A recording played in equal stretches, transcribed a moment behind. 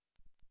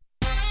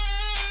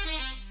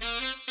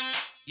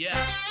Yeah.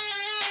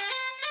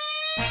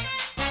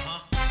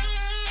 Uh-huh.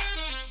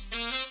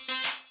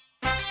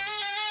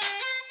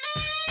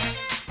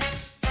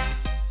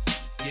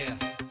 Yeah.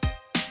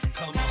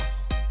 Come on.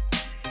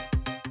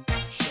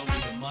 Show me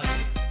the money.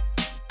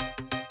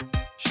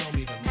 Show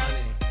me the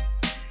money.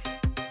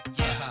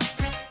 Yeah.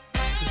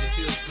 Because it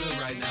feels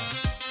good right now.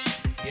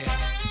 Yeah.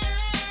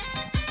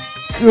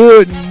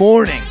 Good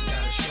morning.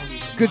 Gotta show me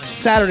the Good money.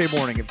 Saturday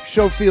morning. If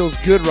show feels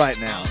good right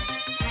now.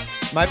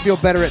 Might feel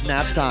better at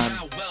nap time.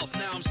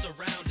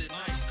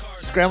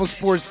 Scrambled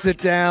Sports sit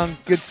down.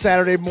 Good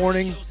Saturday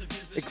morning.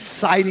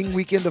 Exciting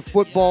weekend of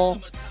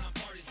football.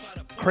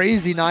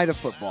 Crazy night of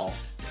football.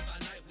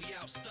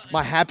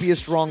 My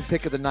happiest wrong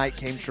pick of the night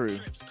came true.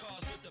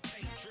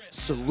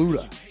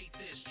 Saluda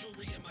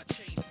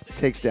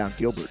takes down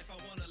Gilbert.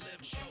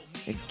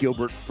 In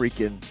Gilbert,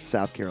 freaking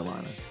South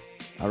Carolina.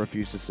 I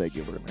refuse to say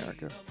Gilbert,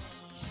 America.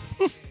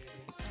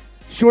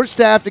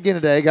 Short-staffed again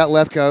today. Got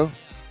Lethco.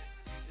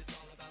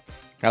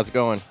 How's it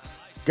going?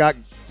 Got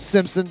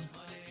Simpson.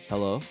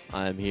 Hello,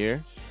 I am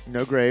here,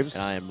 No Graves.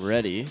 and I am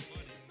ready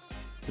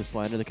to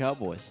slander the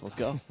Cowboys. Let's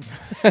go.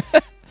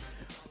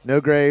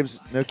 No Graves.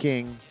 No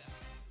King.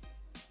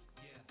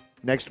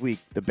 Next week,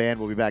 the band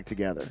will be back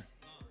together.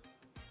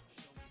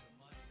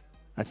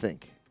 I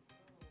think.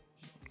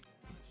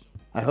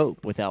 I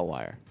hope. Without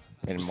wire.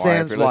 And Wire,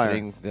 Sans if you're Wire.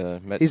 listening,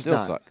 the Mets He's still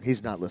not. suck.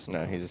 He's not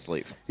listening. No, he's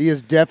asleep. He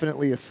is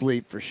definitely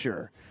asleep for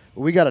sure.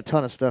 But we got a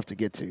ton of stuff to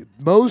get to.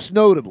 Most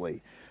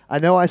notably, I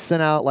know I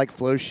sent out like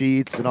flow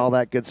sheets and all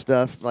that good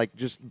stuff. Like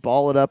just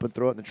ball it up and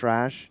throw it in the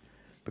trash.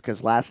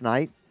 Because last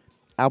night,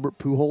 Albert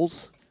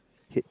Pujols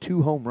hit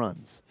 2 home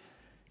runs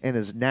and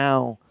is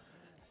now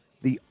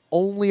the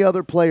only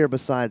other player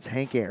besides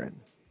Hank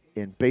Aaron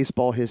in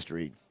baseball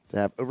history to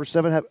have over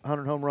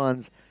 700 home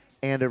runs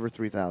and over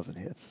 3,000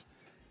 hits.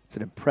 It's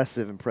an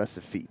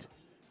impressive feat.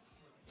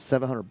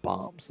 700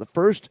 bombs. The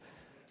first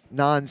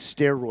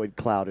non-steroid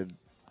clouded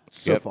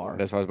so Yep, far.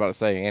 That's what I was about to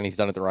say, and he's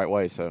done it the right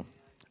way. So,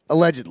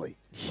 Allegedly.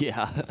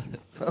 Yeah.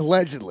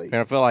 Allegedly. and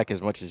I feel like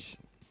as much as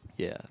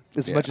Yeah.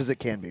 As Yeah. much as it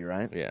can be,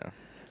 right? yeah,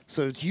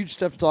 So it's huge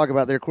stuff to talk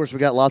about there. Of course, we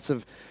got lots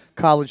of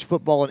college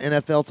football and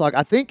NFL talk.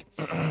 I think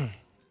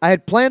I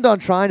had planned on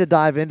trying to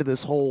dive into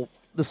this whole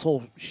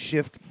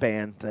shift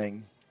ban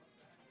thing.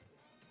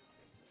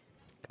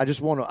 I just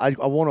want to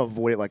I want to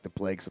avoid it like the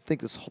plague. 'Cause I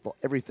think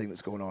everything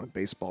that's going on in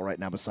baseball right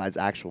now, besides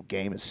actual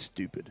game, is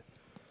stupid.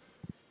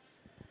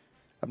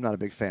 I'm not a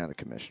big fan of the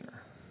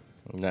commissioner,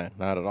 no,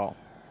 not at all.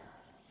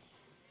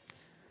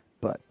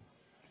 but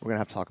we're gonna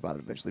have to talk about it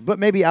eventually. But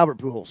maybe Albert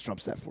Pujols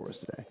trumps that for us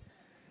today,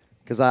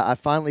 because I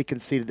finally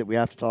conceded that we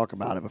have to talk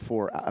about it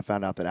before I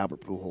found out that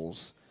Albert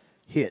Pujols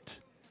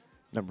hit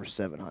number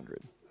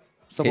 700.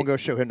 Someone Hit- go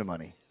show him the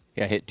money.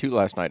 Yeah, hit 2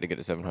 last night to get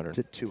to 700.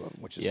 Hit 2 of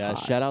them, which is Yeah,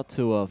 high. shout out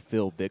to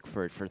Phil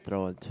Bickford for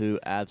throwing 2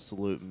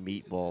 absolute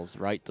meatballs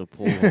right to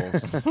pool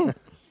holes.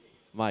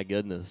 My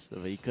goodness. I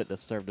mean, he couldn't have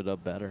served it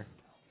up better.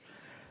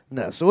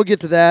 No, so we'll get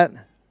to that.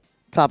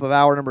 Top of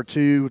hour number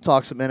 2. We'll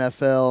talk some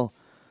NFL,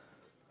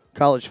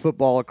 college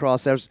football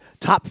across. There's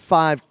top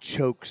 5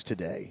 chokes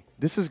today.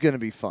 This is going to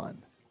be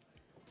fun.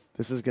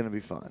 There's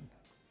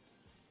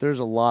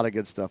a lot of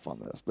good stuff on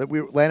this.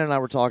 Landon and I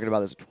were talking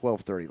about this at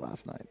 12:30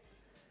 last night.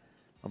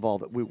 Of all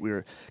that we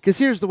were, because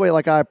here's the way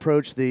like I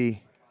approach the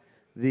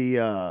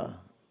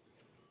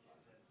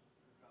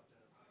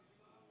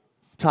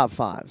top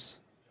 5s.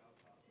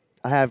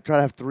 Try to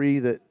have 3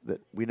 that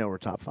we know are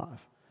top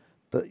 5.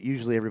 But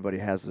usually everybody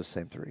has those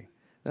same 3.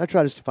 Then I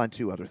try just to find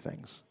 2 other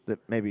things that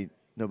maybe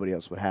nobody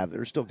else would have that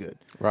are still good.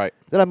 Right.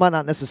 That I might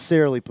not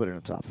necessarily put in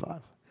a top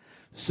 5.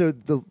 So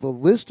the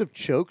list of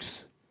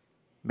chokes,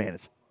 man,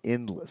 it's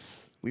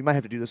endless. We might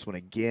have to do this one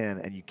again,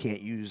 and you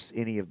can't use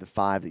any of the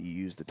 5 that you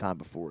used the time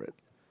before it.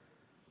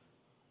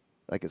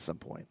 Like at some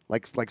point.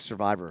 Like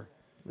Survivor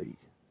League.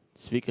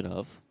 Speaking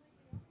of,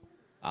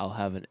 I'll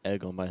have an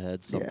egg on my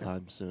head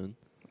sometime soon.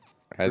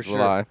 As For will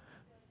sure. I.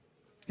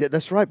 Yeah,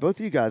 that's right. Both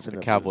of you guys The ended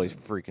up Cowboys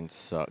losing. freaking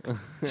suck.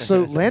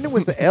 So Landon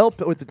with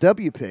the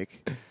W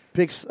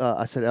picks.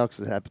 I said L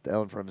because I had put the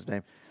L in front of his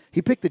name.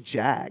 He picked the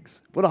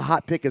Jags. What a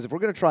hot pick is! If we're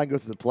going to try and go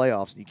through the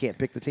playoffs and you can't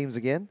pick the teams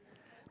again,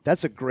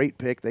 that's a great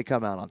pick. They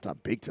come out on top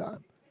big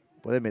time.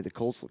 Boy, they made the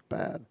Colts look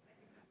bad.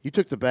 You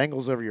took the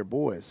Bengals over your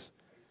boys.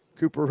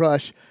 Cooper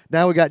Rush.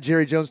 Now we got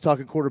Jerry Jones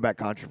talking quarterback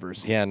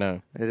controversy. Yeah,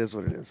 no. It is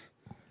what it is.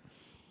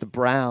 The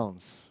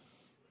Browns.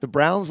 The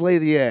Browns lay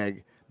the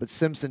egg, but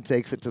Simpson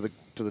takes it to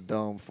the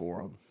dome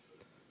for them.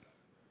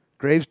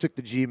 Graves took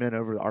the G-men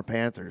over our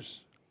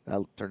Panthers.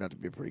 That turned out to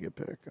be a pretty good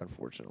pick,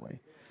 unfortunately.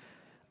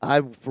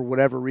 I, for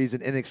whatever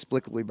reason,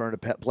 inexplicably burned a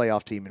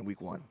playoff team in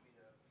week 1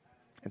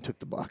 and took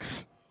the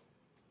Bucs.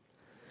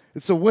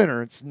 It's a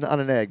winner. It's not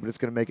an egg, but it's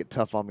going to make it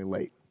tough on me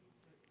late.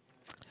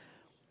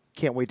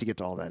 Can't wait to get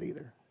to all that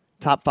either.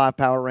 Top 5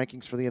 power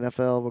rankings for the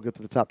NFL. We'll go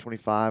through the top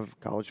 25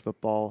 college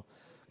football.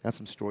 Got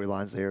some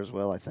storylines there as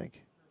well, I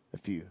think. A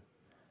few.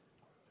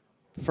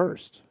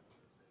 First,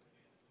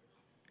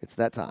 it's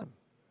that time.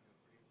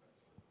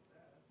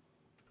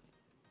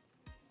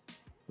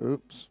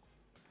 Oops.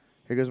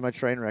 Here goes my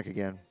train wreck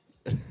again.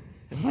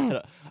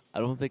 I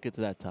don't think it's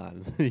that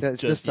time. Yeah, it's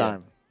this Just yet.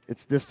 time.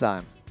 It's this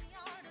time.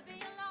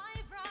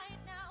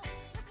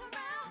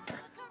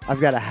 I've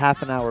got a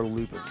half an hour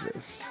loop of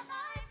this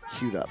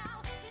queued up.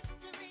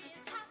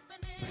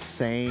 The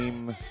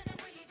same.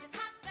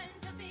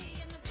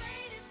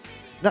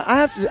 Now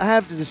I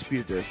have to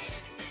dispute this.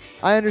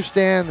 I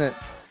understand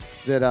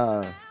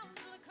that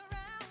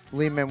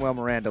Lin-Manuel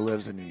Miranda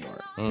lives in New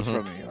York. He's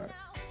from New York.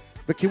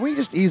 But can we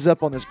just ease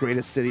up on this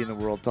greatest city in the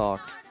world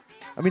talk?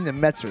 I mean, the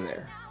Mets are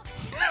there.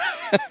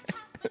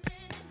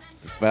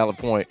 Valid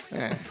point.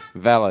 Eh.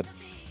 Valid.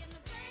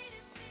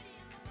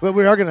 But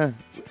we are going to,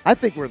 I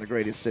think we're in the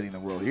greatest city in the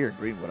world here in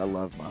Greenwood. I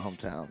love my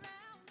hometown.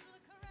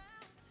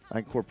 I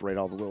incorporate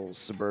all the little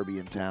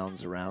suburban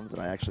towns around that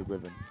I actually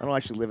live in. I don't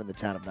actually live in the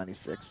town of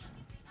 96.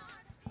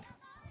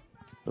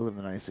 I live in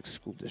the 96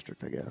 school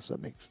district, I guess. That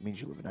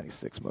means you live in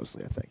 96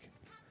 mostly, I think.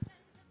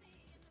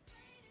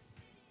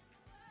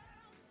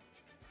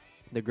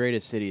 The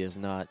greatest city is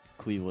not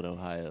Cleveland,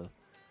 Ohio,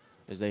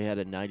 as they had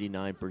a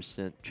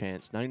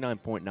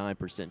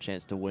 99.9%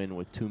 chance to win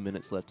with 2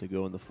 minutes left to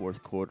go in the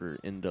fourth quarter,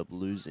 ended up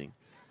losing.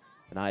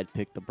 And I had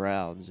picked the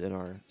Browns in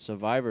our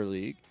Survivor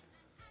League.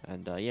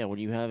 And, when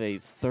you have a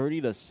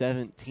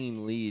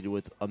 30-17 lead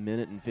with a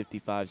minute and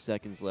 55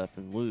 seconds left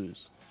and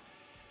lose,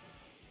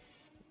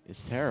 it's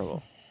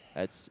terrible.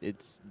 That's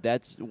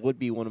would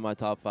be one of my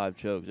top 5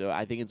 chokes.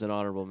 I think it's an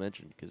honorable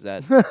mention because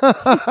that's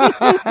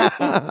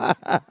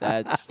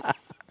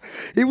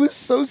He was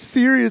so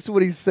serious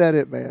when he said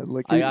it, man.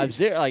 Like I'm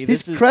serious. Like,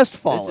 he's this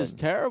crestfallen. This is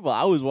terrible.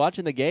 I was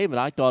watching the game and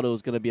I thought it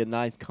was going to be a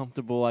nice,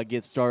 comfortable. I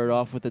get started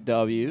off with a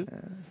W,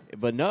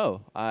 but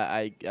no,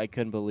 I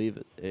couldn't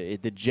believe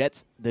it.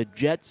 The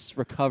Jets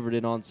recovered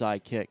an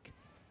onside kick.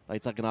 Like,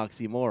 it's like an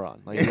oxymoron.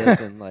 Like,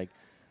 listen, like.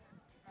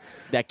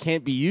 That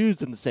can't be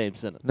used in the same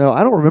sentence. No,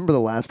 I don't remember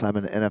the last time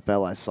in the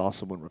NFL I saw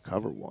someone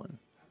recover one.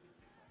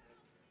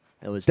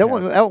 It was That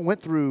terrible. one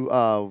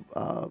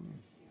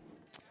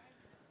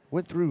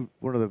went through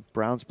one of the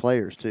Browns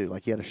players too.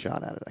 Like, he had a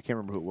shot at it. I can't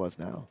remember who it was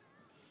now.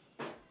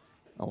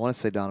 I want to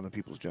say Donovan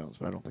Peoples-Jones,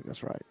 but I don't think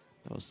that's right.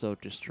 I was so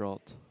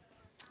distraught.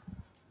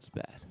 It's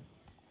bad.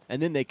 And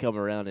then they come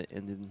around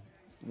and then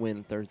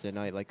win Thursday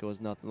night like it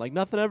was nothing. Like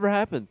nothing ever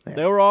happened. Yeah.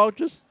 They were all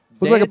just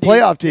Looked like a dandy.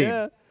 playoff team.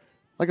 Yeah.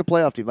 Like a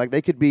playoff team. Like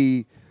they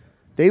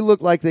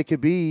look like they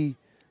could be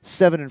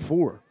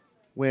 7-4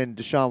 when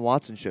Deshaun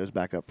Watson shows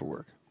back up for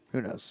work.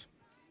 Who knows?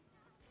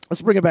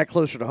 Let's bring it back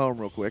closer to home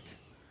real quick.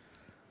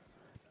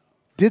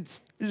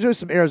 There's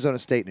some Arizona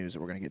State news that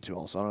we're going to get to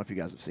also. I don't know if you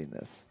guys have seen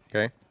this.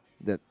 Okay.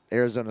 That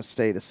Arizona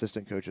State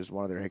assistant coaches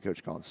wanted their head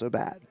coach gone so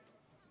bad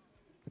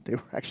that they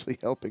were actually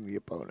helping the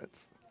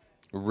opponents.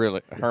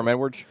 Really? Herm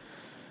Edwards?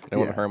 They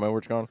want Yeah. Herm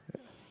Edwards gone?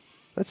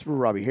 That's where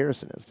Robbie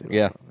Harrison is, too.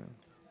 Yeah.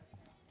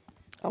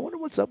 I wonder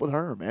what's up with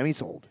Herm. Man,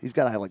 he's old. He's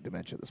got to have like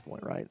dementia at this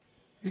point, right?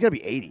 He's got to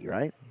be 80,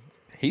 right?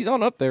 He's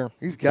on up there.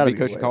 He's got to be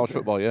coaching way college up there.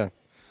 football, yeah.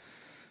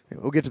 Yeah,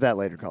 we'll get to that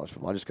later, college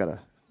football. I just got a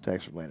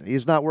text from Landon.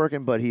 He's not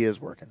working, but he is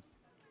working.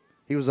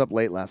 He was up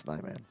late last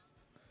night, man.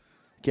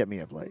 Kept me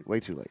up late. Way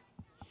too late.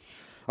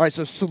 All right,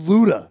 so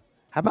Saluda.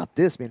 How about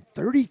this, man?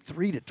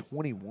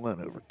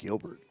 33-21 over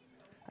Gilbert.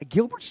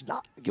 Gilbert's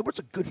a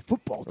good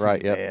football team,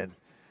 Right, yep. man.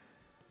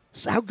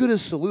 So how good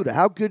is Saluda?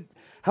 How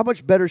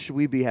much better should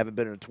we be having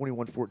been in a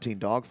 21-14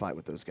 dogfight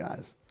with those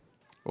guys?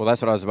 Well,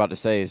 that's what I was about to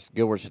say is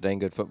Gilbert's a dang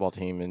good football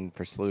team, and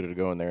for Saluda to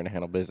go in there and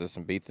handle business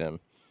and beat them,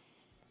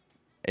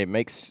 it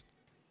makes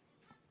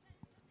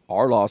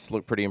our loss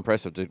look pretty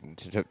impressive.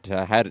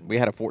 We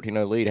had a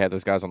 14-0 lead, had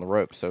those guys on the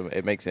rope, so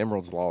it makes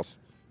Emerald's loss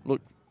look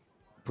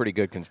pretty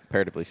good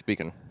comparatively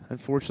speaking.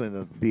 Unfortunately,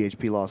 the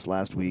BHP lost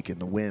last week and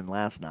the win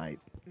last night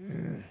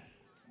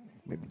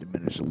maybe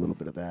diminished a little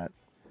bit of that.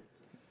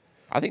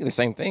 I think the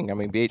same thing. I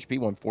mean, BHP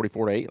won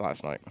 44-8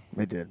 last night.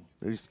 They did.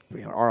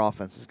 Our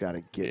offense has got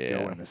to get Yeah.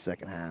 going in the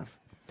second half.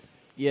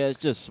 Yeah, it's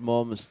just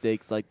small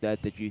mistakes like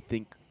that you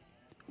think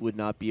would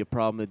not be a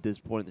problem at this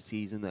point in the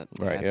season that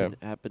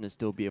happen to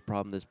still be a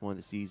problem at this point in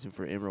the season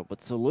for Emerald. But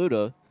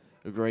Saluda,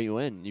 a great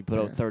win. You put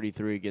up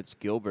 33 against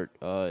Gilbert,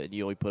 and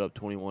you only put up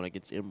 21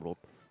 against Emerald.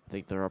 I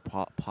think there are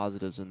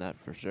positives in that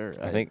for sure.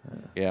 I think,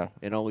 yeah.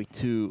 And only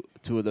two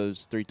of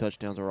those 3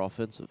 touchdowns are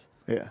offensive.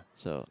 Yeah.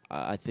 So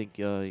I think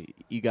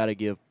you got to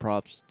give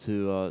props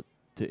to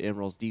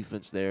Emerald's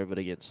defense there. But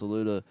again,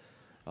 Saluda,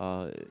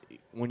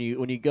 when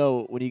you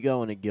go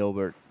into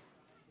Gilbert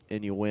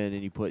and you win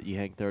and you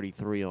hang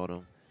 33 on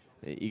them,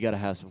 you got to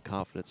have some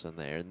confidence in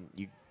there, and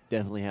you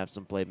definitely have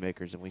some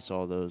playmakers, and we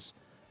saw those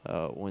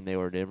when they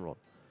were at Emerald.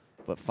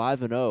 But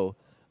 5-0,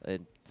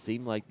 it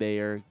seemed like they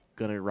are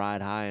going to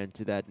ride high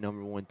into that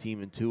number 1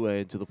 team in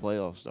 2A until the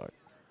playoffs start.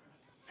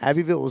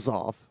 Abbeville was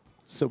off,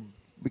 so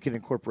we can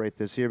incorporate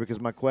this here because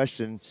my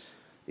question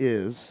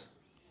is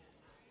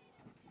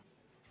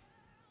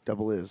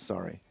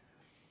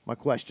my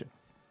question,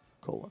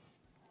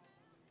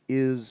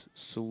 is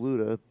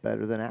Saluda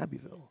better than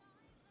Abbeville?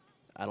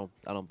 I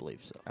don't believe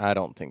so. I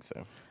don't think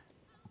so.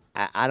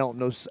 I don't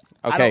know. So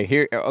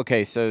We're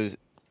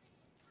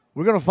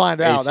going to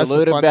find out. is That's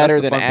Saluda the fun,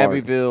 better that's the than fun part.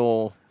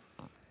 Abbeville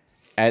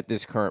at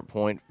this current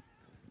point?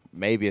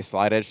 maybe a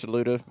slight edge to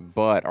Luda,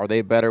 but are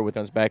they better with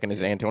us back in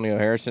his Antonio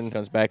Harrison?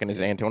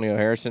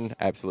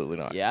 Absolutely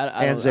not. Yeah,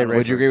 I And don't, Zay I don't-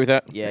 Would you agree with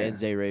that? Yeah, and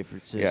Zay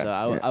Rayford too. Yeah. So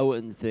Yeah. I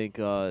wouldn't think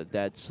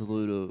that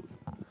Saluda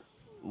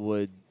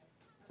would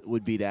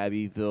beat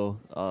Abbeville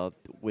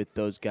with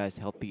those guys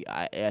healthy.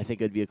 I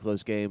think it'd be a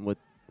close game with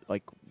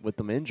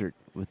them injured.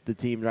 With the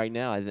team right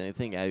now, I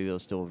think Abbeville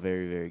is still a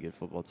very, very good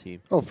football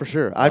team. Oh, for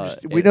sure. We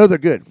and- know they're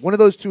good. One of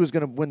those two is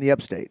going to win the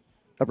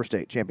upper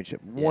state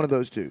championship. One Yeah. of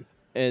those two.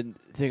 And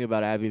the thing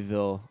about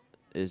Abbeville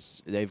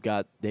is they've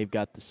got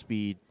the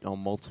speed on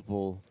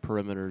multiple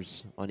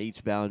perimeters on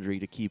each boundary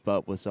to keep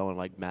up with someone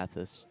like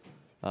Mathis.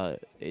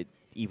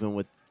 Even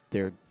with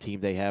their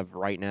team they have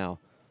right now.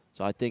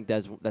 So I think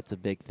that's a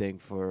big thing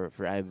for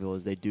Abbeville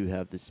is they do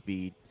have the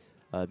speed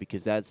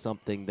because that's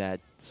something that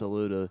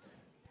Saluda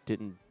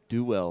didn't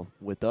do well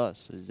with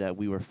us is that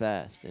we were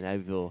fast, and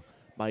Abbeville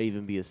might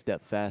even be a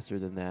step faster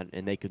than that,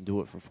 and they can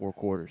do it for 4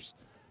 quarters.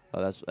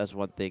 That's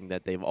one thing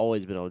that they've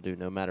always been able to do,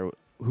 no matter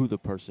who the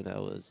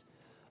personnel is.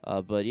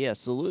 But yeah,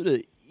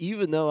 Saluda.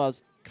 Even though I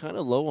was kind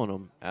of low on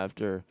them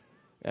after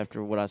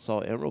what I saw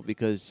Emerald,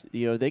 because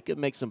they could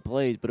make some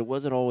plays, but it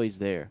wasn't always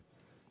there.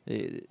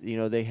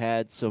 They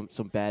had some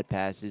bad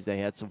passes, they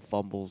had some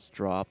fumbles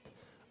dropped,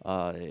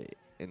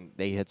 and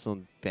they had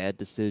some bad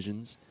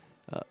decisions.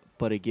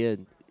 But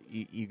again,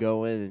 you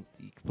go in and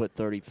you put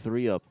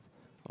 33 up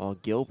on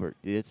Gilbert.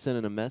 It's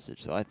sending a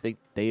message. So I think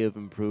they have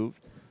improved.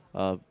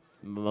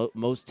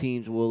 Most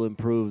teams will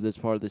improve this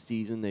part of the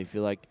season. They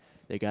feel like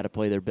they got to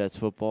play their best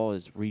football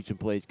as region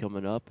plays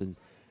coming up, and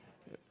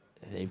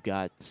they've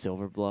got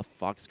Silver Bluff,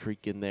 Fox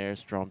Creek in there,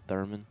 Strom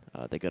Thurmond.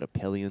 They got a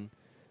Pillion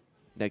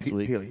next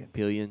week.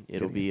 Pillion.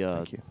 It'll be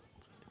Thank you.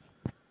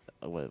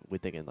 what we're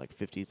thinking like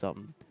 50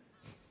 something.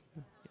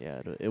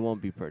 Yeah, it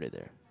won't be pretty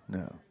there.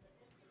 No.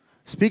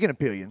 Speaking of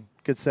Pillion,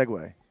 good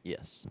segue.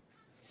 Yes.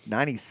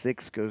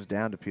 96 goes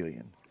down to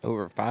Pillion.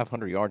 Over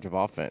 500 yards of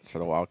offense for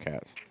the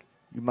Wildcats.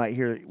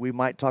 We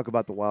might talk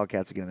about the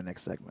Wildcats again in the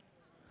next segment.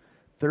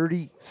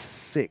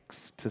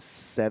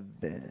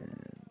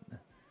 36-7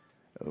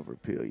 over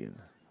Pillion.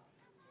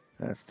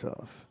 That's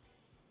tough.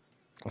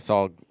 I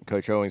saw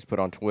Coach Owings put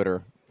on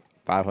Twitter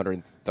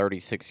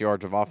 536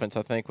 yards of offense,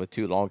 I think, with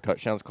 2 long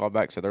touchdowns called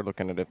back. So they're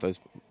looking at if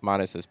those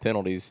minus those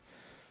penalties,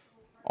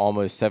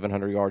 almost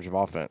 700 yards of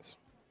offense.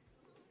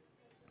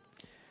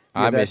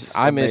 Yeah, I missed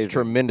amazing.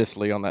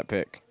 tremendously on that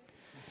pick.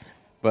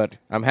 But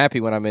I'm happy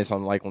when I miss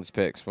on Lakeland's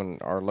picks when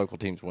our local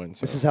teams win.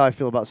 So. This is how I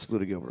feel about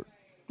Saluda Gilbert.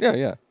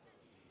 Yeah.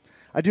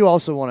 I do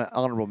also want to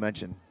honorable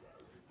mention.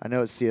 I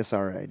know it's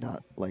CSRA,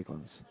 not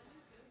Lakeland's.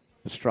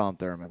 But Strom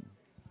Thurmond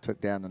took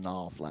down the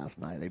Knopf last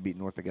night. They beat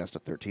North Augusta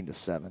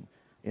 13-7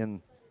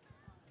 in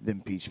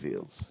them Peach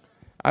Fields.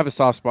 I have a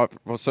soft spot.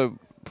 So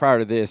prior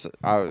to this,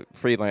 I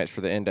freelanced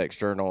for the Index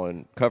Journal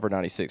and covered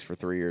 96 for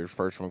 3 years.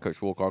 First when Coach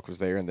Woolcock was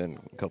there, and then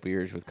a couple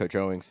years with Coach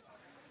Owings.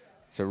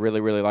 So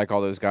really, really like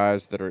all those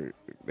guys that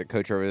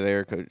coach over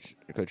there, Coach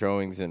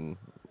Owings and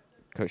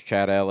Coach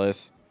Chad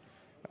Ellis,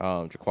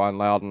 Jaquan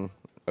Loudon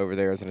over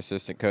there as an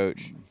assistant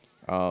coach.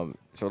 So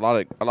a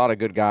lot of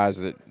good guys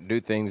that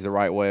do things the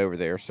right way over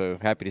there. So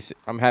happy to see.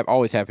 I'm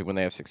always happy when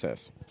they have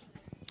success.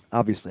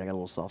 Obviously, I got a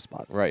little soft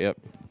spot. Right. Yep.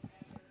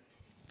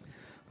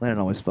 Landon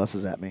always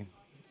fusses at me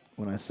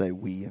when I say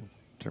we in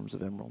terms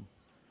of Emerald.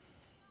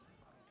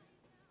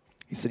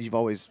 He said you've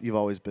always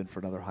been for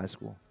another high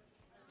school.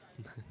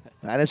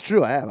 And it's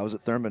true, I have. I was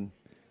at Thurman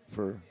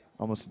for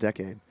almost a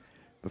decade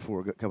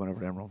before coming over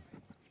to Emerald.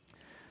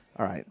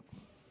 All right.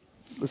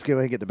 Let's go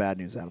ahead and get the bad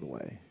news out of the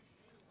way.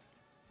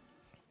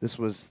 This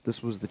was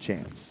the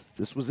chance.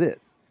 This was it.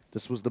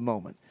 This was the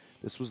moment.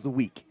 This was the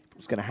week. It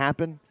was going to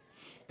happen.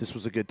 This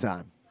was a good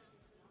time.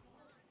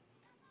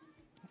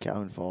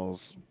 Calhoun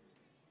Falls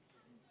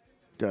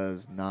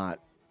does not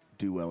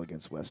do well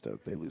against West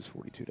Oak. They lose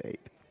 42-8.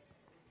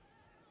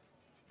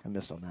 I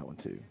missed on that one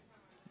too.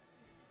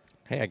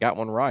 Hey, I got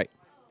one right.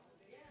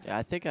 Yeah,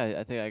 I think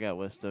I got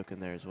West Oak in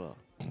there as well.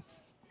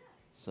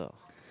 So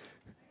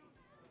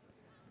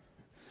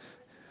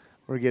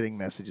We're getting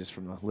messages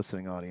from the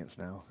listening audience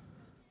now.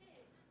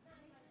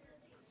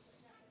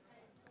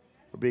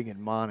 We're being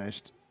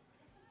admonished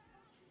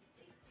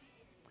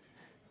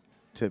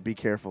to be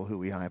careful who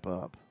we hype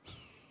up.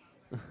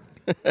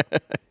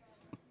 At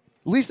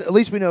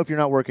least we know if you're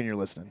not working, you're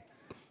listening.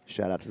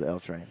 Shout out to the L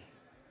train.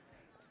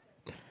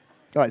 All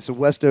right, so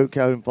West Oak,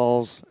 Calhoun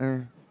Falls.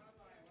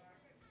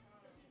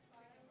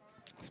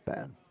 It's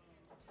bad.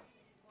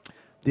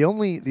 The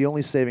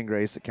only saving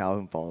grace that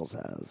Calhoun Falls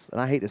has,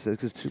 and I hate to say this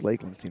because two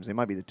Lakeland's teams, they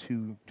might be the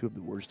two of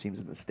the worst teams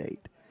in the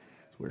state.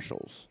 It's Ware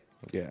Shoals.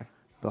 Yeah.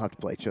 They'll have to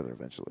play each other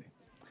eventually.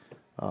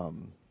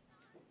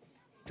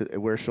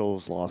 Ware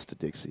Shoals lost to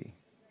Dixie,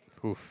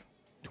 Oof.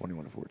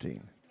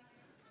 21-14.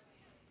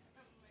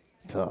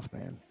 Tough,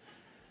 man.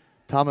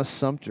 Thomas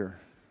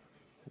Sumter,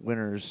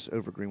 winners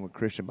over Greenwood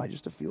Christian by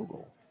just a field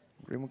goal.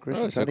 Greenwood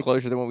Christian Oh, so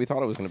closer than what we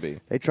thought it was going to be.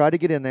 They tried to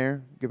get in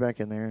there, get back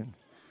in there, and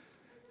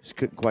just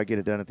couldn't quite get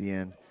it done at the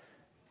end.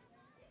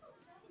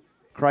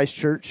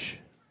 Christchurch.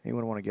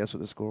 Anyone want to guess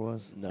what the score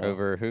was? no,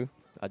 Over who?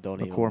 I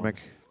don't even. McCormick,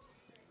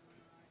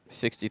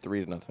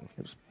 63-0.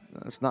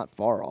 It's not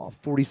far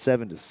off.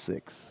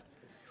 47-6.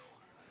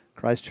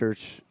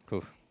 Christchurch.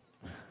 Oof.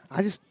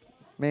 I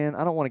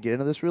don't want to get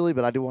into this really,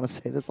 but I do want to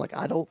say this. Like,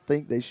 I don't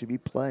think they should be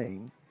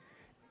playing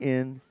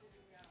in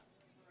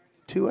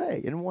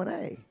 2A, in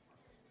 1A.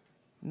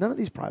 None of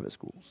these private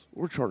schools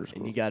or charter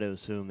schools. And you got to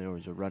assume there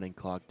was a running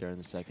clock during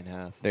the second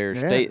half. They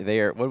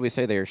are. What do we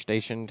say? They are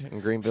stationed in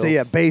Greenville. So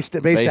yeah, based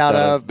out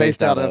of.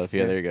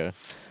 Yeah, there you go.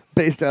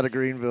 Based out of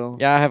Greenville.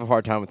 Yeah, I have a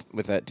hard time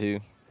with that too.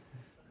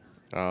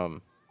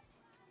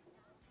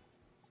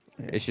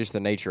 It's just the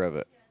nature of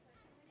it.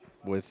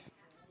 It's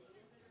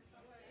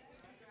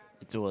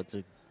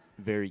a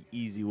very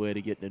easy way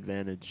to get an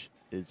advantage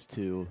is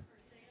to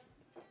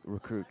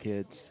recruit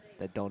kids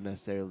that don't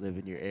necessarily live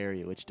in your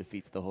area, which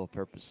defeats the whole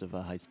purpose of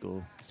a high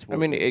school sport. I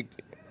mean, it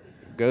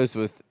goes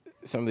with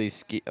some of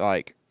these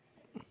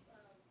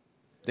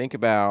think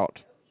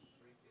about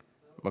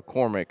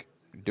McCormick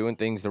doing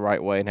things the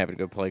right way and having to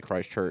go play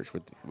Christchurch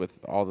with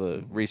all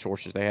the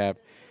resources they have,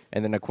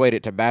 and then equate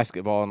it to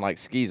basketball and like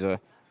Skeeza,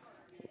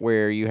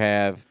 where you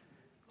have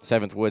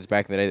Seventh Woods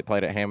back in the day that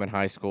played at Hammond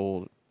High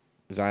School,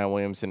 Zion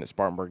Williamson at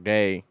Spartanburg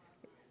Day,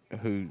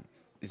 who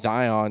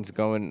Zion's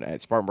going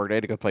at Spartanburg Day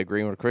to go play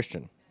Greenwood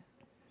Christian.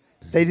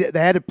 They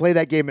had to play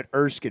that game at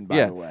Erskine,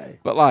 by the way.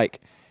 But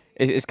like,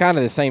 it's kind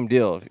of the same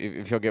deal.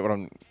 If you'll get what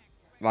I'm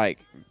like,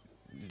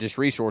 just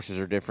resources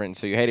are different.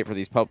 So you hate it for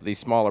these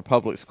smaller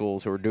public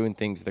schools who are doing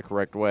things the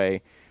correct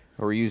way,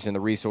 who are using the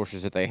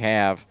resources that they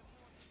have,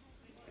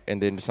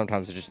 and then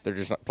sometimes they're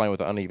just not playing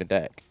with an uneven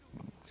deck.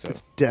 So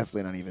It's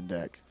definitely an uneven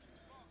deck.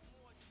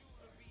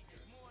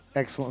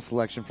 Excellent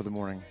selection for the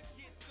morning.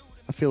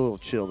 I feel a little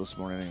chill this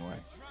morning anyway.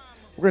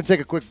 We're going to take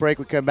a quick break.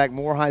 We come back,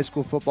 more high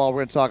school football. We're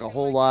going to talk a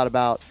whole lot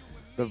about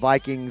the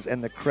Vikings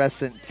and the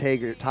Crescent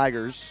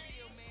Tigers.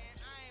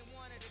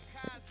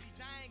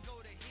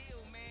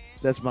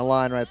 That's my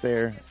line right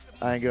there.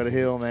 I ain't go to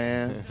Hill,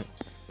 man.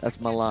 That's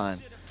my line.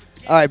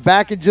 All right,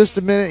 back in just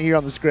a minute here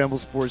on the Scramble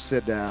Sports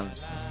Sit Down.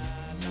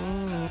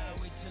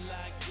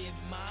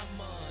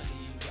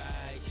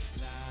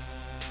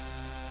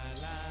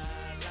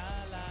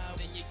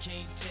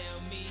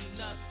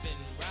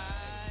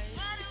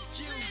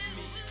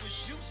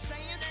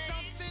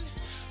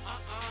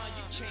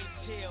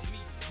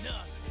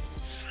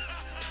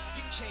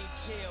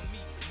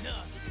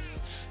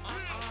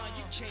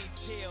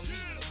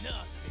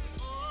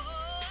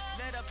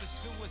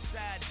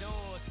 Suicide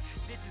doors.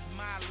 This is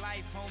my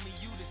life, homie.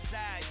 You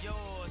decide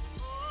yours.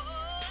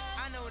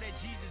 I know that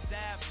Jesus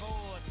died for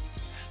us,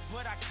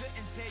 but I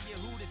couldn't tell you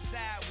who the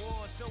side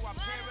was. So I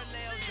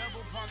parallel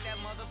double park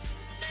that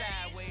motherfucker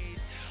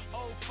sideways.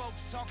 Old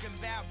folks talking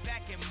about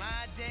back in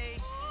my day,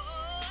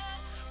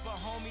 but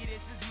homie,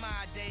 this is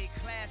my day.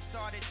 Class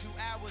started 2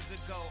 hours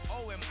ago.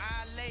 Oh, am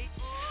I late?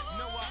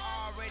 No,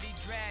 I already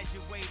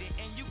graduated,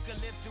 and you can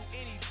live through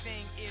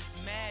anything if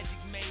magic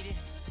made it.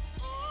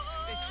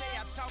 They say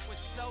I talk with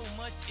so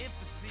much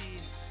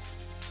emphasis.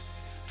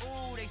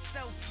 Ooh, they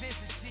so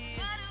sensitive.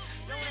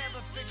 Don't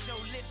ever fix your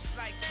lips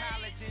like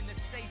collagen to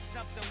say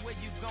something where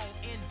you gon'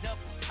 end up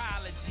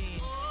apologizing.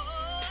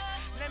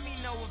 Let me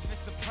know if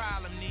it's a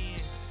problem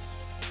then.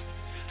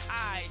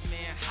 Alright,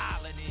 man,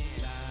 holla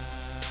then.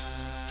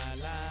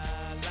 La,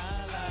 la, la,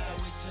 la.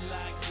 Wait till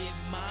I get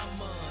my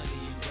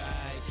money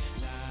right.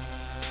 La,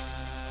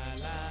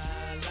 la,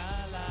 la,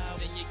 la.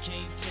 Then you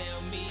can't tell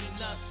me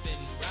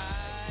nothing, right?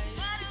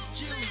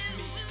 Excuse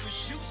me, was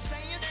you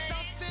saying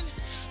something?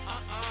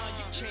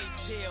 You can't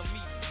tell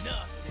me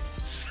nothing.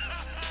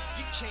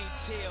 You can't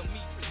tell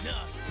me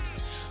nothing.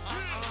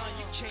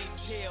 You can't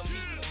tell me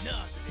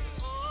nothing.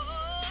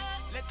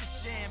 Let the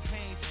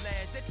champagne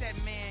splash, let that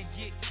man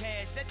get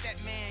cash, let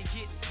that man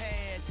get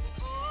past.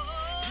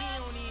 He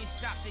don't even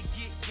stop to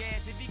get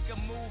gas. If he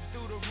could move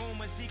through the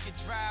rumors, he could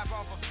drive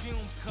off of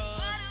fumes,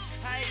 cuz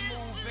how he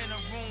move in a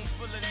room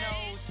full of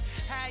no's,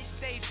 how he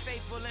stay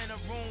faithful in a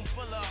room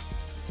full of.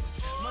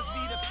 Must be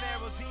the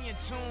Pharaohs, he in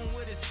tune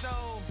with his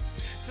soul.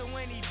 So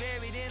when he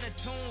buried in a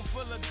tomb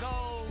full of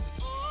gold.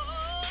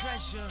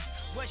 Treasure,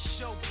 what's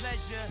your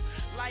pleasure?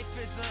 Life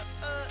is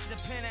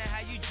depending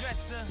how you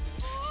dress her.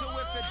 So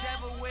if the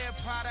devil wear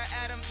Prada,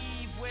 Adam,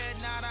 Eve wear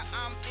nada,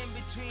 I'm in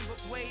between but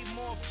way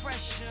more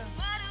fresher.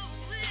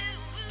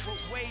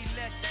 But way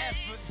less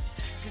effort.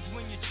 Cause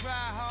when you try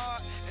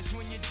hard, it's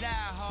when you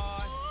die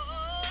hard.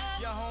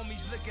 Your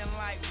homies looking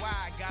like,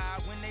 why,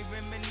 God? When they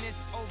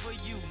reminisce over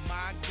you,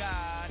 my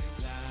God.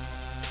 La,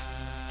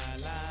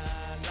 la,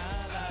 la,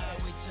 la.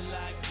 Wait till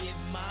I get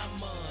my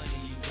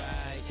money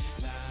right.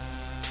 La,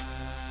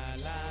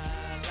 la,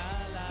 la,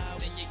 la.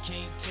 Then you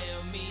can't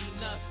tell me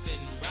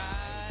nothing,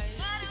 right?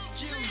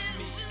 Excuse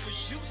me,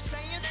 was you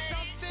saying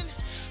something?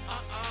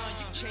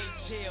 You can't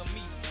tell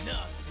me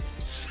nothing.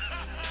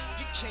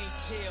 You can't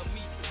tell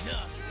me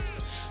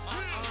nothing.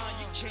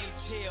 You can't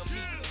tell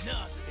me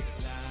nothing.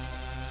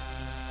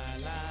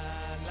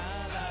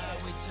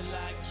 Wait till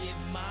I get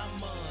my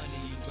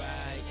money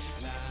right.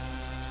 La,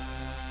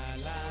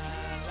 la,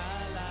 la,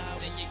 la.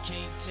 Then you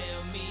can't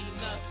tell me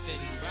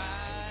nothing,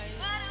 right?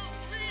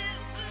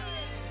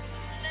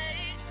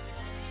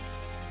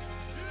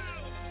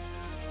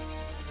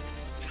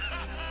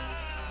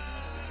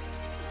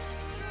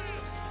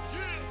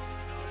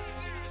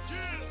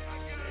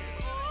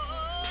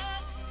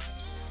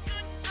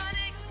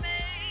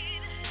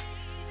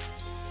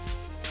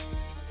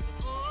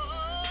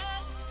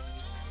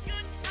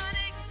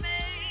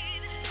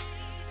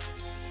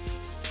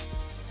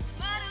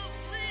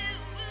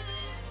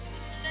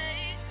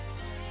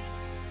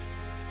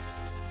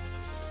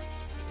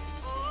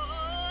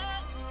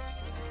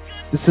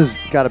 This has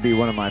got to be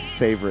one of my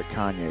favorite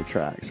Kanye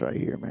tracks right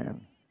here,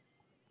 man.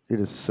 It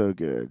is so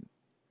good.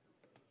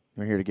 You want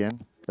to hear it again?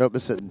 Oh,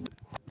 it's sitting.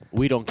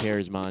 We Don't Care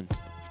is mine.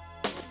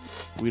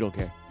 We Don't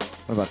Care.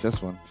 What about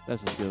this one?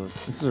 That's a good one.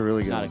 This is a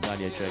really good Not one. a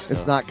Kanye track.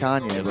 It's not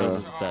Kanye, Yeah, bro.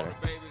 this is better.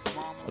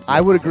 I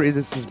would agree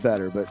this is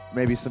better, but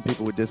maybe some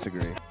people would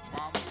disagree.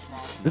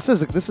 This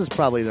is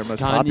probably their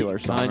most popular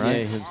song, Kanye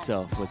right?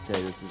 himself would say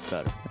this is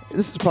better.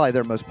 This is probably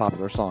their most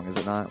popular song, is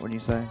it not? When you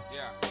say,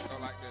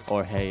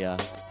 Or Hey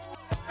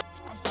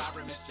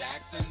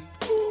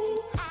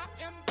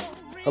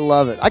I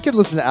love it. I could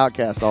listen to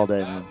Outkast all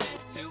day, man.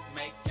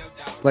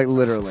 Like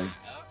literally.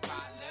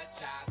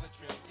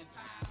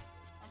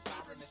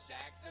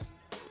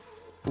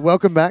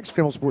 Welcome back,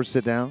 Scrambled Sports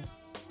Sit Down.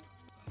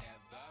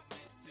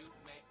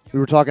 We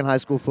were talking high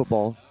school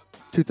football.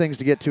 Two things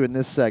to get to in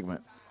this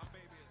segment.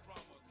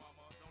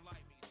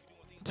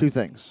 Two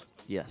things.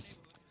 Yes.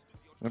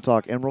 We're going to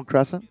talk Emerald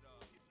Crescent.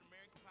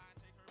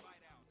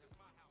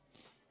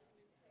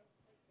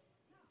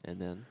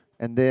 And then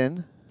And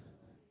then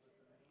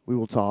we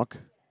will talk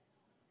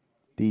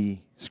the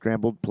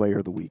Scrambled Player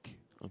of the Week.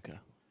 okay.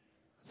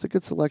 It's a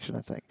good selection,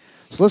 I think.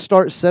 So let's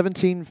start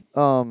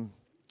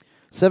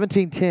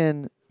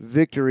 17-10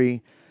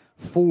 victory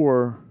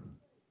for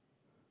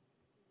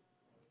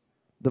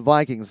the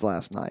Vikings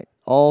last night.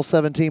 All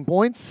 17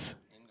 points.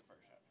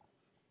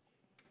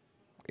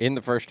 In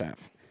the first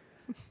half.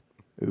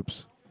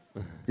 Oops.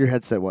 Your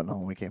headset wasn't on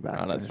when we came back.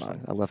 No, that's I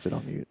fine. I left it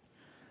on mute.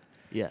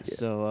 Yeah.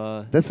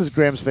 So This is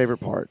Graham's favorite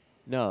part.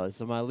 no,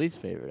 it's my least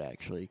favorite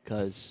actually,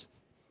 because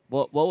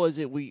what was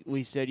it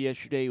we said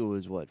yesterday? It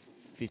was what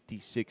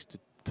 56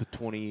 to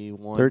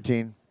 21.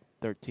 13.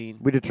 13.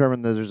 We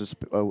determined that there's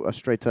a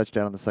straight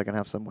touchdown in the second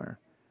half somewhere.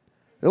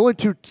 The only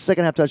two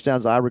second half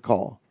touchdowns I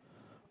recall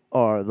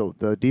are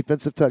the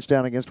defensive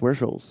touchdown against Ware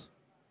Shoals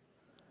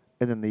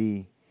and then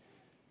the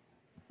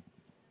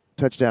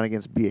touchdown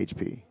against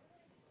BHP.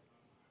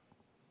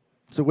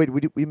 So wait,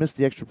 we missed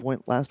the extra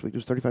point last week. It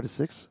was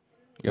 35-6?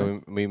 Yeah,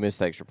 we missed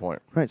the extra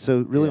point. Right,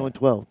 so really Yeah. only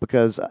 12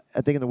 because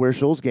I think in the Ware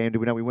Shoals game, did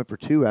we know we went for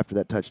 2 after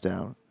that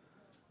touchdown?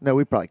 No,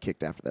 we probably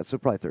kicked after that, so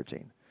probably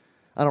 13.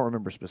 I don't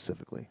remember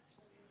specifically.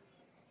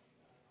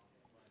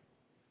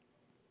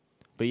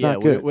 But It's yeah,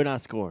 not good. we're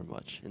not scoring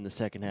much in the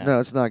second half No,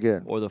 it's not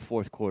good. or the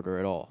fourth quarter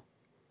at all.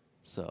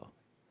 So,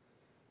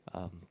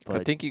 but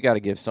I think you got to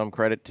give some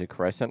credit to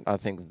Crescent. I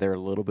think they're a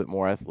little bit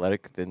more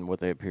athletic than what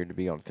they appeared to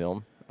be on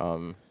film.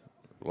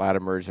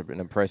 Latimer's an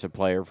impressive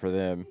player for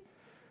them.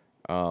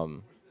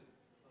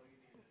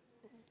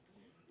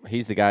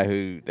 He's the guy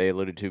who they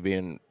alluded to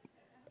being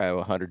a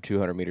 100,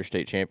 200-meter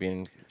state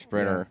champion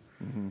sprinter.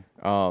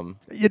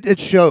 It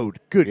showed.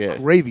 Good Yeah.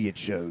 gravy, it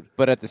showed.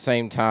 But at the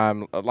same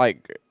time,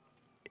 like,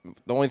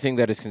 the only thing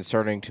that is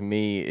concerning to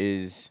me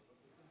is,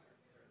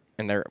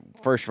 and they're,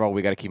 first of all,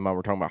 we got to keep in mind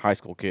we're talking about high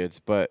school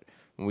kids, but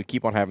when we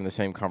keep on having the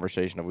same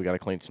conversation of we got to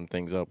clean some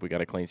things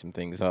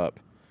up,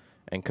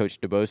 and Coach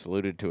DeBose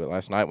alluded to it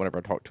last night whenever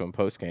I talked to him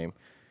post-game,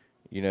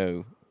 you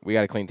know, we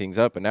got to clean things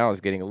up, and now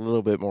it's getting a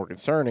little bit more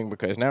concerning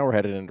because now we're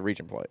headed into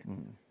region play.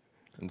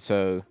 And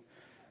so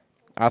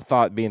I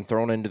thought being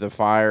thrown into the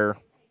fire,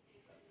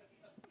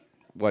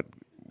 what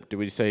did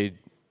we say?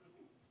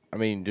 I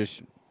mean,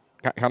 just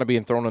kind of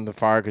being thrown in the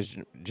fire because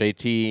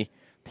JT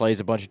plays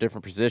a bunch of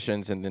different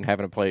positions and then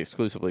having to play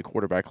exclusively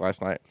quarterback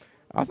last night.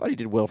 I thought he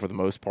did well for the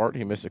most part.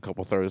 He missed a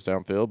couple throws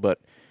downfield, but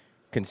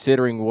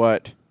considering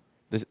what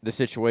the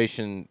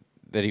situation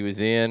that he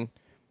was in,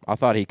 I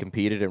thought he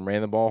competed and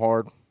ran the ball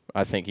hard.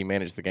 I think he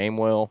managed the game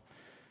well.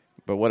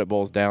 But what it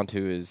boils down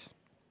to is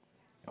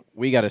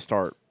we got to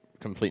start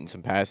completing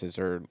some passes,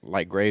 or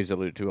like Graves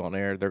alluded to on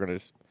air, it's going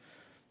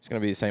to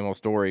be the same old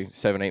story,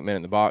 7-8 men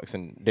in the box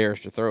and dare us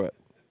to throw it.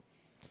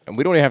 And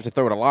we don't even have to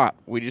throw it a lot.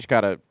 We just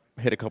got to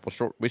hit a couple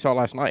short. We saw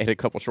last night hit a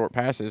couple short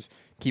passes,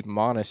 keep them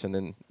honest, and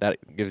then that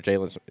gives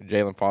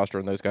Jalen Foster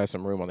and those guys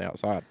some room on the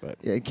outside. But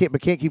Yeah,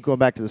 can't keep going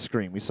back to the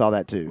screen. We saw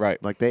that too.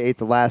 Right. Like they ate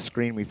the last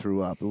screen we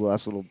threw up. The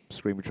last little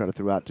screen we tried to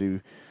throw out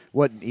to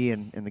wasn't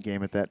Ian in the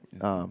game at that.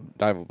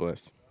 Dival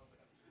Bliss.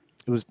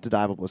 It was to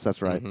Divalbliss.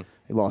 That's right. Mhm.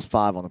 He lost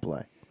 5 on the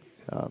play.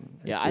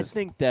 yeah, I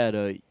think that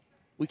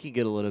we can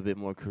get a little bit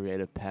more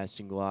creative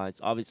passing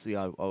wise. Obviously,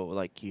 I would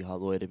like Key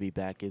Holloway to be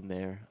back in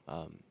there.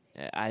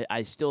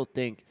 I still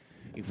think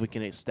if we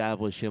can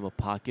establish him a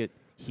pocket,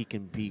 he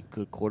can be a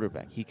good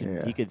quarterback. He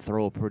can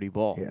throw a pretty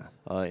ball. Yeah.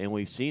 And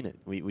we've seen it.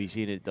 We've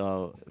seen it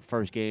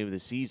first game of the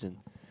season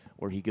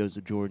where he goes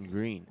to Jordan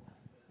Green.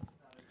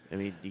 I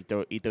mean,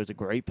 he throws a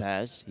great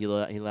pass. He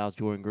allows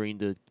Jordan Green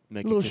to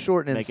make A little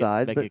short and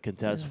inside, make but a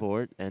contest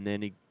for it, and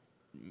then he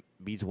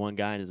beats one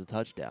guy and is a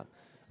touchdown.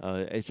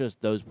 It's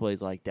just those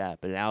plays like that.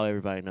 But now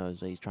everybody knows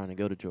that he's trying to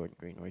go to Jordan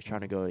Green or he's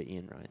trying to go to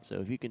Ian Ryan. So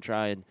if you can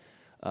try and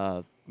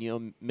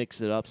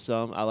mix it up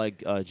some, I like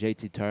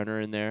JT Turner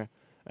in there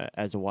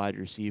as a wide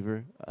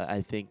receiver.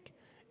 I think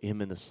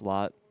him in the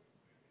slot,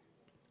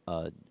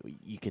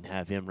 you can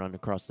have him run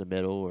across the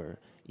middle or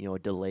a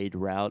delayed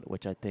route,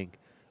 which I think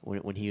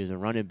when he was a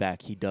running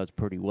back he does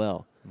pretty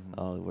well,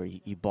 where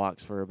he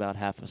blocks for about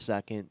half a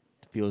second,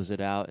 feels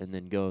it out, and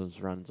then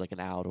runs like an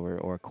out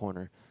or a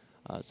corner.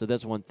 So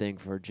that's one thing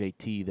for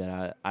JT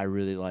that I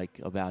really like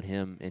about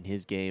him and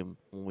his game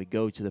when we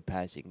go to the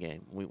passing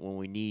game. When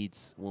we need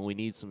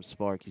some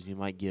spark, because you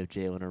might give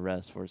Jalen a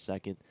rest for a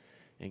second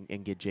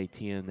and get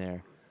JT in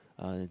there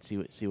and see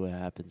what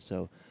happens.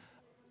 So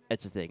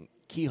that's the thing.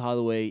 Key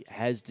Holloway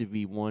has to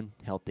be, one,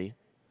 healthy,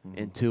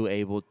 and two,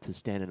 able to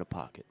stand in a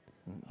pocket.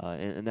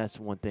 And that's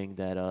one thing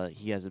that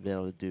he hasn't been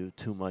able to do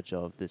too much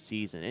of this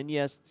season. And,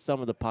 yes,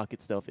 some of the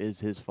pocket stuff is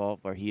his fault,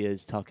 where he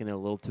is tucking it a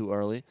little too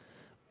early.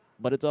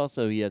 But it's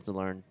also he has to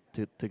learn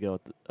to go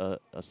with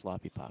a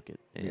sloppy pocket.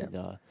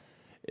 And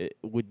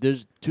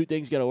there's two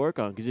things you got to work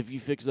on, because if you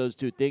fix those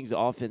two things, the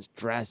offense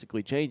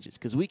drastically changes,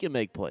 because we can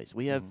make plays.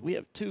 We have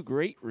two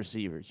great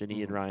receivers in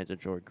Ian Ryans and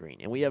Jordan Green,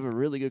 and we have a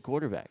really good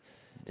quarterback.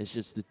 It's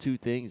just the two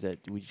things that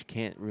we just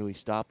can't really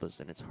stop us,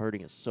 and it's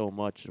hurting us so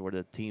much where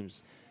the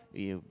teams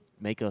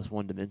make us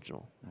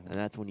one-dimensional, and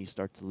that's when you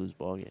start to lose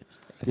ball games.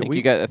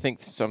 I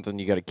think something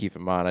you got to keep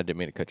in mind. I didn't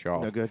mean to cut you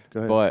off. No, good. Go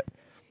ahead. But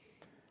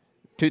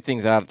two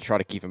things that I try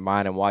to keep in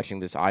mind in watching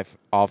this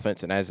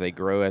offense and as they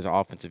grow as an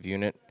offensive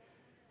unit.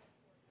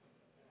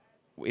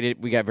 We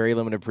got very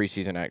limited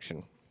preseason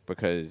action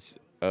because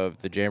of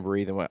the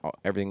jamboree and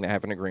everything that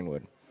happened at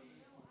Greenwood.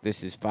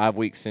 This is 5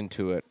 weeks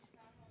into it.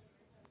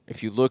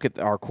 If you look at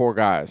our core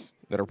guys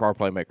that are power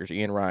playmakers,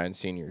 Ian Ryan,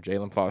 senior,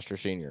 Jalen Foster,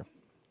 senior,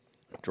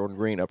 Jordan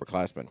Green,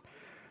 upperclassman,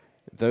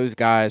 those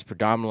guys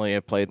predominantly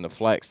have played in the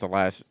flex the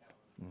last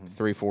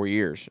 3-4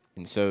 years.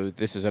 And so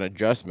this is an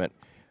adjustment.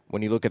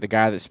 When you look at the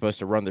guy that's supposed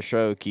to run the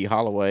show, Key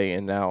Holloway,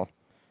 and now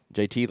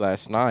JT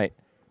last night,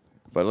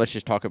 but let's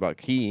just talk about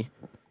Key.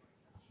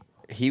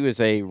 He was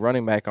a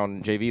running back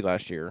on JV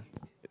last year.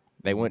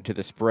 They went to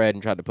the spread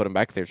and tried to put him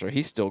back there, so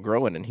he's still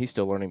growing and he's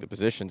still learning the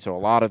position. So a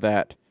lot of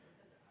that,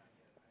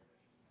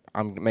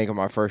 I'm making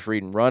my first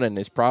read and running,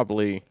 is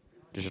probably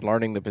just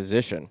learning the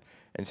position.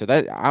 And so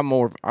that I'm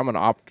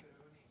an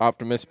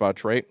optimist by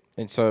trait,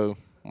 and so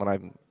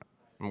I'm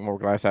more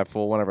glass half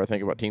full whenever I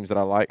think about teams that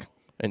I like,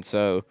 and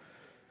so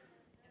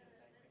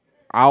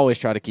I always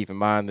try to keep in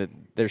mind that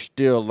they're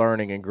still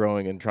learning and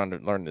growing and trying to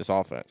learn this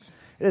offense.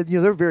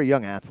 They're very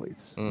young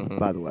athletes,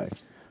 by the way.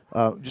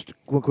 Just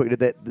real quick,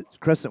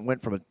 Crescent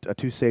went from a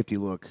two-safety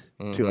look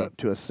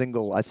to a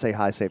single, I'd say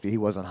high safety. He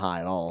wasn't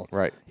high at all.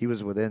 Right. He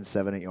was within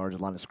 7-8 yards of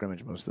the line of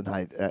scrimmage most of the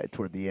night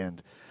toward the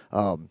end.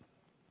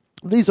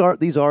 These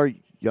are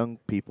young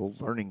people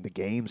learning the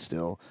game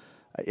still.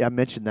 I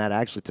mentioned that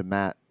actually to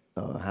Matt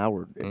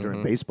Howard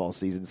during baseball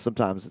season.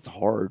 Sometimes it's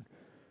hard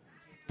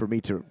for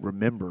me to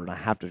remember, and I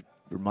have to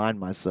remind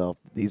myself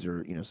these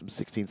are some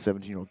 16,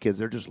 17-year-old kids.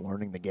 They're just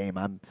learning the game.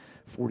 I'm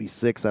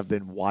 46. I've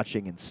been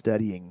watching and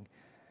studying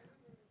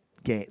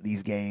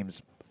these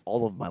games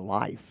all of my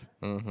life,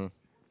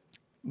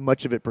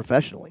 much of it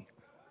professionally,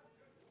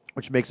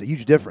 which makes a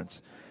huge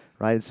difference,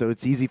 right? And so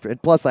it's easy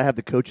and plus I have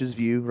the coach's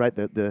view, right?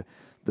 The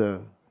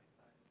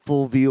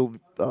full view,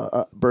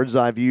 bird's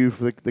eye view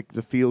for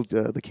the field,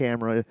 the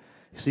camera,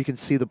 so you can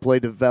see the play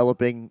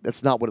developing.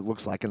 That's not what it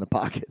looks like in the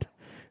pocket.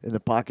 In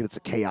the pocket, it's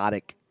a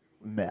chaotic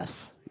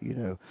mess.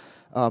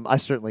 I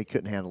certainly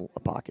couldn't handle a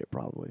pocket.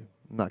 Probably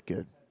not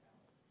good.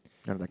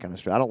 None of that kind of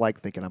stress. I don't like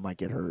thinking I might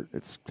get hurt.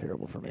 It's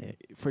terrible for me.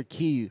 For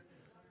Key,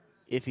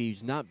 if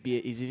he's not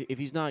going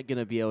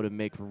to be able to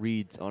make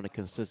reads on a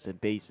consistent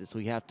basis,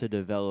 we have to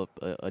develop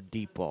a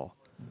deep ball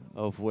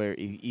of where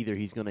either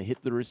he's going to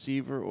hit the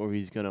receiver or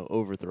he's going to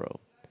overthrow.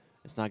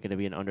 It's not going to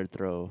be an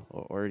underthrow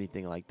or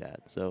anything like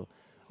that. So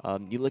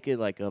you look at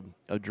like a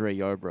Dre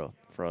Yarbrough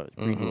for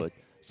Greenwood,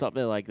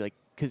 something like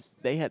because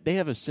they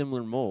have a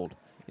similar mold.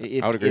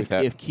 I would agree with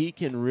that. If Key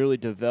can really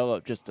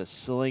develop just to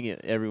sling it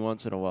every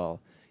once in a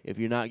while, if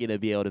you're not going to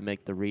be able to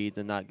make the reads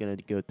and not going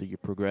to go through your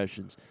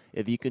progressions,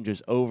 if you can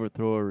just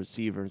overthrow a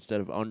receiver instead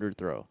of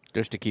underthrow,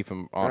 just to keep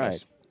him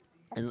honest,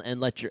 right.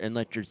 and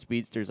let your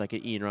speedsters like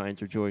Ian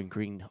Ryans or Jordan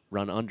Green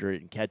run under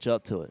it and catch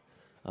up to it,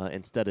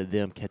 instead of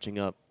them catching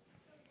up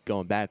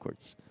going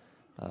backwards.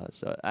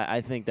 So I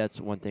think that's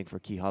one thing for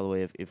Key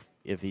Holloway.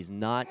 If he's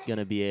not going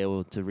to be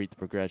able to read the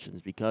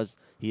progressions because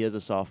he is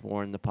a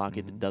sophomore in the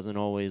pocket, it doesn't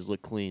always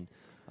look clean.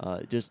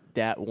 Just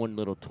that one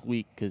little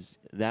tweak, because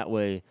that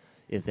way,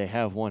 if they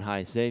have one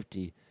high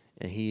safety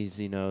and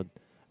he's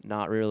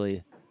not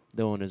really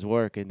doing his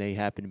work and they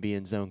happen to be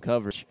in zone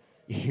coverage,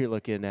 you're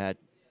looking at,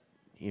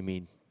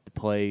 the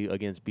play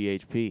against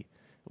BHP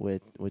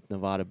with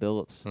Nevada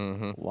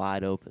Billups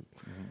wide open.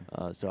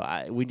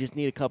 So we just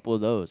need a couple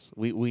of those.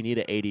 We need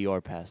an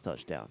 80-yard pass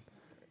touchdown.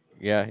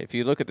 Yeah, if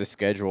you look at the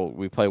schedule,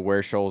 we play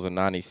Ware Shoals in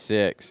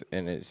 96,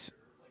 and it's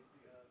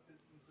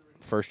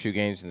first two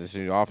games in this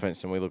new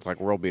offense, and we look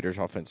like world beaters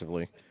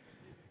offensively.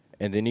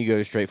 And then you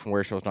go straight from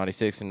Ware Shoals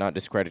 96 and not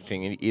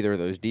discrediting either of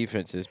those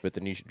defenses, but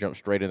then you jump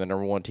straight to the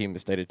number one team in the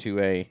state of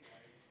 2A,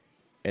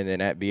 and then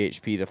at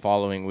BHP the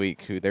following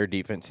week, who their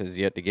defense has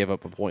yet to give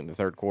up a point in the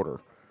third quarter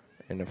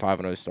in the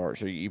 5-0 start.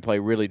 So you play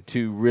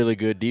two really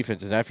good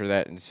defenses after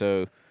that. And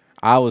so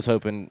I was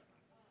hoping,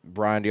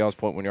 Brian, to y'all's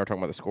point when you were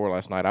talking about the score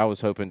last night, I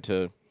was hoping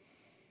to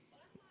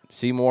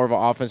see more of an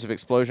offensive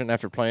explosion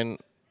after playing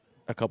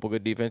a couple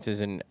good defenses,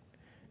 and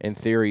in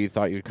theory, you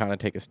thought you'd kind of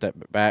take a step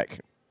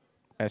back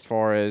as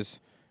far as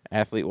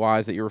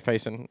athlete-wise that you were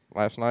facing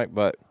last night.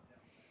 But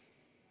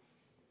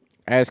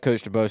as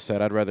Coach DeBow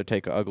said, I'd rather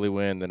take an ugly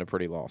win than a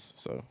pretty loss.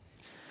 So,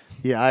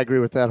 Yeah, I agree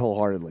with that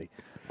wholeheartedly.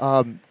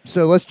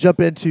 So let's jump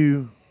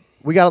into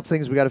we got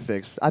things we got to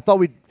fix. I thought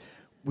we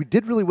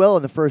did really well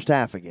in the first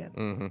half again.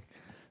 mm-hmm.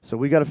 So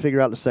we got to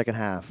figure out the second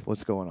half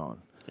what's going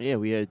on. Yeah,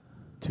 we had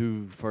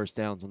 2 first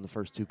downs on the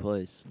first 2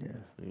 plays. Yeah.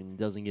 I mean, it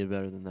doesn't get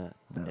better than that.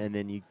 No. And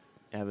then you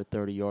have a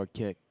 30-yard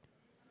kick.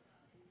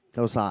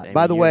 That was hot. I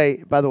By mean,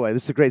 the way,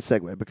 this is a great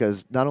segue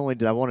because not only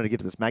did I wanted to get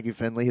to this, Maggie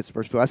Finley hits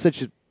first field. I said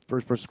she's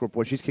first person to score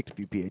points. She's kicked a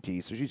few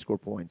PATs, so she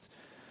scored points.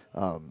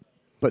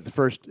 But the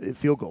first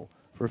field goal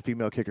for a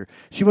female kicker.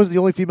 She wasn't the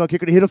only female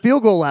kicker to hit a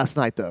field goal last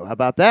night, though. How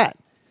about that?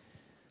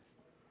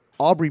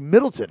 Aubrey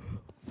Middleton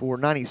for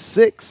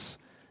 96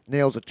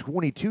 nails a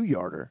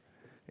 22-yarder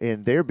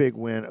in their big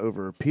win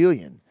over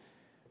Pelion,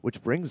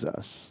 which brings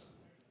us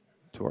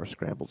to our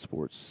Scrambled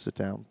Sports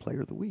Sit-Down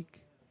Player of the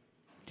Week.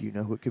 Do you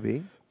know who it could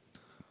be?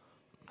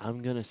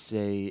 I'm going to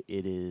say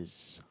it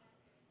is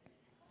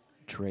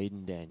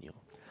Traden Daniel.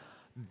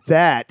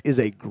 That is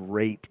a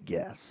great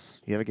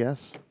guess. You have a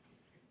guess?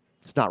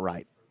 It's not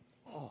right.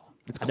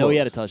 It's I know he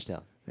had a close.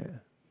 touchdown. Yeah,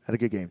 had a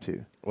good game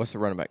too. What's the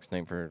running back's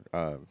name for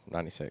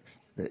 96?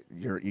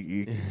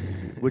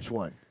 Which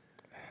one?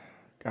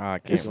 God, I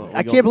It's- can't.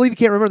 I can't believe you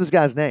can't remember this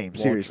guy's name.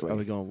 Seriously. Are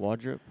we going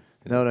Wardrop?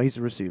 No, he's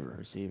a receiver.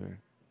 Receiver.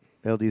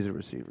 LD's a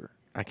receiver.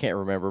 I can't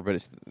remember, but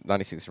it's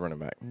 96 running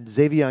back.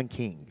 Xavier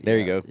King. There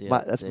you go.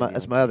 Yeah,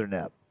 That's my other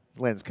nep.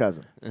 Landon's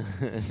cousin.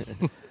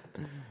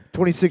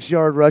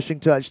 26-yard rushing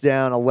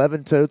touchdown,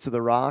 11 totes of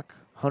the rock,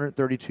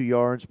 132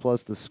 yards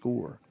plus the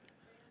score.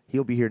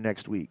 He'll be here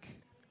next week,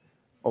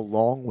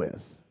 along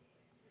with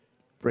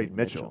Braden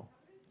Mitchell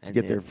to And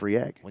get their then free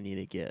egg. We need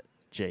to get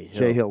Jay Hill.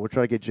 Jay Hill. We're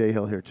trying to get Jay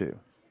Hill here, too.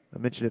 I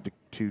mentioned it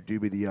to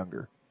Doobie the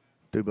Younger.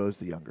 Dubo's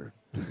the Younger.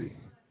 Doobie.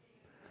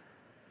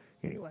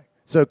 Anyway,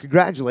 so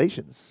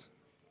congratulations.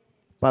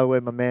 By the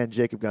way, my man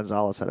Jacob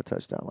Gonzalez had a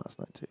touchdown last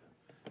night, too,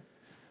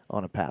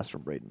 on a pass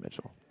from Braden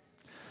Mitchell.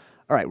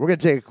 All right, we're going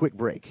to take a quick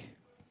break.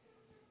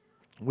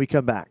 When we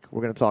come back,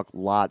 we're going to talk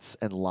lots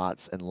and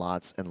lots and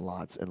lots and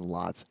lots and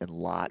lots and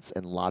lots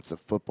and lots of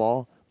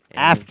football And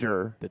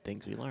after the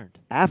things we learned.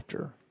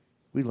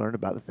 we learn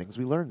about the things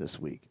we learned this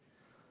week.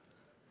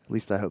 At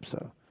least I hope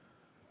so.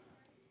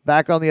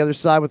 Back on the other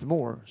side with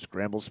more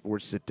Scramble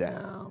Sports Sit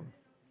Down.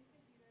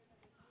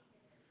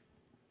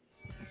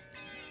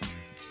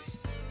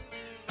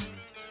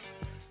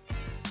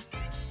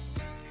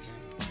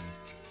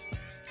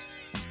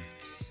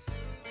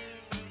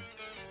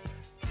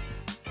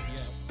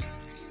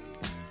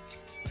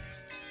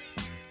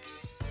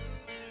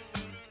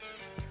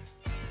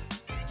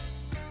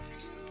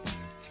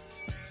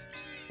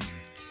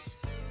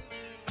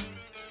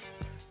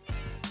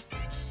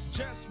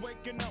 Just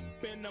waking up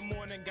in the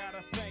morning,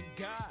 gotta thank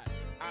God.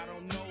 I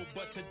don't know,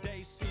 but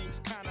today seems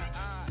kinda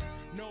odd.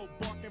 No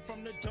barking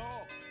from the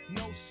dog,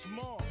 no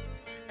small.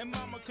 And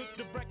mama cooked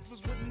the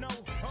breakfast with no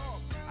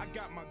hog. I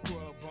got my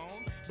grub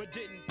on, but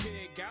didn't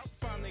pig out.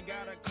 Finally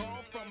got a call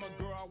from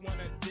a girl I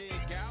wanna dig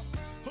out.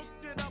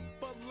 Hooked it up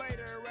for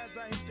later as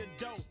I hit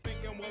the dough.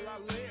 Thinking, will I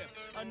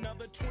live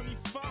another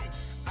 24?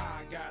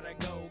 I gotta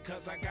go,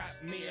 cause I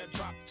got me a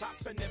drop top.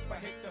 And if I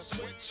hit the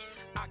switch,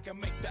 I can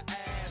make the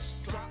ass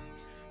drop.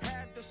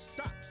 Had to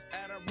stop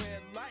at a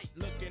red light,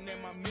 looking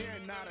in my mirror,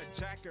 not a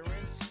jacker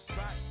in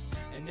sight,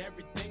 and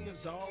everything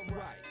is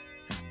alright.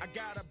 I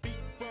got a beat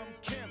from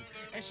Kim,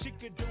 and she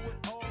could do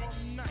it all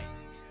night.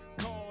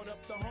 Called up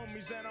the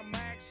homies and I'm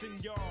asking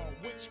y'all,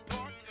 which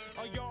part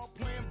are y'all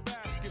playing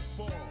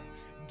basketball?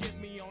 Get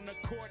me on the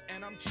court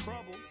and I'm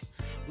troubled.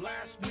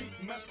 Last week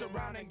messed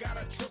around and got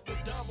a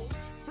triple-double.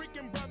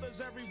 Freaking brothers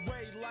every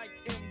way like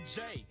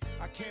MJ.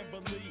 I can't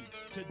believe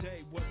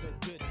today was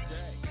a good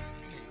day.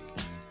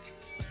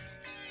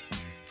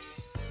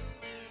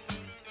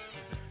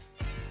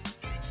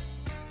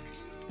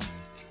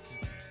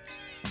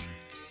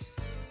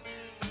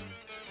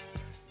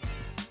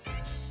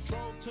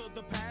 Drove to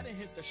the pad and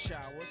hit the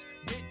showers.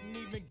 Didn't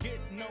even get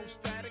no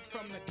static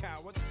from the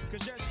cowards.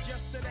 Cause just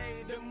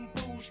yesterday, them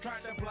fools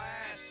tried to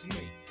blast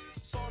me.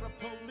 Saw the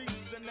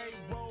police and they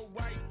rolled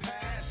right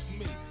past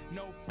me.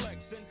 No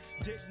flexing,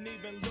 didn't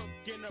even look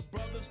in a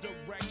brother's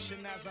direction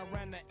as I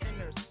ran the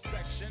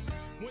intersection.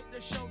 Went to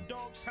Show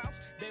Dog's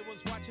house, they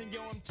was watching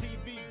Yo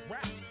MTV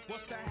raps.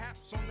 What's the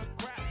haps on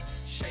the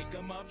craps? Shake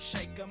 'em up,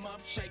 shake 'em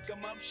up, shake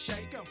 'em up,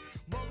 shake 'em.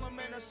 Roll 'em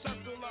in a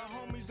circle of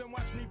homies and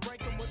watch me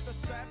break 'em with a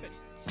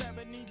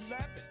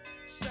 7-11,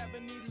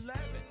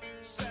 7-11,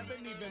 7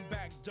 even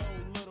back door,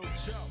 little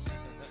Joe.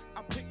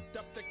 I picked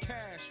up the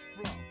cash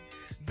flow.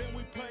 Then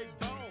we played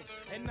bones,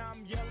 and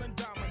I'm yelling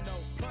domino.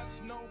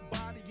 Plus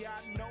nobody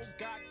I know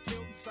got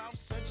killed in South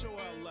Central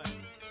LA.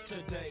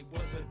 Today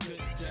was a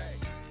good day.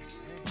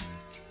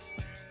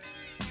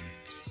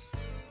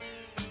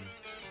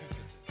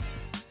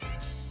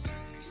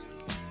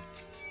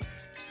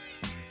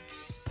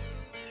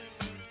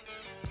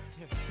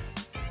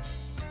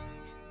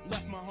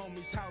 Left my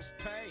homie's house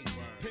paid.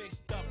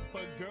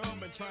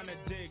 been trying to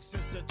dig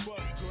since the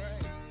 12th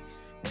grade.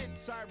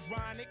 It's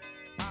ironic.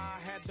 I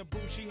had the boo,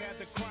 she had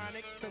the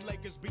chronic. The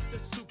Lakers beat the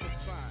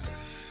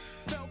Supersonics.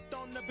 Felt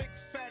on the big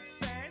fat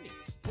fanny.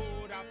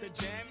 Pulled out the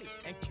jammy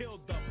and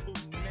killed the poo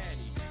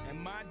nanny. And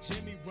my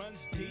Jimmy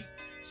runs deep,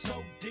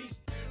 so deep,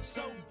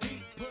 so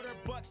deep. Put her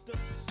butt to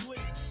sleep.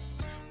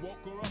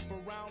 Woke her up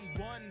around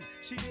 1.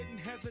 She didn't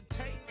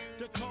hesitate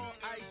to call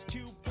Ice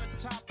Cube the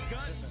Top Gun.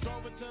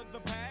 Drove her to the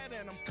pad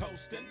and I'm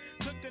coasting.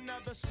 Took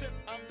another sip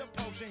of the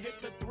potion,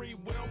 hit the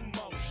 3-wheel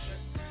motion.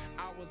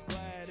 I was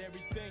glad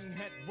everything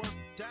had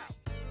worked out.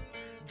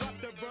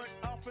 Dropped the bird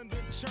off and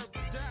then chirped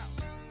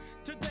out.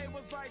 Today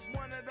was like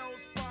one of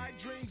those fine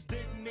dreams.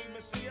 Didn't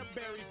even see a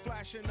berry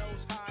flashing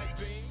those high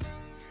beams.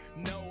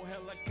 No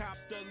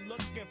helicopter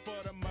looking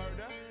for the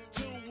murder.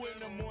 2 in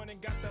the morning,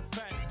 got the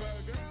fat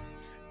burger.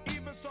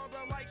 Even saw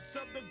the lights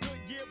of the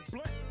Goodyear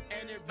blunt,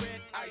 and it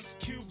read Ice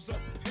Cube's a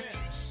pimp.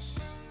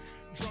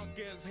 Drunk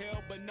as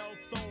hell, but no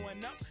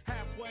throwing up.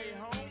 Halfway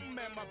home,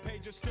 and my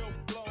page is still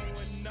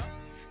blowing up.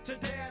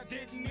 Today I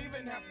didn't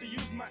even have to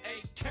use my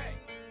AK.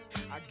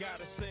 I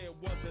gotta say it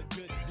was a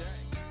good day.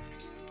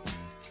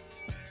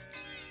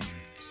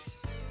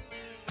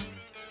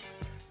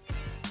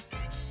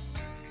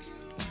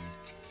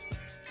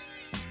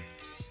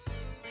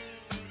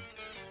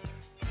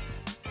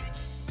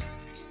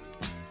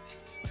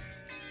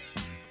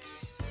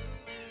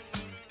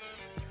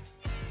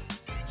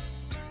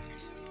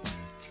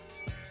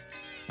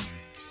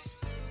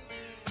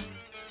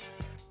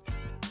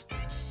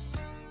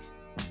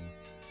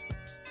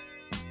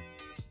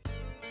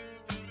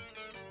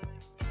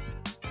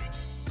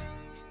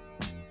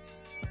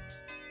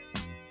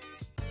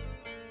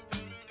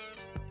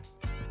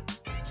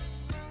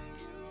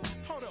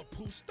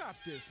 Stop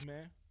this,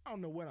 man. I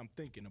don't know what I'm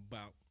thinking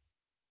about.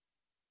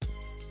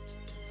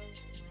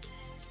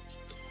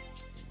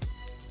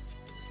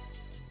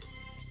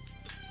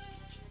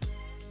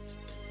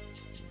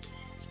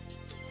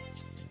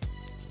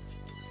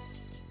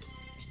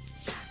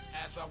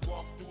 As I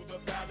walk through the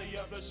valley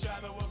of the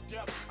shadow of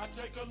death, I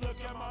take a look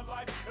at my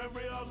life and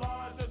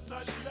realize there's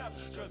nothing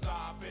left. Cause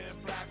I've been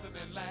blasting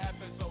and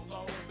laughing so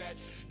long that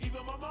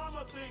even my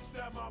mama thinks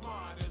that my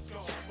mind is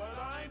gone. But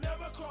I ain't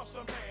never crossed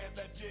a man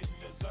that didn't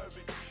deserve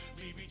it.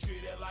 Me be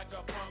treated like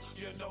a punk,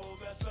 you know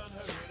that's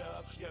unheard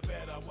of. You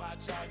better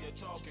watch how you're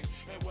talking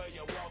and where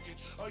you're walking,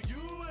 or you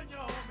and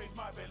your homies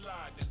might be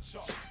lined in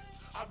chalk.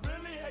 I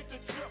really hate the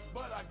trip,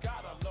 but I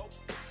gotta low.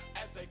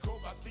 As they croak,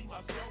 I see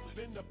myself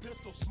in the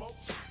pistol smoke.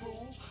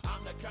 Fool,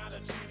 I'm the kind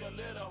of G the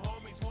little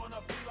homies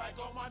wanna be like,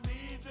 on my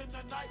knees in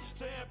the night,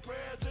 saying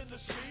prayers in the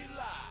street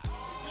light.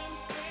 Been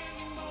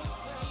spending most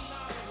of their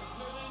lives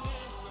living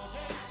in a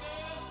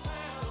gangster's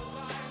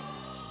paradise.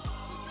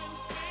 We've been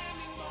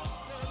spending most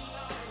of their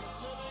lives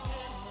living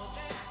in a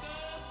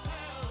gangster's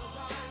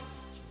paradise.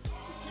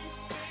 We keep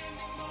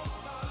spending most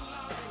of our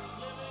lives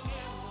living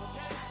in a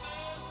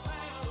gangster's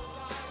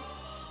paradise.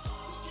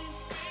 We keep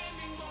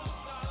spending most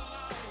of our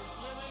lives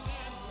living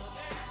in a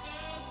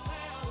gangster's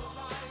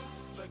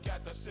paradise. Look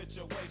at the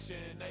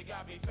situation they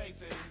got me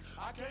facing.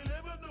 I can't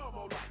live a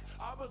normal life.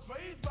 I was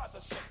raised by the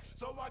state,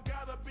 so I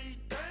gotta be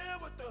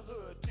down with the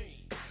hood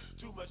team.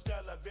 Too much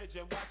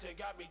television watching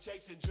got me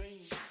chasing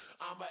dreams.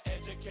 I'm an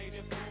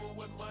educated fool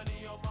with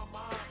money on my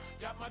mind.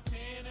 Got my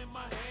 10 in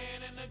my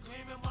hand and a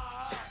gleam in my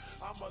eye.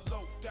 I'm a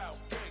loped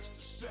out gangster,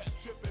 set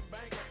tripping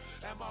banker,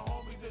 and my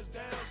homies is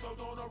down, so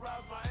don't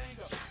arouse my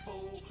anger.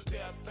 Fool,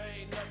 death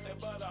ain't nothing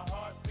but a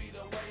heartbeat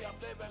away. I'm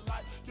living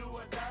life, do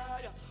or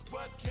die.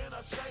 What can I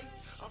say?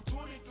 I'm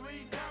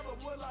 23 now, but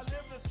will I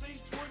live to see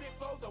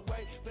 24? The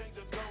way things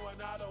is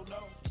going, I don't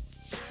know.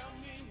 Tell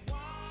me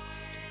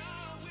why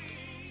are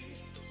we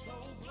so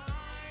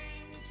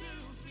blind to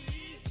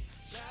see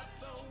that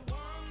the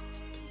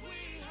ones we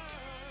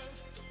hurt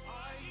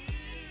are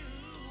you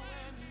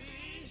and me?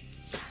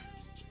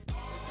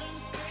 We've been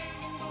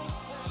spending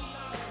most of our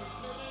lives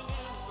living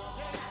in a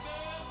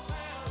gangster's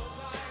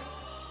paradise.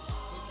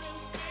 We've been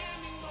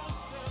spending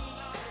most of our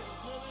lives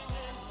living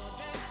in a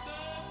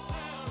gangster's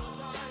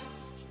paradise.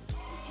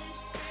 We keep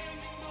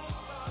spending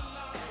most of our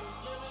lives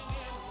living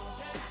in a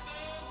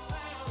gangster's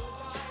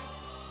paradise.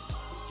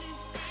 We keep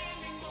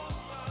spending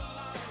most of our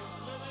lives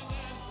living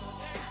in a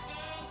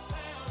gangster's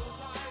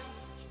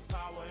paradise.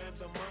 Power and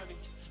the money,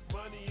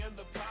 money and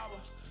the power.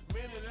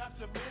 Minute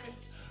after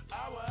minute,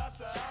 hour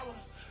after hour,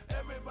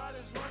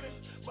 everybody's running,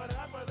 but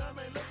half of them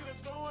ain't looking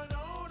what's going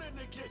on in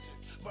the kitchen.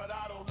 But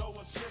I don't know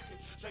what's cooking.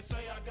 They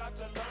say I got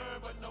to learn,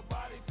 but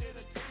nobody's here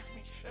to teach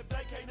me. If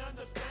they can't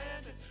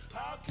understand it,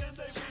 how can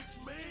they reach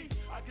me?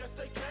 I guess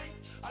they can't,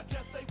 I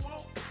guess they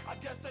won't, I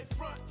guess they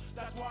front.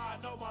 That's why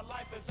I know my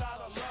life is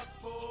out of luck,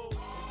 fool.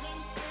 We've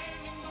been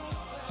spending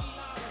most of our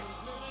lives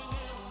living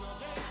in a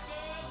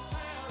gangster's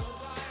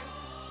paradise.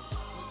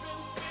 We've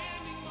been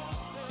spending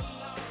most of our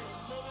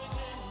lives living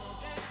in a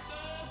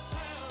gangster's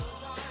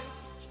paradise.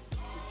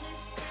 We keep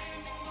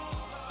spending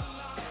most of our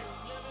lives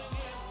living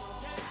in a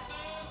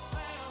gangster's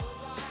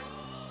paradise.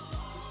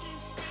 We keep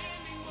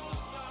spending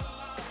most of our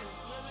lives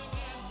living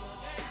in a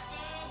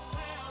gangster's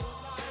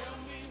paradise. Tell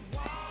me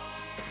why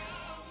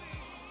are we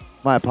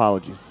My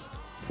apologies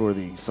for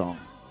the song.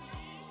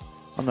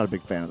 I'm not a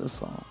big fan of this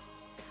song.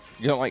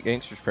 You don't like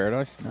Gangster's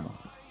Paradise? No.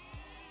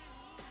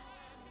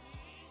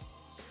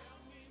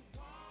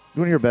 You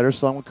want to hear a better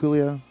song with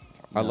Coolio?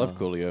 I love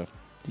Coolio.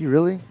 Do you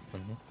really?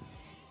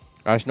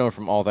 I just know him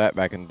from All That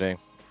back in the day.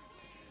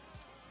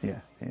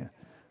 Yeah.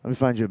 Let me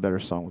find you a better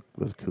song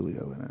with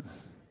Coolio in it.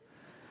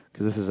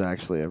 Because this is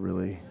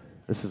actually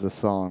this is a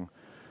song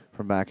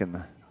from back in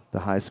the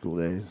high school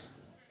days.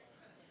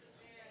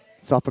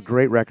 It's off a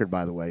great record,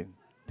 by the way.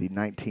 The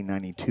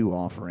 1992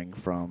 offering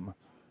from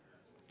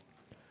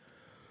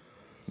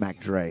Mac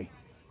Dre.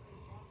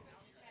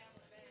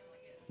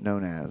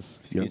 Known as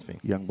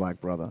Young Black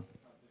Brother.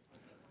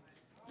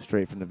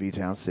 Straight from the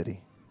V-Town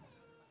City.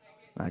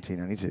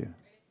 1992.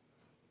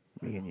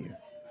 Me and you.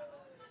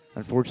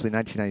 Unfortunately,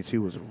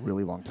 1992 was a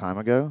really long time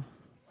ago.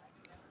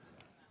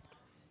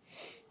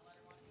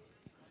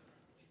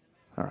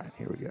 All right,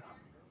 here we go.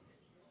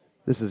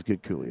 This is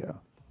good Coolio.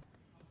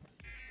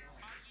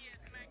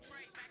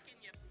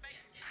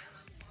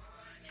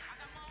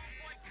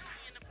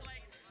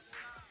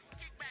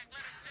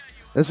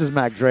 This is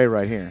Mac Dre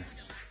right here.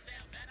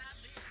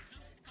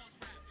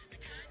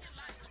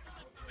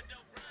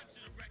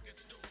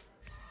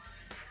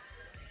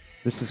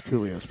 This is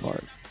Coolio's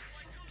part.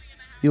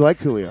 You like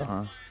Coolio,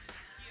 huh?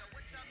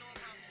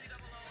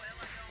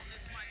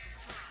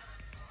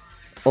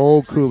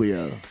 Old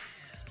Coolio.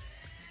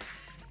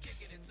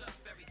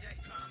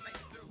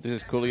 This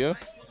is Coolio?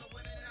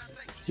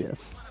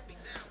 Yes.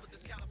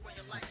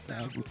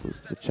 I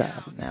was a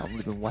child, but now I'm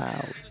living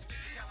wild.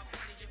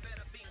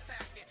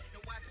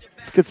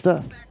 It's good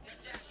stuff.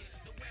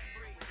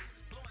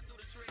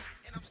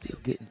 I'm still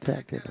getting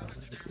tacked at.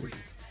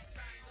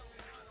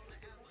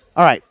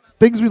 All right,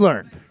 things we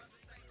learned.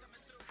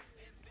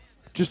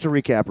 Just to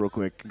recap real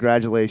quick,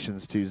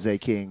 congratulations to Zay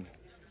King,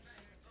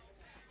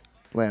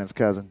 Lannon's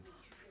cousin.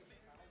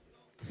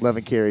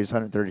 11 carries,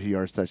 132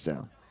 yards,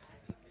 touchdown.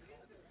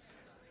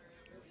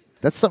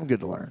 That's something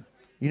good to learn.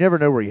 You never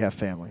know where you have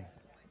family.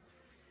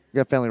 You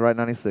got family right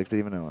 96,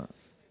 didn't even know it.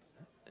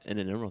 And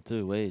an Emerald,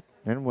 too, Wade.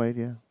 And Wade,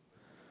 yeah.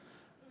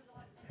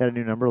 Had a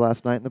new number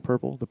last night in the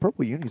purple. The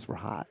purple unis were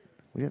hot.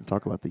 We didn't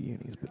talk about the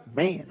unis, but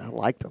man, I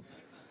liked them.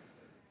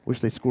 Wish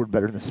they scored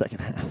better in the second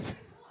half.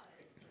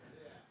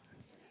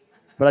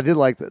 But I did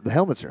like the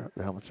helmets are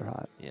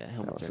hot. Yeah,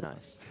 helmets are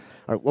nice.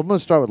 All right, well, I'm going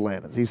to start with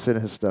Landon's. He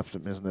sent his stuff to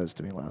his notes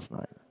to me last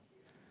night.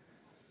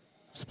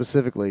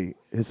 Specifically,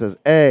 it says,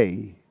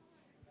 A,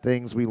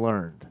 things we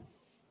learned.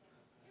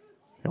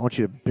 I want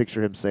you to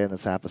picture him saying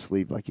this half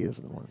asleep like he is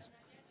in the mornings.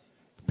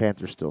 The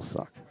Panthers still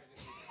suck.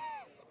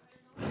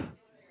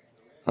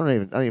 I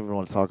don't even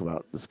want to talk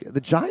about this game. The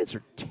Giants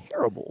are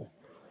terrible.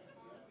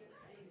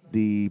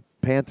 The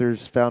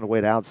Panthers found a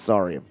way to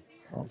out-sorry him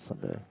on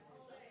Sunday.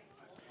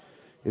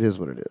 It is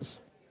what it is.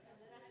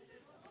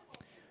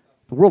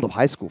 The world of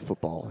high school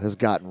football has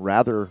gotten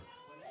rather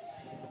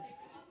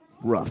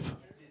rough,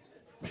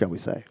 shall we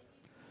say.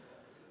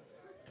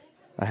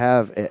 I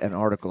have an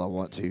article I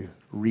want to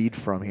read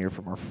from here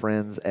from our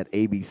friends at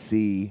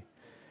ABC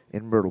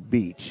in Myrtle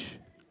Beach.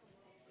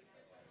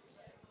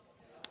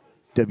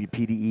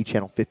 WPDE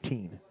Channel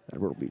 15 at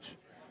Myrtle Beach.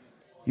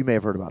 You may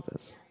have heard about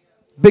this.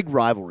 Big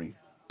rivalry,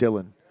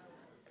 Dillon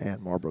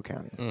and Marlboro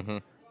County. Mm-hmm.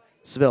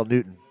 Savell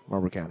Newton,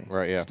 Marlboro County.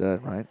 Right, yeah.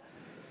 Stud, right?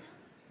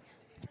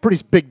 It's a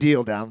pretty big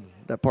deal down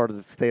that part of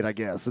the state, I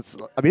guess. It's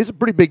a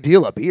pretty big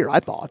deal up here, I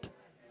thought.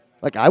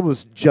 Like, I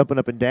was jumping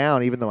up and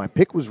down, even though my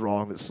pick was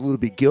wrong, that Saluda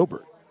beat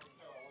Gilbert.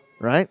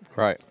 Right?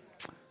 Right.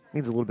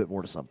 Means a little bit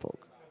more to some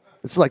folk.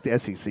 It's like the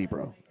SEC,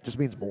 bro. It just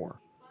means more,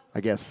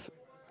 I guess,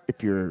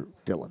 if you're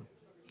Dillon.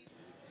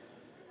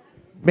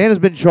 Man has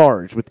been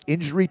charged with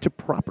injury to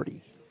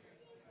property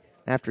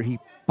after he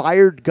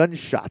fired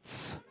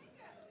gunshots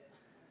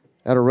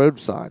at a road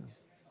sign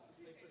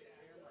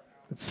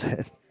that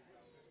said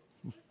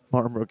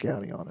Marlboro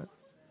County on it.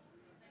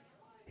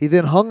 He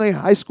then hung a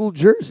high school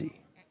jersey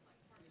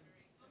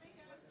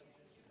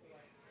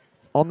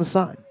on the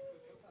sign.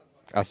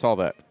 I saw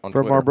that on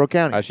for Twitter. Marlboro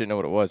County. I should know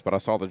what it was, but I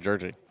saw the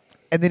jersey.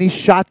 And then he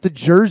shot the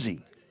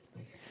jersey.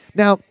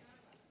 Now,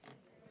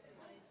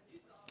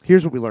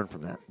 here's what we learned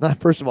from that. Now,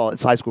 first of all,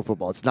 it's high school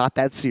football. It's not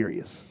that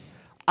serious.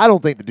 I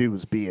don't think the dude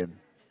was being,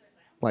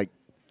 like,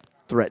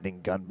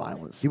 threatening gun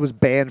violence. He was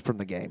banned from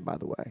the game, by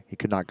the way. He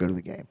could not go to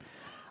the game.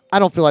 I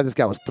don't feel like this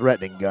guy was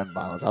threatening gun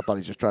violence. I thought he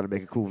was just trying to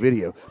make a cool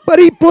video. But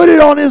he put it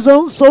on his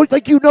own. So,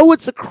 like, you know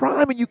it's a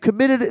crime and you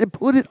committed it and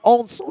put it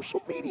on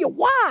social media.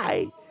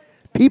 Why?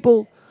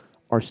 People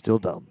are still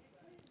dumb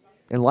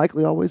and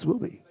likely always will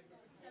be.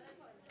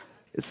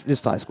 It's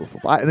just high school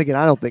football. And again,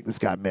 I don't think this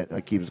guy meant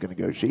like he was going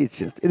to go.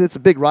 It's a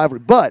big rivalry,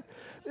 but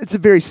it's a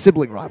very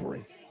sibling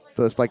rivalry.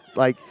 So it's like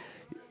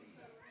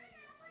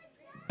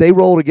they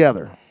roll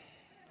together,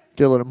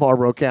 Dillon and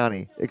Marlboro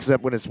County,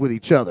 except when it's with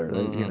each other.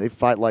 Mm-hmm. They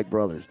fight like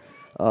brothers.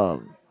 I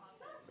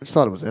just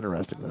thought it was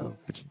interesting, though,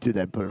 that you do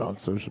that and put it on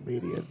social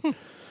media. And,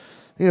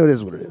 it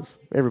is what it is.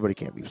 Everybody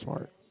can't be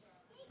smart.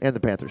 And the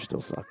Panthers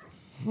still suck,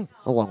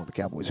 along with the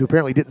Cowboys, who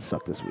apparently didn't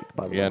suck this week,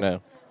 by the way. Yeah, I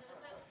know.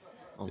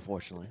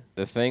 unfortunately.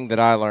 The thing that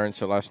I learned,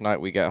 so last night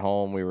we got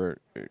home,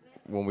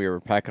 when we were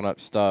packing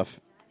up stuff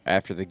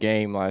after the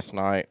game last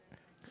night,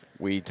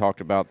 we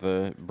talked about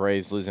the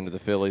Braves losing to the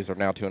Phillies. They're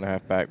now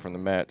 2.5 back from the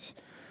Mets.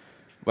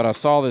 But I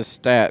saw this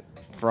stat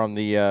from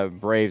the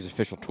Braves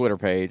official Twitter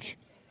page.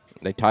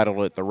 They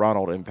titled it the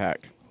Ronald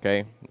Impact.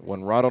 Okay,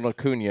 when Ronald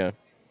Acuna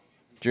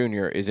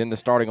Jr. is in the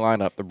starting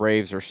lineup, the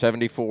Braves are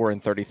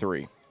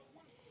 74-33.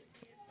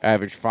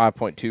 Average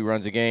 5.2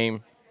 runs a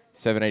game,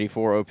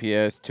 784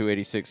 OPS,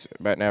 286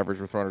 batting average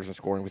with runners in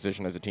scoring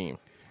position as a team.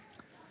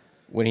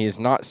 When he is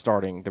not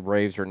starting, the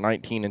Braves are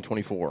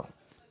 19-24.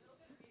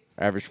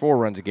 Average 4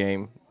 runs a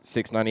game,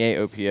 698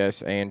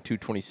 OPS, and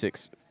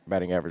 226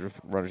 batting average with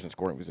runners in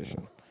scoring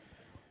position.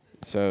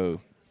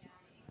 So,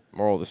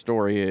 moral of the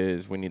story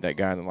is we need that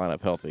guy in the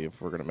lineup healthy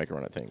if we're going to make a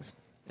run at things.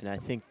 And I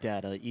think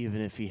that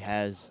even if he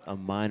has a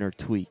minor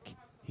tweak,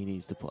 he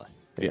needs to play.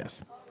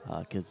 Yes.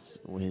 Because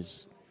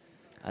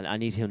I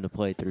need him to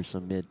play through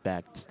some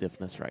mid-back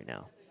stiffness right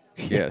now.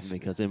 Yes.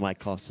 Because it might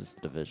cost us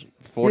the division.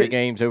 40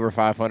 games over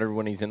 500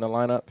 when he's in the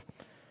lineup.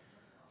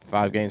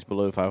 5 games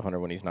below 500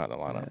 when he's not in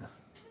the lineup. Yeah.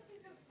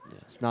 Yeah,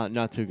 it's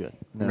not too good.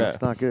 No,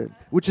 it's not good.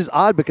 Which is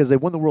odd because they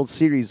won the World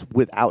Series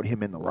without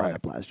him in the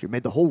lineup last year.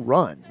 Made the whole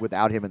run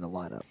without him in the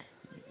lineup.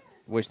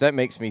 Which that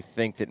makes me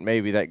think that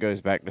maybe that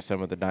goes back to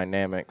some of the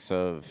dynamics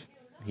of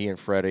he and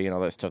Freddie and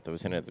all that stuff that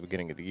was in it at the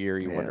beginning of the year.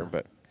 You wonder,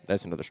 but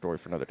that's another story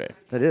for another day.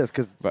 That is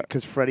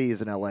because Freddie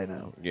is in L.A.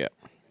 now. Yeah.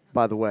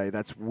 By the way,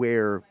 that's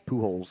where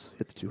Pujols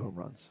hit the 2 home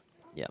runs.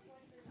 Yep.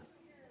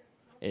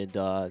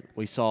 And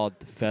we saw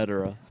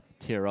Federer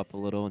tear up a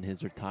little in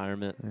his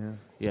retirement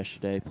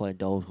yesterday, playing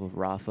doubles with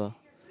Rafa.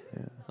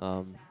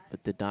 Yeah.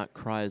 But did not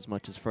cry as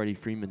much as Freddie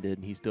Freeman did,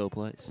 and he still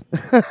plays.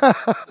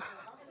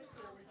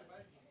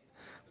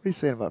 What are you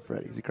saying about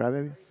Freddie? Is he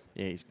crybaby?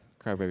 Yeah, he's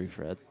crybaby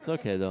Fred. It's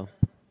okay, though.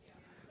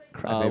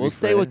 Crybaby We'll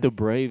stay Fred? with the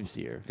Braves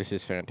here. This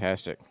is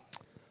fantastic.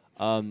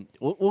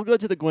 We'll go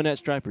to the Gwinnett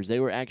Stripers. They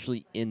were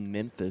actually in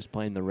Memphis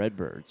playing the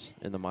Redbirds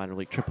in the minor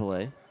league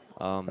AAA.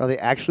 Are they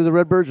actually the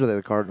Redbirds or are they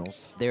the Cardinals?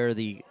 They're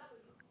the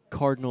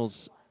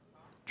Cardinals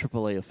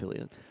AAA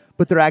affiliate.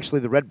 But they're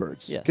actually the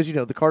Redbirds. Yes.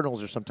 Because, the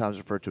Cardinals are sometimes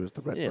referred to as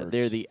the Redbirds. Yeah,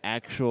 they're the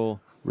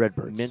actual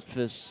Redbirds.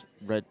 Memphis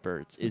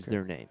Redbirds is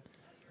their name.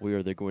 We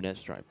are the Gwinnett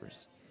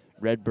Stripers.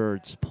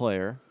 Redbirds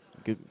player,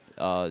 good.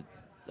 I'm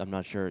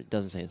not sure. It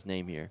doesn't say his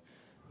name here,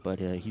 but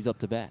he's up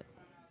to bat.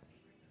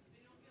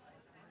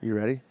 You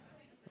ready?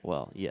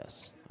 Well,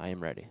 yes, I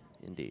am ready,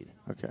 indeed.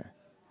 Okay.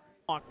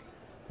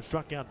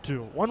 Struck out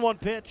 2.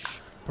 1-1 pitch.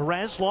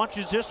 Perez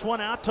launches this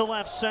one out to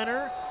left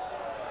center.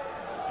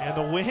 And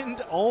the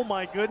wind, oh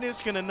my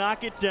goodness, going to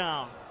knock it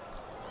down.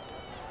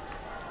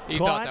 He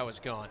Caught. thought that was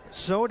gone.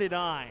 So did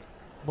I.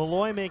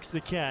 Malloy makes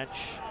the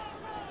catch.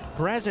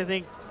 Perez, I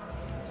think,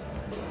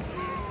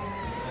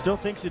 still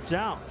thinks it's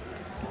out.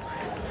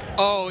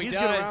 Oh, he He's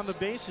does. going around the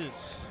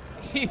bases.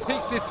 He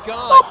thinks it's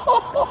gone.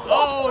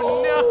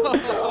 Oh,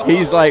 no.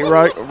 He's like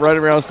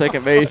running around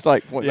second base,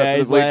 like pointing up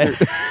to the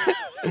bleachers.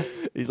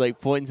 He's like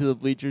pointing to the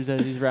bleachers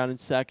as he's rounding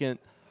second.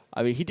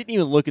 I mean, he didn't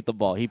even look at the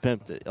ball. He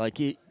pimped it. Like,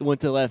 he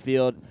went to left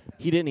field.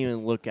 He didn't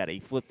even look at it. He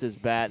flipped his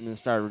bat and then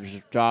started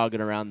just jogging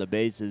around the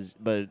bases.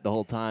 But the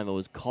whole time it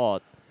was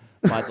caught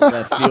by the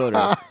left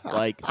fielder,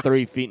 like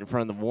 3 feet in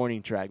front of the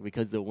warning track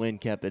because the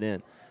wind kept it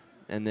in.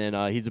 And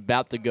then he's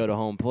about to go to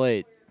home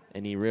plate,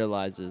 and he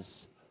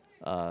realizes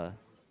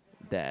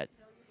that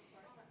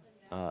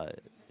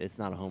it's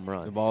not a home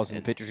run. The ball's in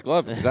the pitcher's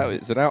glove.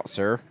 It's an out,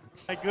 sir.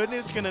 My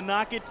goodness, going to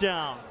knock it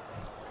down.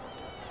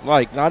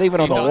 Like, not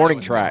even on the warning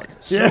track.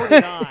 So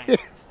did I.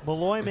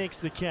 Malloy makes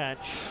the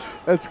catch.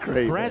 That's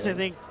great. Perez, man. I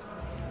think,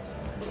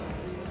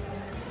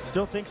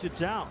 still thinks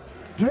it's out.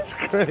 That's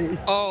great.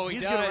 Oh, he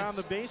He's does. going around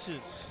the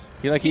bases.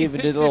 He even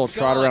did thinks a little it's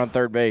trot gone. around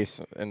third base,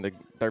 and the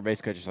third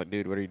base coach is like,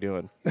 dude, what are you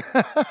doing?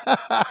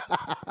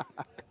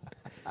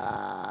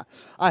 I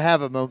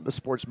have a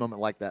sports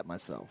moment like that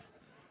myself.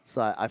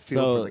 So I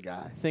feel for the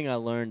guy. The thing I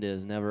learned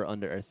is never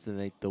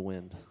underestimate the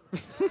wind.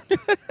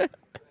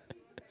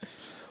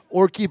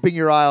 Or keeping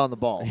your eye on the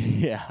ball.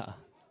 Yeah.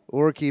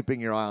 Or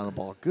keeping your eye on the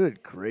ball.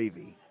 Good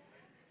gravy.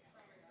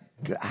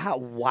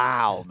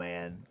 Wow,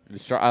 man.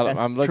 That's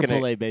I'm looking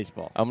AAA at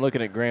baseball. I'm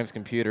looking at Graham's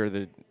computer.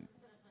 The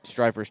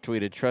Stripers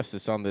tweeted, "Trust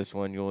us on this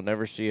one. You will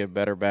never see a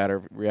better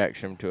batter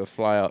reaction to a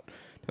fly out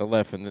to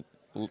left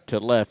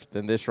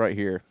than this right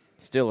here.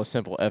 Still a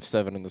simple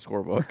F7 in the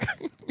scorebook."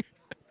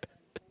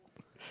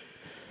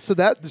 So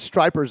the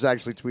Stripers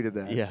actually tweeted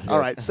that. Yes. All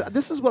right. So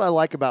this is what I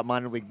like about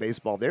minor league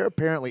baseball. They're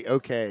apparently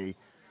okay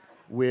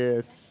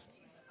with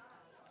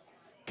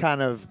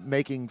kind of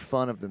making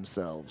fun of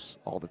themselves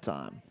all the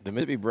time. The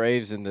Mississippi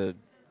Braves and the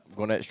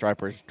Gwinnett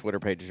Stripers Twitter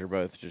pages are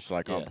both just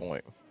like on Yes.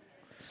 point.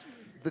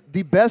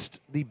 The best,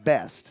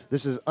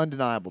 this is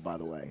undeniable, by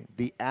the way,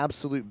 the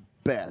absolute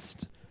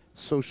best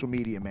social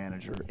media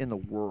manager in the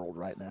world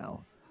right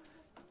now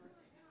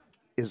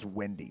is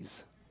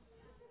Wendy's.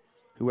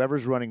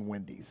 Whoever's running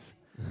Wendy's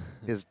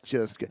is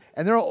just good.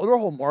 And their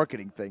whole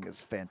marketing thing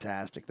is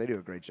fantastic. They do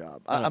a great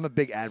job. I'm a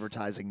big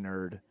advertising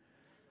nerd.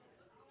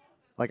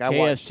 Like I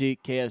watch,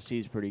 KFC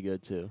is pretty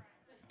good too.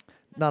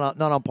 not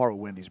on par with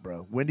Wendy's,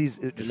 bro. Wendy's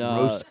it just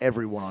No. roasts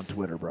everyone on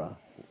Twitter, bro.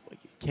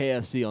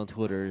 KFC on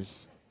Twitter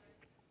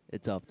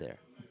it's up there.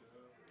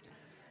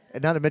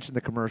 And not to mention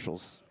the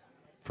commercials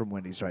from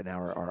Wendy's right now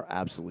are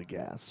absolutely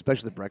gas,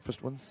 especially the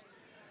breakfast ones,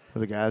 where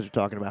the guys are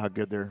talking about how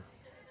good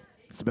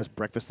it's the best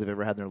breakfast they've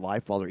ever had in their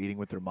life while they're eating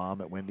with their mom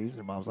at Wendy's.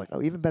 Their mom's like,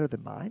 "Oh, even better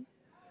than mine."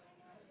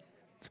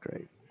 It's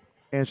great.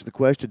 Answer the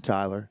question,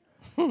 Tyler.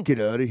 Get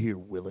out of here,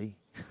 Willie.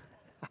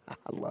 I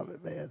love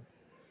it, man.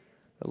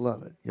 I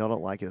love it. Y'all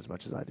don't like it as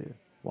much as I do.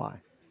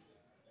 Why?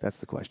 That's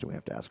the question we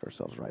have to ask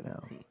ourselves right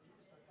now.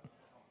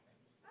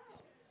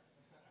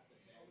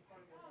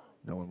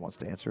 No one wants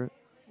to answer it?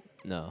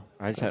 No.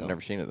 I just had never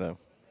seen it though.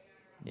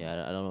 Yeah,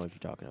 I don't know what you're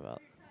talking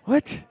about.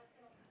 What?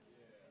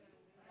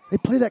 They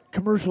play that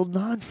commercial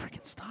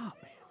non-freaking stop,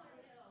 man.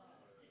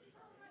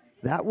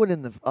 That one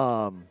in the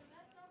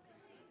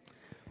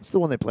what's the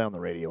one they play on the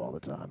radio all the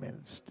time,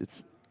 man?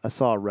 It's I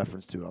saw a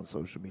reference to it on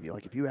social media.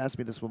 Like if you ask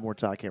me this one more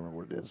time, I can't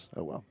remember what it is.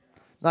 Oh well.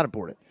 Not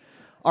important.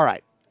 All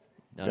right.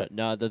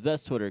 No, the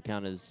best Twitter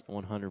account is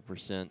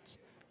 100%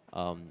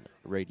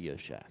 Radio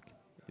Shack.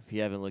 If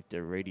you haven't looked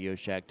at Radio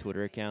Shack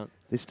Twitter account.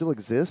 They still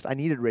exist? I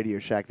needed Radio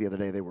Shack the other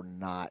day. They were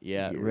not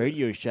Yeah, here.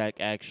 Radio Shack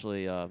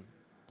actually, if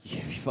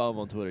you follow them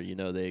on Twitter, you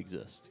know they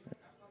exist.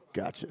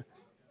 Gotcha.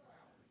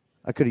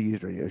 I could have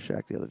used Radio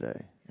Shack the other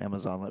day.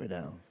 Amazon let me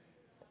down.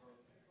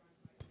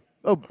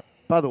 Oh,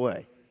 by the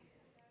way,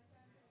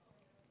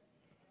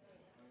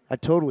 I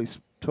totally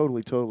skipped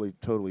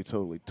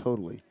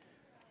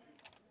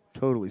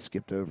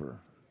over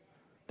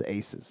the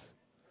Aces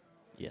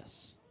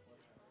Yes.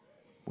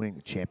 winning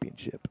the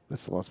championship.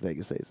 That's the Las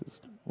Vegas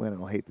Aces. Landon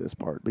will hate this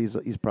part, but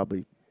he's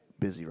probably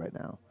busy right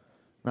now.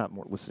 Not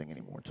more listening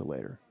anymore until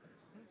later.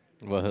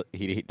 Well,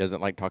 he doesn't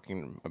like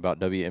talking about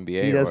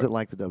WNBA. He or doesn't what?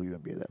 like the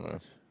WNBA that Oh.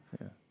 much.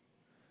 Yeah.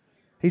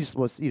 He just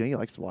was, he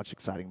likes to watch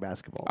exciting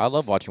basketball. I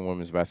love watching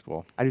women's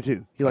basketball. I do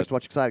too. He likes to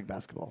watch exciting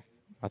basketball.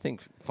 I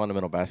think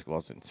fundamental basketball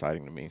is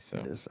exciting to me. So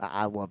It is.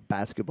 I love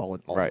basketball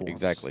in all right, forms.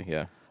 exactly,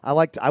 yeah,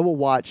 I will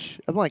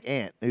watch. I'm like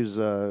Ant, who's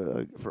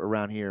for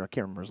around here. I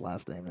can't remember his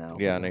last name now.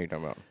 yeah. I know you're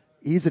talking about.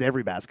 He's at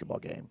every basketball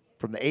game,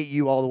 from the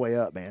 8U all the way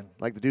up, man.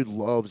 Like the dude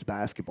loves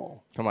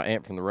basketball. Talking about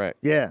Ant from the Wreck.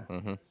 Yeah.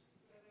 Mm-hmm.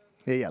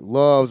 Yeah,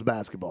 loves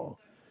basketball.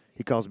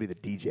 He calls me the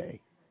DJ.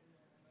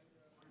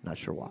 Not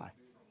sure why.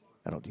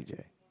 I don't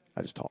DJ.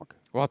 I just talk.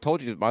 Well, I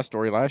told you my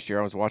story last year.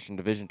 I was watching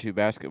Division II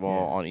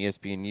basketball Yeah. on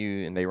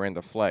ESPNU, and they ran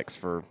the flex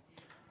for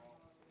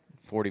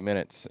 40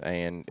 minutes,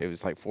 and it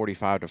was like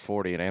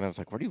 45-40. And Anna was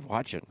like, "What are you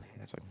watching?"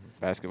 I was like,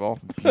 "Basketball."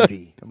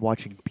 Beauty. I'm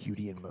watching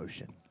beauty in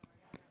motion.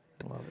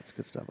 I love it. It's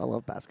good stuff. I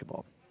love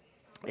basketball.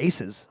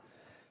 Aces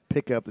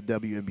pick up the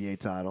WNBA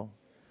title.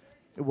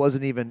 It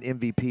wasn't even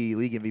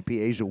league MVP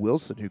Asia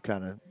Wilson who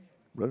kind of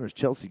runners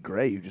Chelsea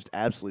Gray, who just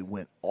absolutely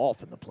went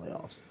off in the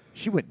playoffs.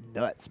 She went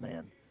nuts,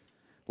 man.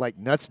 Like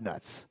nuts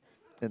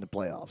in the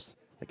playoffs.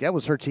 Like that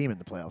was her team in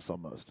the playoffs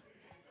almost.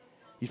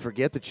 You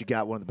forget that you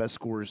got one of the best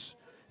scorers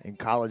in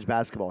college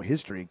basketball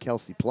history,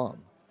 Kelsey Plum,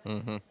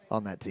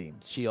 on that team.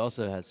 She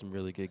also had some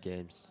really good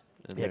games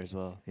in there as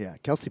well. Yeah,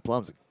 Kelsey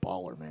Plum's a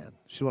baller, man.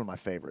 She's one of my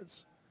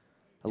favorites.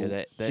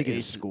 Yeah, She can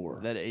just score.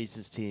 That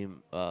Aces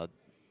team, the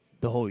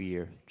whole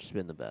year, just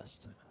been the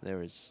best.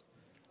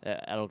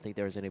 I don't think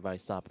there was anybody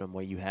stopping them.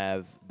 Where you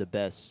have the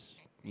best,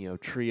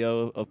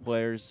 trio of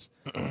players,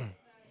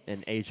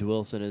 and Asia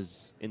Wilson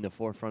is in the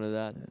forefront of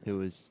that.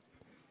 Who is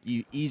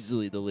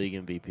easily the league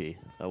MVP.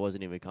 That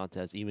wasn't even a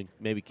contest. Even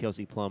maybe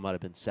Kelsey Plum might have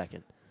been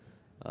second.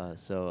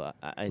 So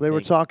I They were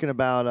think talking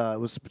about it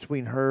was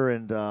between her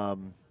and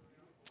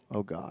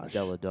oh gosh,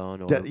 Della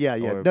Dawn or no,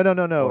 or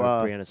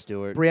Brianna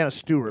Stewart. Brianna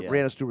Stewart. Yeah.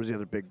 Brianna Stewart was the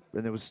other big,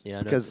 and it was Yeah, I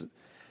know. because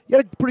you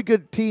had a pretty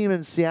good team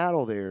in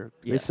Seattle there.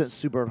 They Yes. sent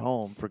Sue Bird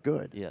home for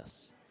good.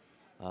 Yes.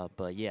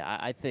 But, yeah,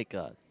 I think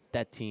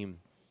that team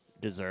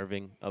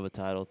deserving of a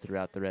title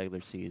throughout the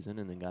regular season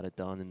and then got it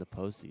done in the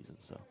postseason.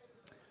 So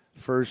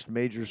First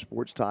major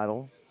sports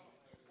title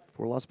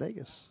for Las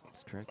Vegas.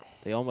 that's correct.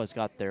 They almost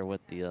got there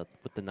with the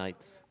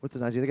Knights. With the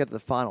Knights, they got to the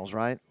finals,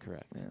 right?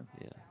 Correct.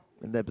 Yeah.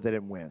 But they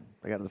didn't win.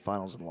 They got to the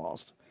finals and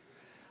lost.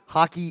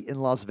 Hockey in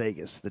Las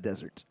Vegas, the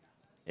desert.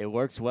 It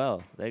works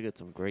well. They get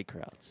some great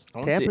crowds.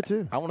 Tampa,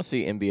 too. I want to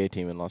see NBA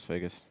team in Las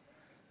Vegas.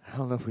 I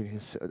don't know if we need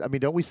to. I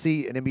mean, don't we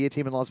see an NBA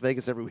team in Las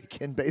Vegas every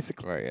weekend,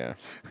 basically? Right, yeah.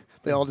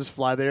 They all just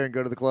fly there and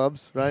go to the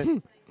clubs, right?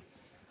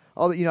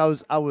 Although,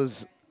 I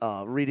was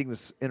reading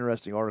this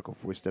interesting article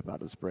before we step out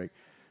of this break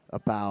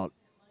about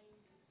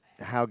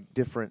how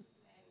different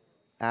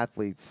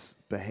athletes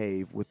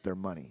behave with their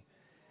money.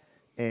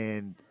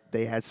 And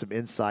they had some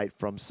insight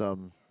from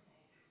some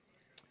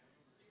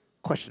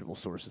questionable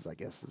sources, I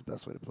guess is the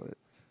best way to put it.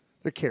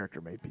 Their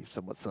character may be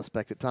somewhat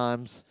suspect at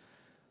times,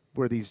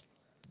 where these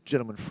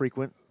gentlemen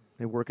frequent.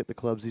 They work at the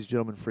clubs these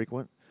gentlemen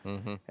frequent.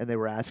 Mm-hmm. And they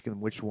were asking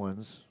them which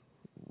ones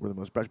were the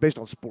most based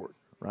on sport,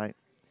 right?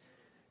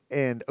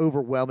 And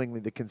overwhelmingly,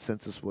 the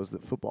consensus was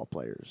that football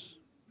players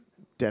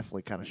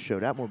definitely kind of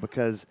showed out more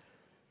because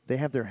they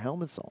have their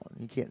helmets on.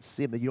 You can't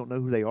see them. You don't know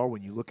who they are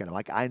when you look at them.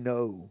 Like, I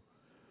know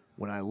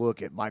when I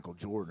look at Michael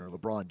Jordan or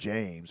LeBron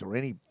James or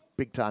any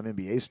big-time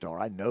NBA star.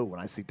 I know when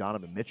I see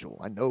Donovan Mitchell.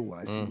 I know when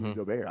I see Rudy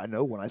Gobert. I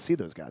know when I see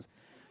those guys.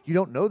 You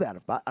don't know that.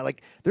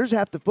 There's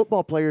half the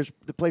football players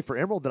that play for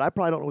Emerald that I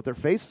probably don't know what their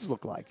faces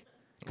look like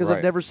because I've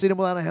Right. never seen them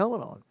without a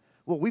helmet on.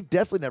 Well, we've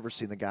definitely never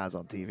seen the guys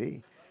on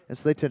TV. And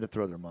so they tend to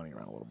throw their money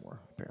around a little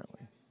more,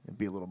 apparently, and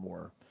be a little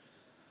more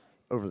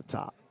over the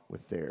top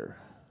with their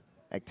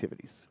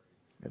activities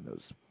in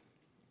those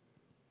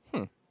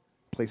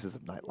places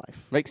of nightlife.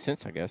 Makes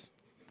sense, I guess.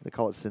 They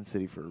call it Sin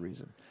City for a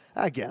reason.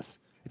 I guess.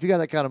 If you got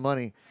that kind of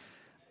money,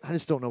 I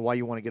just don't know why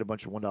you want to get a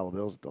bunch of $1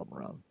 bills and throw them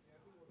around.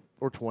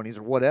 Or 20s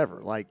or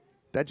whatever. Like,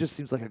 that just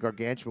seems like a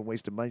gargantuan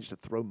waste of money just to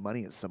throw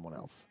money at someone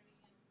else.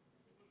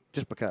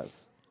 Just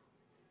because.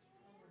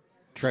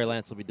 Trey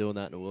Lance will be doing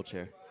that in a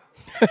wheelchair.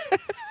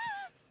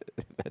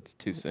 That's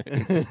too soon.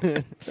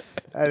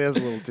 That is a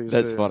little too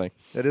That's soon. funny.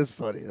 That is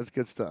funny. That's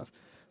good stuff.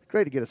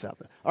 Great to get us out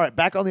there. All right,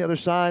 back on the other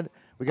side.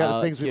 We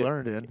got the things we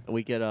learned in. Can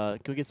we get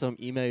some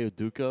Ime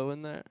Udoka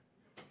in there?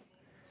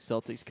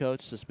 Celtics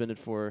coach suspended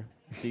for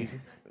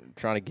season.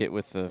 Trying to get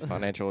with the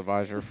financial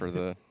advisor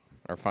for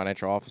our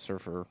financial officer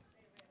for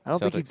I don't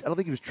think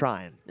Celtics. he was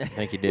trying. I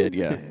think he did,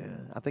 yeah. Yeah,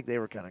 I think they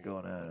were kind of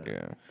going at it.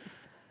 Yeah.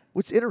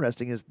 What's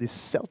interesting is the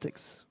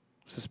Celtics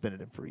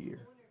suspended him for a year,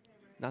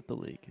 Not the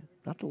league.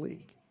 not the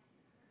league.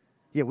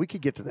 Yeah, we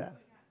could get to that.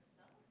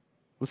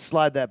 Let's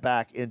slide that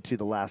back into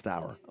the last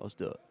hour. Let's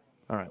do it.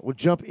 All right, we'll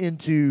jump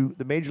into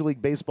the Major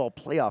League Baseball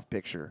playoff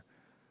picture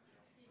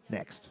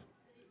next.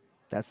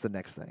 That's the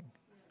next thing.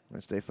 We're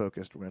going to stay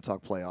focused. We're going to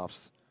talk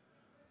playoffs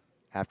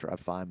after I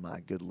find my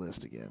good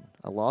list again.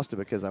 I lost it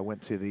because I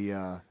went to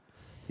the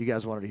you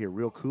guys wanted to hear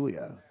Real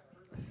Coolio.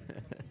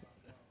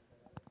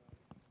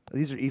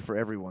 These are E for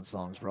Everyone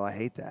songs, bro. I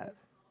hate that.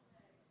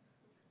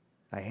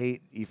 I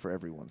hate E for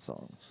Everyone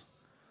songs.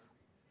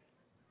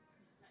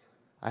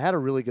 I had a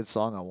really good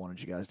song I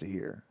wanted you guys to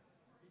hear.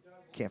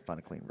 Can't find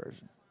a clean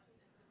version.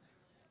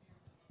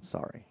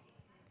 Sorry.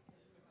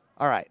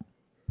 All right.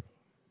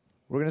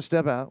 We're going to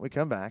step out. We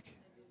come back.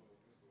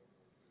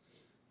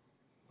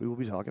 We will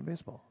be talking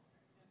baseball.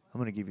 I'm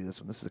going to give you this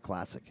one. This is a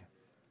classic.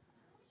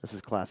 This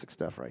is classic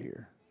stuff right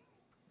here.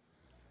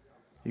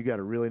 You got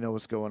to really know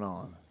what's going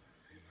on.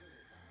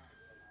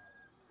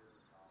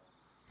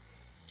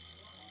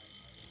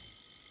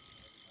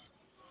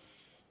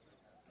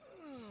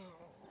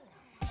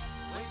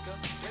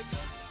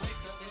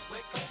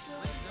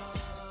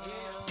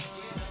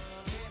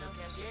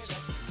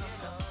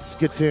 It's a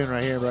good tune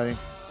right here, buddy.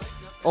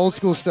 Old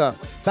school stuff.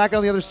 Back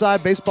on the other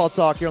side, baseball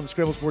talk here on the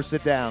Scrambled Sports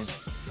Sit Down.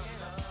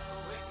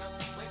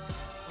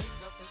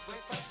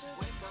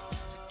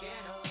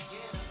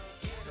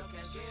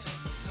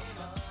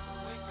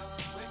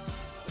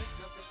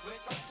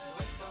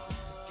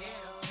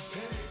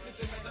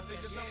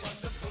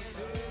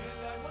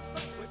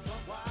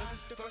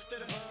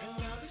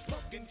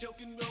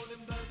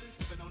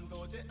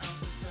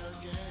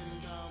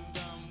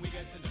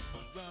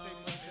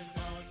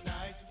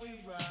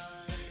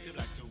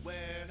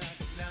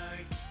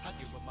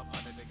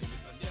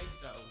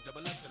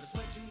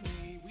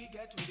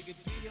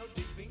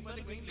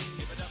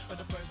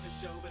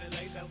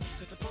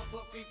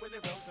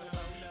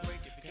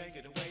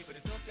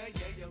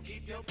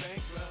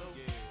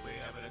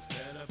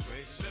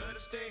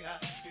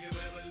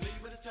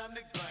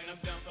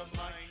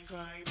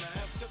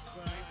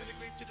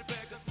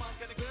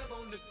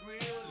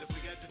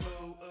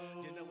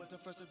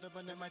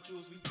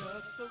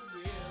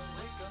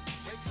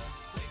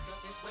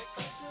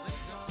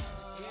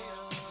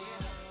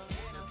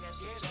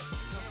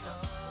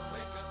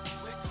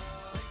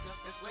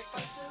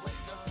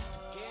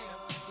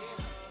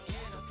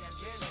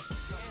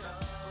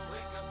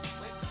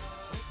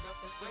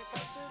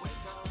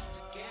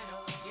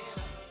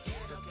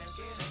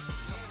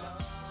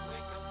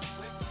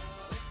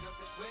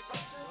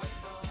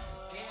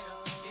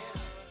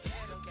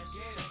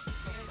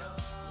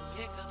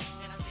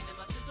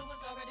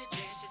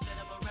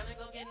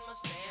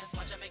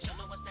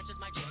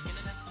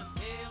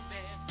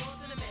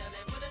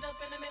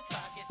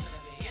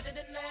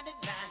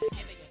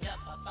 Give me a up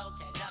about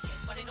that docket,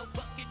 but ain't no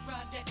bucket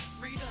ride that.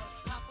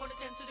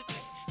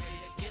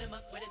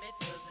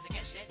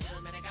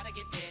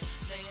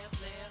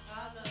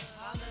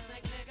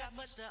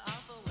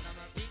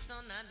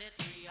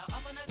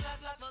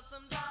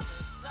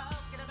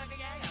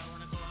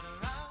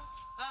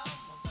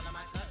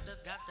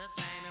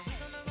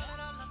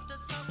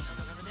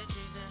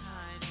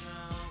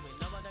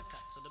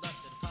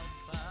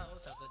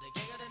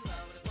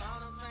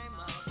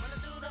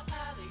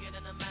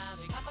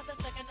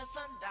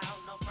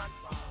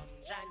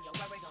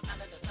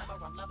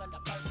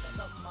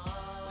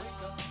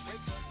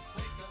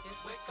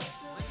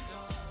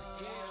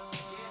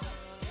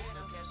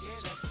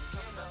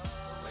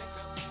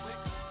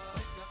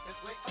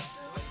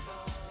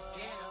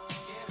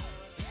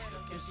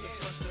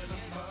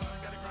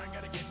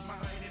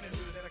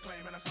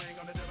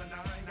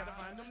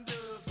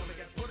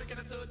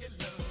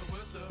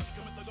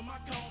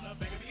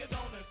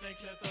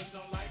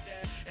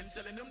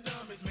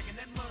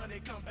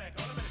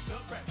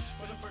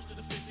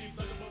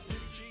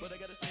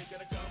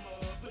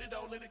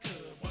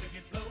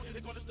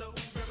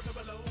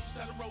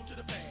 the road to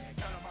the bag.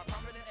 Got all my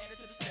profit and added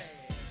to the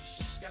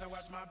stash. Gotta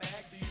watch my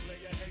back, see you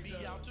later.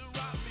 Be out to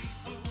rob me,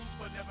 fools,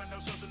 but never no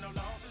shows and no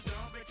losses.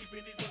 Don't be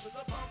keeping these buzzers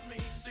up off me.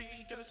 See,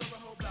 get us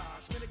over whole block,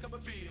 spin a couple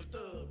bills,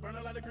 burn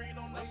a lot of green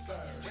on the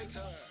fire. Wake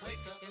up,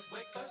 it's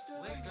wake up,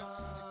 wake up,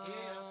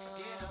 get up,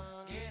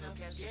 get up,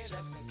 cash your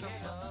checks and get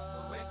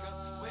up. Wake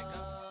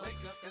up,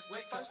 it's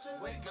wake up,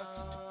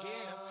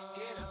 get up,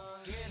 get up.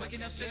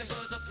 Waking up, feeling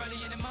buzz up early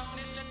in the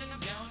morning, stretching, I'm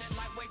yawning,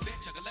 lightweight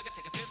bitch, chugga like I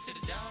take a fifth to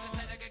the dawn. It's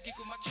night I got kick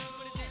with my true,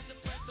 but it dance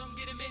the press, so I'm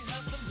getting me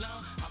hustle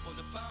long. Hop on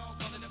the phone,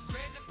 calling up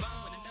crazy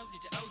phone, and I know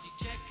did your OG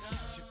check come.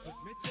 She put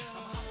me down.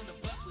 I'm home on the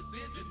bus with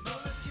busy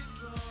buzz. Let's get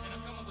drunk. And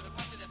I'm coming with a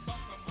punch of that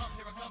funk from home.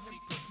 Here I come, T,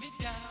 put me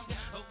down.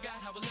 Oh God,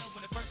 how I love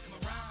when it first come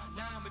around.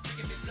 Now I'm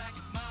freaking me black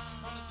and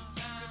mild. Running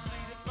through time. Cause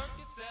see the first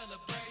get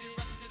celebrated.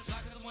 Rushing to the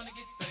block cause I wanna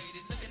get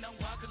faded. Looking on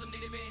wild cause I'm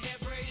needing me hair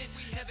braided.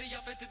 Heavy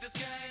off into this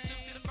game. Two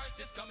to the first,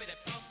 just call me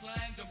that punk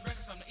slang. Them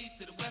records from the east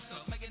to the west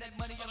coast. Making that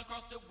money all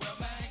across the world,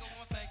 man. Go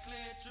on, say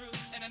clear, true.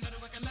 And I know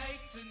the record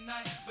late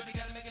tonight. But they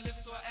gotta make a live,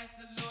 so I asked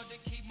the Lord to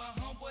keep my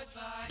homeboys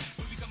high.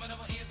 We be coming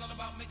over here, it's all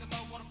about making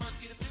more. Wanna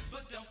first get a flip,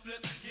 but don't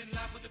flip. Getting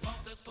live with the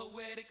bump, those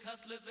poetic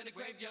hustlers in the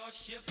graveyard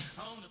shift.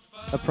 On the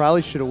fire. I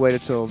probably should have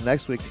waited till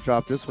next week to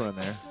drop this one in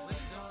there.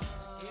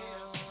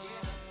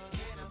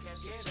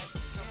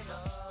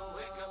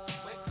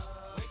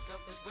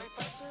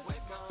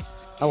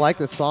 I like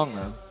this song,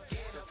 though.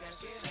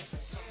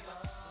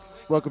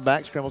 Welcome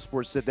back, Scrambled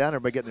Sports Sit Down.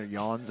 Everybody getting their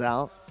yawns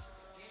out.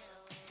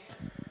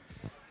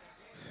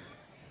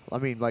 I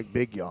mean, like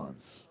big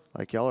yawns.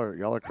 Like y'all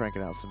are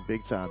cranking out some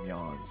big time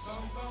yawns.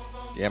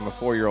 Yeah, my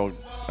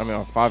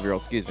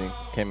 5-year-old, excuse me,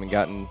 came and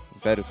got in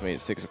bed with me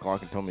at 6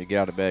 o'clock and told me to get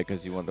out of bed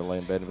because he wanted to lay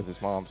in bed with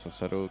his mom. So I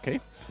said, okay.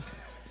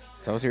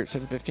 So I was here at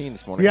 7:15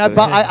 this morning. Yeah,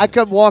 I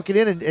come walking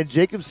in and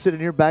Jacob's sitting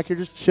here back here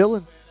just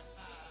chilling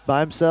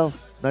by himself.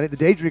 The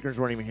day drinkers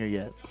weren't even here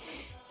yet.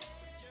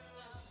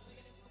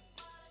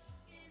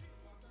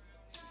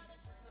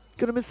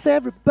 Gonna miss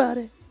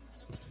everybody.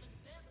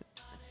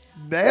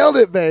 Nailed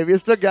it, baby. I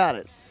still got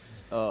it.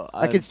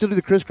 I can still do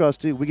the crisscross,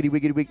 too. Wiggity,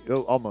 wiggity, wiggity.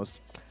 Oh, almost.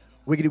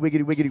 Wiggity,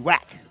 wiggity, wiggity,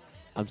 whack.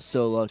 I'm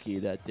so lucky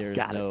that there's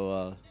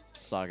no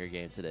soccer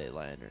game today,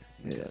 Lander.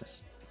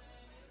 Yes.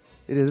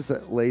 It is.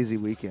 It's a lazy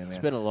weekend, man.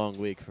 It's been a long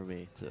week for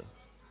me, too.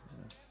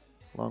 Yeah.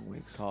 Long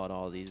weeks.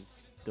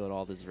 Doing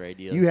all this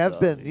radio You have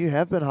stuff. you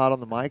have been hot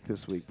on the mic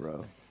this week,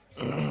 bro.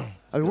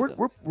 I mean,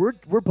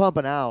 we're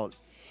pumping out.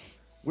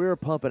 We're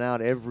pumping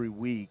out every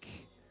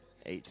week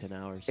 8 to 10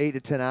 hours. 8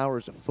 to 10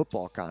 hours of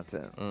football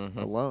content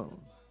alone.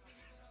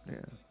 Yeah,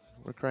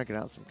 we're cranking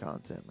out some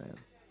content, man.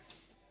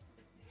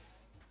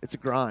 It's a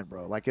grind,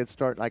 bro. Like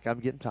I'm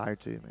getting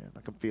tired too, man.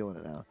 Like I'm feeling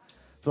it now.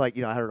 I feel like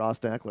I heard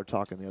Austin Eckler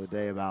talking the other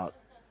day about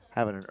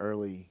having an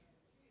early.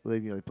 They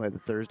play the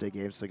Thursday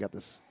game, so they got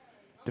this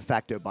de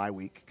facto bye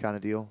week kind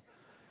of deal.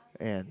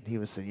 And he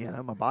was saying, yeah,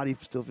 my body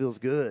still feels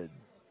good.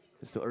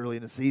 It's still early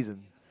in the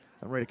season.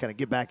 I'm ready to kind of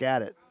get back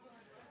at it.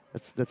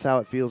 That's how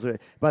it feels.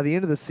 By the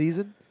end of the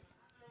season,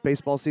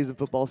 baseball season,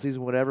 football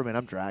season, whatever, man,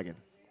 I'm dragging.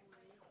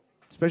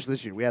 Especially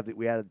this year.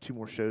 We added 2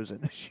 more shows in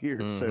this year,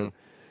 so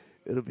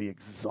it'll be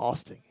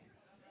exhausting.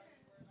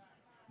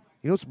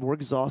 You know what's more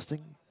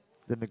exhausting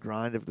than the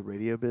grind of the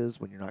radio biz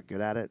when you're not good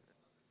at it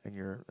and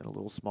you're in a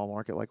little small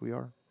market like we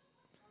are?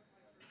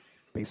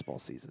 Baseball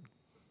season.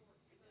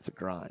 It's a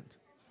grind.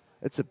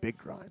 It's a big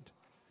grind.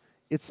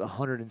 It's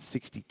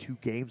 162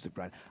 games of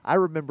grind. I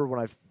remember when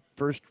I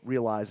first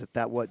realized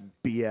that wasn't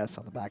BS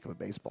on the back of a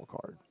baseball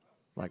card.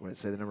 Like when it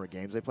said the number of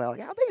games they play, like,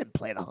 they didn't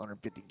play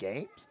 150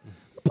 games.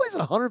 Who plays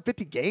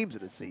 150 games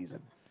in a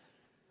season?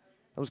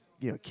 I was,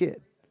 a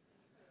kid.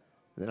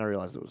 And then I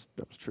realized that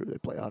was true. They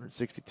play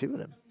 162 of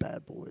them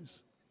bad boys.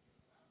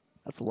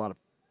 That's a lot of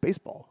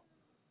baseball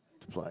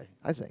to play,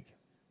 I think.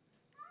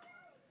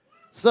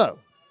 So,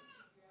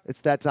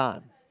 it's that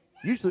time.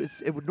 Usually,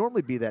 it would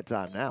normally be that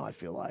time now, I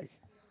feel like.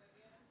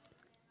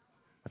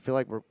 I feel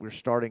like we're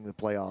starting the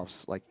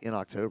playoffs like in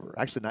October.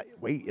 Actually, not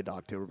wait in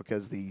October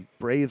because the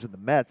Braves and the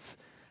Mets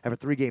have a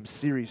 3-game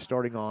series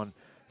starting on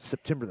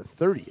September the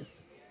 30th.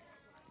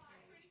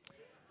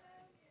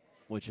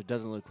 Which it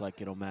doesn't look like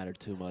it'll matter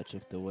too much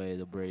if the way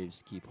the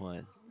Braves keep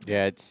playing.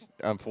 Yeah, it's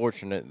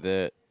unfortunate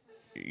that,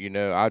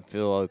 I'd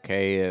feel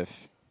okay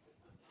if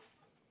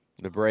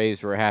the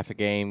Braves were half a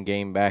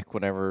game back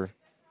whenever.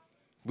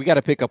 We got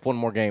to pick up one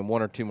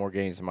or 2 more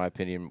games, in my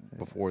opinion,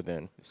 before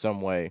then,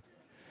 some way.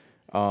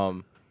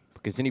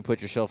 Because then you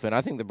put yourself in.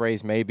 I think the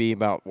Braves may be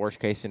about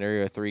worst-case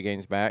scenario 3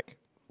 games back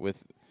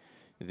with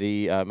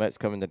the Mets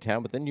coming to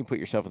town. But then you put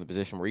yourself in the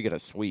position where you got to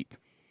sweep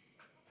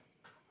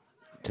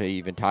to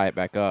even tie it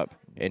back up.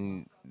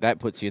 And that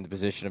puts you in the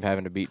position of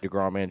having to beat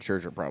DeGrom and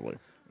Scherzer probably,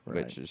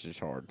 which is just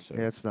hard. So.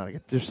 Yeah, it's not a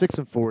good. They're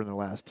 6-4 in the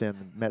last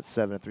 10. The Mets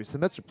 7-3. So the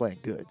Mets are playing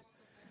good.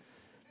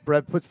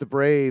 Brett puts the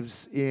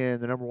Braves in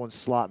the number 1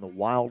 slot in the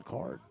wild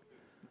card.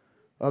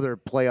 Other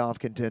playoff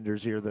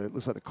contenders here. It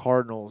looks like the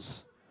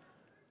Cardinals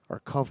are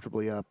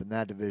comfortably up in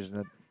that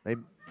division.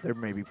 They're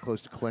maybe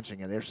close to clinching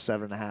it. They're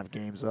 7.5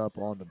 games up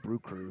on the Brew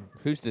Crew.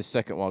 Who's the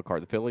second wild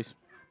card? The Phillies?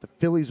 The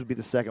Phillies would be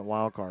the second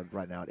wild card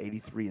right now at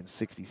 83 and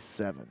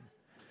 67.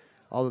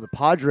 Although the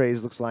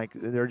Padres looks like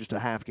they're just a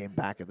half game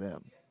back of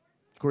them.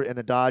 And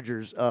the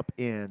Dodgers up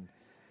in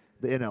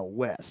the NL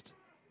West.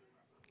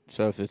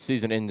 So if the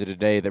season ended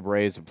today, the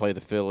Braves would play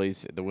the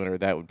Phillies. The winner of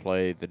that would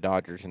play the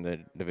Dodgers in the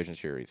division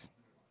series,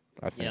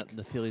 I think. Yeah,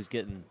 the Phillies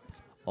getting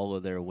all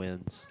of their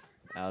wins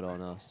out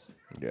on us.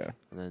 Yeah.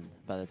 And then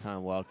by the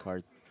time wild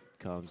card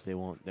comes, they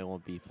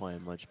won't be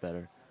playing much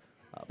better.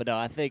 But no,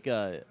 I think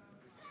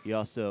you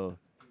also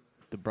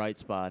the bright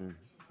spot in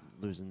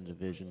losing the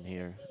division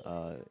here.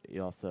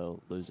 You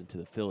also losing to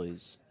the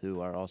Phillies,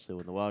 who are also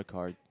in the wild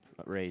card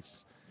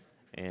race,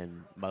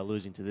 and by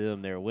losing to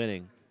them, they're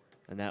winning,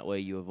 and that way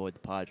you avoid the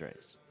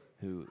Padres,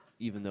 who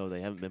even though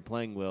they haven't been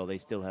playing well, they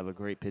still have a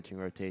great pitching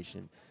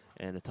rotation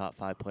and a top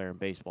 5 player in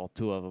baseball,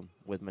 2 of them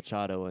with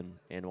Machado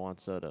and Juan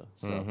Soto.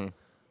 So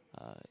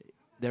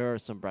there are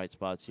some bright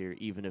spots here,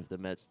 even if the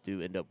Mets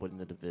do end up winning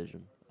the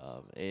division.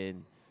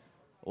 And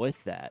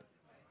with that,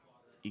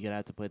 you're going to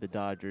have to play the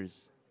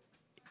Dodgers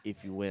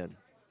if you win.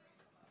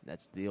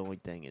 That's the only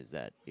thing is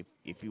that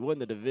if you win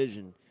the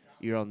division,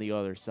 you're on the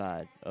other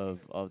side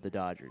of the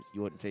Dodgers.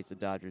 You wouldn't face the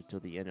Dodgers till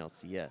the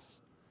NLCS.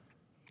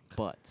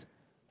 But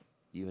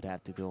you would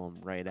have to do them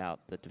right out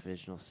the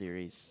divisional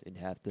series and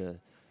have to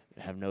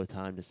have no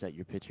time to set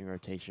your pitching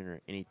rotation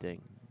or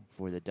anything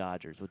for the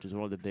Dodgers, which is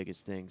one of the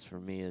biggest things for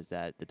me is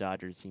that the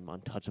Dodgers seem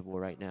untouchable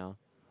right now.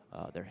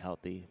 They're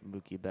healthy.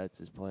 Mookie Betts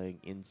is playing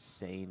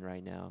insane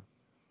right now,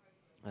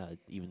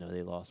 even though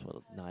they lost,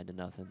 9-0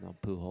 on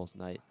Pujols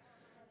night.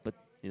 But,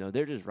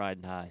 they're just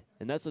riding high.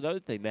 And that's another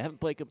thing. They haven't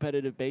played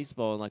competitive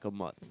baseball in like a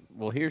month.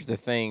 Well, here's the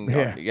thing.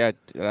 Yeah.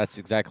 That's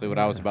exactly what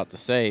I was about to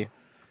say.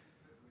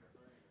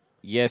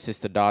 Yes, it's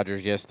the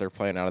Dodgers. Yes, they're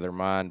playing out of their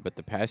mind. But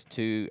the past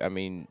 2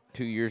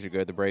 years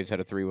ago, the Braves had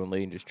a 3-1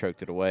 lead and just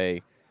choked it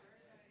away.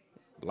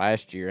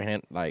 Last year,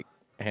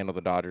 handled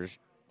the Dodgers.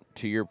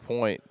 To your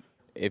point,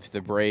 if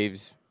the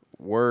Braves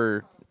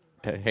were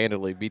to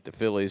handily beat the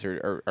Phillies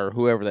or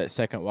whoever that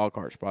second wild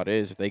card spot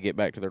is, if they get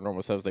back to their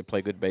normal selves, they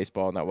play good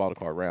baseball in that wild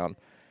card round.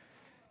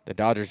 The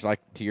Dodgers,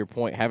 to your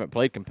point, haven't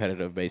played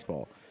competitive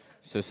baseball.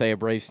 So say a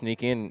Braves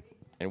sneak in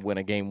and win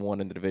a game 1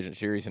 in the division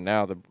series, and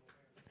now the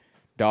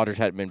Dodgers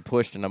hadn't been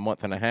pushed in a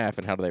month and a half,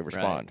 and how do they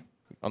respond?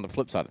 Right. On the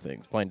flip side of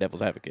things, playing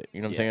devil's advocate.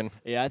 You know what I'm saying?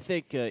 Yeah, I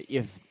think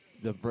if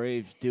the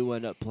Braves do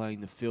end up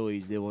playing the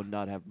Phillies, they will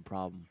not have a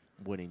problem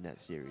winning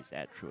that series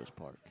at Truist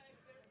Park.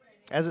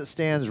 As it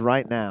stands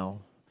right now,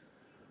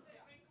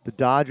 the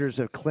Dodgers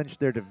have clinched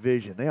their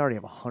division. They already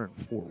have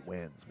 104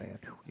 wins, man.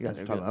 You guys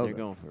are talking about they're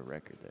going for a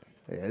record there.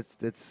 Yeah,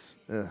 it's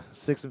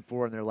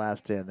 6-4 in their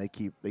last 10. They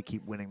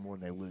keep winning more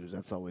than they lose.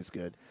 That's always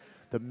good.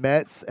 The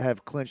Mets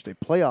have clinched a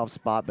playoff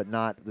spot, but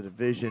not the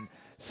division.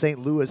 St.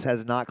 Louis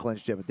has not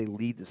clinched yet, but they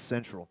lead the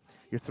Central.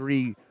 Your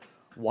 3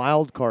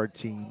 wild card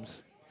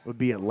teams would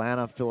be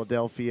Atlanta,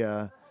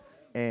 Philadelphia,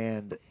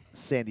 and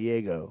San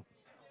Diego.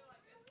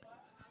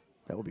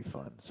 That would be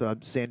fun. So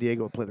San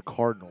Diego will play the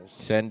Cardinals.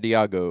 San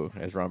Diego,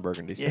 as Ron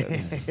Burgundy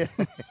says.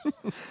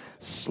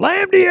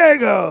 Slam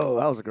Diego!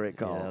 That was a great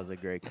call. Yeah, that was a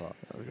great call.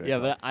 Call.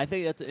 But I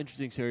think that's an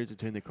interesting series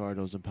between the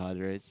Cardinals and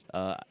Padres.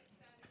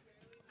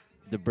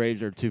 The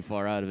Braves are too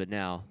far out of it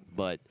now,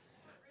 but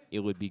it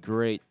would be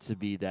great to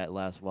be that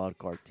last wild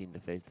card team to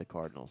face the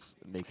Cardinals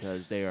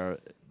because they are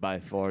by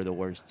far the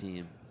worst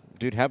team.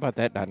 Dude, how about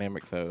that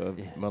dynamic, though,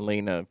 of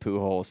Molina,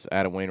 Pujols,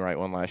 Adam Wainwright,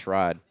 one last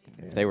ride?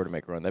 Yeah. If they were to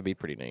make a run, that'd be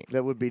pretty neat.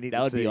 That would be neat.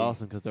 That would be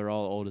awesome because they're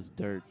all old as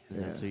dirt.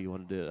 Yeah. So you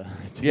want to do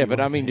that. Yeah, but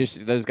I mean,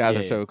 just those guys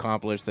are so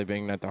accomplished. They've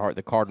been at the heart.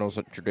 The Cardinals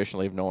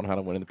traditionally have known how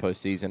to win in the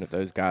postseason. If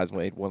those guys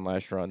made one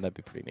last run, that'd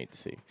be pretty neat to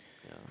see.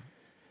 Yeah.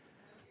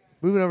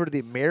 Moving over to the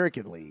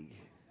American League,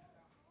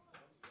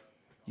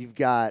 you've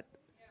got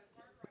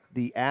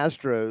the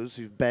Astros,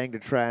 who've banged a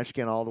trash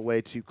can all the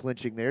way to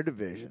clinching their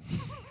division.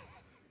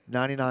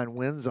 99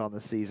 wins on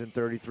the season,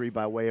 33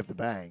 by way of the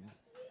bang.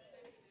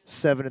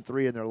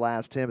 7-3 in their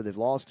last 10, but they've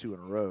lost 2 in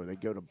a row. They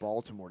go to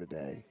Baltimore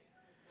today.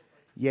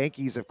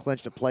 Yankees have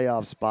clinched a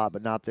playoff spot,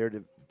 but not their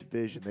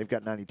division. They've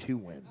got 92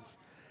 wins.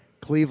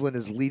 Cleveland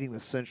is leading the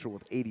Central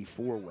with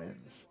 84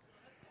 wins.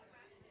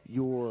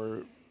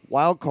 Your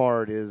wild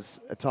card is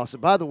a toss-up.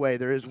 By the way,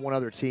 there is one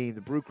other team,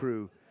 the Brew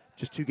Crew,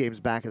 just 2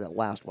 games back of that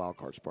last wild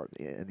card spot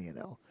in the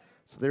NL.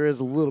 So there is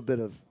a little bit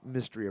of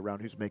mystery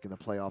around who's making the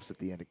playoffs at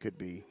the end. It could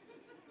be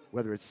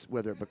whether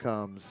it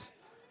becomes,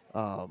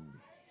 oh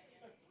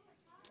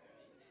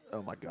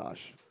my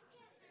gosh,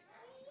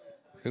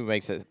 who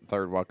makes that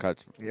third wild card?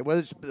 Yeah,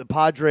 whether it's the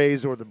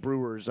Padres or the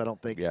Brewers, I don't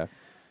think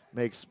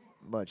makes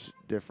much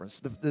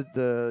difference.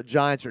 The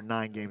Giants are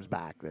 9 games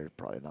back. They're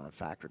probably a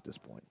non-factor at this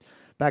point.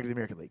 Back to the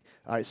American League.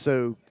 All right,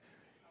 so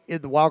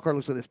in the wild card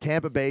looks like this: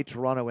 Tampa Bay,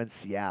 Toronto, and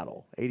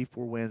Seattle.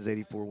 84 wins,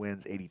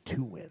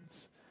 82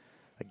 wins.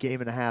 A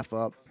game and a half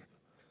up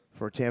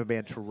for Tampa Bay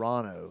and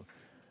Toronto.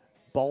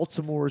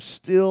 Baltimore's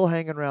still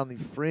hanging around the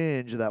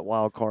fringe of that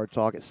wild card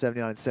talk at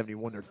 79 and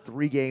 71. They're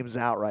 3 games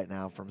out right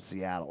now from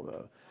Seattle,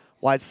 though.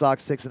 White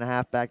Sox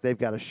 6.5 back. They've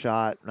got a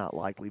shot. Not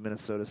likely.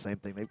 Minnesota, same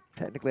thing. They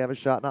technically have a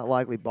shot. Not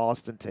likely.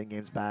 Boston 10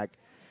 games back.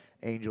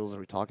 Angels. Are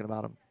we talking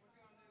about them?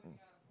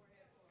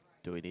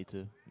 Do we need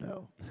to?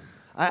 No.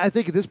 I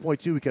think at this point,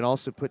 too, we can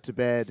also put to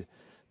bed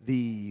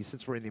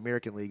since we're in the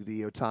American League,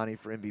 the Ohtani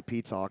for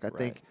MVP talk. I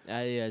think yeah,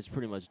 it's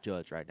pretty much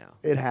judged right now.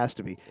 it has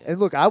to be. And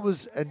look, I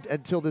was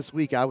until this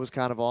week, I was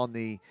kind of on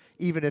the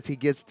even if he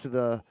gets to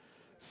the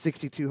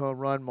 62 home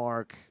run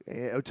mark,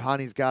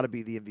 Ohtani's got to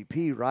be the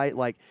MVP, right?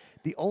 Like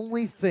the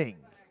only thing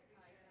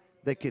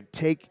that could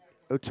take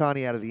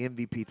Ohtani out of the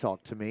MVP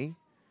talk to me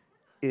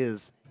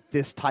is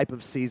this type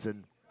of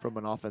season from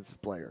an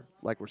offensive player,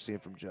 like we're seeing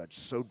from Judge,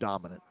 so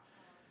dominant.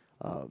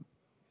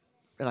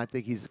 And I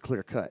think he's a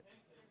clear cut.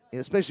 And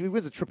especially if he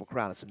wins a Triple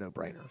Crown, it's a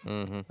no-brainer.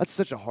 Mm-hmm. That's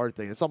such a hard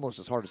thing. It's almost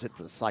as hard as hitting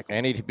for the cycle.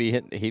 And he'd be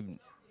hitting.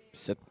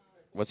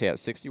 What's he at?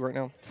 60 right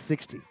now.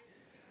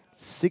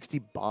 60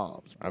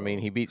 bombs. Bro. I mean,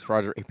 he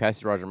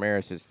passes Roger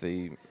Maris. It's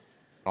the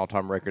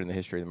all-time record in the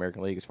history of the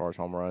American League as far as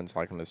home runs,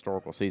 like in the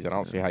historical season. I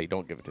don't see how you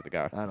don't give it to the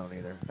guy. I don't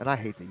either. And I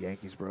hate the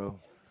Yankees, bro.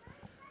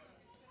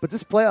 But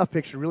this playoff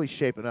picture really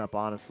shaping up,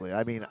 honestly.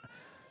 I mean,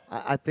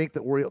 I think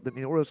the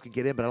Orioles can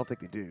get in, but I don't think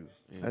they do.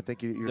 Yeah. I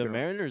think you're the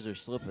Mariners are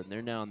slipping.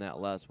 They're now in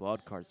that last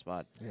wild card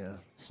spot. Yeah.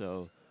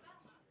 So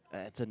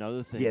that's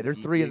another thing. Yeah, they're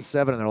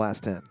 3-7 in their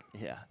last 10.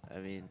 Yeah, I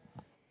mean,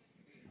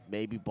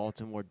 maybe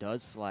Baltimore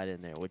does slide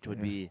in there, which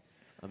would be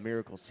a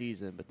miracle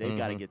season, but they've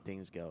got to get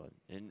things going.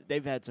 And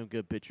they've had some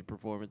good pitching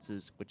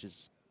performances, which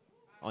is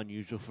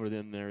unusual for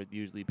them. They're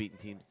usually beating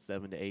teams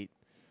 7-8.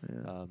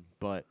 Yeah.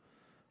 But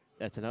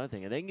that's another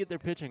thing. If they can get their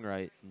pitching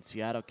right and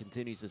Seattle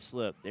continues to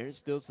slip, there's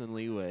still some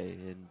leeway,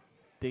 and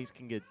things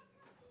can get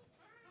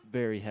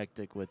very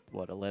hectic with,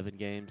 11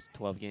 games,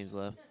 12 games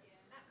left?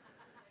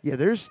 Yeah,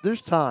 there's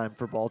time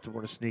for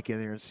Baltimore to sneak in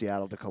there and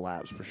Seattle to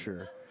collapse for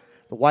sure.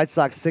 The White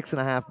Sox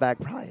 6.5 back,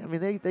 probably. I mean,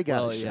 they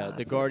got a shot.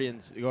 The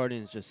Guardians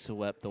just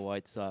swept the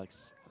White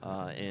Sox,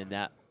 and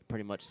that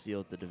pretty much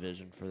sealed the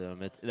division for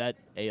them. That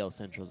AL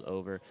Central's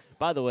over.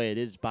 By the way, it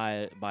is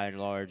by and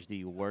large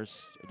the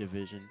worst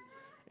division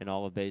in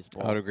all of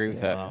baseball. I would agree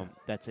with that.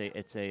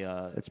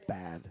 It's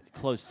bad.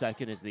 Close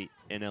second is the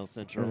NL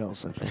Central. NL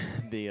Central.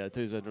 The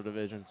two Central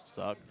divisions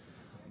suck.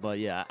 But,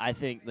 yeah, I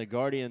think the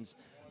Guardians,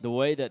 the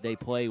way that they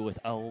play with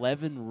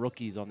 11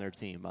 rookies on their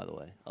team, by the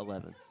way,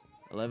 11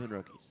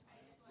 rookies.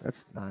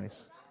 That's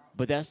nice.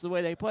 But that's the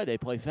way they play. They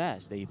play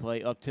fast. They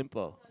play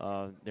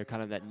up-tempo. They're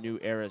kind of that new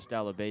era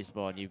style of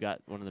baseball, and you've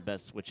got one of the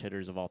best switch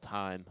hitters of all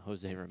time,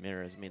 Jose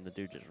Ramirez. I mean, the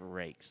dude just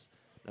rakes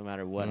no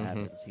matter what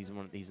happens. He's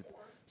a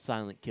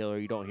silent killer.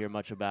 You don't hear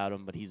much about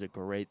him, but he's a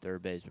great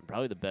third baseman,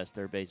 probably the best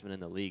third baseman in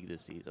the league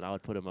this season. I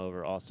would put him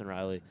over Austin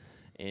Riley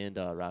and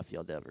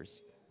Rafael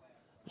Devers.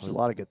 There's a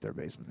lot of good third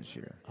basemen this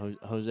year.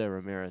 Jose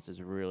Ramirez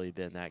has really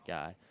been that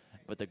guy.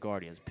 But the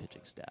Guardians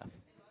pitching staff,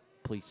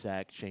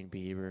 Plesac, Shane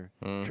Bieber,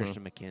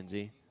 Tristan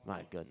McKenzie.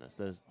 My goodness,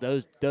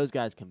 those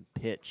guys can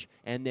pitch,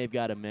 and they've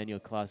got Emmanuel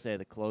Clase,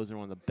 the closer,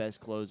 one of the best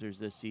closers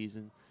this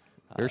season.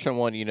 There's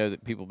someone,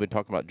 that people have been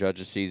talking about Judge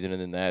this season,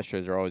 and then the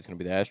Astros are always going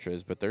to be the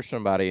Astros. But there's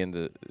somebody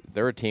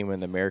they're a team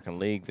in the American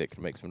League that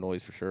can make some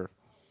noise for sure.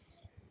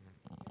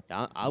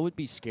 I would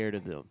be scared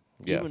of them.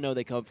 Yeah. Even though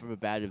they come from a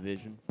bad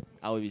division,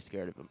 I would be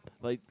scared of them.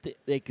 Like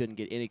they couldn't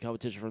get any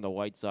competition from the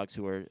White Sox,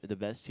 who are the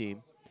best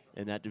team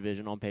in that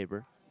division on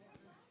paper,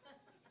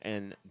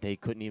 and they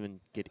couldn't even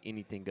get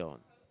anything going.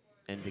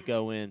 And to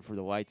go in for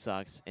the White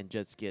Sox and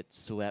just get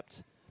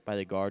swept by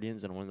the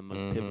Guardians in one of the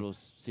most pivotal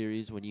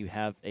series when you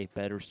have a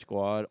better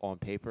squad on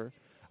paper,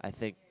 I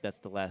think that's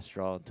the last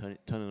straw. And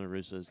Tony La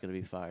Russa is going to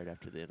be fired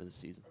after the end of the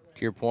season.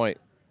 To your point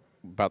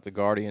about the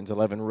Guardians,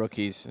 11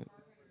 rookies,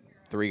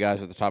 3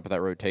 guys at the top of that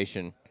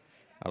rotation.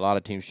 A lot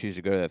of teams choose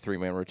to go to that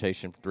 3-man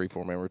rotation,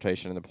 4-man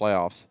rotation in the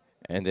playoffs.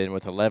 And then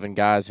with 11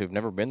 guys who've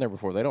never been there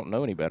before, they don't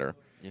know any better.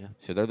 Yeah.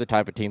 So they're the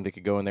type of team that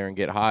could go in there and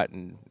get hot.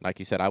 And like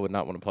you said, I would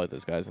not want to play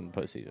those guys in the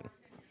postseason.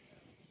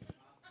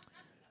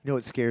 You know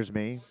what scares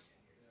me?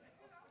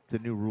 The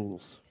new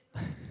rules.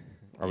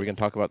 Are we going to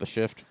talk about the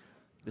shift?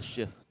 The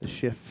shift. The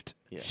shift.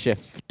 Yes.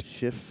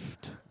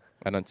 Shift.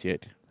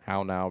 Enunciate.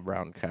 How now,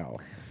 brown cow?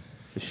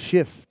 The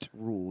shift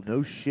rule.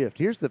 No shift.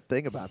 Here's the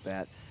thing about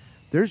that.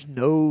 There's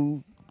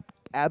no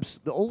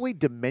the only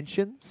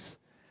dimensions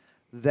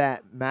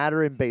that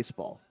matter in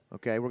baseball.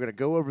 Okay, we're going to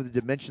go over the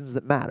dimensions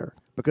that matter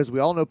because we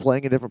all know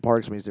playing in different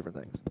parks means different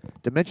things.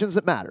 Dimensions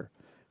that matter: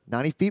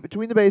 90 feet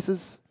between the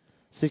bases,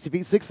 60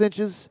 feet 6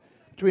 inches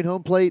between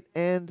home plate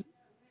and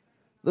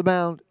the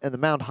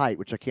mound height,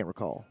 which I can't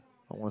recall.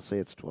 I want to say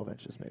it's 12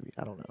 inches, maybe.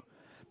 I don't know,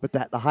 but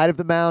the height of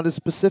the mound is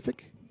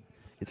specific.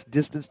 Its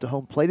distance to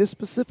home plate is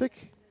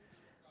specific.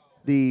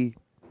 The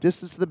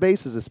distance to the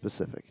bases is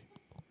specific.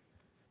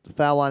 The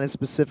foul line is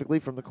specifically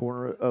from the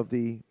corner of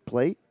the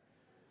plate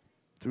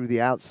through the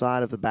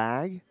outside of the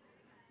bag,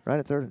 right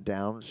at third and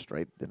down,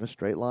 straight in a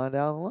straight line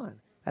down the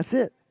line. That's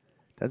it.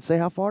 Doesn't say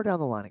how far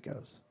down the line it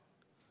goes.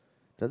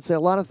 Doesn't say a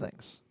lot of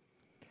things.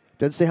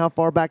 Doesn't say how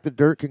far back the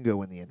dirt can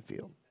go in the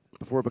infield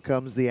before it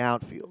becomes the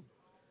outfield.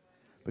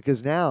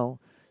 Because now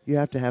you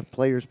have to have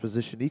players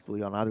positioned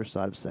equally on either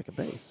side of second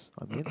base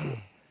on the infield.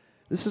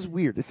 This is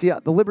weird. See,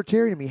 the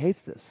libertarian in me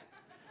hates this.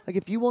 Like,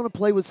 if you want to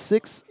play with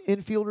 6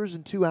 infielders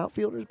and 2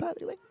 outfielders,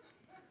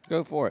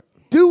 Go for it.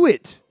 Do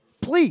it,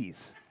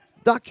 please.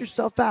 Knock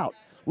yourself out.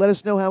 Let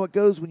us know how it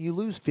goes when you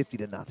lose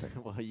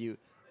 50-0. Well, you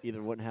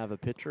either wouldn't have a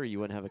pitcher or you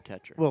wouldn't have a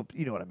catcher. Well,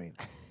 you know what I mean.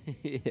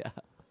 Yeah.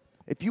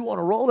 If you want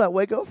to roll that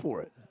way, go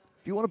for it.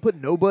 If you want to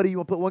put nobody, you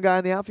want to put one guy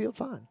in the outfield,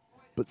 fine.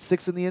 Put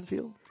 6 in the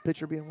infield,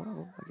 pitcher being one of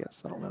them, I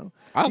guess. I don't know.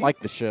 I like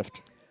the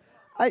shift.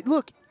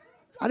 Look,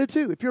 I do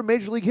too. If you're a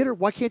major league hitter,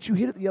 why can't you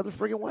hit it the other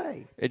friggin'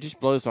 way? It just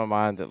blows my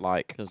mind that,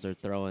 like, Because they're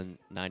throwing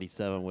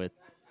 97 with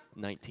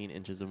 19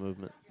 inches of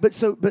movement. But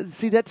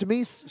see, that to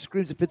me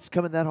screams if it's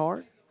coming that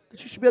hard,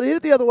 that you should be able to hit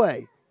it the other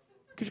way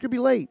because you're going to be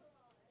late.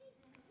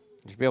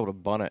 you should be able to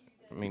bunt it.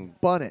 I mean,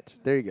 Bun it.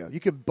 There you go. You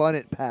can bun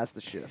it past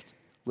the shift,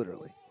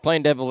 literally.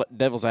 playing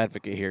devil's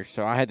advocate here.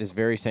 So I had this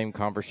very same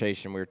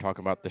conversation. We were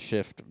talking about the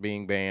shift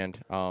being banned.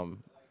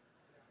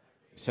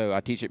 So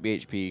I teach at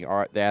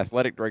BHP. The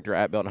athletic director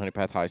at Belton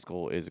Honeypath High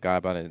School is a guy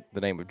by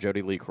the name of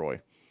Jody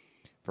LeCroy.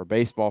 For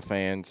baseball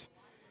fans,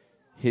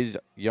 his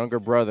younger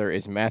brother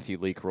is Matthew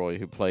LeCroy,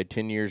 who played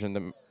 10 years in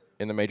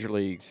the major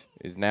leagues,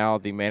 is now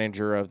the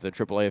manager of the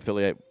AAA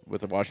affiliate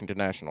with the Washington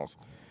Nationals.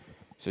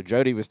 So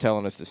Jody was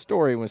telling us the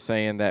story, was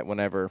saying that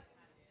whenever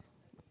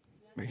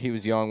he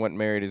was young, wasn't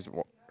married,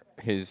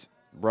 his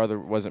brother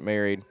wasn't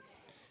married,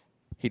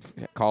 he'd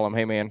call him,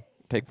 hey, man,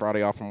 take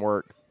Friday off from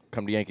work,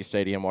 come to Yankee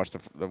Stadium, watch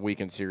the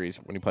weekend series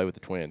when he played with the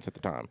Twins at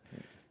the time.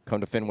 Come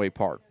to Fenway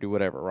Park, do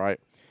whatever, right?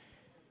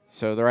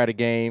 So they're at a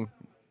game.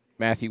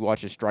 Matthew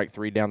watches strike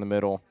 3 down the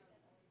middle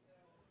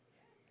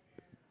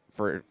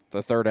for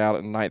the third out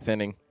in the 9th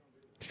inning.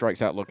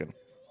 Strikes out looking.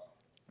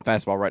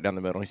 Fastball right down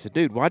the middle. He said,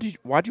 dude, why'd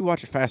you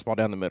watch a fastball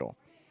down the middle?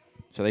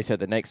 So they said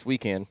the next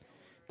weekend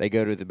they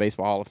go to the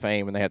Baseball Hall of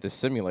Fame, and they have this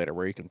simulator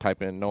where you can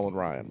type in Nolan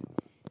Ryan.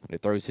 And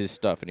it throws his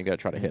stuff, and you got to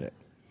try to hit it.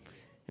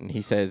 And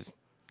he says,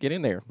 get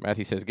in there.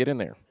 Matthew says, get in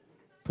there.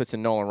 Puts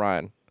in Nolan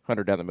Ryan,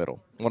 100 down the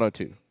middle,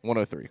 102,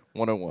 103,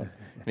 101.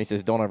 And he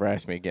says, don't ever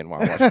ask me again why I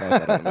watched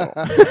fastball down the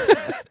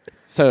middle.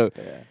 So,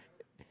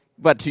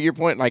 but to your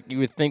point, like you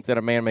would think that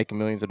a man making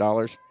millions of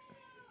dollars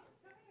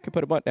could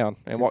put a bunt down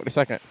and walk to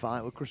second. Fine.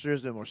 Well, of course, there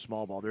is no more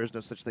small ball. There is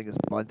no such thing as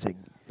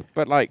bunting.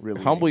 But, like,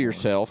 really humble anymore.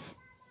 yourself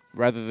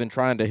rather than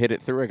trying to hit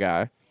it through a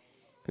guy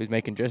who's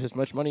making just as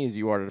much money as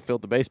you are to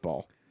field the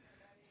baseball.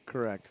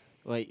 Correct.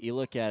 Well, you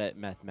look at it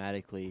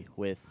mathematically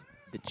with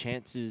the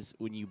chances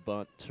when you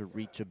bunt to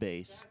reach a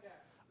base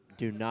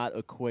do not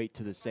equate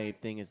to the same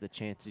thing as the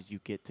chances you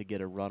get to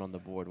get a run on the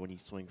board when you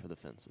swing for the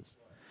fences.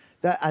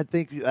 That I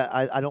think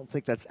I don't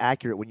think that's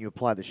accurate when you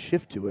apply the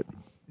shift to it.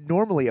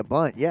 Normally a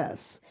bunt,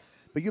 yes,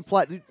 but you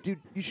apply, dude.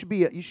 You should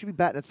be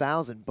batting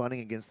 1,000 bunting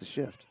against the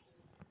shift.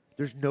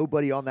 There's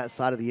nobody on that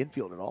side of the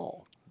infield at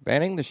all.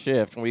 Banning the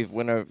shift, we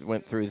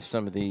went through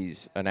some of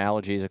these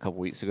analogies a couple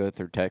weeks ago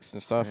through text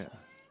and stuff. Yeah.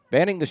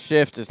 Banning the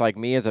shift is like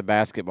me as a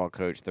basketball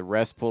coach, the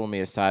refs pulling me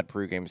aside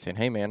pregame saying,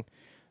 hey, man,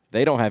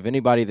 they don't have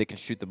anybody that can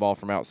shoot the ball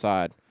from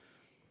outside.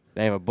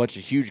 They have a bunch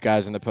of huge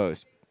guys in the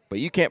post. But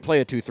you can't play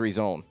a 2-3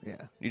 zone. Yeah.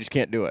 You just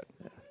can't do it.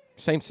 Yeah.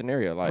 Same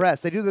scenario. Like Press.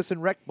 They do this in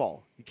rec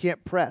ball. You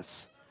can't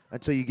press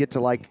until you get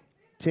to like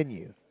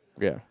 10U.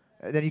 Yeah.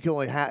 And then you can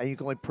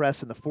only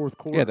press in the fourth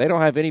quarter. Yeah, they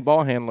don't have any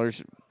ball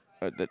handlers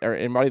that are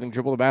anybody that can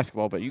dribble the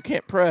basketball, but you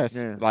can't press.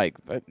 Yeah. Like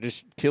that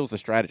just kills the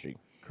strategy.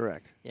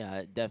 Correct. Yeah,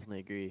 I definitely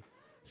agree.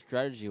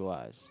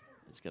 Strategy-wise,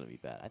 it's going to be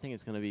bad. I think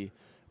it's going to be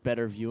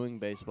better viewing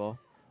baseball.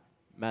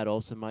 Matt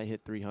Olson might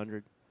hit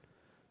 300.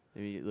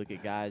 Maybe you look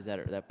at guys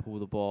that pull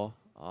the ball.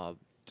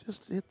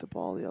 Just hit the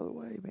ball the other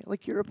way, man.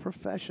 Like, you're a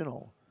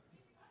professional.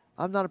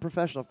 I'm not a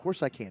professional. Of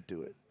course I can't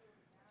do it.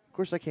 Of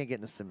course I can't get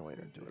in a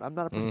simulator and do it. I'm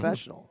not a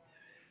professional.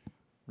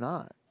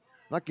 I'm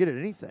not good at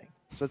anything.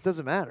 So it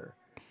doesn't matter,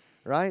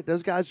 right?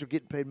 Those guys are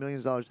getting paid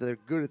millions of dollars. They're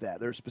good at that.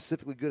 They're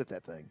specifically good at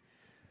that thing.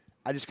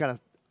 I just kind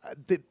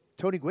of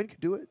Tony Gwynn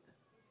could do it.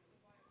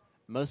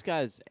 Most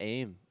guys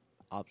aim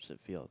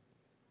opposite field.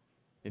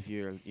 If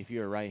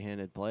you're a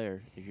right-handed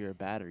player, if you're a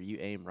batter, you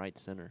aim right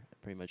center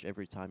pretty much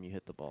every time you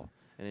hit the ball.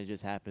 And it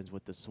just happens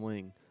with the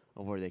swing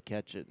of where they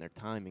catch it, and their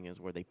timing is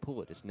where they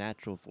pull it. It's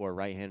natural for a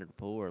right-hander to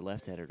pull or a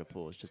left-hander to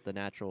pull. It's just the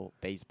natural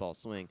baseball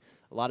swing.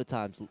 A lot of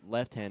times,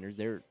 left-handers,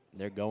 they're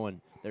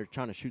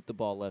trying to shoot the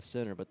ball left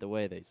center, but the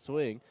way they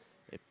swing,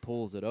 it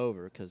pulls it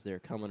over because they're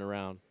coming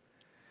around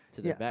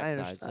to the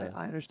backside.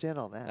 I understand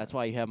all that. That's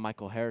why you have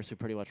Michael Harris, who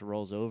pretty much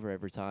rolls over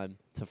every time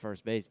to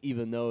first base,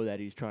 even though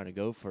that he's trying to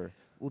go for.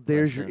 Well,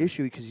 there's your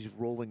issue because he's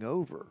rolling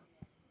over,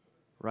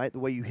 right? The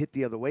way you hit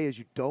the other way is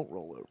you don't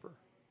roll over.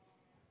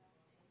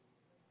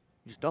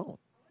 You just don't.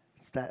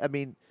 It's that. I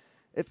mean,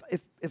 if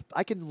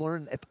I can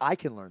learn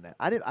that.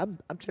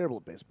 I'm terrible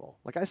at baseball.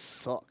 Like, I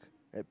suck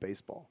at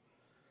baseball.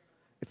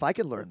 If I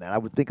can learn that, I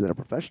would think that a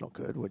professional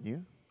could, wouldn't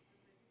you?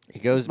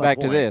 It goes back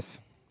to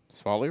this.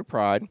 Swallow your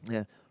pride.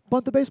 Yeah.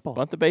 Bunt the baseball.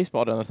 Bunt the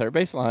baseball down the third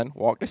base line,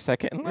 walk to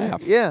second, and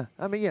laugh. Yeah.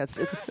 I mean, yeah,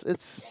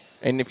 it's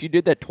And if you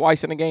did that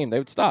twice in a game, they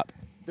would stop.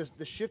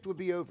 the shift would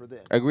be over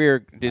then. Agree or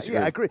disagree?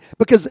 Yeah, I agree.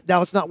 Because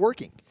now it's not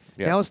working.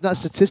 Yeah. Now it's not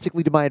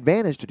statistically to my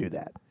advantage to do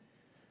that.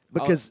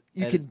 Because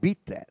you and- can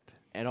beat that.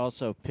 And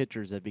also,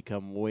 pitchers have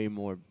become way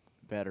more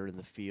better in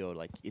the field.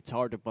 Like, it's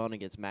hard to bunt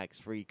against Max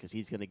Fried because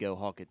he's going to go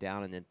hawk it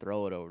down and then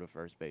throw it over to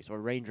first base. Or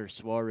Ranger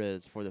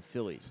Suarez for the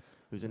Phillies,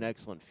 who's an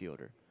excellent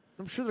fielder.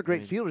 I'm sure they're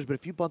great fielders, but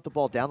if you bunt the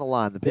ball down the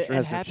line, the pitcher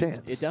has no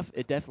chance.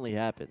 It definitely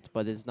happens,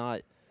 but it's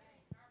not.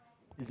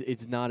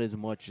 It's not as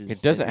much as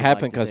it doesn't as we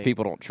happen like to because think.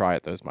 people don't try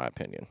it. That's my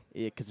opinion.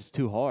 Yeah, because it's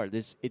too hard.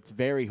 It's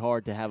very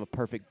hard to have a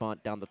perfect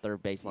bunt down the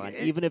third baseline,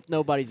 even if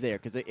nobody's there,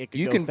 because it could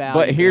You go can, foul. but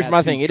you could here's have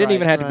my 2 thing: it didn't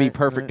even have to be Right,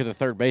 perfect right. to the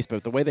third base,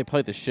 but the way they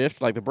play the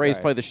shift, like the Braves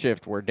Right. play the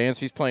shift, where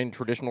Dansby's playing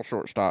traditional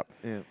shortstop,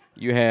 Yeah.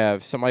 you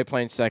have somebody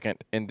playing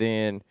second, and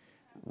then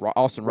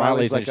Austin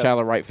Riley's like in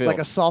shallow right field. Like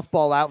a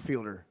softball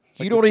outfielder.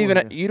 you Like don't before, even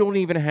yeah. you don't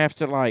even have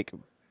to like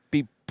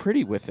be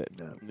pretty with it.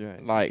 No.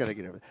 Right. Like Got to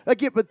get everything.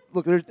 Again, but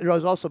look, there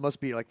also must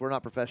be, like, we're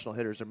not professional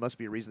hitters. There must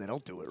be a reason they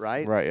don't do it,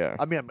 right? Right, yeah.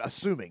 I mean, I'm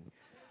assuming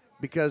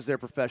because they're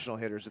professional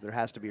hitters that there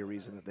has to be a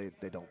reason that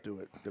they don't do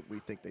it, that we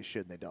think they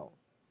should and they don't.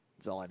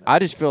 That's all I know. I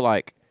just feel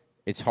like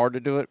it's hard to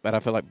do it, but I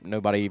feel like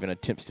nobody even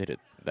attempts to hit it.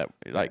 That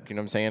like you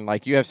know what I'm saying.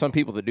 Like you have some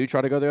people that do try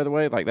to go the other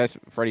way. Like that's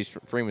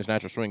Freeman's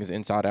natural swing is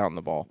inside out in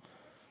the ball.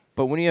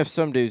 But when you have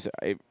some dudes,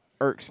 it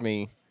irks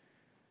me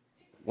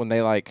when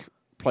they like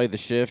play the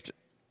shift.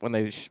 When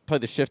they play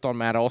the shift on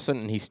Matt Olson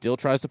and he still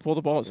tries to pull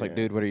the ball, it's like,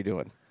 dude, what are you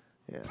doing?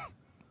 Yeah.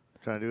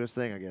 Trying to do his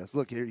thing, I guess.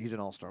 Look, he's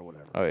an all-star,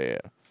 whatever. Oh yeah,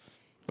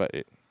 but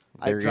It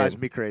they're drives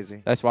good. me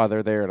crazy. That's why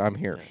they're there and I'm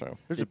here. So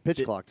There's a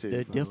pitch clock, too. The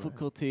by the way.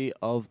 difficulty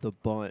of the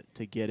bunt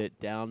to get it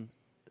down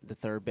the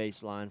third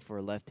base line for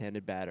a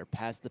left-handed batter,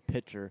 past the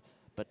pitcher,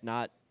 but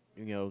not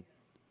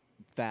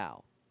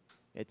foul.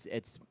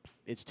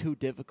 It's too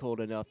difficult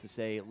enough to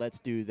say let's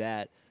do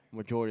that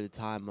majority of the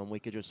time, and we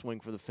could just swing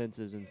for the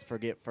fences and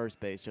forget first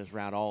base, just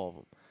round all of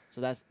them. So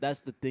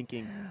that's the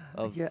thinking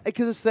of Yeah,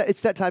 because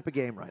it's that type of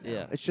game right now.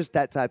 Yeah. It's just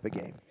that type of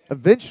game.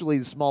 Eventually,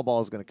 the small ball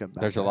is going to come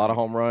back. there's a lot of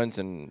home runs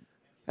and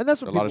And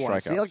that's what A lot people of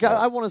want to see. strikeouts, Like, yeah.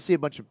 I want to see a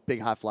bunch of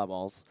big high fly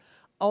balls.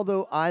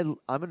 Although I'm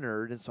a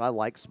nerd, and so I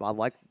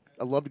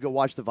love to go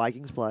watch the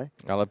Vikings play.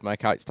 I love my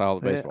kite style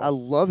of I baseball.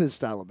 love his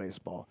style of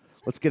baseball.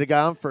 Let's get a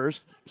guy on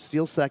first,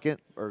 steal second,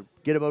 or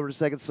get him over to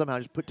second somehow.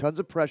 Just put tons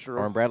of pressure Or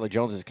in on Bradley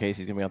Jones's case,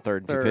 he's gonna be on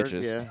third and third. 2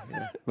 pitches.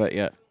 Yeah. But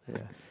yeah, Yeah.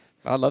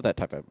 I love that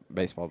type of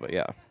baseball. But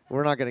yeah,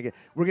 We're not going to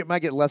get.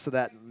 Might get less of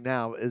that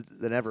now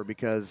than ever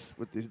because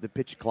with the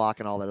pitch clock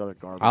and all that other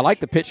garbage. I like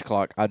the pitch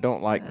clock. I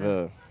don't like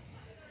the.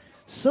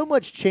 So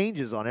much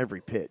changes on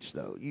every pitch,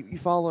 though. You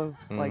follow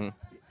like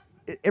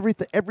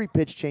everything. Every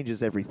pitch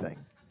changes everything,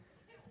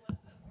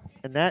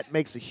 and that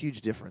makes a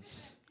huge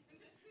difference.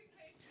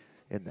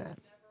 In that,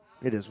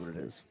 it is what it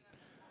is.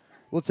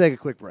 We'll take a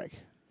quick break.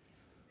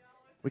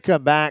 We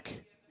come back.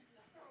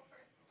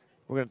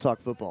 We're going to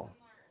talk football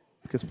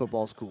because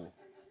football's cool.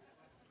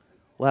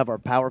 We'll have our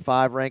Power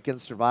 5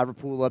 rankings, Survivor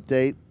Pool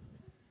update,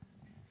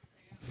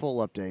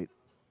 full update.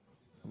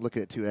 I'm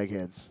looking at 2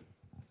 eggheads.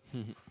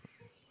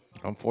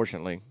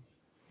 Unfortunately,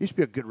 Used to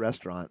be a good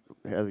restaurant.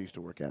 Heather used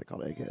to work at it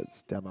called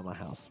Eggheads down by my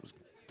house. It was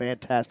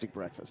fantastic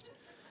breakfast.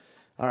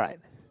 All right.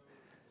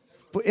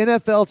 For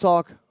NFL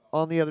talk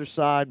on the other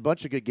side.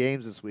 Bunch of good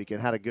games this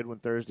weekend. Had a good one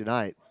Thursday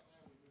night.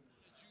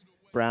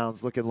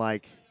 Browns looking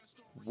like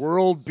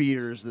world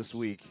beaters this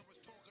week.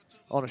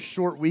 On a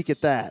short week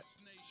at that.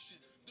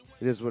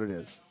 It is what it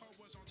is.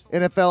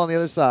 NFL on the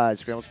other side.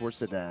 Scrambled Sports,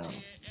 sit down. And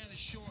a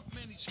short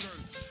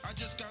miniskirt. I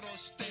just got on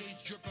stage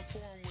dripping,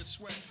 pouring with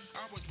sweat.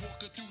 I was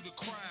walking through the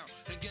crowd,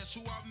 and guess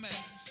who I met?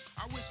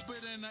 I whispered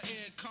in the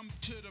air, come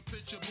to the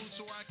picture booth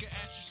so I can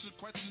ask you some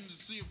questions to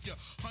see if you're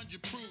 100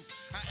 proof.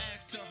 I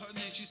asked her her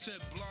name, she said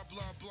blah,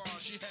 blah, blah.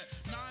 She had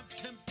 9,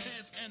 10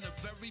 pants and a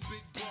very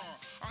big bra.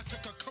 I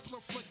took a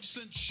couple of flicks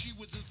and she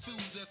was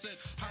enthused. I said,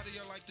 how do you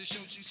like the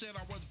show? She said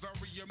I was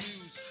very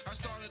amused. I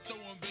started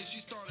throwing bass,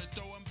 she started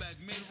throwing back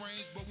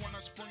mid-range. But when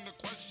I sprung the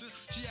question,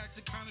 she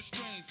acted kind of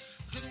strange.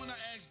 Because when I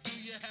asked, do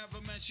you have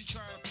a man? She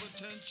tried to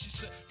pretend. She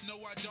said,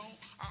 no, I don't.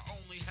 I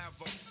only have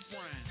a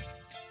friend.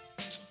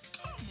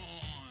 Come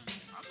on.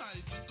 I'm not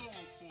even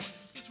going for it.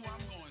 This is what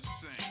I'm going to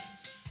sing.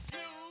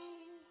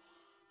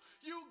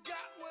 You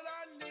got what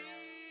I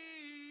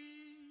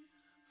need.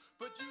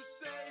 But you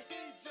say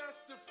he's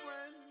just a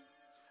friend.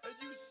 And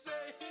you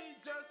say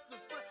he's just a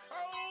friend.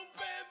 Oh,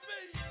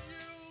 baby,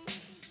 you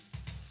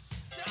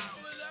got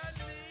what I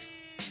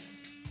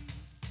need.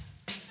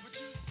 But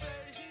you say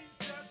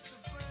he's just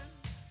a friend.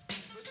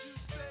 But you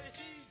say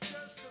he's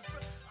just a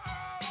friend.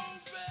 Oh,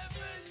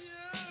 baby,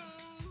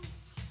 you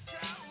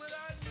got what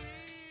I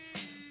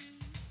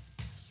need.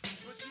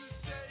 But you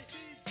say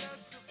he's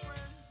just a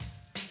friend.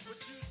 But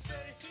you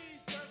say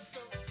he's just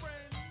a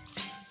friend.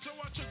 So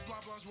I took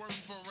blah blah's word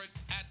for it.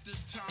 At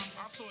this time,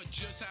 I thought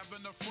just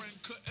having a friend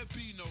couldn't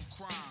be no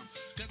crime.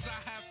 Cause I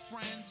have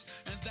friends,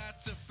 and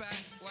that's a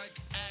fact. Like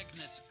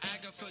Agnes,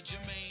 Agatha,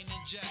 Jermaine,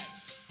 and Jack.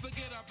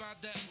 Forget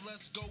about that,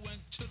 let's go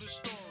into the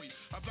story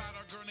about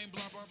a girl named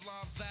blah blah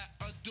blah that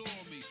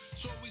adore me.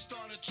 So we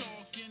started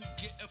talking,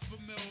 getting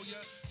familiar,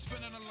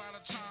 spending a lot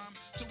of time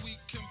so we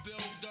can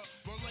build a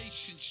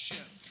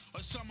relationship.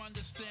 or some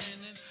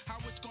understanding how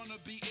it's gonna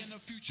be in the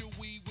future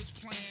we was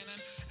planning.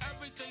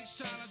 Everything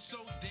sounded so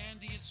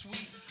dandy and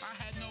sweet. I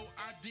had no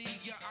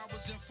idea I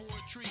was in for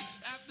a treat.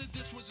 After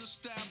this was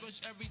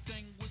established,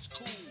 everything was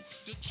cool.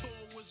 The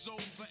tour was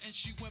over and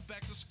she went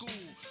back to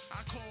school.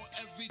 I called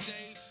every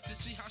day to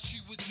see how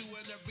she was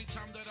doing. Every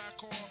time that I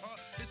called her,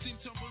 it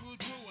seemed something was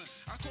brewing.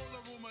 I called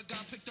the room, I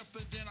got picked up,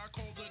 and then I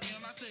called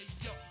again. I said,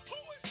 yo, who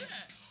is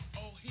that?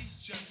 Oh, he's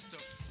just a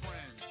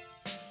friend.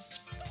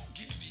 Don't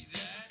give me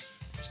that.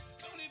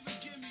 Don't even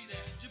give me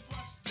that. You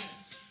bust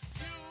this.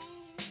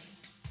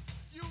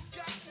 You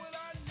got what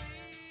I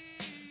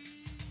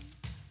need.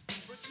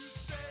 But you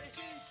say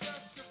he's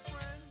just a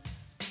friend.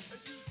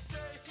 And you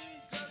say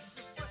he's just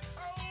a friend.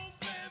 Oh,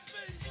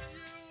 baby,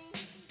 you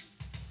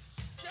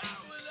got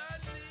what I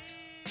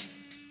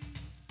need.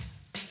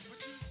 But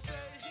you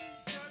say he's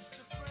just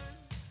a friend.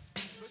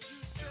 But you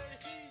say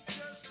he's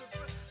just a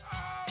friend.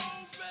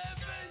 Oh,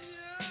 baby,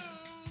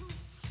 you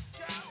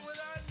got what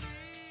I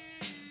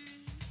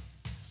need.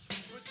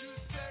 But you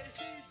say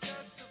he's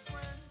just a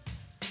friend.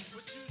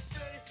 But you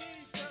say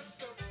he's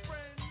just a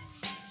friend.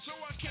 So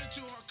I came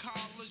to her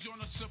college on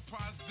a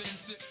surprise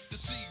visit to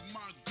see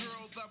my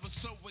girl that was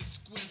so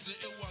exquisite.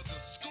 It was a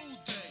school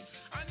day.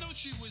 I know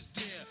she was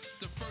there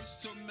the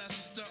first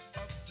semester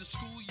of the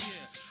school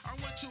year. I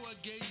went to a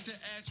gate to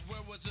ask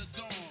where was a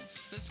dorm.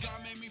 This guy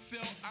made me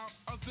fill out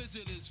a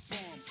visitor's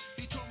form.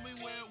 He told me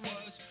where it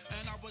was,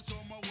 and I was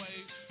on my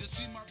way to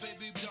see my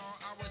baby doll.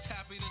 I was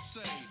happy to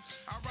say.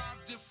 I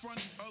arrived in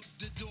front of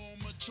the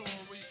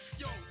dormitory.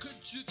 Yo, could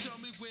you tell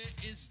me where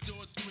is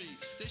door 3?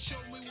 They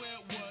showed me where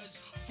it was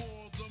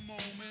for the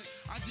moment.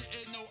 I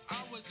didn't know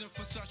I was in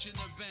for such an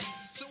event.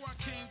 So I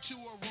came to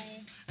a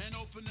room and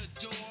opened the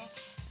door.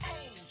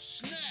 Oh,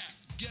 snap!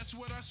 Guess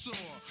what I saw?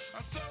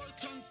 I felt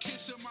a tongue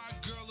kissing my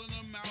girl in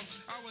the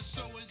mouth. I was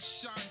so in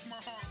shock, my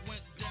heart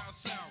went down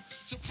south.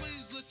 So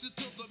please listen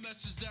to the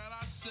message that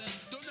I sent.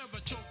 Don't ever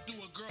talk to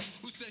a girl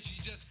who says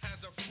she just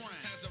has a friend.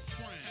 Has a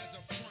friend. Has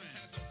a friend.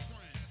 Has a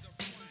friend. Has a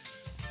friend.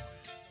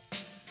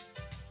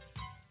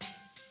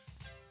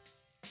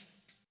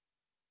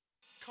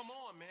 Come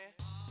on, man.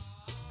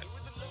 And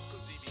with the local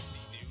DBC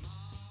news,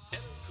 LL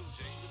Cool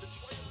J with a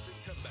triumphant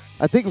comeback.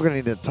 I think we're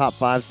going to need a top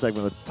 5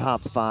 segment with the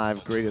top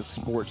 5 greatest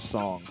sports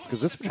songs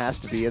because this one has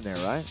to be in there,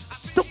 right?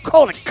 Don't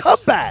call it a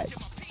comeback.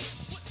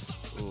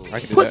 I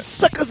can do Put that.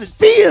 suckers in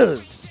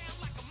fears.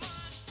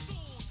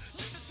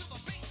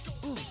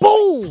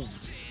 Boom.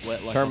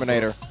 Wet like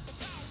Terminator.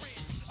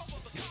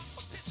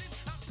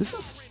 This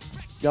is,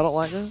 y'all don't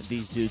like that?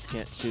 These dudes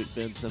can't shoot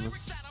Ben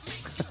Simmons.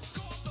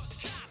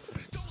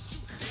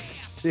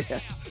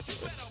 Yeah.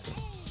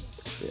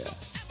 Yeah.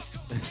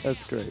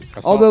 That's great.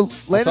 I Although,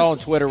 saw on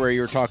Twitter where you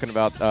were talking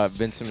about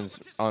Ben Simmons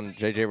on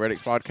JJ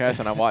Redick's podcast,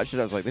 and I watched it.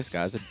 I was like, this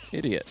guy's an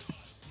idiot.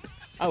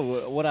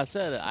 Oh, what I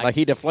said. Like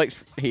he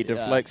deflects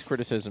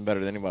criticism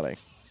better than anybody.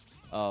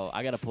 Oh,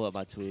 I got to pull up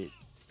my tweet.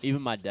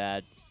 Even my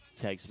dad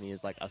texts me.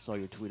 Is like, I saw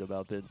your tweet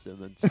about Ben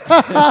Simmons.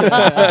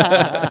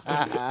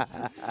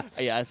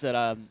 Yeah, I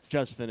said,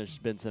 just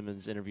finished Ben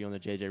Simmons' interview on the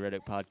JJ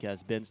Redick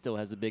podcast. Ben still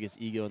has the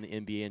biggest ego in the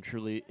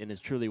NBA and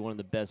is truly one of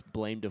the best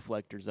blame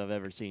deflectors I've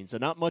ever seen. So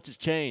not much has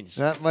changed.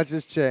 Not much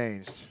has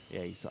changed.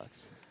 Yeah, he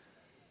sucks.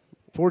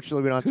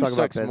 Fortunately, we don't have to Who talk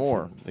about sucks Ben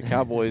more, Simmons. the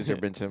Cowboys or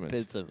Ben Simmons?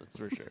 Ben Simmons,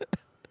 for sure.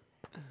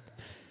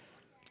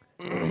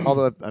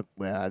 Although,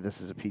 well,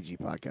 this is a PG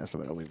podcast, so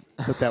I'm going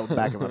to put that one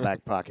back in my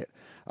back pocket.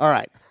 All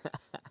right.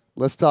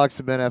 Let's talk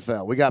some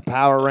NFL. We got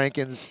power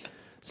rankings,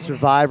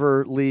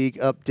 Survivor League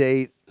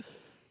update.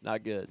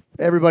 Not good.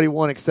 Everybody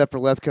won except for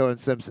Lethco and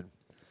Simpson.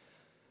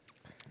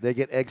 They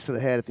get eggs to the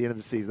head at the end of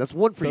the season. That's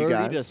one for you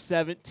guys.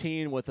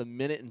 30-17 with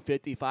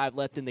 1:55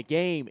 left in the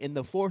game in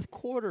the fourth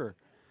quarter,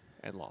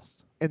 and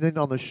lost. And then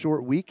on the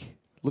short week,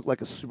 looked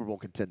like a Super Bowl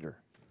contender.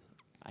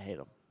 I hate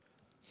them.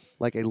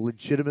 Like a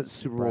legitimate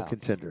Super Bowl Browns.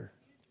 contender.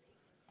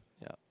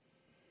 Yeah.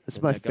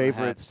 That's my They're gonna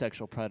favorite. have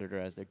Sexual Predator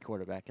as their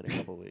quarterback in a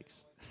couple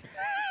weeks.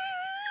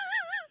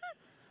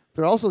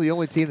 They're also the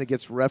only team that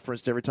gets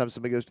referenced every time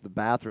somebody goes to the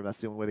bathroom.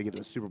 That's the only way they get to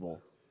the Super Bowl.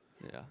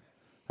 Yeah.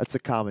 That's a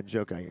common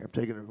joke I hear. I'm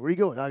taking. Where are you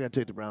going? I got to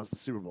take the Browns to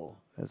the Super Bowl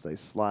as they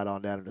slide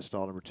on down into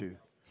stall number 2.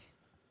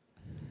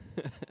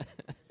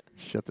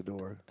 Shut the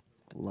door.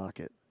 Lock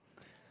it.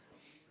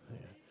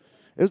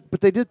 Yeah.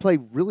 But they did play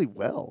really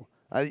well.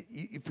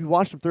 If you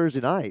watched them Thursday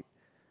night,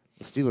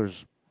 the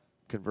Steelers,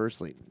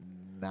 conversely,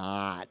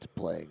 not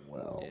playing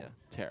well. Yeah.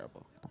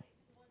 Terrible.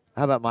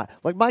 How about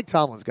Mike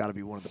Tomlin's got to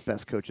be one of the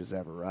best coaches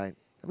ever, right?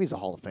 I mean, he's a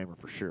Hall of Famer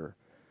for sure.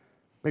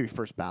 Maybe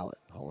first ballot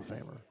Hall of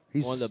Famer.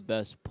 He's One of the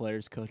best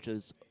players,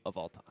 coaches of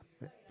all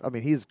time. I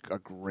mean, he's a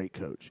great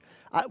coach.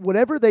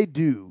 Whatever they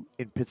do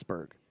in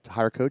Pittsburgh to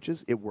hire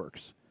coaches, it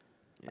works.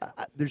 Yeah.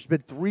 There's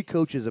been 3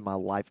 coaches in my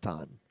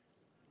lifetime.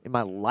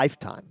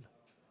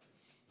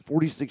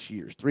 46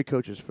 years, 3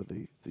 coaches for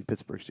the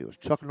Pittsburgh Steelers.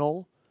 Chuck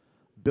Noll,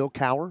 Bill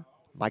Cowher,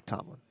 Mike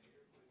Tomlin.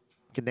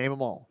 Can name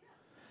them all.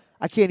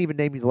 I can't even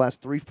name you the last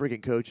 3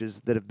 freaking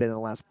coaches that have been in the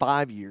last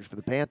 5 years for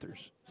the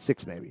Panthers.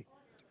 6 maybe.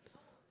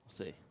 We'll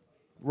see.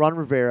 Ron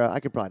Rivera,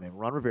 I could probably name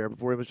Ron Rivera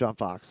before he was John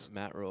Fox.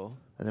 Matt Rule.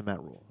 And then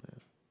Matt Rule.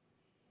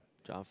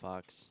 John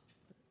Fox.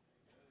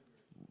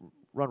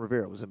 Ron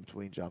Rivera was in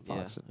between John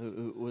Fox. Yeah.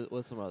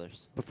 What's some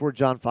others? Before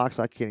John Fox,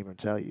 I can't even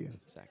tell you.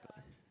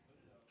 Exactly.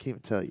 Can't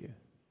even tell you.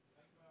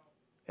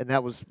 And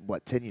that was,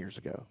 10 years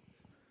ago?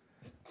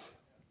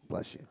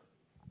 Bless you.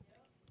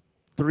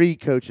 3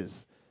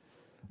 coaches.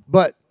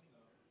 But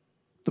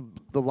the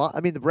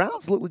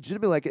Browns look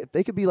legitimately like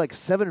they could be like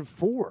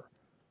 7-4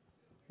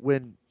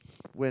 when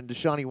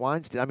Deshaun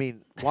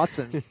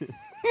Watson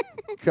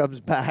comes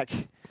back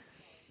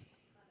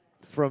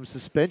from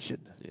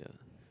suspension. Yeah.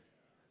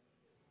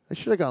 They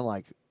should have gone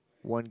like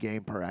 1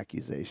 game per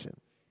accusation.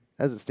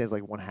 As it stands,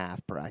 like 1/2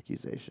 per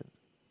accusation.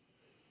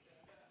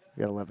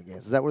 You got 11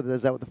 games. Is that what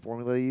the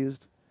formula they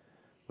used?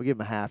 We'll give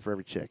him a half for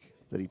every chick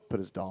that he put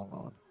his dong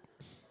on.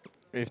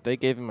 If they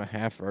gave him a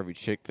half for every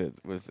chick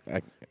that was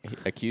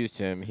accused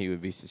him, he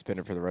would be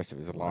suspended for the rest of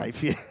his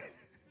life. Yeah.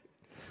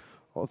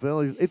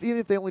 Well, even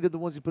if they only did the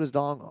ones he put his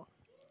dong on,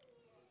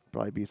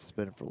 probably be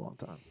suspended for a long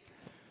time.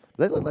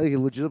 They look like they could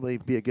legitimately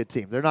be a good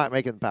team. They're not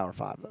making the Power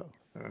 5 though.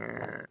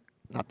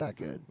 Not that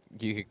good.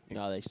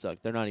 No, they suck.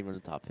 They're not even in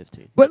the top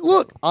 15. But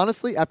look,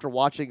 honestly, after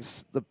watching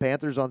the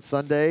Panthers on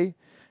Sunday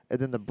and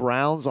then the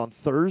Browns on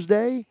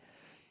Thursday,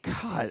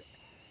 God,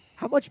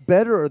 how much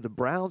better are the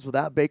Browns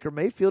without Baker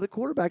Mayfield at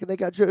quarterback and they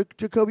got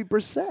Jacoby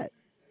Brissett?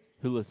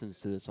 Who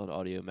listens to this on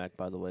Audio Mac,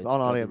 by the way? On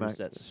Audio Mac.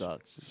 That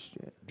sucks.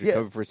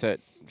 Jacoby Brissett,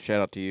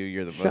 shout out to you.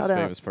 You're the most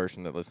famous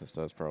person that listens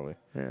to us, probably.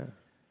 Yeah.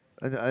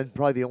 And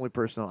probably the only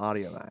person on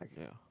Audio Mac.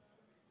 Yeah.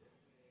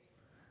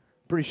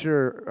 Pretty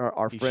sure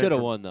our You friend should have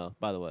from- won, though,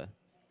 by the way.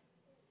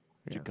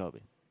 Yeah.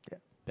 Jacoby. Yeah.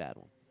 Bad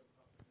one.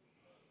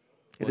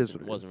 It is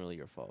what it wasn't really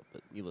your fault,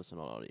 but you listen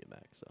on Audio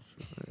Mac, so.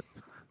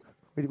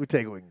 We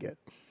take what we can get.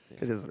 Yeah.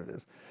 It is what it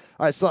is.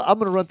 All right, so I'll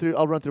run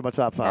through my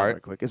top 5 right.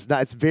 right quick.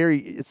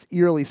 It's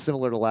eerily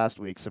similar to last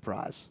week's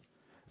surprise.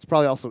 It's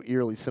probably also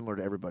eerily similar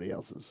to everybody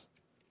else's.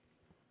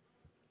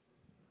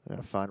 I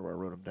gotta find where I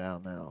wrote them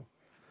down now.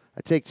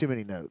 I take too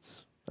many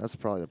notes. That's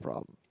probably the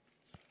problem.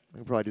 I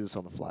can probably do this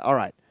on the fly. All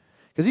right.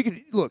 Because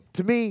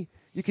to me,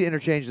 you can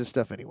interchange this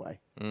stuff anyway.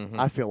 Mm-hmm.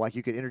 I feel like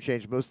you can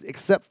interchange most,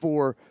 except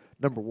for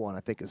number 1, I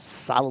think is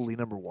solidly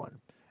number 1.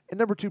 And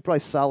number 2, probably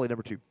solidly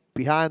number 2.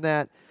 Behind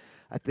that,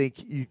 I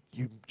think you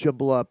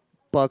jumble up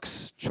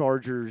Bucks,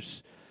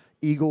 Chargers,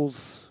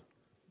 Eagles,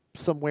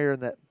 somewhere in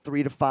that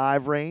 3 to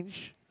 5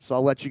 range. So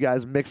I'll let you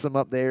guys mix them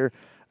up there.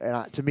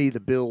 And to me, the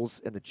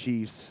Bills and the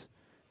Chiefs,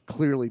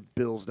 clearly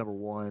Bills number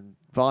 1.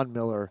 Von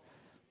Miller,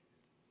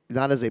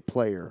 not as a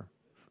player,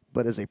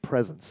 but as a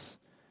presence,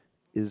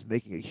 is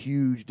making a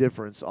huge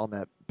difference on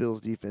that Bills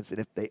defense. And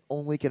if they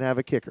only can have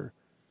a kicker,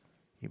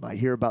 you might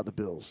hear about the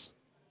Bills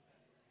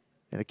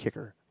and a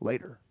kicker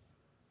later.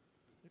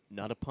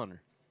 Not a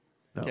punter.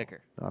 No,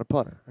 Kicker. not a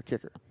punter, a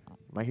kicker. You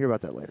might hear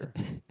about that later.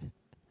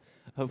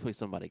 Hopefully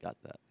somebody got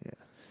that. Yeah.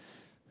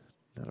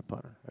 Not a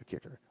punter, a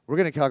kicker. We're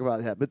going to talk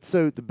about that. But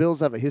so the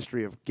Bills have a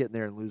history of getting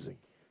there and losing.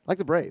 Like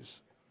the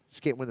Braves.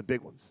 Just can't win the big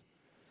ones.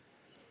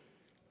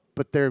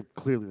 But they're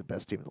clearly the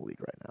best team in the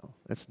league right now.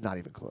 It's not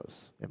even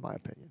close, in my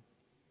opinion.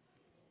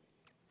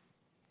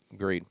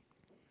 Agreed.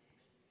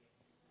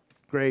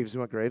 Graves, you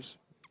want Graves?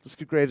 Let's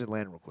get Graves and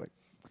Landon real quick.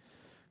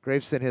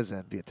 Graves sent his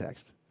in via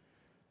text.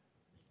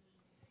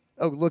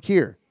 Oh, look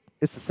here.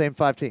 It's the same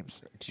 5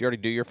 teams. Did you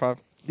already do your 5?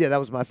 Yeah, that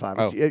was my 5.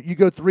 Oh. You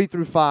go 3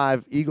 through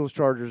 5, Eagles,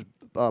 Chargers,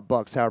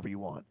 Bucks, however you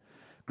want.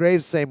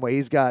 Graves, same way.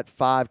 He's got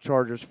 5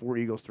 Chargers, 4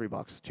 Eagles, 3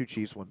 Bucks, 2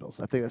 Chiefs, 1 Bills.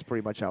 I think that's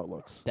pretty much how it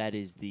looks. That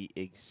is the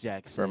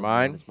exact For same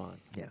mine? as mine.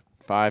 Yeah.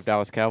 5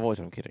 Dallas Cowboys.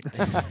 I'm kidding.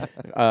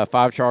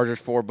 5 Chargers,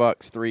 4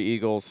 Bucks, 3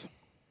 Eagles.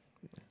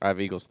 I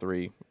have Eagles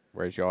 3,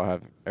 whereas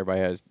everybody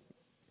has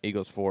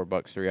Eagles 4,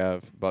 Bucks 3. I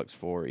have Bucks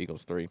 4,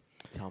 Eagles 3.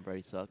 Tom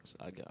Brady sucks.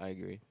 I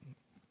agree.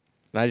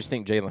 And I just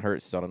think Jalen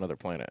Hurts is on another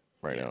planet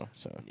right now.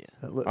 So Yeah.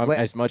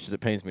 as much as it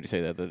pains me to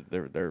say that,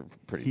 they're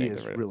pretty. He dang is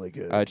good right really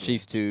good. now.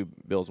 Chiefs 2,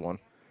 Bills 1.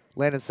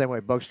 Landon, same way.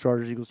 Bucks,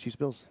 Chargers, Eagles, Chiefs,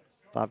 Bills.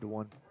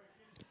 5-1.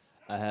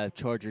 I have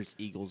Chargers,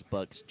 Eagles,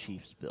 Bucks,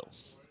 Chiefs,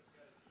 Bills.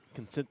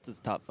 Consensus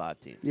top 5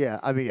 teams. Yeah,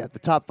 the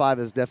top 5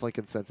 is definitely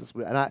consensus.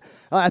 And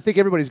I think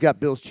everybody's got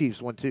Bills,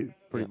 Chiefs, 1-2,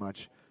 pretty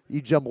much.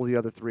 You jumble the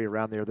other 3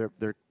 around there.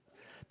 They're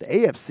the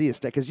AFC is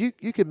because you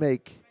can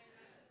make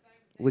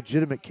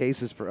legitimate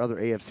cases for other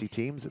AFC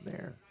teams in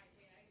there.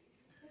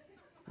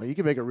 I mean, you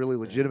can make a really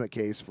legitimate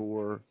case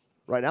for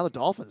right now the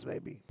Dolphins,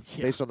 maybe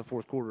based on the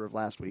fourth quarter of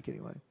last week,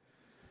 anyway.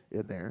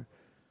 In there,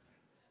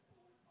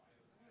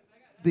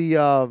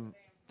 there's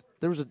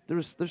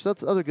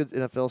other good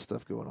NFL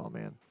stuff going on,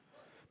 man.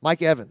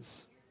 Mike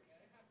Evans.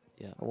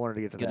 Yeah. I wanted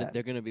to get to that.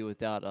 They're going to be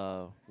without,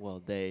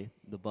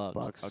 the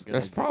Bucks.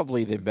 That's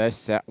probably the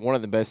best, one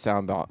of the best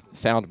sound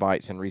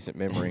bites in recent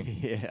memory.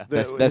 Yeah.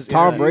 That's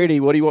Tom Brady.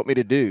 What do you want me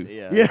to do?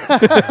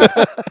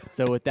 Yeah.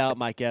 So without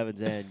Mike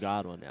Evans and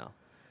Godwin now.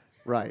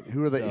 Right.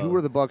 Who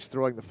are the Bucks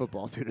throwing the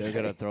football to today? They're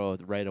going to throw a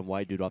random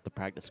white dude off the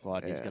practice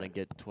squad. He's going to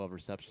get 12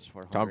 receptions for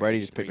 100. Tom Brady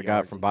just picked a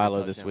guy from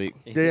Bilo this week.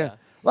 Yeah.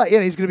 Like,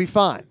 yeah, he's going to be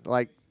fine.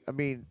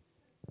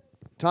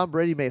 Tom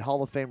Brady made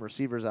Hall of Fame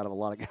receivers out of a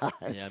lot of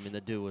guys. Yeah, the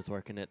dude was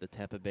working at the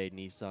Tampa Bay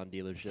Nissan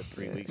dealership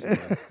 3 weeks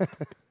ago.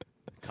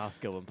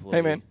 Costco employee.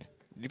 Hey, man,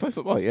 you play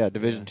football? Yeah,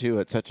 Division II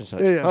at such and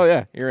such. Yeah. Oh,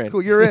 yeah, you're in.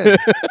 Cool, you're in.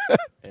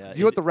 Yeah, You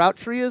know what the route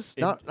tree is?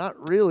 Not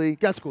really.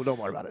 That's cool. Don't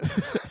worry about it.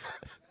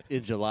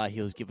 in July,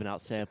 he was giving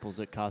out samples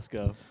at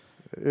Costco.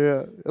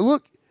 Yeah.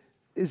 Look,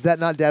 is that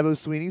not Dabo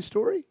Sweeney's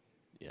story?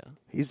 Yeah.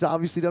 He's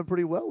obviously done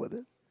pretty well with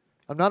it.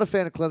 I'm not a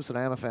fan of Clemson.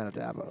 I am a fan of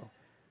Dabo.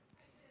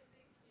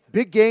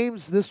 Big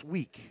games this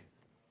week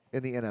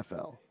in the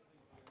NFL.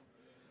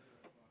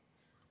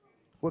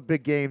 What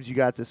big games you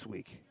got this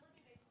week?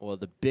 Well,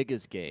 the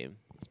biggest game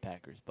is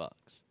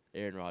Packers-Bucks.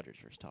 Aaron Rodgers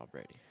versus Tom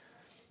Brady.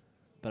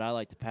 But I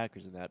like the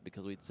Packers in that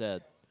because we'd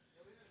said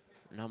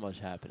not much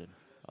happening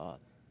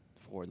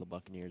for the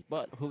Buccaneers.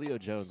 But Julio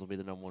Jones will be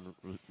the number one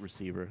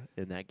receiver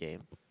in that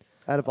game.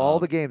 Out of all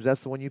the games,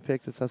 that's the one you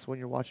picked. That's the one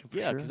you're watching for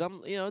Yeah, sure. because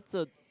it's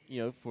a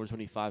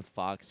 425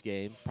 Fox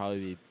game.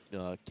 Probably be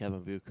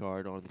Kevin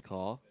Buchard on the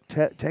call.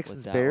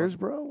 Texans that Bears, one.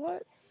 bro.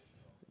 What?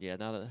 Yeah,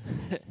 not a.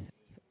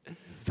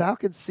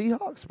 Falcons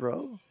Seahawks,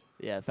 bro.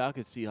 Yeah,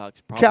 Falcons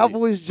Seahawks. Probably,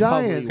 Cowboys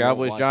Giants. probably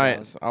Cowboys watch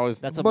Giants. that one.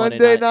 That's a Monday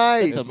Monday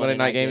night. That's a It's Monday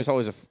night game. It's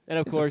always a And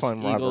of it's course, a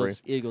fun rivalry.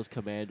 Eagles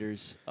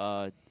Commanders.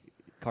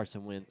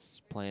 Carson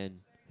Wentz playing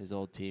his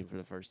old team for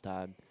the first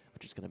time,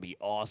 which is going to be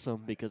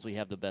awesome because we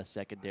have the best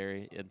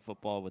secondary in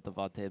football with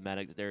Devontae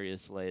Maddox,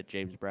 Darius Slay, and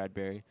James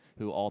Bradbury,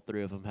 who all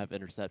three of them have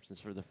interceptions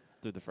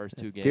through the first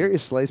two games.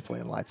 Darius Slay's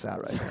playing lights out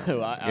right now. So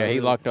Yeah,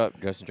 he locked up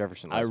Justin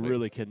Jefferson. I last week.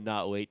 really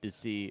cannot wait to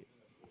see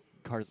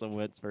Carson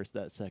Wentz versus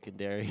that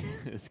secondary.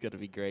 It's going to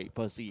be great.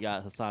 Plus, you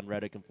got Hassan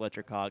Reddick and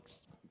Fletcher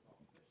Cox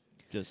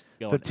just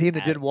going The team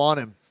that at didn't it. want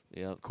him,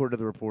 Yep. according to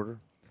the reporter.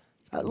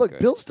 gonna be Look,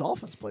 great. Bills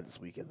Dolphins played this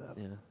weekend though.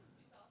 Yeah.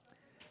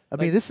 I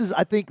mean,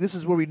 I think this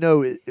is where we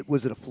know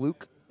was it a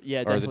fluke? Yeah,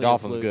 Or the definitely a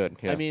Dolphins fluke. good,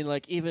 yeah. I mean,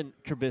 like, even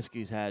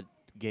Trubisky's had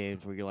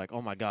games where you're like,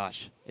 oh, my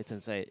gosh, it's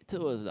insane.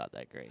 Tua's not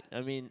that great.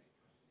 I mean,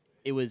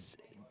 it was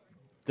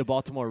the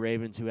Baltimore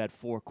Ravens who had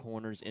 4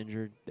 corners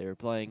injured. They were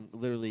playing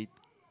literally,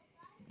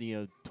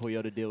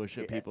 Toyota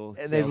dealership people.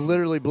 And they salesmen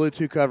literally blew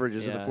 2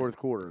 coverages in the Yeah. fourth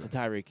quarter. to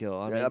Tyreek Hill.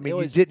 I I mean, it you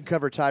was, didn't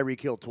cover Tyreek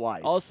Hill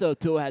twice. Also,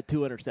 Tua had 2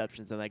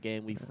 interceptions in that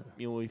game.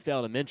 We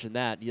failed to mention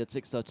that. He had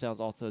 6 touchdowns,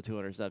 also 2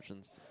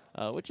 interceptions,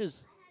 which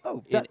is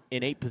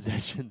in 8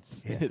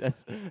 possessions. Yeah.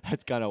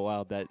 That's kind of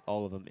wild that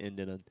all of them end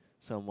in a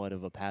somewhat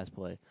of a pass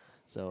play.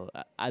 So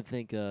I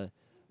think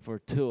for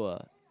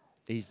Tua,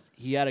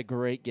 he had a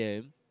great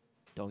game.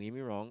 Don't get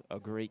me wrong, a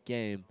great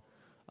game.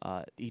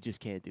 He just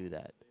can't do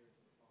that.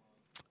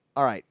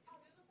 All right.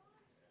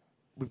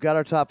 We've got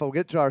our top 5. We'll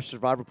get to our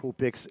Survivor Pool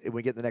picks and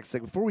we get the next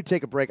segment. Before we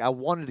take a break, I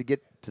wanted to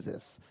get to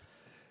this.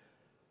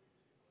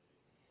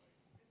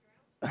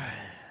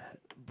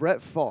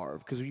 Brett Favre,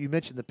 because you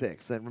mentioned the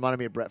picks. That reminded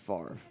me of Brett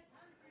Favre.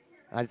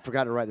 I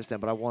forgot to write this down,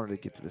 but I wanted to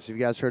get to this. Have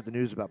you guys heard the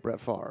news about Brett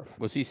Favre?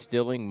 Was he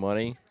stealing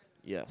money?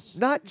 Yes.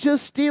 Not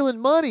just stealing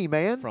money,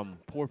 man. From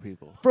poor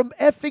people. From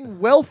effing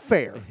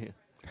welfare.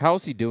 How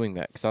is he doing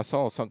that? Because I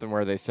saw something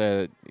where they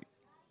said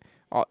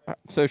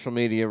social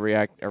media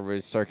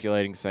was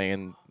circulating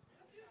saying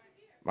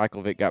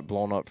Michael Vick got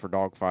blown up for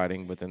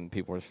dogfighting, but then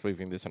people were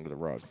sweeping this under the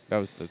rug. That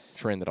was the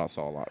trend that I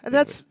saw a lot. And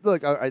that's,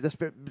 look, all right, that's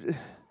fair.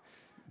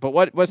 But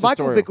what's the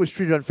Michael story? Vick was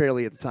treated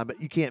unfairly at the time, but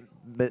you can't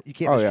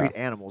mistreat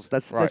animals.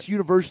 That's Right.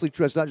 universally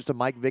true. It's not just a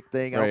Mike Vick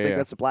thing. I don't Right, think yeah.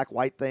 that's a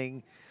black-white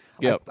thing.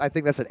 Yep. I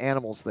think that's an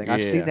animals thing. I've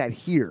Yeah. seen that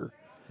here.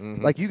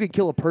 Mhm. Like, you can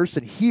kill a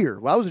person here.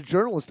 Well, I was a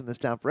journalist in this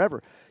town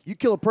forever. You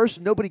kill a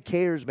person, nobody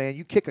cares, man.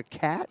 You kick a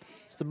cat.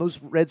 It's the most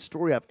read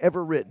story I've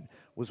ever written,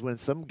 was when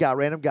some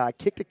random guy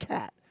kicked a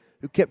cat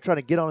who kept trying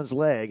to get on his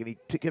leg, and he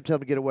kept telling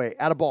him to get away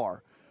at a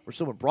bar where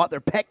someone brought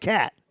their pet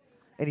cat,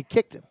 and he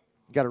kicked him,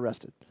 got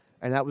arrested.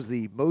 And that was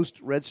the most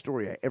read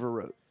story I ever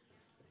wrote.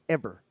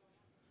 Ever.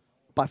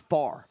 By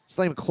far. It's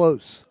not even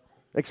close.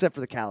 Except for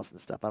the Callison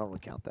stuff. I don't really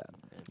count that.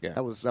 Yeah.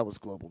 That was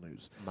global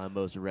news. My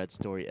most read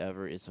story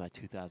ever is my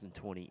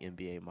 2020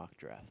 NBA mock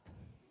draft.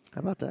 How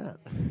about that?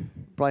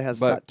 Probably has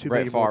But about 2 Brett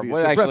million more Favre, views. what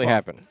So Brett actually Favre.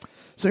 happened?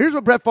 So here's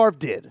what Brett Favre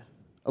did,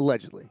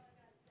 allegedly.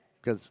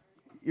 Because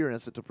you're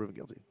innocent until proven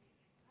guilty.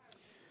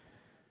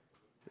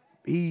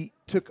 He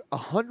took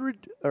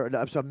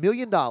 $1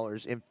 million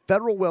in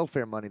federal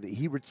welfare money that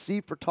he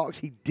received for talks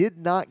he did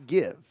not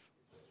give.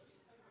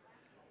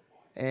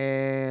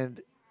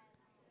 And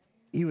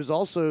he was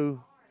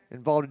also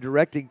involved in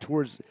directing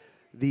towards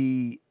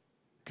the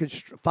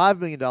 $5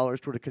 million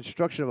toward the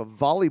construction of a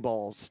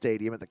volleyball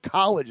stadium at the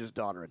college his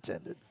daughter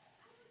attended.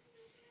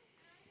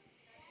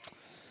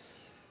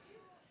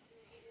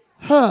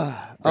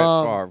 Brett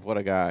Favre, what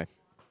a guy.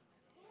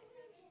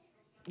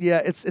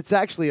 Yeah, it's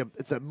actually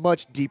a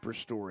much deeper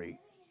story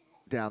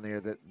down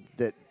there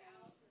that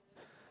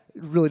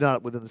really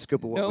not within the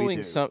scope of what we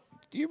do.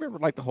 Do you remember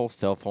like the whole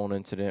cell phone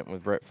incident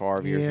with Brett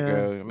Favre years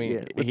ago? I mean,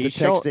 yeah. With he's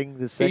the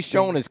texting, he's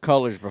shown his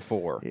colors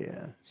before.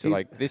 Yeah. So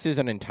like this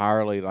isn't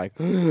entirely like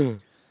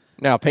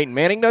now Peyton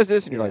Manning does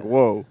this and you're like,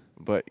 whoa.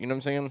 But you know what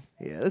I'm saying?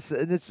 Yeah,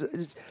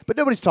 but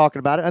nobody's talking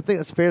about it. I think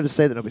it's fair to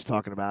say that nobody's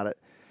talking about it.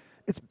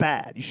 It's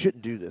bad. You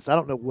shouldn't do this. I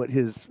don't know what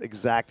his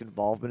exact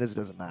involvement is. It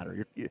doesn't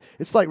matter.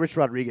 It's like Rich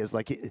Rodriguez.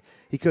 Like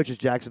he coaches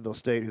Jacksonville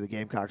State, who the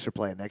Gamecocks are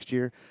playing next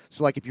year.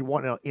 So like if you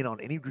want in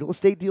on any real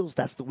estate deals,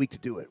 that's the week to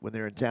do it when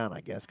they're in town,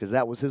 I guess, because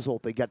that was his whole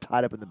thing. Got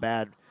tied up in the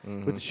bad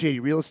with the shady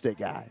real estate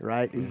guy,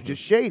 right? He was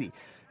just shady.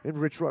 And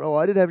Rich Rod,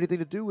 I didn't have anything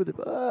to do with it.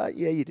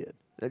 Yeah, you did.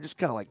 Just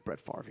kind of like Brett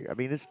Favre here. I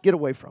mean, just get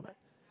away from it.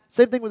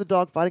 Same thing with the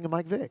dog fighting and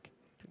Mike Vick.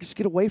 Just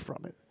get away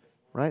from it,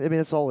 right? I mean,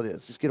 that's all it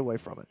is. Just get away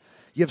from it.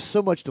 You have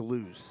so much to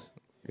lose.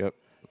 Yep.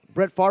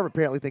 Brett Favre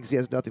apparently thinks he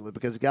has nothing with it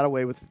because he got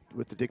away with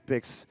the dick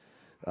pics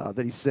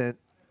that he sent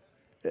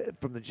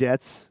from the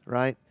Jets,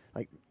 right?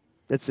 Like,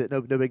 that's it.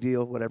 No big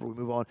deal. Whatever. We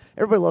move on.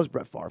 Everybody loves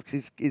Brett Favre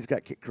because he's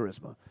got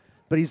charisma.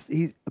 But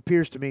he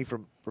appears to me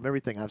from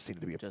everything I've seen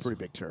to be a pretty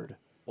big turd.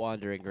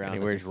 Wandering around. And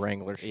he wears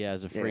Wranglers. Yeah,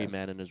 as a free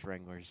man in his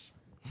Wranglers.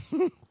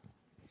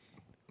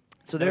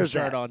 So there's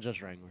shirt that. on,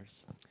 just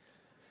Wranglers.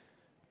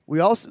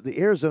 The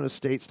Arizona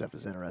State stuff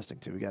is interesting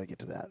too. We got to get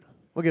to that.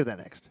 We'll get to that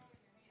next.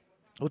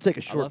 We'll take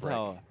a short break. I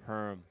love how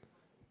Herm,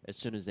 as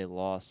soon as they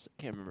lost,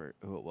 I can't remember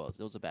who it was.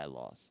 It was a bad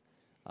loss.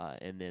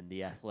 And then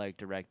the athletic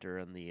director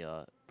and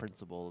the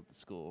principal of the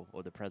school,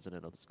 or the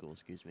president of the school,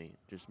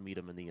 just meet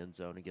him in the end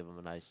zone and give him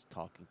a nice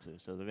talking to.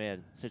 So the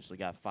man essentially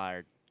got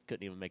fired,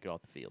 couldn't even make it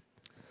off the field.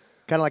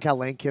 Kind of like how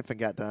Lane Kiffin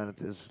got done at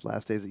his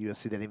last days at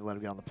USC. They didn't even let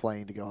him get on the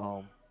plane to go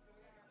home.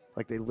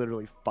 Like they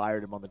literally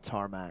fired him on the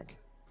tarmac.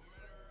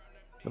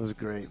 It was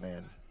great,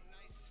 man.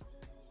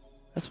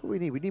 That's what we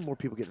need. We need more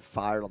people getting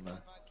fired on the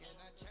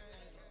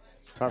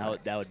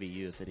tarmac. That would be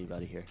you if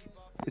anybody here.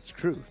 It's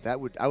true. I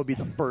would be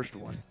the first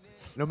one.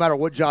 No matter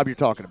what job you're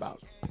talking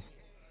about.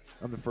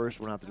 I'm the first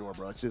one out the door,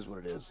 bro. It is what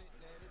it is.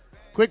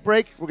 Quick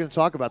break. We're going to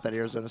talk about that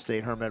Arizona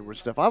State Herm Edwards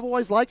stuff. I've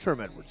always liked Herm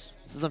Edwards.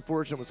 This is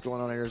unfortunate what's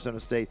going on at Arizona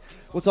State.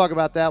 We'll talk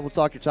about that. We'll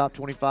talk your top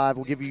 25.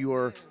 We'll give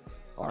you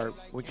when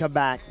we come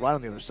back, right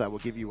on the other side, we'll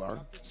give you our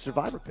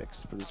survivor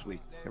picks for this week.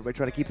 Everybody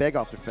try to keep egg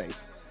off their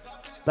face.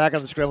 Back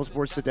on the Scrambled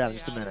Sports. Sit down in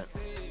just a minute.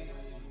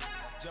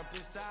 Jump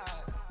inside,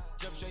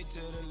 jump straight to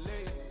the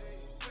lake.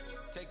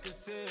 Take a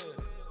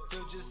sip,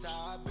 feel just how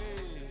I be.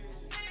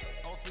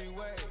 On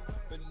freeway,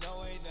 but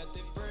no, ain't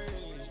nothing free.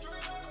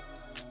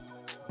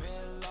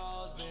 Been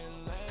lost,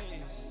 been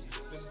lanes,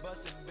 been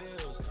busting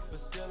bills, but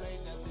still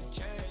ain't nothing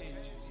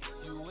changed.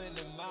 You in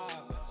the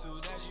mob, soon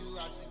as you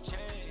rock the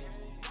chain.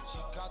 She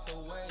caught the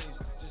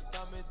waves, just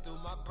thumbing through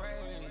my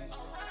braids.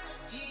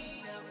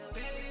 Heat up,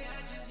 baby,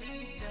 I just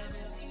heat up.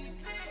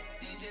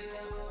 DJ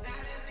level, I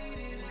just need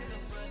it as a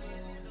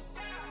present.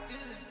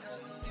 Feeling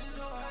stuck, you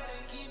know how to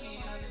keep me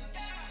up.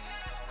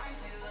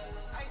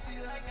 Icy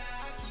like a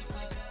hockey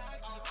puck.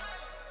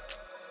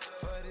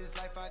 For this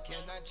life I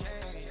cannot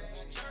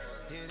change.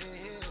 Hidden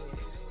hills,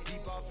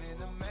 deep off in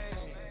the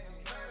main.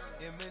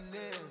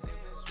 Eminem,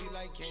 sweet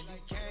like candy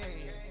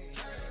cane.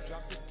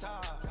 Drop the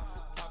top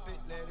it,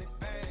 let it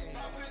bang.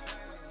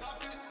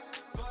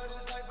 For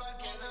this life I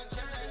cannot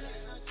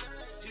change.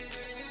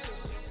 Hidden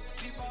hills,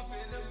 deep off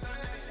in the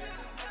main.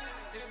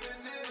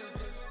 Eminem,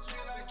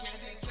 sweet like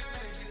candy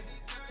cane.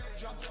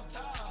 Drop the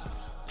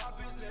top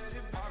it, let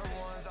it bang. All the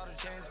ones, all the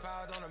chains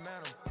piled on the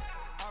mantle.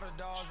 All the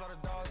dogs,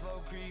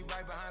 low creep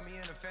right behind me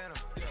in the phantom.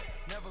 Yeah.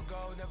 Never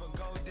go,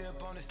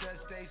 dip on the set,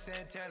 stay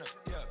Santana.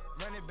 Yeah,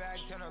 run it back,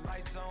 turn the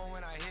lights on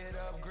when I hit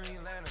up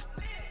Green Lantern.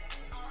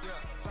 Yeah,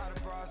 fly the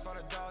bras, fly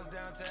the dogs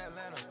down to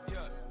Atlanta.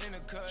 Yeah, in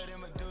the cut, in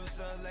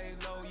Medusa, lay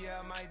low,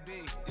 yeah, I might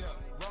be. Yeah,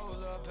 roll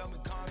up, help me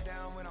calm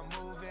down when I'm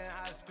moving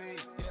high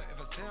speed. Yeah, if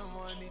I send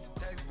one, need to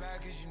text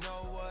back, cause you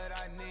know what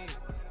I need.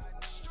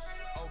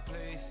 Oh,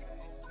 please.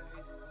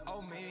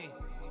 Oh, me.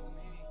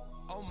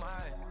 Oh,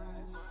 my.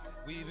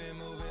 We've been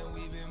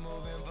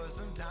moving for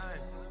some time.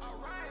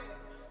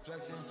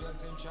 Flexing,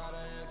 try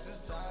to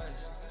exercise.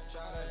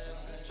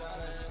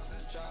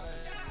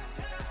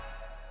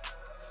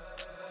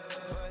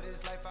 For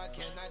this life I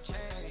cannot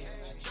change.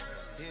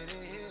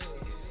 Hidden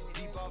hills,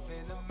 deep off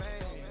in the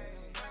main.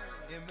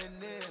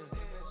 Eminem,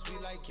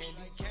 sweet like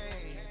candy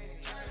cane.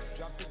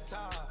 Drop the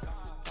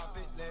top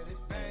it, let it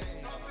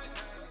bang.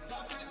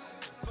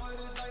 For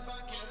this life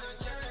I cannot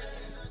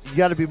change. You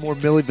got to be more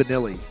Milli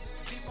Vanilli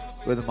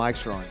where the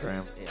mics are on,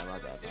 Graham. Yeah, my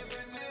bad.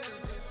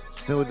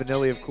 Milli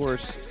Vanilli, of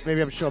course.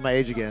 Maybe I'm showing my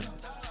age again.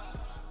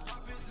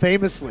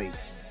 Famously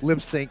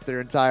lip-synced their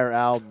entire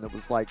album that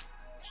was like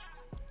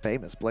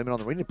famous. Blame It on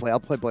the Rain. I'll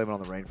play Blame It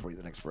on the Rain for you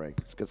the next break.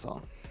 It's a good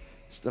song.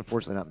 It's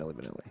unfortunately not Milli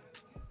Vanilli.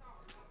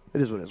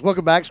 It is what it is.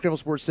 Welcome back, Scrambled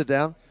Sports. Sit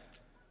down.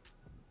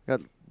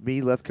 Got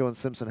me, Lethco, and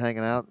Simpson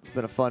hanging out. It's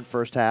been a fun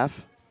first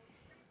half.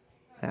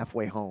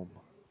 Halfway home,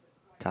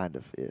 kind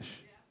of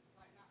ish.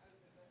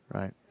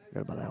 Right?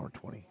 Got about an hour and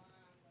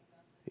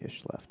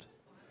 20-ish left.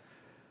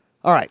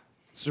 All right.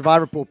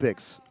 Survivor Pool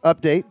picks.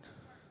 Update.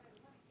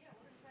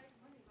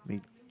 Let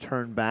me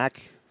turn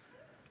back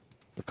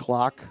the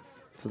clock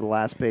to the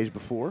last page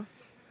before,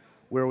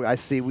 where I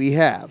see we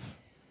have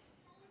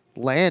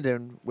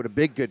Landon with a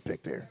big good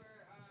pick there.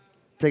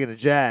 Taking the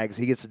Jags.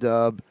 He gets the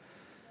dub.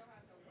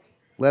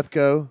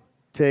 Lethco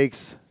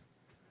takes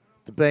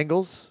the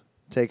Bengals,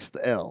 takes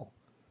the L.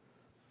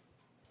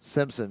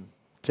 Simpson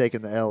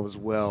taking the L as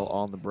well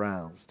on the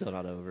Browns. Still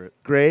not over it.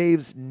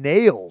 Graves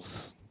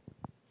nails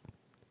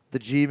the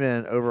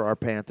G-men over our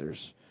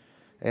Panthers.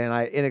 And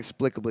I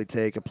inexplicably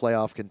take a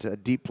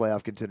deep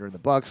playoff contender in the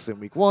Bucks in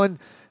week 1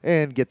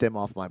 and get them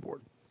off my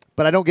board.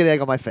 But I don't get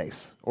egg on my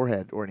face or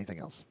head or anything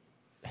else.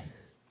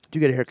 Do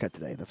get a haircut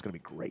today. That's going to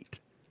be great.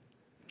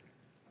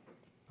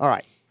 All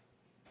right.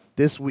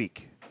 This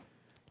week,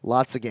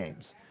 lots of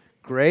games.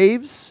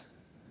 Graves.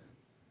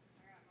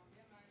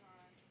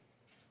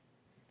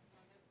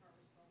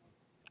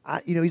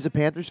 He's a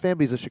Panthers fan,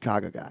 but he's a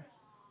Chicago guy.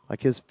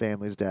 Like his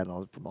family, his dad, and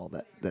all from all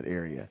that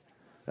area.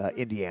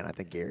 Indiana, I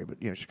think Gary, but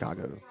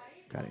Chicago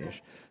kind of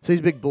ish. So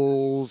he's big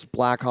Bulls,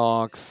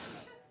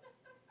 Blackhawks,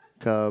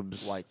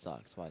 Cubs, White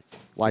Sox. White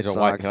He's a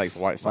Sox. he likes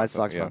White Sox. White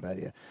Sox, yeah. not bad,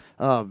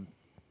 yeah.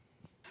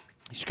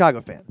 He's a Chicago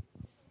fan.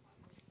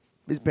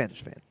 He's a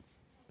Panthers fan.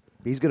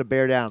 He's going to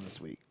bear down this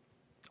week.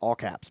 All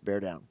caps, bear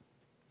down.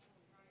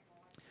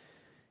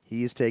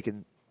 He is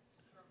taking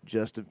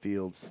Justin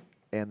Fields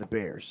and the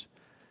Bears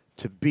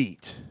to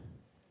beat,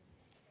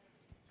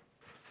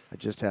 I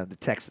just had the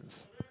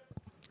Texans.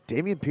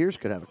 Dameon Pierce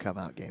could have a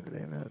come-out game today,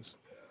 who knows?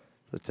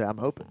 But I'm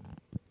hoping.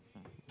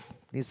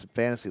 Needs some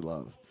fantasy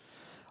love.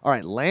 All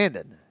right,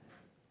 Landon's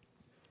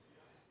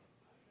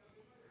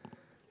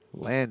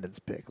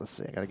pick. Let's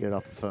see. I got to get it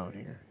off the phone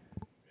here.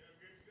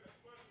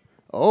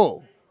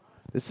 Oh,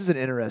 this is an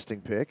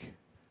interesting pick.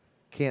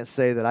 Can't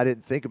say that I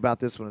didn't think about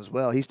this one as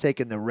well. He's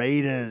taking the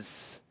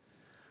Raiders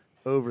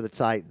over the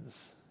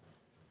Titans.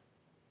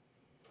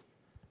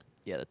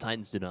 Yeah, the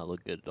Titans do not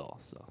look good at all.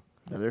 So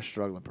No, they're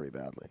struggling pretty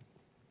badly.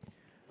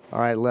 All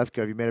right, Lethco,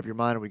 have you made up your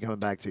mind, or are we coming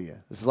back to you?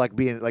 This is like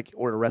being like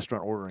a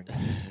restaurant ordering.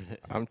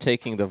 I'm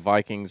taking the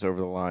Vikings over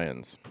the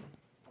Lions.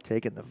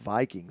 Taking the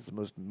Vikings, the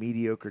most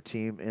mediocre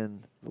team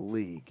in the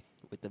league.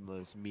 with the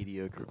most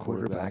mediocre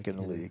Quarterback in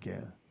the league,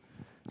 yeah.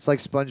 It's like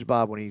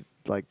SpongeBob when he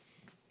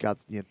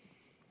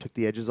took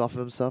the edges off of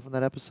himself in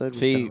that episode.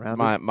 See,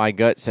 my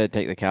gut said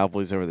take the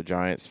Cowboys over the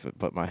Giants,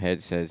 but my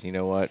head says, you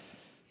know what?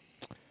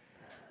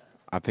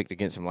 I picked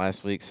against them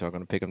last week, so I'm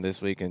going to pick them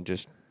this week, and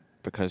just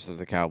because of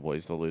the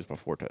Cowboys, they'll lose by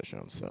 4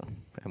 touchdowns. So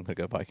I'm going to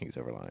go Vikings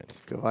over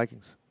Lions. Go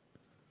Vikings.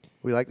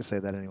 We like to say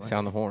that anyway.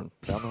 Sound the horn.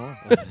 Sound the horn.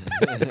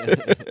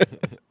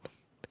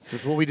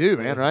 That's what we do,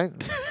 man, right?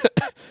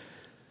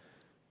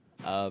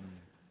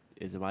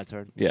 Is it my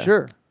turn? Yeah.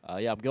 Sure.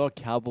 Yeah, I'm going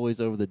Cowboys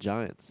over the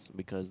Giants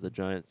because the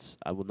Giants,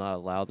 I will not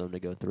allow them to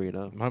go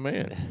 3-0. My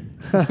man.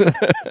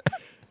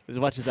 As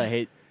much as I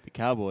hate the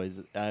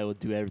Cowboys, I will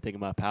do everything in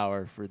my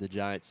power for the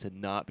Giants to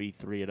not be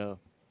 3-0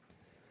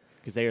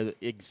 because they are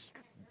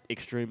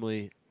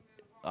extremely,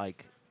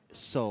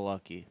 so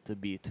lucky to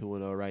be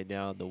 2-0 right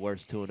now, the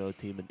worst 2-0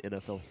 team in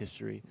NFL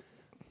history.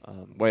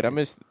 Wait, I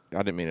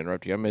didn't mean to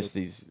interrupt you. I missed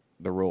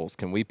the rules.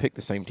 Can we pick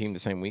the same team the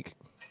same week?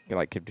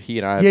 Could he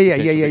and I?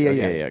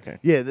 Yeah. Okay.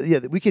 Yeah.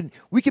 We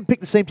can pick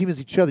the same team as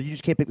each other. You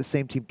just can't pick the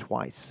same team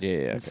twice.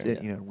 Yeah. That's Okay. it,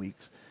 in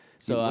weeks.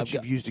 So once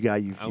you've used a guy,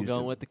 you've I'm used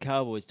going him. with the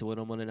Cowboys to win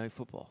on Monday Night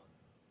Football.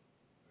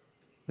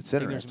 It's I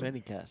think there's interesting.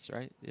 Manning cast,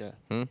 right? Yeah.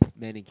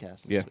 Manning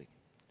cast this Yeah. week.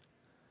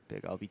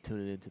 Big. I'll be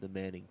tuning into the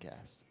Manning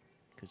cast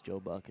because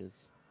Joe Buck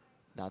is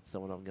not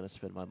someone I'm going to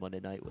spend my Monday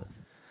night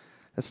with.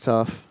 That's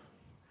tough.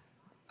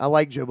 I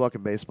like Joe Buck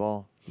in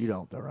baseball. You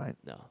don't, though, right?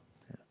 No.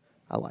 Yeah.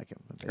 I like him.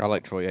 in I baseball.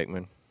 like Troy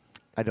Aikman.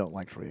 I don't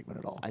like Troy Aikman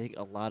at all. I think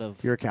a lot of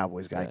You're a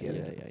Cowboys guy. I get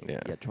it.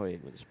 Yeah. Troy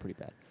Aikman is pretty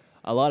bad.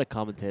 A lot of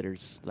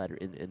commentators that are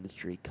in the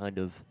industry kind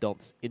of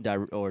don't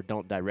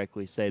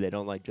directly say they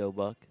don't like Joe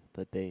Buck,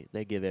 but they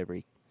give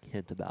every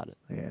hint about it.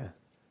 Yeah.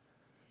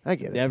 I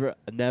get it.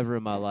 Never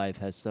in my life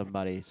has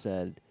somebody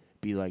said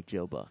be like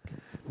Joe Buck.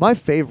 My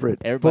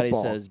favorite Everybody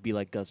football, says be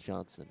like Gus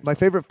Johnson. my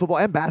favorite football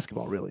and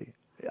basketball, really.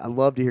 I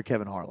love to hear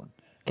Kevin Harlan.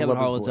 Kevin I love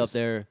his Harlan's up voice.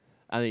 there.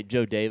 I mean,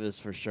 Joe Davis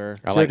for sure.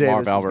 I Joe like Davis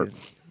Marv is Albert. good.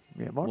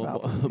 Yeah, Marv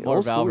Albert. Yeah, Marv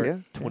old school, Albert, yeah.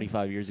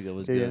 25 years ago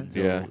was Yeah, good. yeah.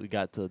 Until Yeah. we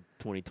got to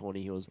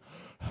 2020, he was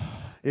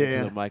Yeah, into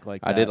yeah. the mic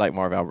like that. I did like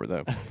Marv Albert,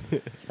 though.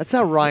 That's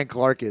how Ryan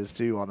Clark is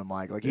too on the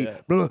mic. Like you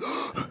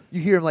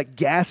hear him like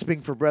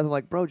gasping for breath. I'm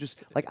like, bro, just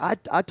like I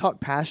talk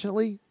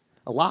passionately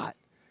a lot.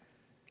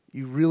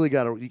 You really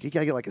gotta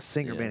get like a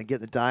singer, Yeah. man, and get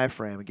in the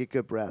diaphragm and get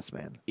good breaths,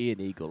 man. Ian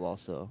Eagle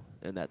also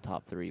in that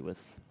top 3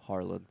 with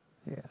Harlan.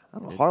 Yeah, I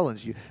don't know.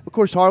 Harlan's you. Of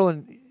course,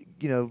 Harlan,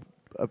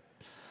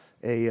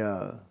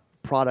 a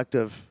product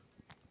of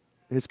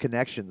his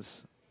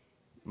connections.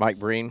 Mike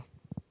Breen.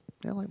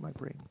 Yeah, I like Mike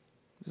Breen.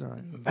 He's all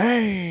right.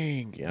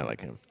 Bang! Yeah, I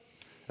like him.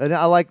 And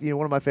I like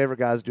one of my favorite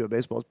guys doing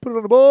baseball is put it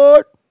on the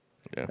board.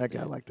 Yeah. That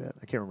guy I like that.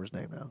 I can't remember his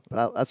name now,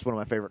 but that's one of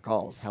my favorite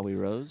calls. Howie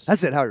Rose.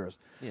 That's it, Howie Rose.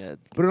 Yeah.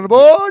 Put it on the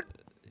board.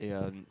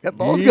 Yeah. That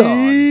ball's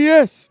gone.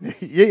 Yes.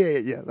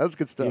 Yeah. That was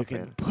good stuff, You can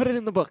man. put it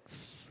in the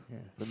books. Yeah.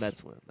 The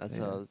Mets win. That's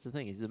Yeah. that's the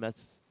thing. He's the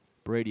Mets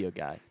radio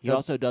guy. He That-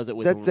 also does it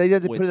with. They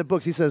had to with- put it in the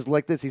books. He says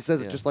like this. He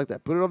says it Yeah. just like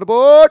that. Put it on the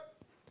board.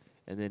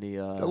 and then he.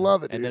 I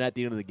love it, And dude. then at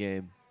the end of the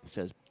game, he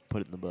says,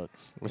 "Put it in the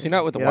books." Was he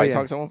not with the Yeah, White yeah.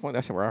 Sox at one point?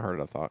 That's where I heard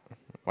it, I thought.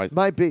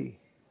 Might be.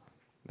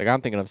 The guy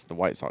I'm thinking of is the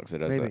White Sox that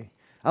does Maybe. that.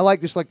 I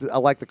like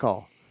the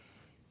call.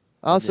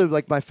 I also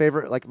like my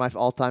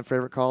all-time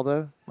favorite call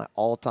though. My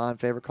all-time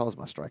favorite call is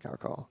my strikeout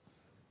call.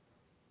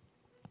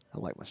 I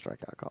like my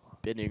strikeout call.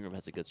 Ben Ingram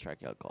has a good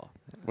strikeout call.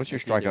 What's your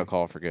It's either- strikeout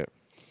call? I forget.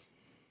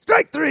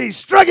 Strike 3,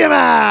 struck him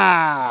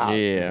out.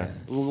 Yeah.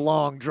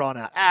 Long drawn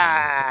out.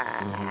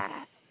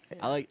 Ah.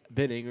 I like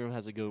Ben Ingram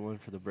has a good one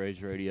for the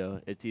Braves radio.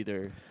 It's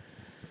either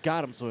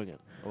got him swinging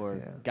or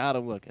got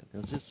him looking.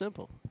 It's just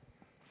simple.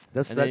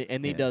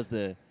 He does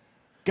the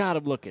got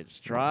him looking.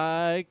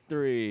 Strike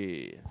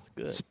 3. It's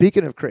good.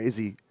 Speaking of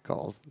crazy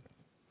calls,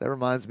 that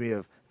reminds me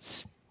of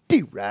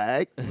Steve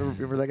Rag.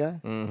 Remember that guy?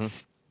 Mm-hmm.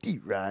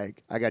 Steve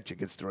Rag. I got you a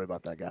good story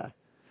about that guy,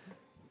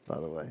 by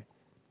the way.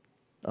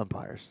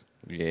 Umpires.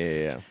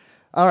 Yeah.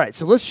 All right,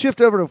 so let's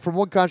shift over from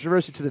one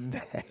controversy to the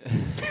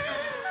next.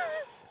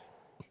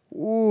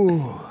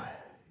 Ooh,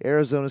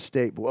 Arizona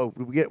State. Whoa,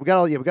 we got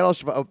all. Yeah, we got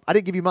all. Oh, I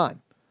didn't give you mine.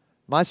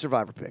 My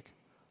survivor pick.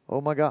 Oh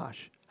my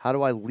gosh, how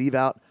do I leave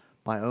out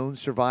my own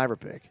survivor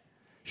pick?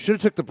 Should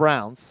have took the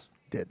Browns.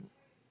 Didn't.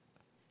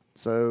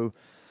 So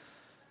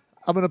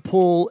I'm going to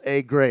pull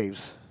a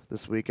Graves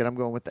this week, and I'm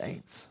going with the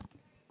Aints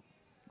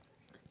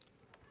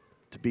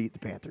to beat the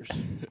Panthers.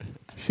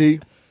 See?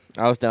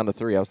 I was down to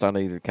 3. I was down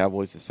to either the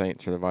Cowboys, the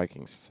Saints, or the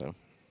Vikings. So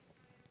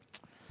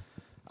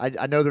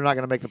I know they're not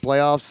going to make the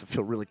playoffs. I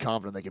feel really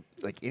confident they could,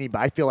 like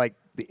anybody. I feel like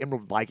the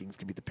Emerald Vikings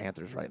can beat the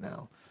Panthers right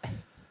now.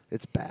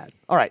 It's bad.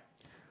 All right.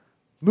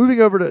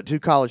 Moving over to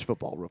college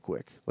football real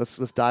quick. Let's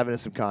dive into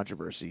some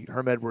controversy.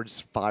 Herm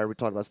Edwards fired. We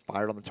talked about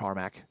fired on the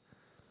tarmac.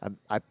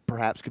 I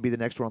perhaps could be the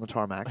next one on the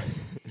tarmac.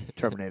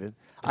 Terminated.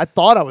 I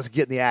thought I was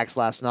getting the axe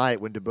last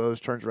night when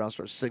DeBose turns around and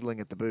starts signaling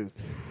at the booth.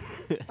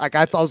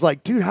 I was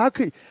like, dude, how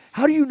do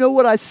you know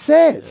what I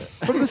said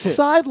from the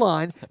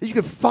sideline that you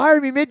could fire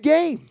me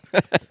mid-game?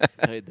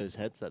 Hey, those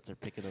headsets are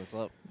picking us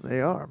up. They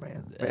are,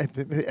 man.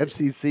 The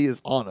FCC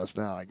is on us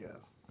now, I guess.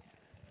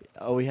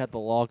 Oh, we had the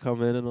law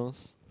come in on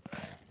us.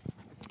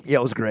 Yeah,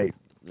 it was great.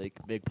 Like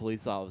big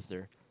police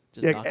officer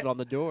just Yeah, knocking on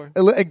the door.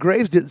 And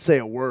Graves didn't say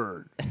a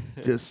word.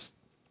 Just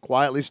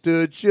quietly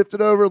stood, shifted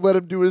over, let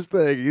him do his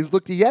thing.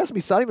 He asked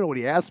me, so I don't even know what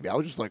he asked me. I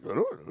was just like, I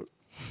don't know.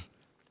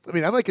 I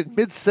mean, I'm like in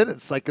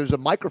mid-sentence, like there's a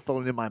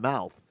microphone in my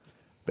mouth,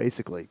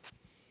 basically.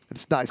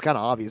 It's not. It's kind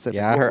of obvious.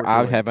 yeah,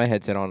 I had my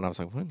headset on, and I was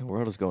like, what in the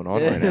world is going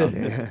on right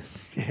now?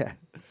 Yeah.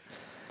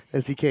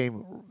 As he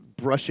came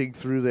brushing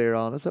through there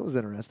on us, that was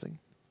interesting.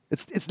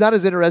 It's not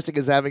as interesting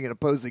as having an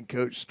opposing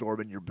coach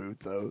storm in your booth,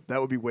 though. That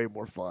would be way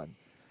more fun.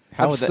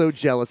 I'm so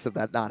jealous of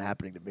that not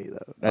happening to me,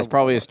 though. That's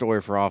probably a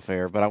story for off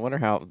air, but I wonder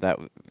how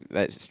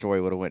that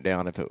story would have went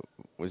down if it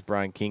was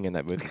Brian King in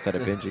that booth instead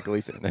of Benji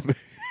Gleason in that booth.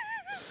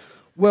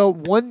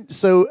 Well,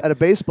 so at a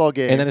baseball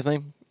game, Isn't that his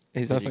name?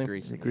 His last name?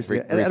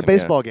 Greason. At a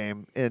baseball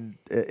game in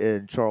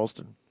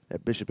Charleston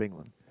at Bishop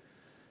England,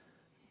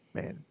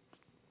 man,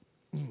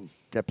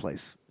 that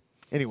place.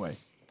 Anyway,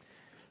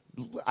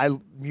 I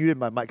muted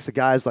my mic. 'Cause the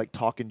guy's like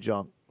talking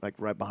junk, like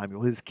right behind me.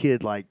 Well, his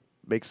kid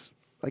makes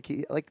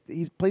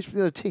he plays for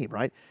the other team,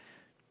 right?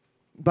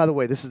 By the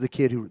way, this is the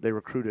kid who they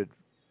recruited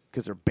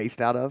because they're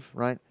based out of,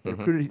 right?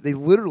 They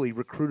literally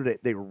recruited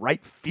the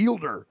right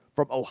fielder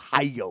from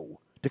Ohio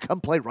to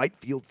come play right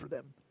field for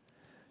them.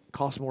 It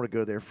costs more to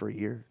go there for a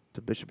year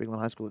to Bishop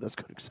England High School than it does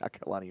go to South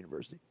Carolina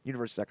University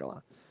of South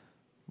Carolina.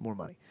 More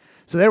money.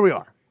 So there we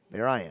are.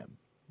 There I am,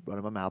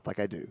 running my mouth like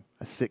I do.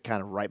 I sit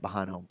kind of right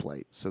behind home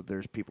plate, so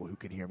there's people who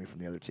can hear me from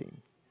the other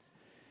team.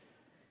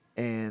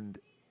 And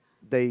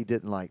he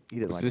didn't like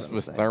what I was saying.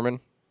 Was this with Thurman?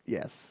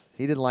 Yes.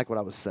 He didn't like what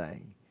I was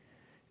saying.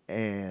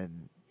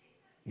 And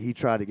he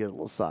tried to get a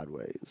little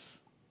sideways.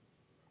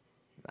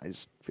 I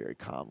just very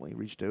calmly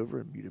reached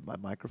over and muted my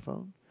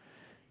microphone,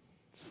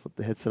 slipped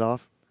the headset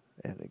off,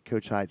 and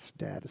Coach Height's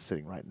dad is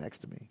sitting right next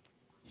to me.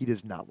 He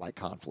does not like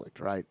conflict,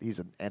 right? He's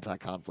an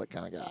anti-conflict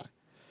kind of guy.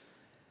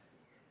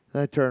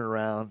 And I turn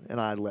around and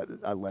I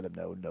let him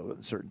know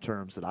in certain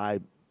terms that I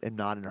am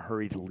not in a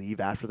hurry to leave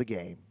after the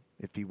game.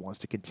 If he wants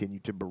to continue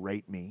to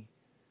berate me,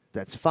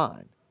 that's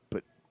fine,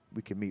 but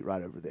we can meet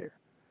right over there.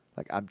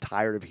 Like, I'm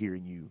tired of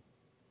hearing you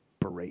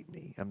berate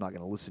me. I'm not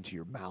going to listen to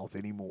your mouth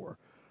anymore.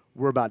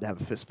 We're about to have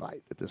a fist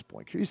fight at this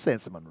point. 'Cause you're saying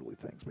some unruly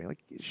things, man.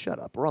 Like, shut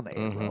up. We're on the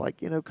air, bro.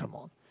 Like, come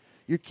on.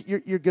 You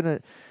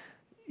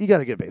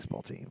got a good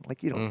baseball team.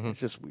 Like, you don't.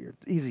 It's just weird.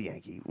 He's a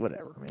Yankee.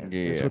 Whatever, man.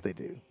 Yeah. That's what they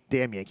do.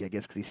 Damn Yankee, I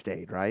guess, because he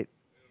stayed, right?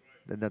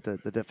 Isn't that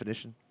the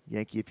definition?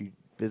 Yankee if you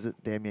visit,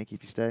 damn Yankee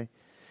if you stay.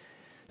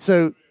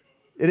 So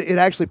it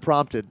actually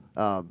prompted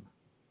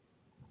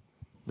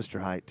Mr.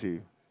 Height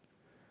to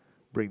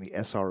bring the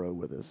SRO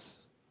with us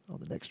on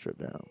the next trip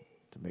down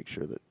to make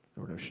sure that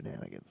there were no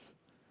shenanigans.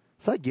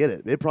 So I get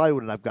it. It probably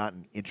wouldn't have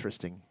gotten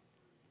interesting.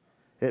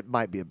 It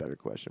might be a better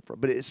question for him.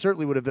 But it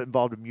certainly would have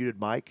involved a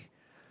muted mic,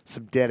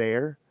 some dead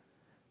air,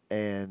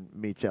 and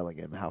me telling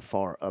him how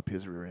far up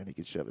his rear end he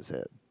could shove his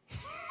head.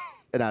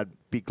 And I'd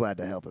be glad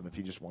to help him if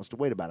he just wants to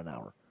wait about an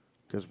hour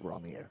because we're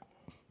on the air.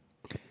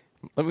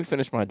 Let me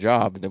finish my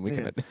job, and then we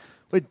can.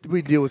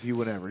 We deal with you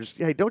whenever. Just,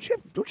 hey, don't you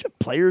have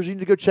players you need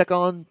to go check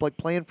on, like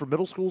playing for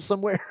middle school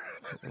somewhere?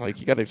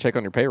 Like, you got to check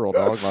on your payroll,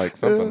 dog. Like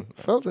something.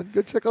 Something.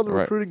 Go check on the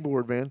Right. recruiting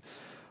board, man.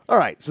 All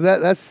right, so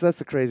that's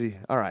the crazy.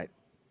 All right.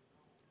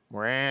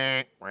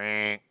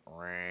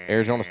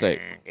 Arizona State.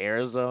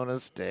 Arizona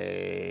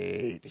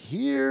State.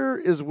 Here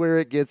is where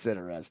it gets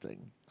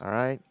interesting. All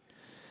right.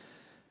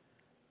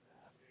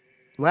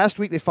 Last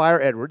week they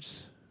fire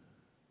Edwards.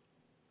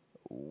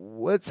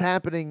 What's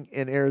happening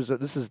in Arizona?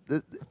 This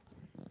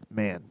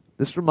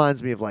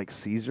reminds me of like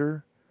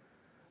Caesar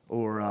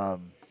or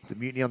the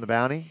Mutiny on the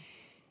Bounty.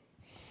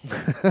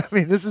 I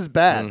mean, this is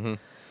bad. Mm-hmm.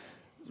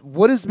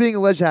 What is being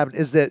alleged to happen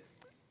is that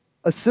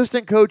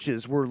assistant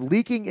coaches were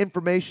leaking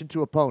information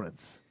to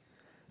opponents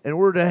in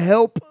order to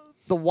help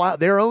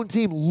their own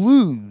team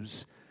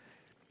lose,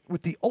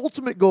 with the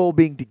ultimate goal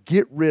being to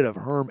get rid of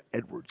Herm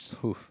Edwards.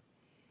 Oof.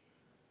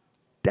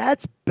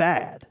 That's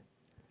bad.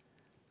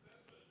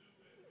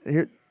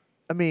 Here,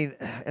 I mean,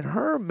 and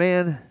Herm,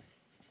 man,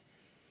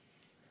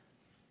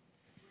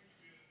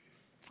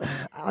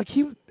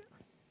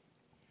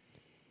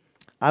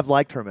 I've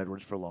liked Herm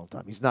Edwards for a long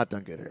time. He's not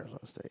done good at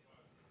Arizona State.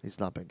 He's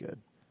not been good.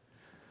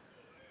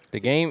 The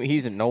game,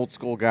 he's an old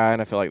school guy,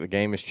 and I feel like the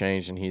game has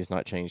changed, and he's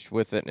not changed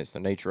with it, and it's the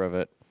nature of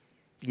it.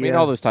 I mean,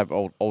 all those type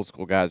of old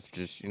school guys,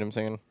 just, you know what I'm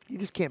saying? You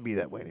just can't be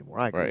that way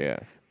anymore. I agree. Right, yeah.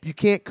 You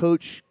can't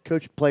coach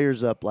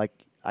players up like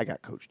I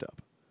got coached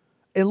up.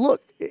 And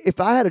look, if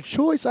I had a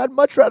choice, I'd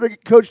much rather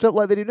get coached up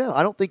like they do now.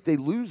 I don't think they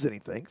lose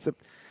anything,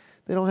 except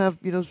they don't have,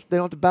 they don't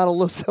have to battle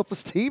low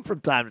self-esteem from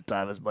time to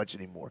time as much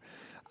anymore.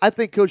 I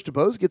think Coach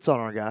DeBose gets on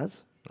our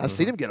guys. I've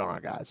seen him get on our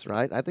guys,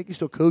 right? I think he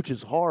still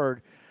coaches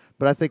hard,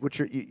 but I think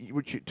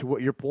to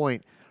your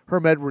point,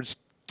 Herm Edwards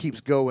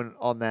keeps going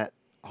on that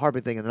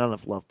Harvey thing and not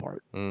enough love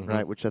part,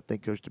 right? Which I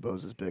think Coach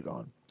DeBose is big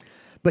on.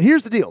 But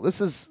here's the deal.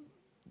 This is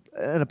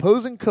an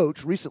opposing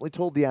coach recently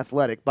told The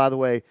Athletic, by the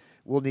way,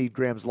 we'll need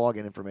Graham's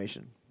login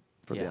information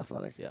for The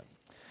Athletic. Yeah.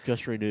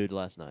 Just renewed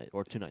last night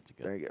or 2 nights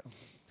ago. There you go.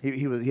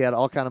 He had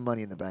all kind of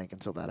money in the bank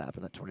until that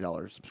happened. That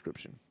 $20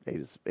 subscription ate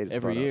his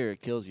Every butt year up.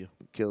 it kills you.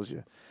 It kills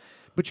you.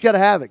 But you got to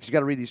have it because you got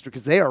to read these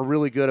because they are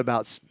really good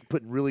about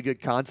putting really good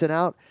content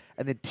out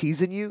and then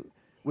teasing you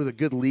with a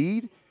good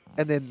lead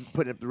and then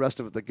putting the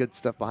rest of the good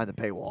stuff behind the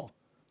paywall.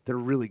 They're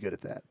really good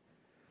at that.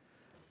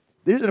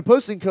 There's an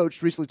opposing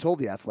coach recently told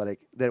The Athletic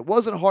that it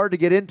wasn't hard to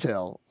get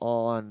intel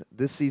on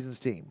this season's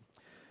team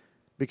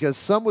because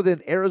some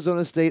within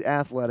Arizona State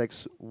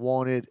athletics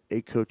wanted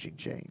a coaching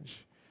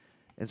change.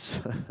 And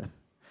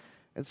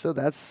so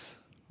that's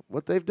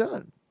what they've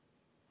done.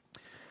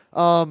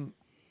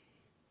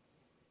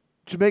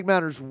 To make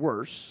matters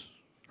worse,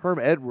 Herm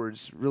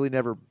Edwards really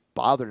never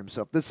bothered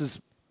himself. This is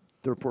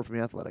the report from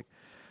The Athletic.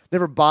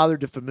 Never bothered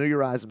to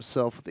familiarize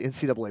himself with the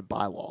NCAA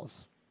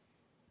bylaws.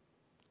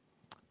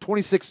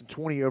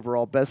 26-20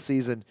 overall, best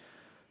season.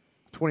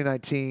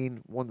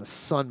 2019, won the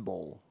Sun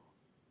Bowl.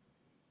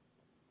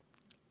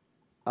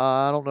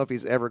 I don't know if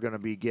he's ever going to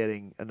be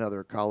getting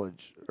another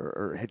college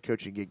or head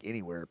coaching gig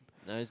anywhere.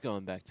 No, he's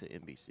going back to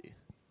NBC.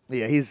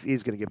 Yeah, he's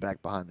going to get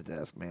back behind the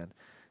desk, man.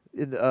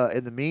 In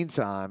the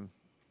meantime,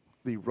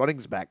 the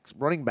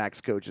running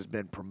backs coach has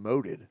been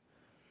promoted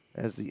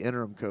as the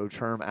interim coach.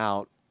 Herm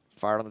out,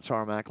 fired on the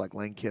tarmac like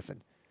Lane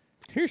Kiffin.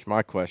 Here's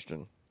my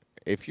question.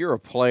 If you're a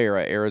player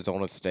at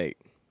Arizona State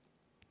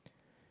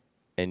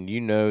and you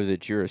know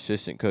that your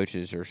assistant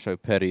coaches are so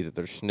petty that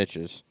they're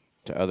snitches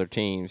to other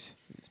teams,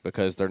 it's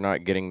because they're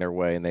not getting their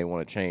way and they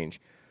want to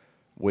change,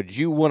 would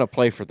you want to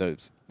play for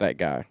that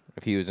guy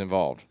if he was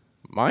involved?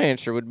 My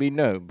answer would be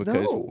no,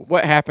 because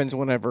what happens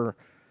whenever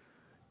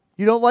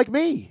you don't like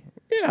me?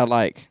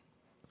 Yeah,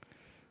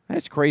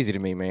 that's crazy to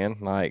me, man.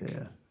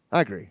 Yeah, I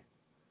agree.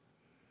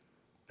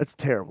 That's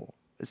terrible.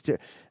 It's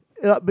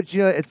but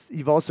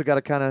you've also got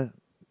to kind of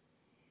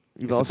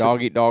it's a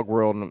dog-eat-dog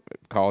world in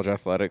college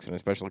athletics and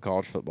especially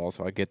college football,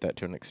 so I get that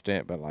to an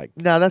extent. But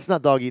no, that's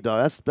not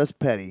dog-eat-dog. That's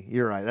petty.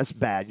 You're right. That's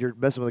bad. You're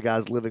messing with a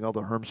guy's living,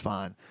 although Herm's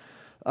fine.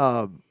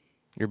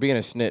 You're being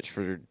a snitch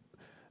for.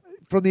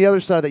 From the other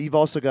side, that you've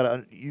also got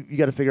to you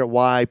got to figure out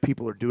why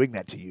people are doing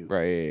that to you.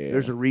 Right. Yeah.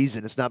 There's a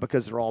reason. It's not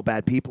because they're all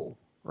bad people,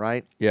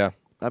 right? Yeah.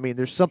 I mean,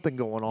 there's something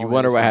going on. You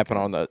wonder what happened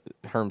on the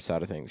Herm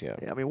side of things. Yeah.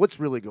 I mean, what's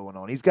really going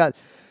on? He's got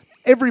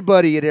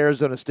everybody at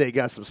Arizona State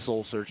got some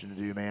soul searching to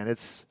do, man.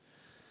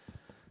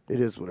 It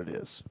is what it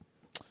is.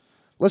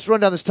 Let's run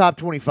down this top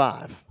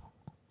 25.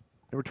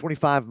 Number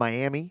 25,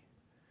 Miami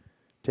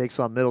takes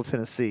on Middle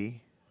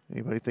Tennessee.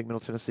 Anybody think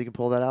Middle Tennessee can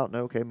pull that out?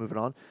 No? Okay, moving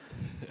on.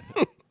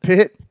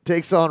 Pitt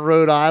takes on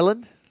Rhode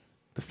Island,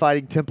 the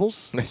Fighting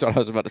Temples. That's what I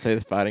was about to say,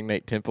 the Fighting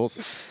Nate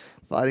Temples.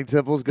 Fighting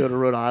Temples go to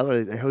Rhode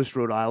Island. They host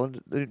Rhode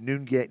Island.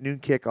 Noon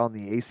kick on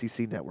the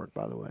ACC network,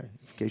 by the way,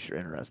 in case you're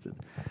interested.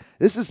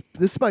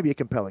 This might be a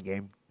compelling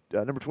game.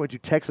 Number 22,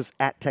 Texas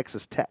at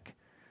Texas Tech.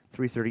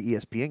 3:30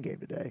 ESPN game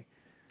today.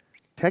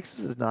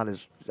 Texas is not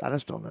as – I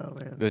just don't know,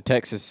 man. The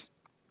Texas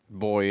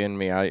boy in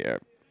me,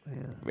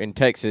 in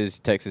Texas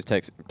versus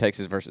Tech,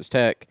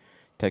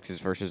 Texas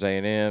versus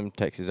A&M,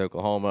 Texas,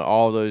 Oklahoma,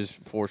 all those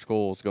four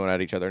schools going at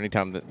each other.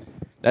 Anytime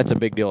that's a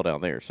big deal down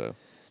there. So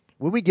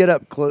when we get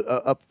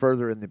up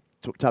further in the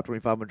top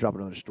 25, I'm going to drop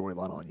another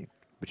storyline on you.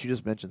 But you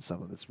just mentioned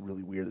something that's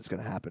really weird that's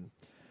going to happen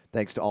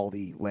thanks to all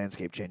the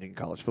landscape changing in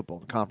college football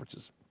and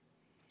conferences.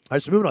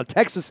 right, so moving on.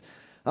 Texas,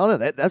 I don't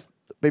know. That's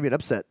maybe an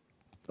upset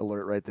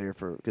alert right there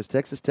because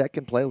Texas Tech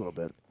can play a little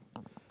bit.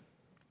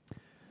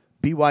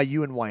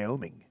 BYU and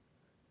Wyoming.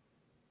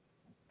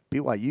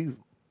 BYU,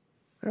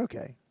 they're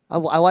okay. I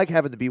like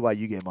having the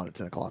BYU game on at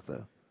 10 o'clock,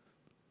 though.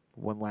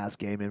 One last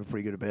game in before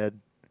you go to bed.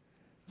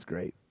 It's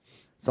great.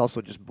 It's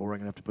also just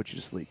boring enough to put you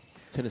to sleep.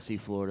 Tennessee,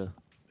 Florida.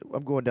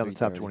 I'm going down the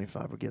top 3:30.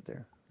 25. We'll get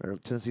there.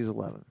 Tennessee's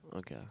 11.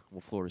 Okay.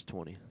 Well, Florida's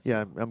 20.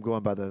 Yeah, I'm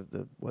going by the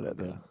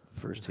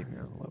first team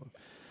here on 11.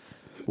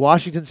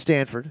 Washington,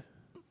 Stanford.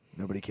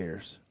 Nobody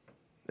cares.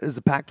 Is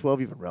the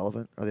Pac-12 even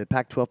relevant? Are they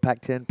Pac-12,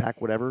 Pac-10, Pac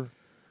whatever?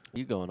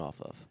 You going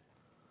off of?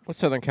 What's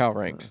Southern Cal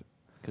ranked?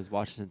 Because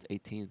Washington's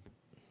 18.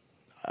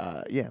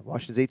 Yeah,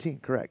 Washington's 18,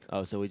 correct.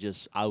 Oh, so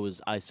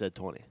I said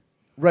 20.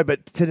 Right,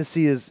 but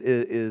Tennessee is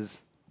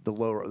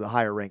the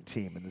higher ranked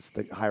team, and it's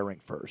the higher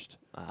ranked first.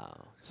 Oh.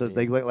 So see.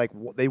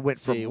 they went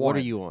See, from what one. are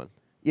you on?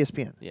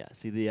 ESPN. Yeah,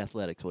 see, the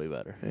Athletics way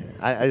better. Yeah.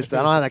 I don't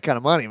have that kind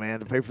of money,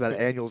 man, to pay for that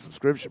annual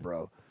subscription,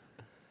 bro.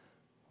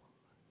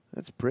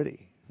 That's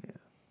pretty. Yeah,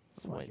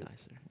 It's way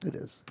nicer. It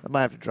is. I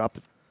might have to drop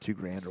the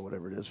 $2,000 or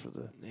whatever it is for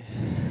the.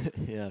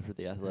 Yeah, for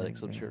the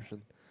Athletics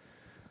subscription.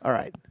 All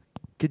right,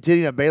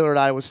 continuing on Baylor at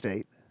Iowa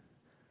State.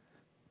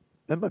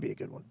 That might be a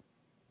good one.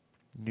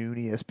 Noon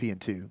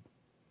ESPN2.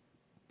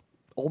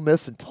 Ole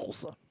Miss and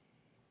Tulsa.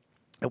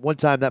 At one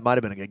time, that might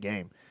have been a good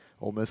game.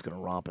 Ole Miss going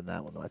to romp in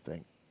that one, though, I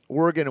think.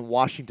 Oregon and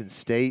Washington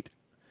State.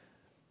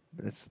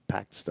 It's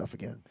packed stuff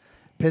again.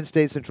 Penn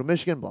State, Central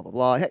Michigan, blah, blah,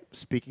 blah. Hey,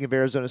 speaking of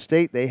Arizona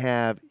State, they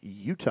have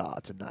Utah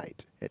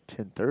tonight at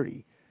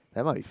 10:30.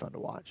 That might be fun to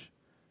watch.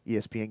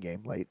 ESPN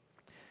game late.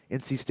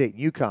 NC State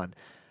and UConn.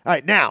 All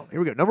right, now, here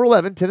we go. Number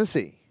 11,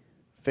 Tennessee.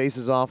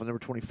 Faces off on number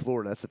 20,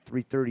 Florida. That's a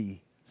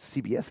 3:30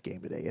 CBS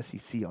game today,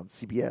 SEC on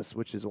CBS,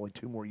 which is only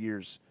 2 more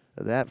years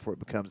of that before it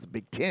becomes the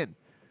Big Ten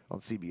on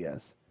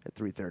CBS at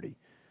 3:30.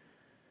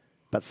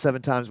 About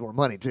 7 times more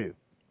money, too.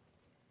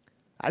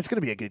 It's going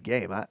to be a good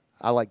game.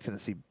 I like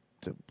Tennessee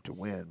to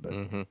win, but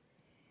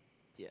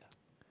Yeah.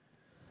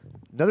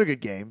 another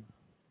good game,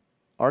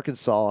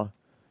 Arkansas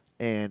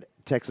and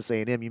Texas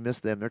A&M. You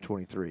missed them. They're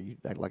 23. You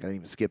act like I didn't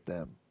even skip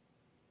them.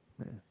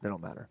 They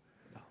don't matter.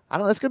 I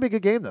don't know. That's going to be a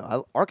good game,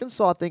 though.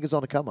 Arkansas, I think, is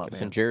on the come up. It's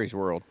man. in Jerry's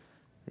world.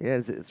 Yeah,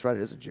 that's right.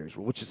 It is in Jerry's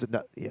World, which is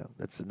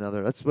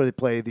that's where they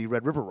play the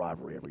Red River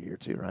rivalry every year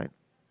too, right?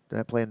 Did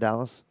that play in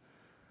Dallas?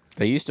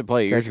 They used to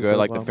play years Texas, ago at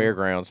like the Oklahoma.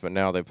 fairgrounds, but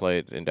now they play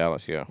it in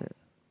Dallas, yeah.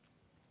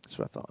 That's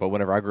what I thought. But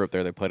whenever I grew up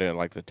there, they played it at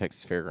like the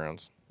Texas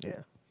fairgrounds, Yeah,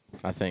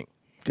 I think.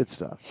 good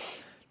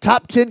stuff.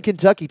 Top 10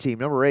 Kentucky team,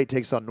 number 8,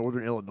 takes on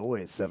Northern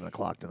Illinois at 7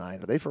 o'clock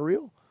tonight. Are they for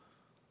real?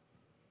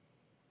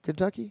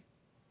 Kentucky?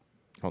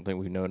 I don't think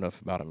we know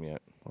enough about them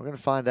yet. We're going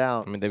to find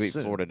out. I mean, they beat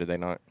soon. Florida, did they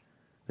not?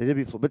 They did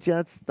beat Florida, but yeah,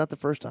 that's not the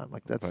first time.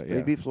 But, They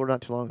yeah. beat Florida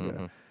not too long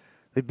ago.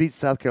 They beat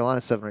South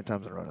Carolina 7 or 8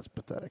 times in a row. That's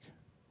pathetic.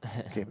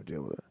 Can't even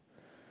deal with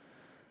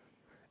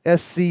it.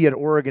 SC at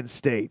Oregon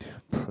State.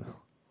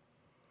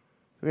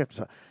 We have to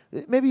talk.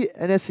 Maybe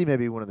an SC may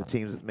be one of the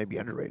teams that may be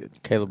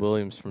underrated. Caleb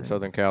Williams from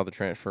Southern Cal, the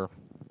transfer.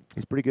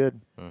 He's pretty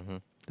good. Mm-hmm.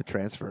 The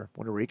transfer.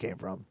 Wonder where he came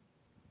from.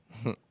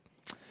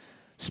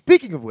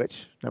 Speaking of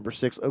which, number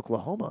 6,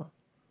 Oklahoma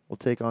will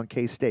take on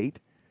K-State.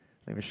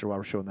 Not even sure why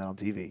we're showing that on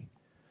TV.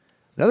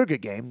 Another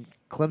good game,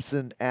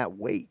 Clemson at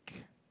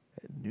Wake.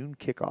 At noon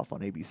kickoff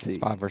on ABC. It's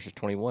 5 versus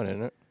 21,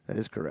 isn't it? That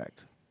is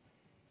correct.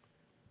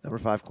 Number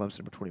 5, Clemson.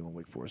 Number 21,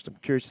 Wake Forest. I'm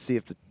curious to see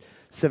if the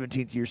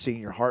 17th year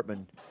senior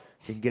Hartman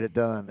can get it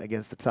done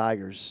against the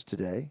Tigers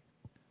today.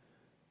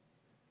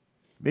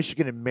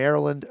 Michigan and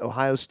Maryland,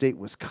 Ohio State,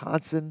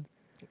 Wisconsin.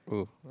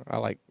 Ooh,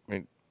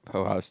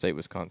 Ohio State,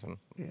 Wisconsin.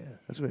 Yeah,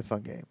 that's going to be a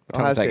fun game. What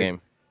time is that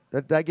game?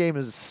 That game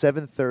is a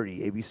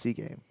 7:30 ABC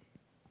game.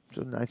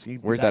 So nice.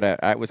 Where's that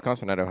at? At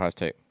Wisconsin, at Ohio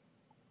State?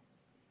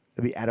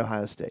 It'll be at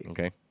Ohio State.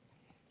 Okay.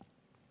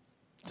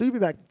 So you'll be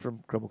back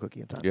from Crumble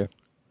Cookie in time. Yeah.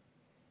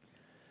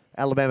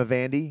 Alabama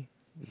Vandy.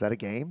 Is that a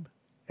game?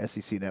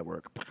 SEC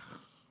Network.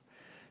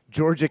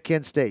 Georgia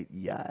Kent State.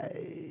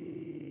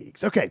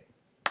 Yikes. Okay.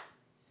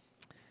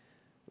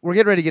 We're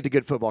getting ready to get to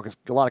good football because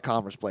a lot of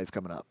conference plays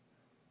coming up.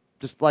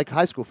 Just like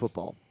high school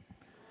football.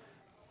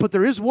 But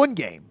there is one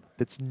game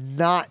that's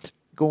not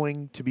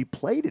going to be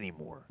played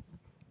anymore.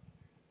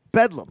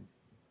 Bedlam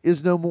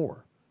is no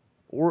more.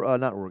 Or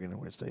not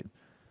Oregon State.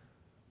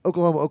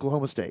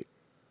 Oklahoma State.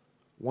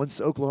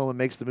 Once Oklahoma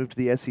makes the move to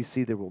the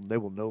SEC, they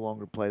will no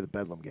longer play the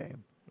Bedlam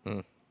game.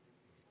 Mm.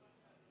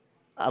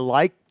 I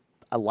like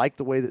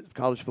the way that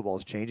college football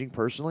is changing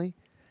personally.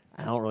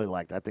 I don't really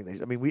like that.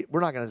 We're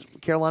not going to.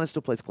 Carolina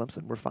still plays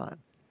Clemson. We're fine.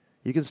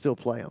 You can still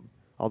play them.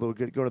 Although we're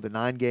going to go to the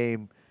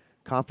 9-game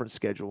conference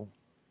schedule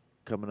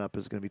coming up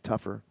is going to be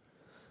tougher.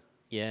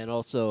 Yeah, and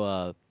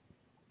also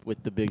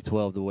with the Big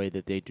 12, the way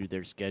that they do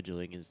their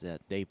scheduling is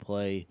that they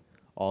play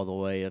all the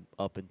way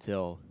up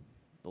until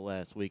the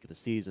last week of the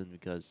season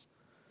because,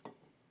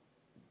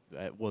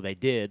 well, they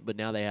did, but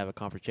now they have a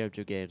conference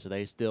championship game. So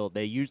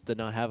they used to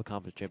not have a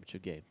conference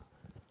championship game.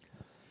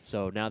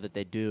 So now that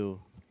they do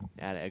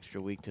add an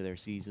extra week to their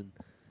season,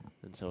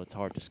 and so it's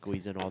hard to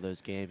squeeze in all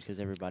those games because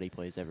everybody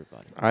plays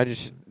everybody. I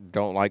just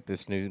don't like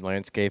this new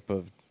landscape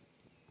of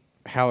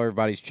how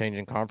everybody's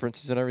changing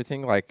conferences and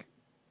everything. Like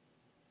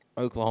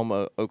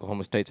Oklahoma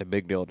State's a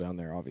big deal down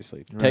there,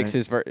 obviously. Right.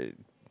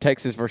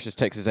 Texas versus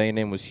Texas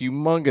A&M was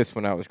humongous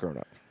when I was growing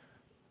up.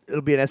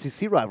 It'll be an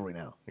SEC rivalry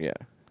now. Yeah,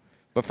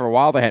 but for a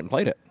while they hadn't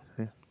played it.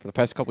 Yeah. For the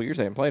past couple of years,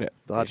 they haven't played it.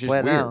 They'll have It's to just play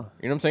it weird. now.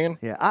 You know what I'm saying?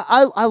 Yeah,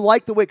 I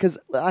like the way, because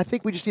I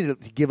think we just need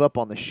to give up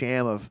on the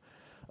sham of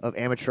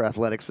amateur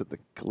athletics at the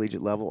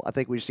collegiate level. I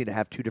think we just need to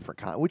have two different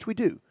kinds, which we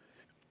do.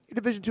 In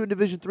Division II and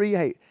Division III,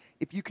 hey,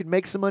 if you can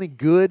make some money,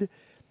 good.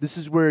 This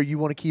is where you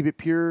want to keep it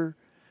pure.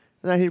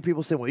 And I hear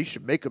people say, well, you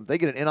should make them, they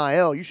get an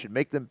NIL, you should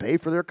make them pay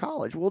for their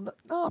college. Well,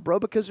 no, bro,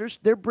 because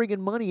they're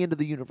bringing money into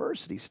the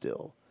university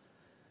still.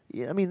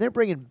 Yeah, I mean, they're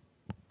bringing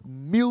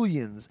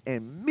millions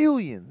and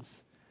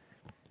millions.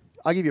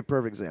 I'll give you a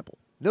perfect example.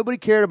 Nobody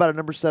cared about a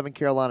number 7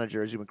 Carolina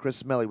jersey when Chris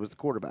Smelly was the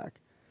quarterback.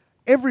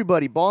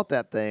 Everybody bought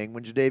that thing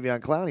when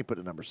Jadeveon Clowney put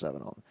a number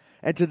 7 on.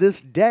 And to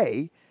this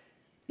day,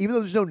 even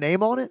though there's no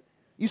name on it,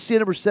 you see a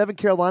number 7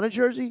 Carolina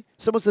jersey,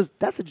 someone says,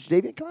 that's a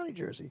Jadeveon Clowney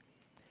jersey.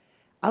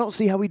 I don't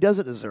see how he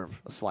doesn't deserve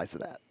a slice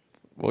of that.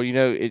 Well, you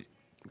know,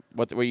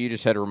 what you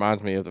just said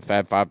reminds me of the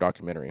Fab Five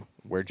documentary,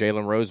 where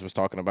Jalen Rose was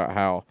talking about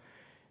how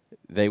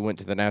they went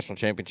to the national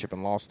championship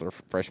and lost their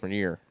freshman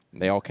year. And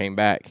they all came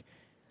back,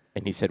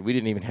 and he said, we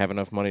didn't even have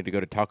enough money to go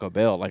to Taco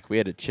Bell. Like, we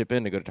had to chip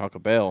in to go to Taco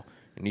Bell.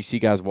 And you see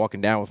guys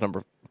walking down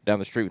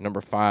the street with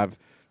number 5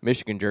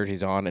 Michigan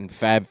jerseys on and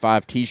Fab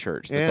Five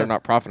T-shirts that they're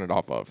not profiting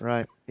off of.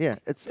 Right. Yeah.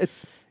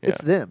 It's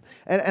them.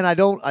 And I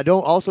don't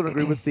also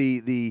agree with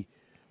the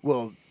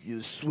well,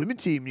 the swimming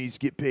team needs to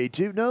get paid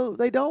too. No,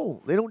 they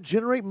don't. They don't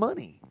generate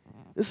money.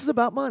 This is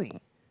about money.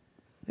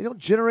 They don't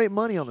generate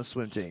money on the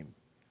swim team.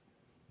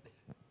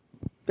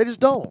 They just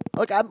don't.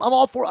 Like, I'm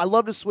all for it. I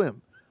love to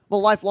swim. I'm a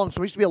lifelong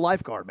swimmer. I used to be a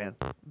lifeguard, man.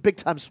 Big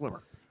time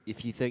swimmer.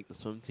 If you think the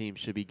swim team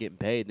should be getting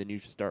paid, then you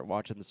should start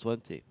watching the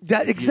swim team.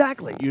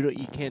 Exactly.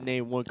 You can't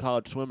name one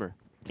college swimmer,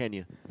 can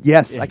you?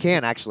 Yes, I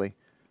can actually.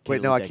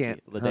 Wait, no, I Ledecky-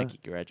 can't. Ledecky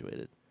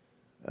graduated.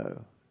 Oh.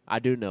 I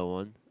do know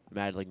one.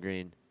 Madeline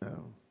Green.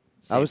 Oh.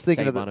 I was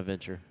thinking of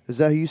Bonaventure. Is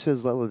that who you said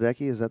is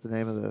Ledecky? Is that the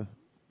name of the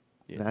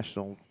Yeah.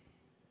 national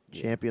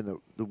champion,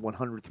 the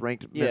 100th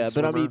ranked Yeah, men's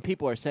but I swimmer? mean,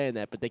 people are saying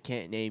that, but they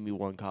can't name you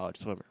one college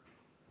swimmer.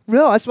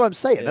 No, that's what I'm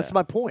saying. Yeah. That's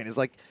my point. It's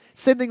like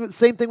same thing with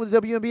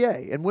the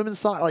WNBA and women's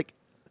soccer. Like,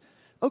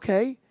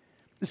 okay,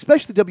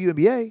 especially the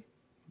WNBA,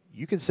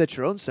 you can set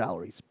your own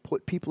salaries,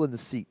 put people in the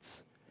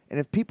seats, and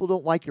if people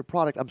don't like your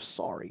product, I'm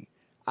sorry.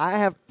 I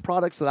have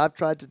products that I've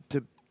tried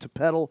to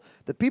peddle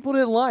that people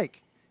didn't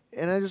like,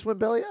 and I just went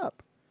belly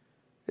up.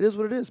 It is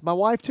what it is. My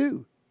wife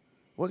too.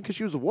 It wasn't because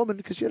she was a woman,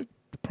 because she had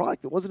a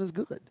product that wasn't as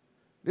good. It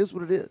is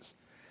what it is.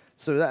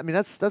 So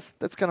that's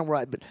kind of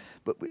right.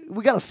 But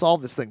we got to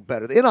solve this thing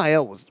better. The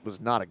NIL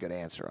was not a good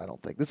answer. I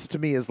don't think. This to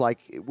me is like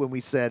when we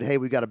said, hey,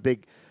 we got a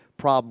big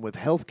problem with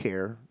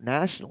healthcare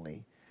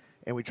nationally,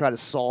 and we try to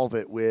solve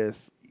it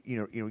with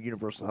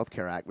Universal Health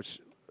Care Act, which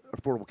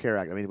Affordable Care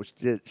Act. I mean, which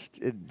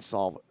didn't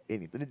solve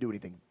anything. Didn't do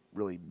anything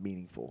really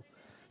meaningful.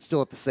 Still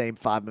have the same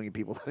 5 million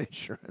people without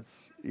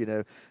insurance.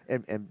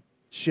 And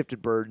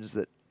shifted burdens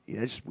that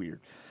it's just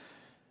weird.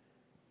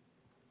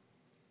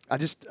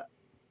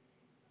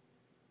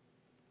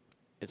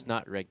 It's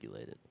not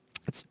regulated.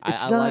 It's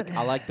I not.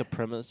 I like the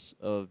premise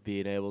of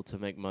being able to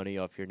make money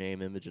off your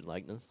name, image, and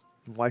likeness.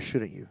 Why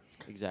shouldn't you?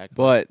 Exactly.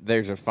 But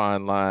there's a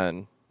fine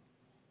line.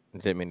 I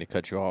didn't mean to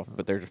cut you off,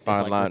 but there's a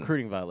fine like line.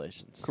 recruiting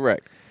violations.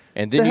 Correct.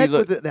 And The then you heck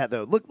look. with that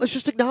though. Look, let's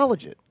just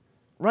acknowledge it.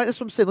 Right? That's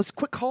what I'm saying. Let's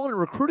quit calling it a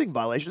recruiting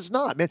violation. It's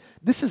not, man.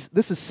 This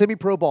is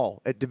semi-pro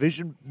ball at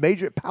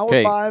Power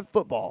Okay. 5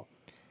 football.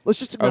 Let's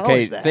just acknowledge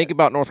Okay, that. think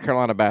about North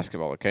Carolina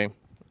basketball, okay?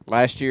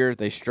 Last year,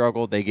 they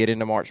struggled. They get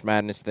into March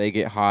Madness. They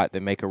get hot. They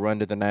make a run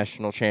to the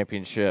national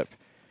championship.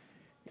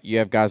 You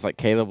have guys like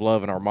Caleb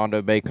Love and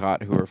Armando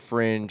Bacot who are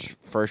fringe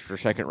first or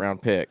second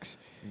round picks.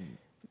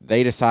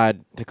 They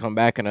decide to come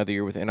back another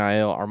year with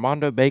NIL.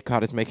 Armando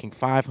Bacot is making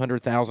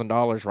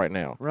 $500,000 right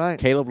now. Right.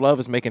 Caleb Love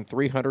is making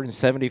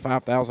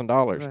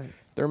 $375,000. Right.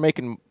 They're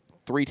making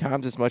 3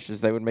 times as much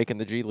as they would make in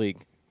the G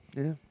League.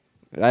 Yeah.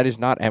 That is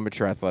not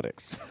amateur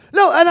athletics.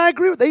 No, and I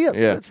agree with that. Yeah.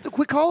 Yeah. Let's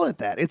quit calling it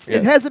that. It Yeah.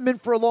 hasn't been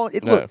for a long.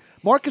 No. Look,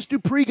 Marcus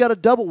Dupree got a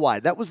double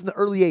wide. That was in the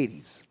early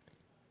 '80s.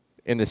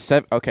 In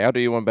the okay, I'll do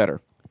you one better.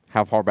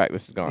 How far back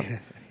this has gone.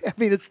 I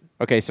mean, it's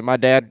Okay, so my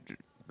dad,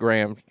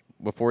 Graham,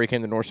 before he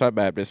came to Northside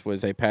Baptist,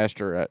 was a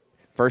pastor at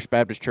First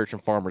Baptist Church in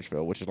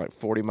Farmersville, which is like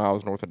 40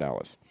 miles north of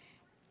Dallas.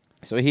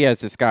 So he has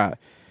this guy,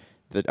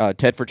 the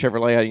Tedford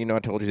Chevrolet. I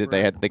told you that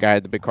they had the guy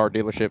at the big car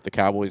dealership the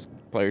Cowboys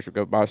players would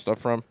go buy stuff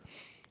from.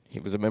 He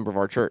was a member of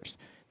our church.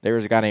 There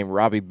was a guy named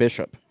Robbie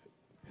Bishop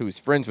who was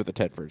friends with the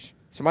Tedfords.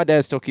 So my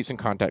dad still keeps in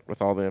contact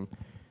with all them.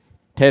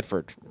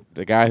 Tedford,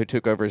 the guy who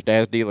took over his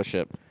dad's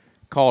dealership,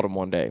 called him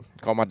one day,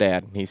 called my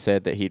dad. He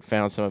said that he'd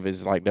found some of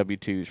his like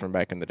W-2s from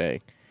back in the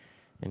day.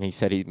 And he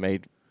said he'd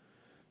made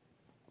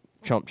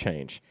chump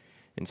change.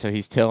 And so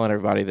he's telling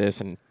everybody this,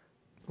 and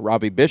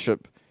Robbie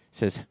Bishop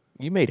says,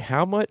 "You made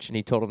how much?" And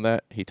he told him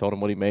that. He told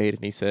him what he made,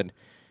 and he said,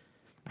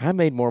 I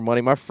made more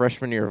money my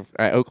freshman year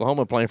at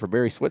Oklahoma playing for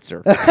Barry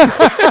Switzer.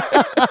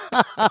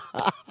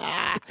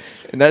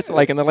 And that's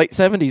like in the late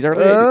 70s,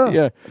 early 80s.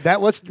 Yeah.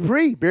 That was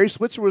Dupree. Barry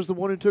Switzer was the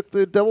one who took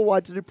the double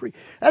wide to Dupree.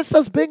 That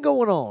stuff's been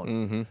going on.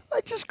 Mm-hmm.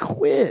 Like, just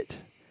quit.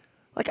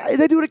 Like,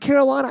 they do it at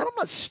Carolina. I'm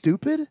not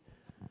stupid.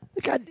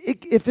 Like,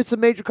 if it's a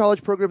major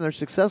college program and they're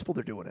successful,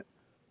 they're doing it.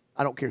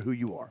 I don't care who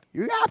you are.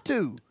 You have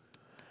to.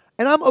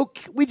 And I'm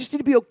okay. We just need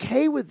to be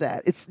okay with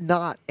that. It's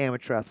not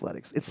amateur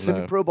athletics. It's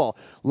semi-pro ball.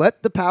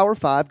 Let the Power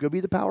Five go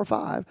be the Power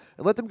Five,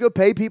 and let them go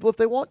pay people if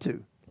they want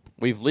to.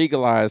 We've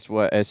legalized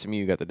what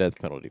SMU got the death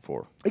penalty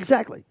for.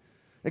 Exactly.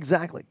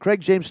 Craig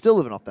James still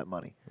living off that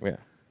money. Yeah.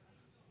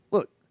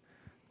 Look,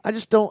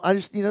 just let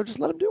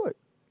them do it.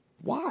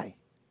 Why?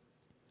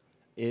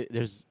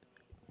 If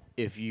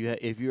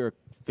you're a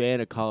fan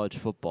of college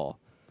football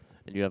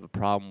and you have a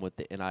problem with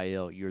the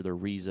NIL, you're the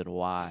reason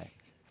why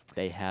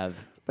they have.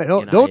 But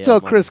don't tell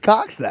Chris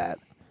Cox that.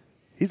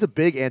 He's a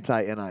big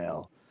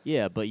anti-NIL.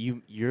 Yeah, but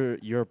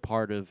you're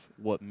part of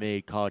what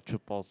made college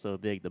football so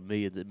big, the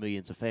millions and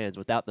millions of fans.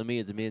 Without the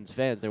millions and millions of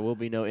fans, there will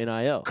be no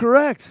NIL.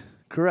 Correct.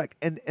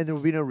 And there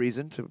will be no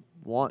reason to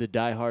want. The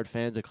diehard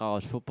fans of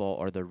college football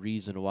are the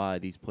reason why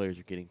these players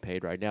are getting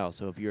paid right now.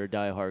 So if you're a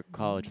diehard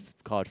college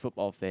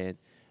football fan,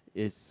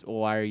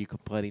 why are you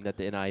complaining that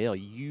the NIL?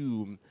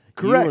 You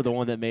are the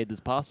one that made this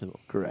possible.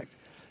 Correct.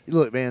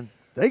 Look, man,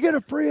 they get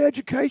a free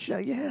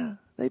education. Yeah,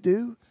 they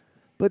do.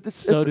 But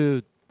so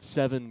do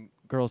 7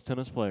 girls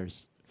tennis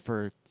players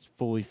for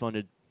fully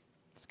funded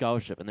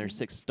scholarship, and there's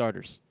 6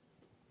 starters.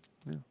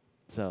 Yeah.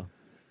 So,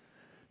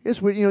 yes,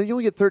 you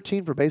only get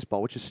 13 for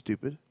baseball, which is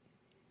stupid.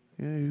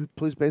 Who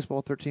plays baseball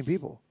with 13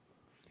 people?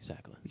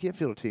 Exactly. You can't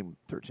field a team with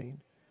 13.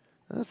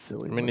 That's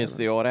silly. I mean, it's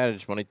the old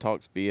adage: money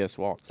talks, BS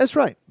walks. That's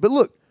right. But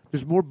look,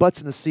 there's more butts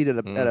in the seat at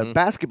a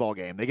basketball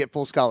game. They get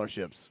full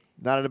scholarships.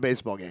 Not at a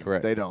baseball game.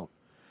 Correct. They don't.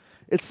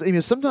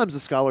 Sometimes the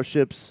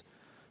scholarships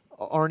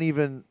aren't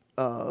even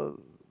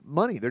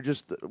money. They're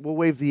just we'll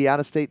waive the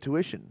out-of-state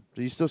tuition.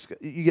 So you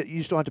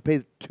still have to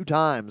pay 2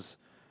 times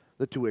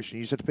the tuition.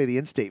 You just have to pay the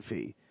in-state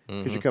fee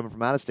because you're coming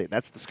from out of state.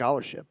 That's the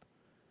scholarship.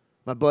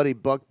 My buddy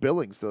Buck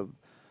Billings, the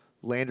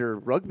Lander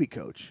rugby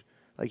coach,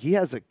 like he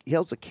holds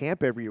a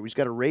camp every year. He's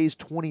got to raise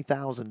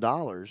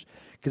 $20,000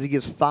 because he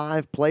gives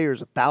 5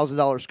 players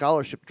 $1,000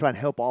 scholarship to try and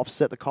help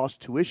offset the cost of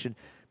tuition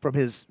from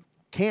his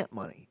camp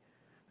money.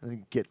 And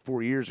you get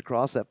 4 years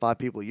across that 5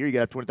 people a year. You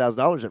got to have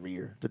 $20,000 every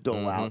year to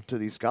dole out to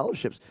these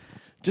scholarships,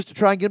 just to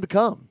try and get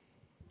them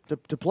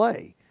to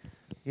play.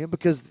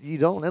 Because you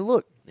don't. And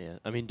look. Yeah,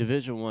 I mean,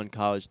 Division I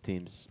college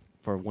teams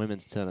for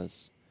women's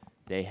tennis,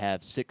 they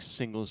have 6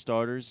 single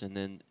starters, and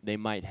then they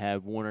might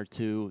have 1 or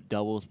 2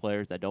 doubles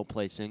players that don't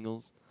play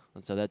singles,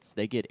 and so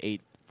they get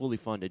 8 fully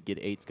funded, get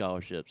 8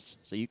 scholarships.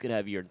 So you could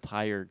have your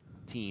entire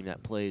team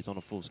that plays on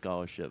a full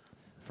scholarship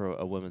for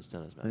a women's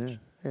tennis match.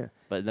 Yeah.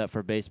 But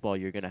for baseball,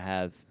 you're going to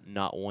have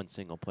not 1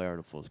 single player on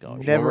a full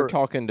scholarship. When we're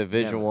talking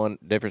Division I,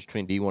 difference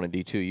between D1 and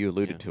D2, you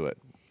alluded to it.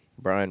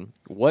 Brian,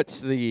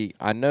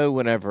 I know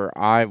whenever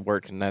I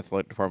worked in the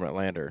athletic department at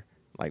Lander,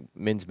 like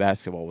men's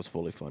basketball was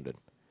fully funded.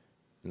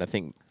 And I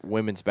think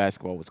women's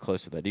basketball was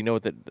close to that. Do you know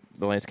what the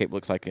landscape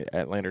looks like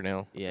at Lander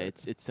now? Yeah,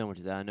 it's similar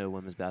to that. I know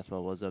women's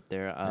basketball was up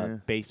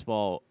there.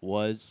 Baseball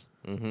was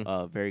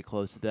very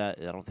close to that.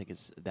 I don't think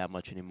it's that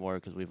much anymore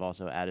because we've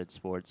also added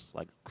sports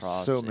like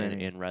cross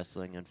and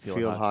wrestling and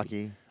field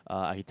hockey.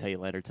 I can tell you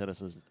Lander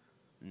tennis is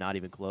not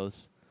even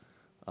close.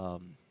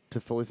 To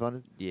fully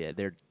funded? Yeah,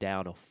 they're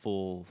down a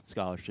full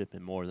scholarship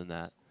and more than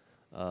that.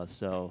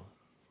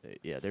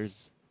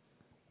 There's.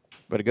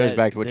 But it goes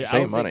back to what you're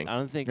saying, money. I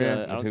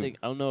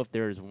don't know if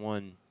there is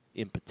one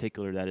in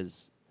particular that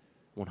is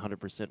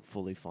 100%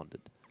 fully funded.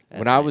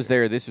 When I was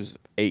there, this was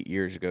 9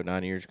 years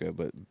ago,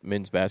 but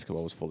men's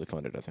basketball was fully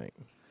funded, I think.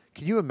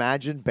 Can you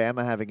imagine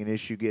Bama having an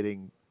issue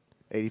getting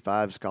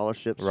 85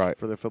 scholarships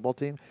for their football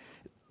team?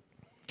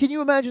 Can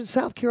you imagine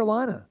South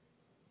Carolina,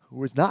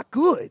 who is not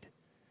good,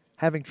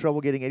 having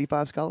trouble getting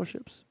 85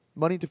 scholarships?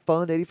 Money to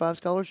fund 85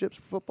 scholarships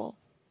for football?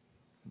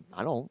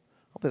 I don't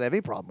think they have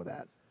any problem with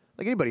that.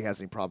 Like anybody has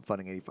any problem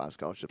funding 85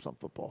 scholarships on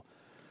football,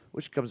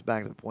 which comes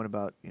back to the point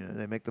about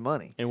they make the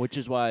money, and which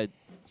is why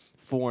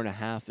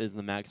 4.5 is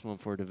the maximum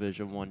for a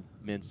Division I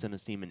men's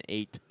tennis team, and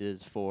 8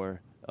 is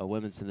for a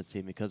women's tennis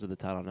team because of the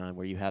Title IX,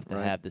 where you have to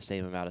have the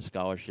same amount of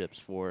scholarships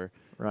for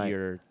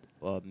your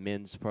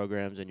men's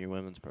programs and your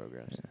women's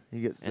programs.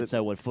 Yeah.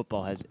 So when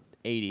football has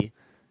 80,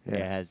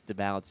 it has to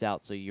balance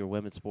out. So your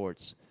women's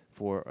sports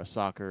for a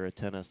soccer, a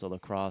tennis, a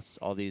lacrosse,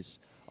 all these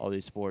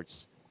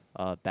sports,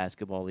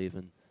 basketball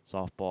even.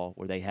 Softball,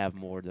 where they have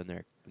more than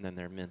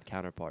their men's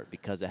counterpart,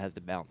 because it has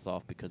to bounce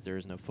off because there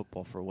is no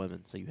football for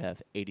women. So you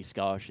have 80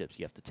 scholarships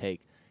you have to take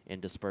and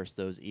disperse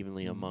those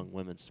evenly among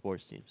women's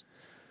sports teams.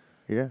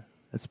 Yeah,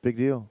 that's a big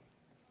deal.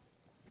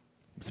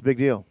 It's a big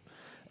deal.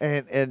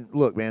 And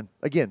look, man,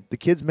 again, the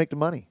kids make the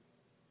money.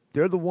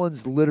 They're the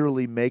ones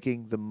literally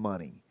making the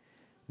money.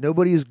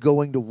 Nobody is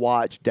going to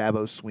watch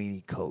Dabo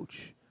Swinney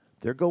coach.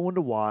 They're going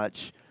to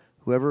watch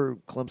whoever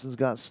Clemson's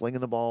got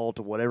slinging the ball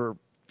to whatever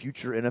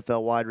future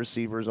NFL wide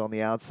receivers on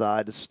the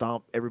outside to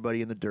stomp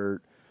everybody in the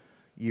dirt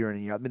year in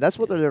and year out. I mean, that's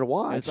what they're there to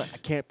watch. It's like, I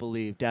can't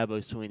believe Dabo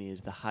Swinney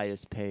is the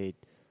highest paid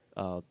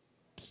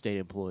state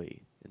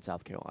employee in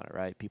South Carolina,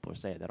 right? People are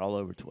saying that all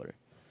over Twitter.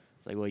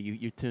 It's like, well,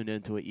 you tuned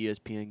into an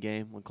ESPN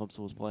game when Clemson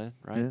was playing,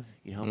 right? Yeah.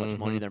 You know how much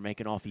money they're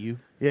making off of you?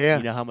 Yeah.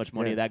 You know how much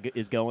money that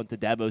is going to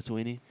Dabo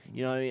Swinney?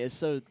 You know what I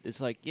mean?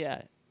 It's like,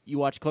 yeah, you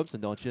watch Clemson,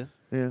 don't you?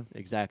 Yeah.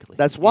 Exactly.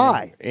 That's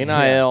why.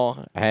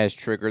 NIL has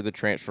triggered the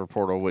transfer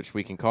portal, which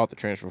we can call it the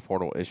transfer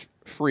portal, is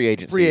free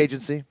agency. Free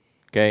agency.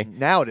 Okay.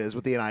 Now it is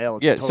with the NIL.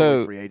 It's Yeah, totally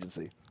so- free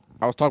agency.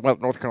 I was talking about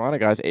the North Carolina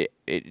guys.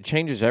 It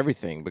changes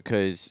everything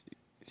because,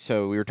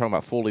 so we were talking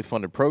about fully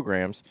funded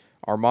programs.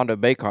 Armando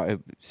Bacot,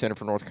 center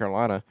for North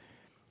Carolina,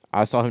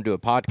 I saw him do a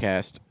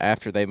podcast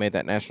after they made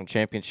that national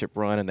championship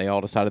run and they all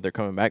decided they're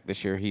coming back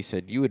this year. He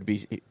said, you would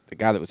be, the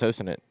guy that was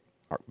hosting it,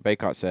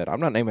 Bacot said, I'm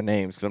not naming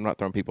names because I'm not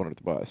throwing people under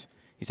the bus.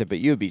 He said, but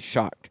you would be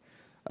shocked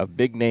of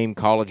big name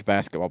college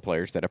basketball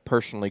players that have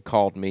personally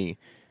called me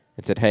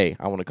and said, hey,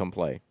 I want to come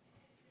play.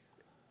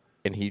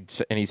 And he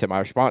said, my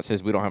response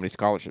is, we don't have any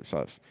scholarship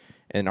stuff.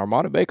 And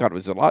Armando Bacot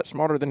was a lot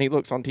smarter than he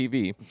looks on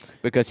TV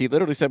because he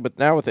literally said, but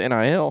now with the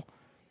NIL,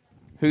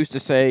 who's to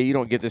say you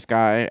don't give this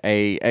guy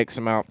a X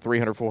amount,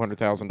 $300,000,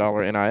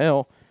 $400,000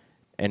 NIL,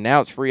 and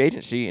now it's free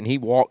agency, and he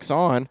walks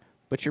on,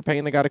 but you're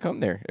paying the guy to come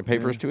there and pay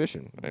for his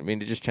tuition. I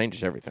mean, it just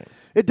changes everything.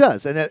 It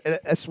does, and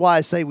that's why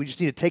I say we just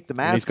need to take the It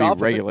needs mask to be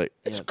off. regulate.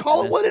 Just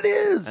call it what it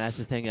is. And that's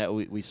the thing that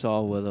we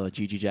saw with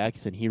Gigi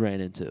Jackson. He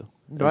ran into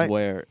Right.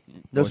 where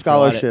No North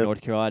scholarship. Carolina,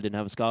 North Carolina didn't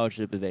have a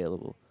scholarship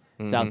available.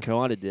 South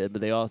Carolina did, but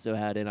they also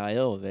had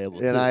NIL available.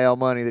 too. NIL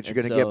money that you're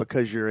And going to get so-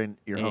 because you're in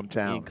your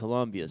hometown. in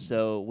Columbia.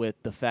 So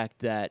with the fact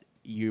that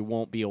you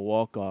won't be a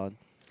walk-on,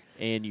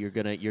 and you're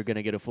gonna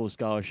get a full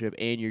scholarship,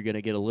 and you're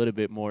gonna get a little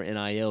bit more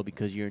NIL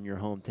because you're in your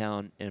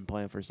hometown and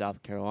playing for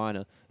South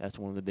Carolina. That's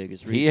one of the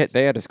biggest reasons.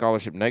 They had a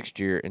scholarship next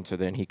year, and so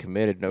then he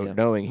committed,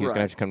 knowing he was going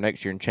to have to come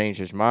next year and change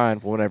his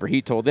mind. Whenever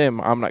he told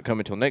them, I'm not coming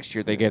until next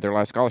year, they gave their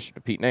last scholarship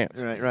to Pete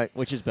Nance. Right.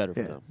 Which is better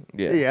for them.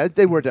 Yeah,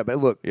 they worked out. But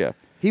look, Yeah.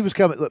 he was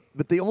coming. Look,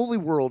 but the only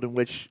world in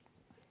which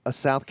a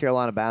South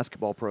Carolina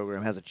basketball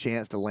program has a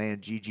chance to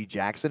land Gigi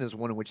Jackson is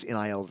one in which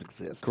NILs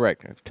exist.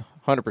 Correct.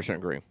 100%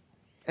 agree.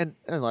 And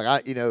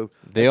like The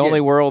again, only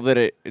world that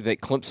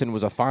Clemson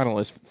was a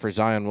finalist for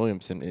Zion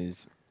Williamson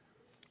is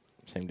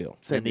same deal.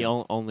 same And the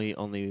deal. only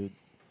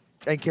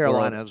and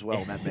Carolina as well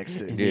in that mix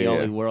too. the Yeah.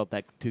 only world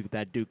that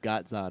Duke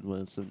got Zion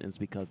Williamson is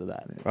because of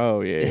that.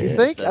 Oh yeah. You yeah.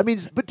 think? So- I mean,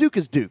 but Duke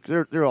is Duke.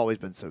 They're always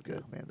been so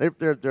good, man. They're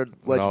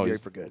legendary always-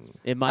 for good.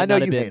 It might I know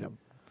not you have hate been. them.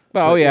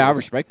 Oh yeah, I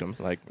respect them.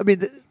 Like I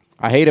mean,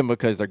 I hate them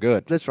because they're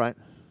good. that's right.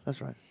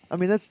 That's right. I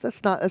mean, that's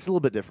a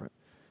little bit different.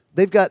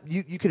 They've got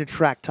you can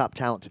attract top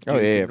talent to Duke Oh,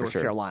 yeah, in for North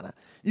sure. Carolina.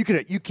 You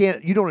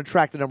don't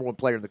attract the number one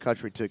player in the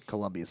country to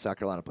Columbia, South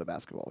Carolina to play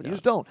basketball. You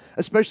just don't,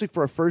 especially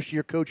for a first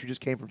year coach who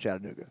just came from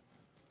Chattanooga.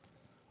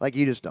 Like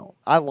you just don't.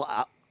 I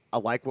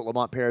like what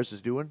Lamont Paris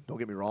is doing. Don't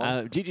get me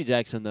wrong. Gigi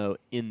Jackson, though,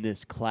 in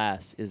this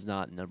class is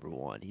not number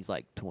one. He's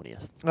like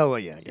 20th. oh well,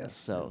 yeah, I guess.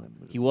 So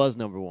he was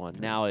number one.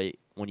 Now,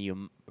 when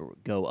you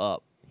go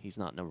up, he's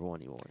not number one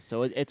anymore.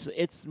 So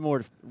it's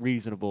more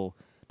reasonable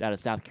that a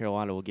South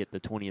Carolina will get the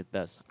 20th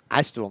best.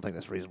 I still don't think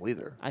that's reasonable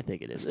either. I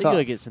think it is. It's They're tough.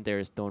 going to get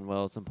Santarius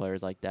Thornwell, some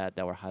players like that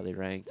were highly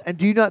ranked. And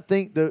do you not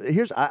think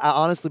I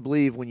honestly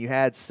believe when you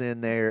had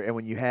Sin there and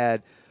when you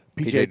had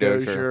PJ PJ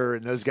Dozier. Dozier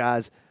and those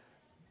guys,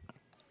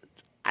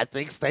 I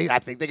think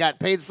they got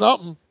paid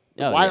something.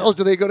 Oh, Why yeah. else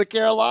do they go to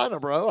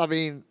Carolina, bro? I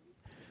mean,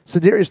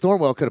 Sandarius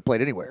Thornwell could have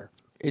played anywhere.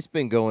 It's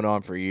been going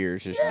on for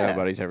years. Just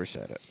nobody's ever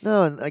said it.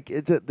 No, and like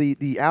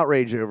the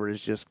outrage over it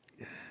is just,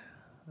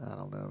 I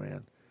don't know,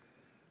 man.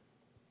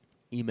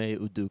 Ime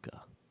Udoka.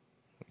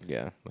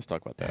 Yeah, let's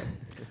talk about that.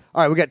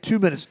 All right, we got 2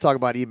 minutes to talk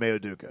about Ime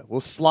Udoka.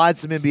 We'll slide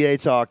some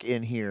NBA talk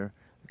in here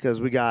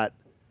because we got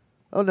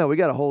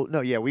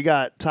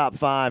top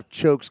 5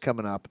 chokes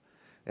coming up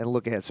and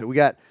look ahead. So we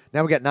got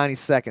 90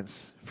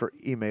 seconds for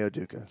Ime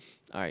Udoka.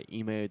 All right,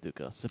 Ime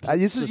Udoka.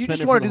 You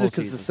just want to do this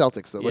because it's the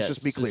Celtics, though. Let's Yeah,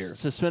 just be clear.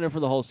 Suspended for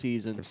the whole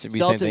season. It'd be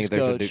the same thing Celtics if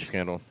there's a Duke coach.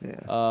 scandal.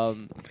 Yeah.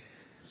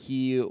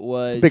 He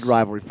was It's a big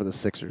rivalry for the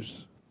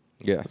Sixers.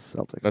 Yeah,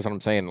 Celtics. that's what I'm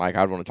saying. Like,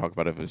 I'd want to talk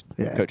about it if it was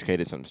Yeah. Coach K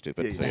did something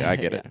stupid. Yeah, So yeah. yeah, I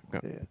get it.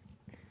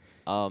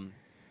 Yeah.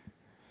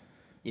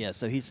 Yeah,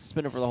 so he's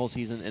suspended for the whole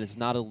season, and it's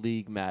not a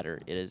league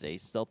matter. It is a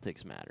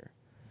Celtics matter.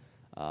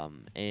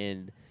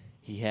 And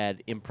he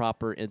had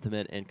improper,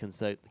 intimate, and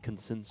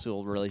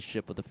consensual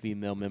relationship with a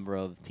female member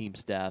of team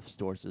staff,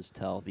 sources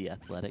tell The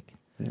Athletic.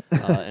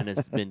 And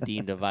it's been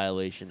deemed a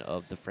violation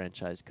of the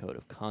franchise code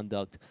of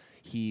conduct.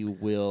 He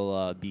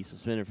will be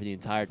suspended for the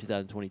entire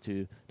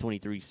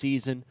 2022-23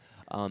 season.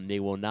 They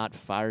will not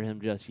fire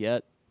him just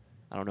yet.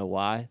 I don't know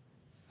why.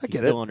 He's get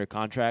still it. under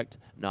contract.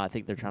 No, I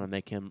think they're trying to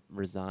make him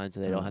resign so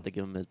they don't have to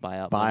give him his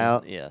buyout.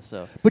 Buyout? money. Yeah,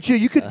 so But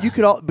you could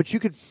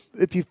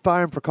if you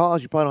fire him for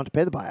cause, you probably don't have to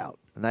pay the buyout.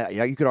 And that,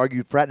 you could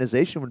argue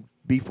fraternization would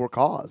be for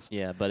cause.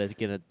 yeah, but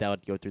that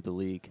would go through the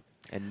league,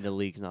 and the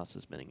league's not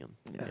suspending him.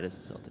 It is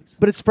the Celtics.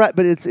 But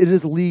it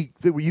is a league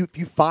that where if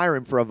you fire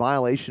him for a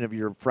violation of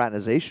your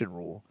fraternization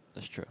rule,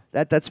 That's true.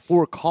 That's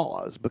for a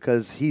cause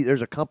because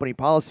there's a company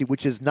policy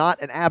which is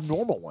not an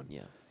abnormal one.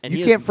 Yeah. And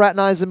you can't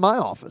fraternize in my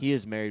office. He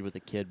is married with a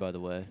kid, by the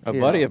way. A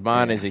buddy of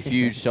mine is a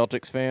huge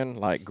Celtics fan,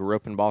 like grew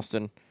up in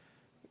Boston,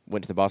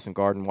 went to the Boston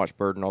Garden, watched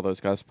Bird and all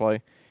those guys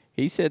play.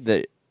 He said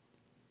that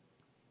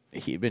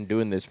he'd been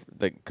doing this,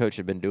 the coach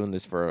had been doing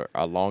this for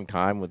a long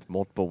time with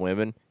multiple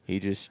women. He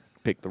just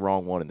picked the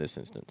wrong one in this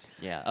instance.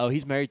 Yeah. Oh,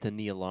 he's married to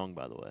Nia Long,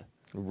 by the way.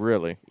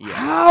 Really? Yeah.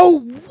 How?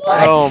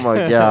 What? Oh,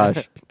 my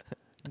gosh.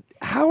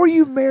 How are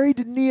you married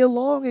to Nia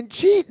Long and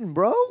cheating,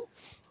 bro?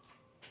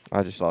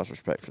 I just lost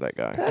respect for that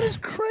guy. That is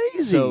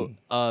crazy.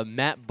 So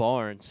Matt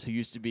Barnes, who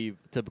used to be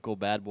typical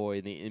bad boy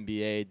in the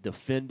NBA,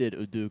 defended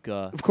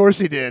Udoka. Of course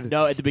he did.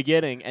 No, at the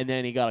beginning, and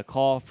then he got a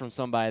call from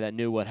somebody that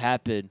knew what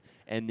happened,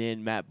 and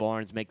then Matt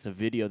Barnes makes a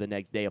video the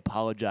next day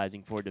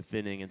apologizing for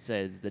defending and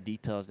says the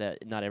details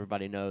that not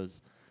everybody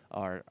knows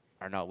are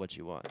not what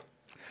you want.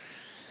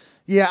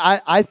 Yeah,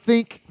 I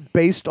think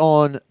based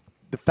on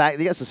the fact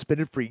that he got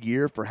suspended for a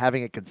year for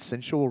having a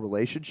consensual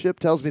relationship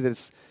tells me that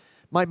it's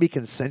might be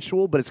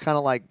consensual, but it's kind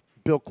of like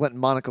Bill Clinton,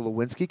 Monica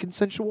Lewinsky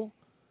consensual.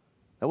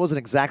 That wasn't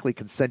exactly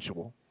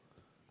consensual,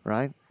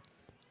 right?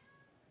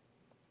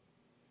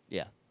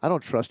 Yeah. I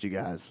don't trust you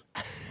guys.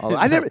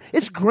 I never.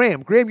 It's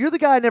Graham. Graham, you're the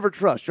guy I never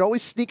trust. You're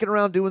always sneaking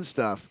around doing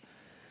stuff,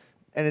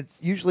 and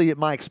it's usually at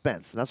my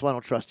expense, and that's why I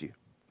don't trust you.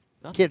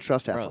 Nothing. Can't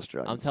trust half Bro,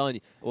 Australians. I'm telling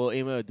you. Well,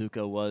 Ime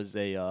Udoka was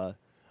an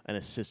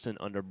assistant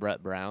under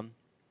Brett Brown.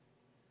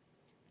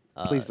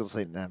 Please don't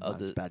say that.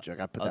 That's a the- bad joke.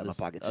 I put that in my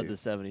pocket too. Of the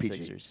 76ers.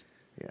 PG.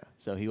 Yeah.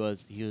 So he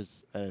was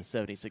a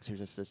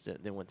 76ers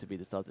assistant, then went to be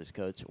the Celtics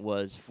coach,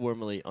 was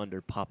formerly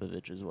under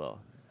Popovich as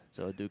well.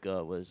 So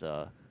Udoka was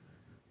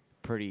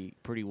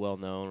pretty well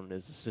known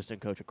as assistant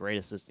coach, a great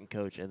assistant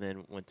coach, and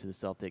then went to the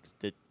Celtics,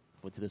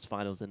 went to those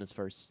finals in his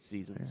first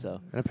season. Yeah.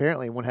 So And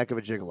apparently one heck of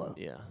a gigolo.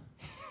 yeah.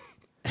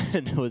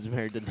 And was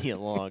married to Nia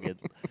Long. And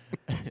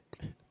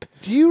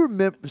Do you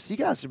remember? See, you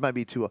guys might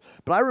be too old,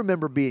 but I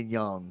remember being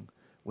young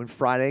when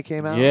Friday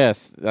came out.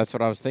 Yes, that's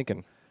what I was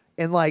thinking.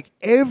 And, like,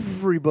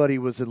 everybody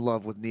was in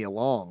love with Nia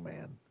Long,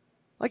 man.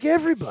 Like,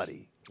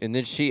 everybody. And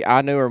then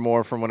I knew her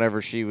more from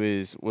whenever she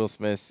was Will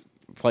Smith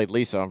played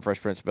Lisa on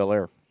Fresh Prince of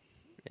Bel-Air.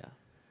 yeah.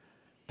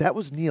 That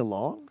was Nia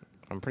Long?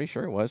 I'm pretty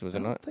sure it was it I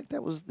don't not? think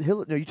that was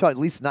Hillary. No, you talking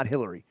Lisa, not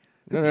Hillary.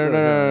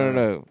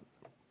 No.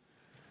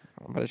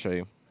 I'm about to show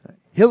you. I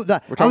We're was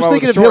talking about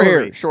thinking of short hair,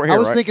 Hillary. short hair, I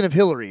was right? thinking of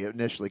Hillary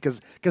initially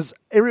because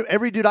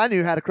every dude I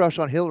knew had a crush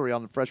on Hillary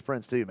on the Fresh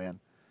Prince too, man.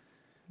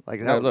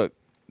 Like No, look,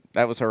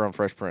 that was her on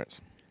Fresh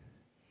Prince.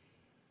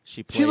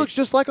 She she looks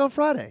just like on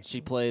Friday. She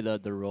played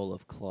the role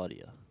of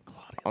Claudia.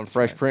 On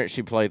Fresh Prince,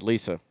 she played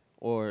Lisa,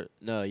 Or,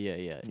 no, yeah.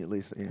 Yeah,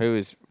 Lisa. Yeah. who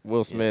is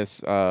Will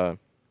Smith's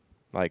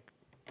like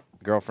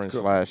girlfriend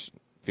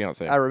 /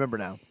 fiance. I remember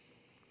now.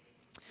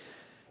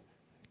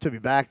 Took me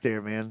back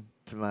there, man,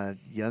 to my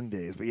young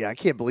days. But yeah, I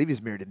can't believe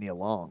he's married to Nia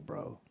Long,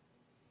 bro.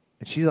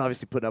 And she's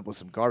obviously putting up with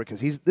some garbage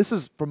because this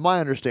is, from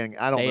my understanding,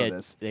 I don't know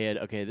this.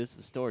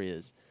 The story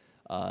is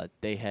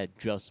they had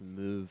just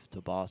moved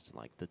to Boston,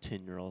 like the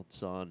 10-year-old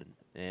son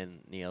and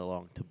Nia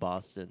Long to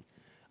Boston.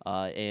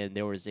 And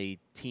there was a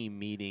team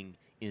meeting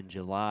in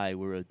July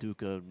where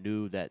Udoka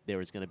knew that there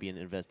was going to be an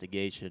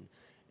investigation,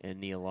 and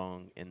Nia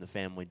Long and the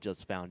family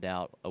just found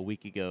out a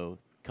week ago,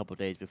 a couple of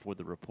days before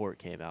the report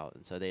came out.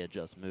 And so they had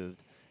just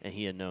moved, and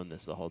he had known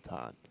this the whole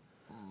time.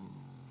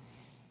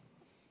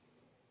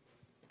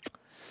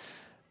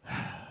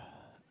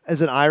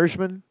 As an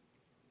Irishman,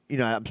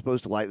 I'm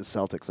supposed to like the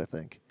Celtics, I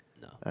think.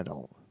 No. I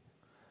don't.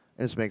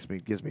 And this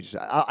gives me just.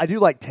 I do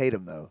like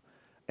Tatum, though.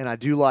 And I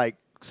do like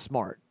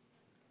Smart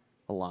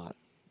a lot.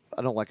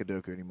 I don't like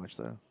Udoka anymore,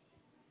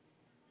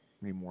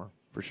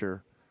 for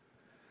sure.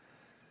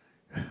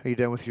 Are you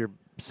done with your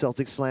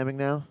Celtics slamming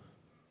now?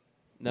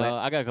 No,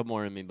 I got a couple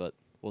more in me, but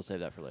we'll save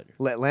that for later.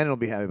 Landon will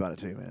be happy about it,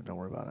 too, man. Don't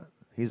worry about it.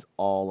 He's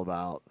all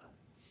about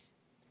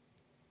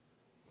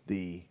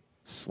the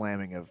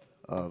slamming of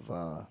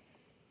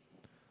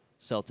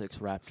Celtics,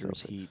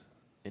 Raptors, Celtics. Heat,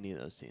 any of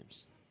those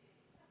teams.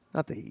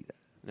 not the Heat.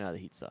 No, the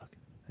Heat suck.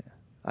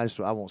 I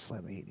won't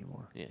slam the Heat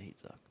anymore. Yeah, Heat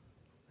suck.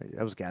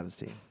 That was Gavin's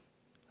team.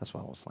 That's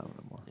why I won't slam them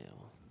anymore. Yeah,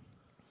 well,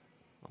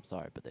 I'm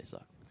sorry, but they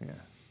suck. Yeah.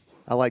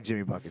 I like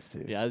Jimmy Buckets,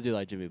 too. Yeah, I do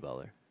like Jimmy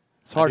Butler.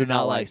 It's hard I do to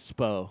not like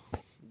Spo.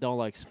 Don't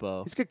like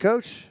Spo. He's a good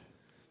coach.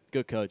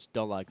 Good coach.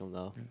 Don't like him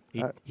though.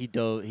 He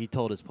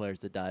told his players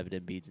to dive at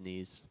Embiid's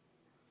knees.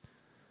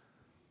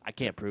 I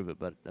can't prove it,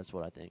 but that's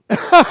what I think. I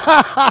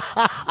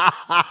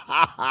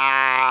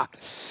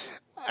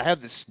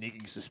have this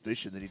sneaking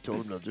suspicion that he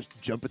told them to just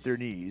jump at their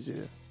knees. Yeah,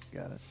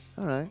 got it.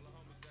 All right.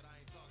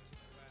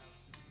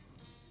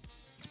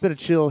 It's been a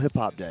chill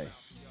hip-hop day.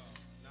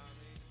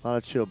 A lot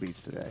of chill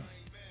beats today.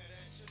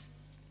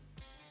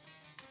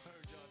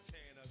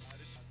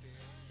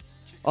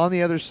 On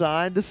the other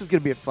side, this is going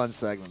to be a fun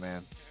segment,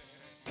 man.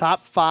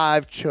 Top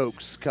 5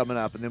 chokes coming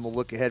up, and then we'll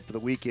look ahead for the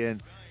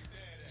weekend.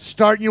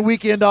 Starting your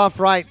weekend off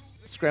right.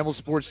 Scrambled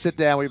Sports Sit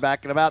Down. We'll be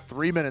back in about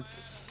 3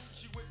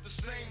 minutes. With the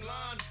same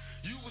line,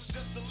 you was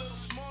just a little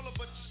smaller,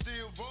 but you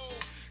still roll.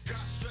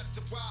 Got stressed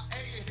to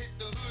YA to hit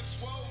the hood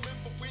swole.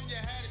 Remember when you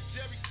had a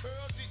Jerry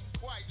curl, didn't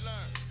quite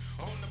learn.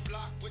 On the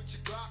block with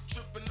your Glock,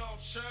 tripping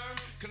off Sherm.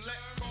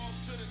 Collect calls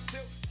to the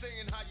tip,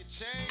 saying how you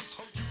changed.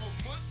 Oh, you a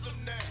Muslim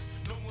now,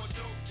 no more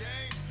dope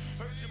game.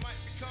 Heard you might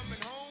be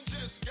coming home,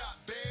 just got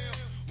bail.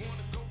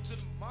 Wanna go to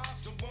the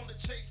mosque, don't wanna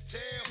chase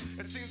tail.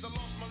 It seems I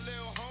lost my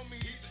little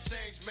homie, he's a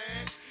changed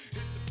man.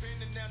 Hit the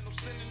pen and now no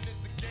sinning is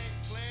the game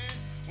plan.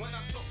 When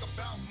I talk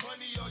about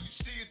money, all you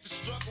see is the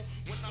struggle.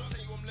 When I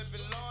tell you I'm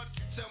living large,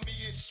 you tell me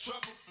it's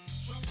trouble.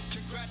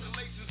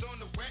 Congratulations on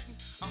the wedding.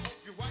 I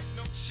hope your wife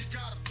knows she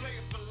gotta play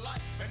it for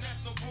life, and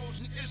that's no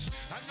bullshit issue.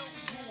 I know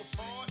we grew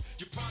apart,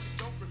 you probably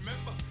don't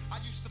remember.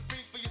 I used to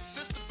think for your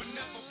sister, but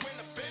never went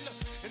a bender.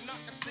 And I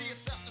can see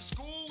us after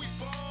school, we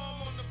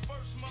bomb on the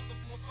first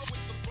motherfucker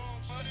with the wrong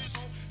hunters.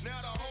 Now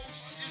the whole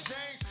shit is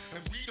changed,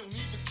 and we don't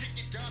even kick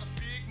it. Got a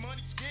big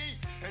money scheme,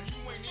 and you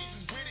ain't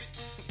even with it.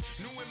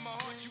 Knew in my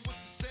heart you was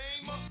the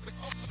same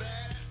motherfucker.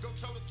 Go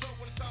toe to toe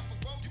when it's time for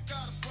growth, you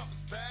gotta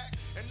promise back.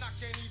 And I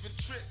can't even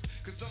trip,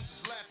 cause I'm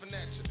just laughing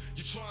at you.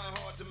 You trying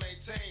hard to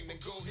maintain, then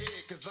go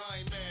ahead, cause I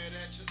ain't mad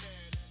at you.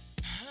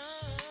 I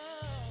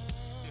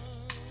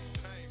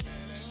ain't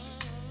mad at you.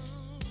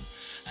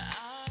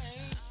 I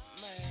ain't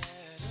mad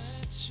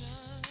at you.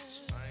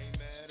 I ain't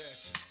mad at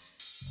you.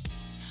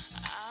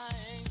 I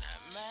ain't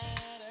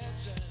mad at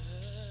you.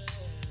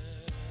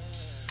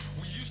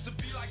 We used to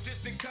be like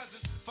distant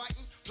cousins,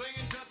 fighting,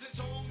 playing dozens,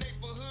 whole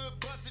neighborhood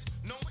buzzing,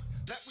 knowing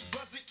that we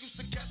wasn't used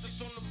to catch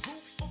us on the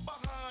roof or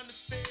behind the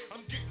stairs.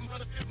 I'm getting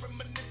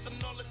reminiscing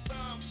all the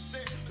time we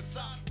said.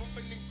 Besides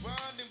bumping and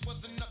grinding,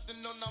 wasn't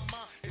nothing on our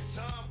mind. In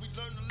time, we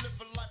learned to live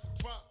a life of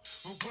crime.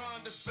 We'll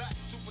grind us back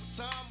to a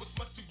time was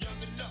much too young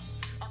enough.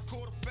 I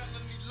caught a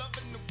felony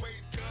loving the way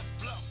the guns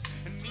blow.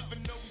 And even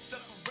though we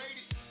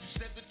separated, you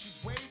said that you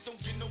wait, don't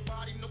get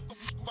nobody no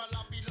while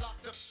I be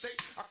locked up state.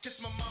 I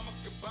kiss my mama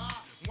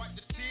goodbye, wipe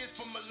the tears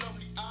from my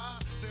lonely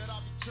eyes. Said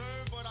I'll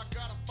return, but I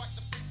gotta fight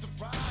to fix the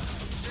ride.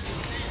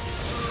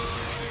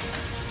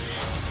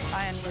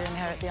 I am to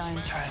inherit the Iron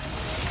Throne.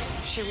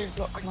 She will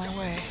block my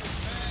way.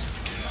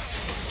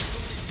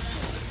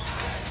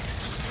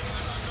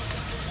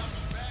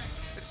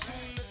 As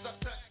soon as I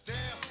touch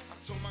down, I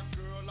told my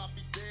girl I'll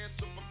be there,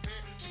 so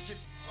prepare to get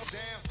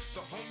down. The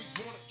homies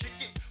wanna kick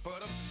it,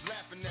 but I'm just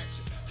laughing at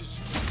you. Cause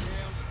you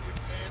down,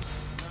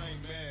 and I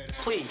ain't mad at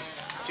you.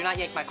 Please, do not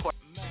yank my cord.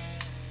 I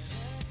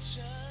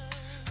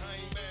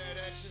ain't mad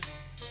at you.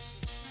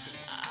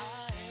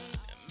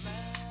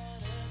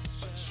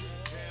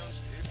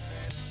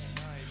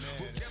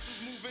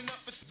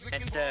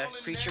 And the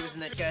creature was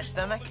in that guy's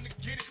stomach?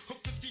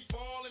 Hookers keep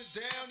falling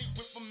down, he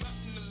went from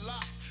nothing to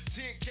lots.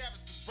 10 carats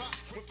to rock,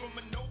 went from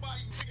a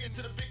nobody nigga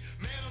to the big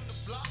man on the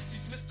block.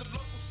 He's Mr.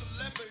 Local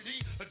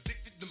Celebrity,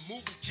 addicted to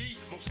moving key,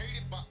 most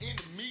hated by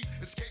enemies,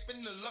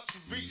 escaping the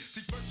luxury.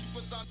 See, first you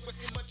was on with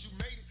him, but you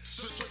made it,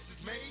 so the choice is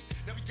made.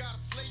 Now we gotta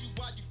slay you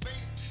while you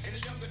faded. In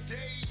the younger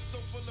days,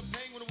 so full of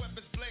pain when the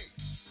weapons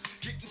blaze.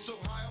 Getting so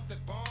high off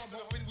that bomb,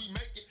 hoping we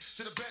make it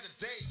to the better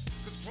days.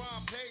 Cause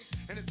crime pays,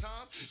 and in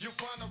time, you'll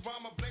find a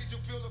rhyme ablaze.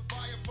 You'll feel the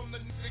fire from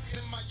the sick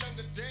in my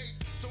younger days.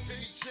 So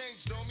many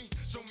changed on me,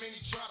 so many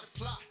try to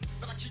plot.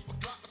 That I keep a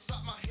Glock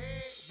beside my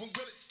head, when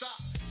will it stop?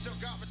 Shall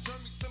God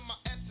return me to my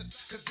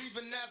essence? Cause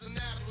even as an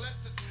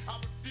adolescent, I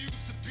refuse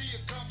to be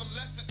a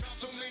convalescent.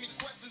 So many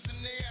questions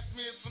and they ask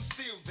me if I'm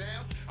still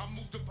down. I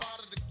moved up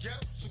out of the ghetto,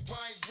 so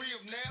I ain't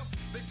real now.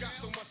 They got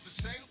so much to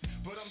say,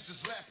 but I'm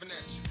just laughing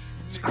at you.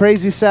 It's a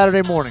crazy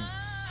Saturday morning.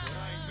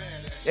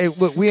 Hey,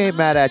 look, we ain't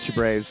mad at you,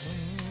 Braves.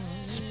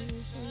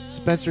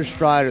 Spencer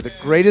Strider, the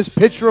greatest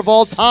pitcher of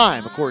all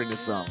time, according to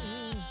some,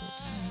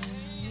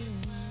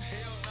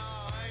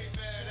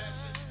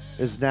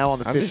 is now on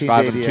the 15-day just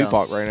vibing to DL.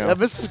 Tupac right now. Yeah,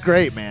 this is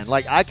great, man.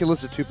 Like, I can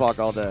listen to Tupac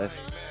all day.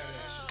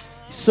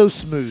 So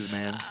smooth,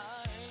 man.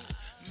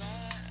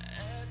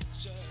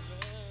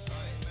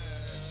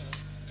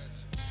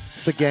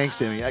 It's the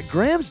gangsta in me.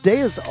 Graham's day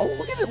is. Oh,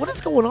 look at it. What is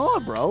going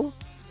on, bro?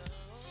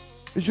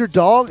 Is your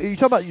dog? Are you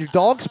talking about your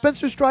dog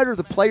Spencer Strider or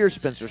the player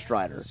Spencer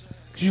Strider?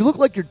 Because you look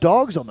like your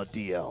dog's on the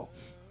DL.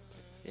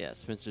 Yeah,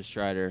 Spencer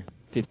Strider,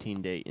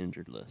 15-day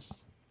injured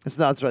list. It's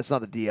not the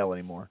DL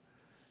anymore.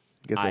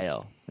 I guess that's-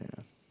 IL.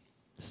 Yeah.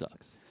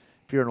 Sucks.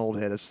 If you're an old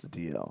head, it's the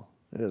DL.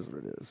 It is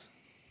what it is.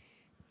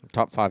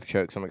 Top 5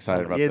 chokes. I'm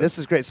excited about Yeah, this. this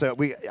is great. So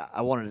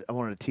I wanted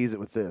to tease it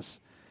with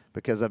this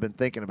because I've been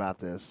thinking about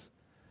this.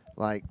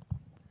 Like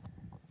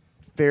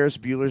Ferris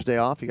Bueller's Day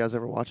Off. You guys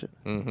ever watch it?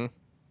 Mm-hmm.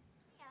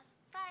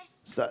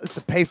 So it's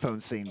a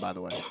payphone scene, by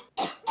the way.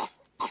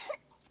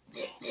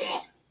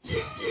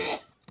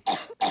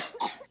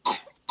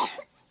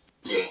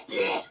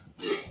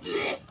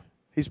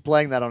 He's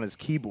playing that on his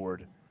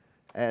keyboard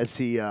as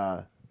he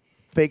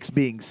fakes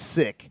being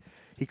sick.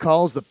 He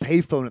calls the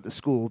payphone at the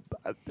school.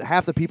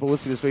 Half the people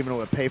listening to this don't even know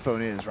what a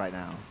payphone is right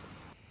now.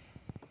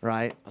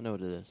 Right? I know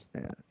what it is.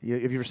 Yeah.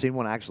 Have you ever seen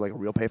one actually, like a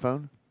real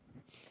payphone?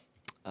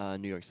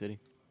 New York City.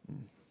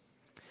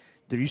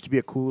 There used to be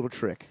a cool little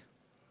trick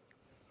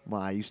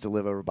when I used to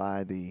live over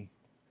by the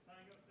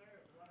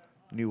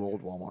new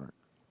old Walmart.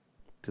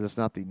 because it's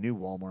not the new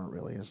Walmart,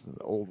 really. It's the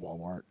old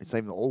Walmart. It's not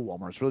even the old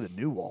Walmart. It's really the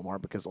new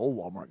Walmart because the old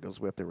Walmart goes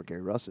way up there where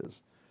Gary Russ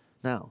is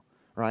now,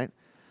 right?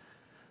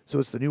 So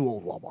it's the new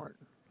old Walmart.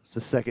 It's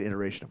the second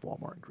iteration of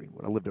Walmart in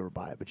Greenwood. I lived over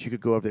by it. But you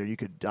could go over there. You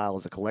could dial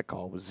as a collect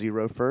call with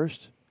 0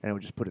 first, and it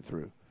would just put it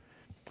through.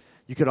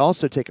 You could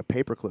also take a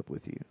paperclip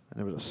with you. And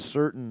there was a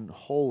certain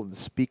hole in the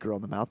speaker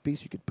on the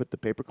mouthpiece you could put the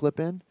paperclip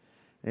in.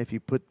 And if you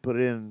put it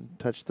in,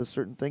 touch the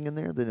certain thing in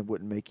there, then it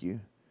wouldn't make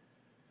you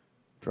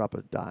drop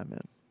a dime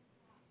in.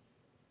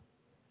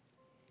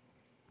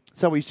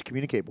 That's how we used to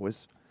communicate,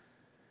 boys.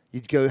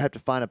 You'd go have to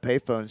find a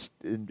payphone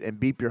and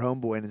beep your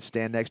homeboy in and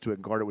stand next to it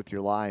and guard it with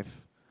your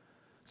life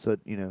so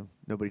that,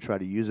 nobody tried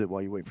to use it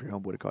while you wait for your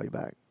homeboy to call you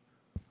back.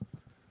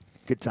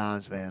 Good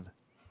times, man.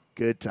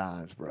 Good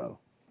times, bro.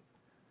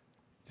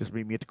 Just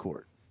meet me at the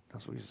court.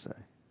 That's what we used to say.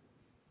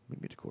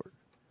 Meet me at the court.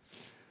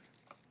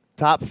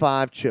 Top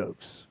 5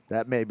 chokes.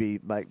 That may be,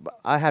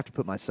 I have to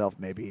put myself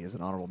maybe as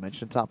an honorable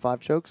mention, top 5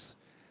 chokes,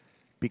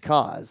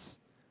 because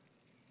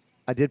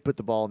I did put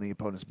the ball in the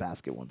opponent's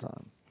basket one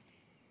time.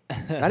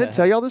 I didn't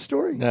tell y'all this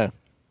story? No.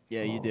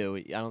 Yeah, you do.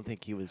 I don't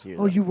think he was here.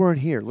 Oh, you weren't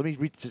here. Let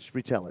me just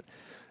retell it.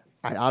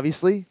 I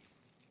obviously,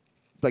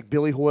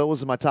 Billy Hoyle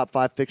was in my top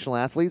 5 fictional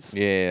athletes.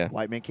 Yeah.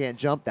 White man can't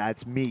jump.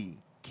 That's me.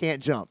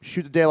 Can't jump.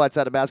 Shoot the daylights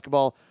out of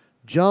basketball.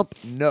 Jump?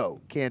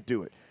 No. Can't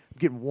do it. I'm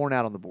getting worn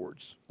out on the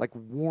boards.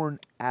 Worn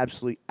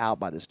absolutely out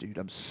by this dude.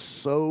 I'm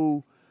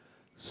so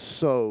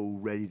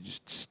ready to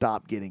just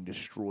stop getting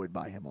destroyed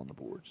by him on the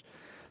boards.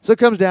 So it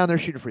comes down there,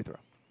 shooting a free throw,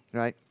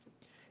 right?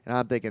 And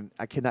I'm thinking,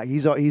 I cannot.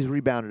 He's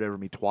rebounded over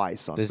me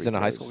twice on. This is in a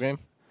high school game?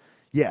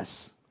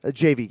 Yes, a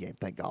JV game.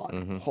 Thank God.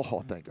 Mm-hmm.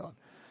 Oh, thank God.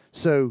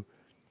 So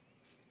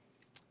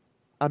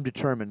I'm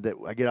determined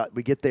that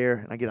we get there,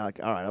 and I get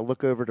all right. I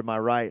look over to my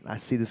right, and I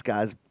see this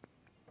guy's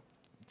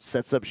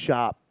sets up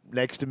shop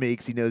next to me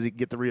because he knows he can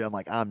get the rebound.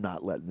 I'm I'm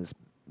not letting this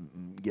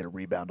get a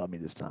rebound on me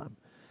this time.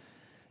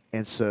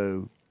 And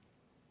so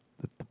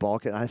the ball,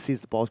 I see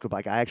the balls go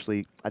back. I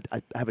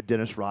have a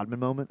Dennis Rodman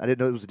moment. I didn't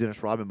know it was a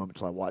Dennis Rodman moment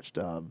until I watched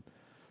The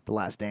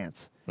Last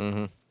Dance.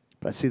 Mm-hmm.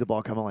 But I see the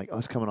ball coming,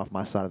 it's coming off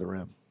my side of the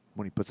rim.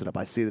 When he puts it up,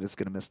 I see that it's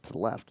going to miss to the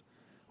left,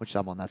 which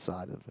I'm on that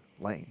side of the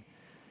lane.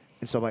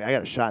 And so I'm I got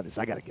to shot this.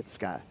 I got to get this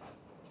guy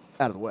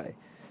out of the way.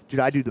 Dude,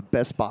 I do the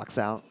best box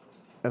out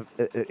of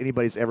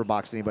anybody's ever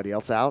boxed anybody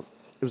else out.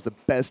 It was the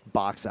best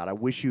box out. I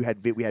wish we had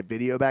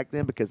video back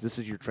then because this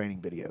is your training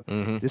video.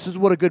 Mm-hmm. This is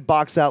what a good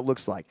box out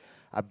looks like.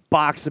 I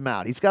box him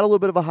out. He's got a little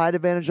bit of a height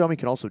advantage on me. He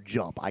can also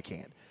jump. I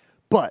can't.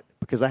 But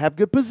because I have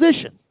good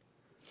position,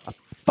 I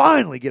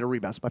finally get a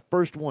rebound. It's my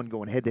first one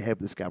going head-to-head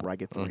with this guy where I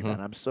get the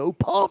rebound. I'm so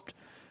pumped.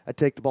 I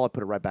take the ball, I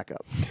put it right back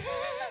up.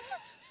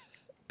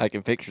 I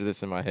can picture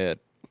this in my head.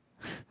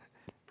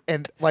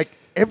 And,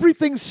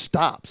 everything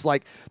stops.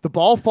 The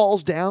ball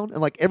falls down,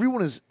 and,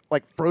 everyone is,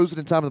 frozen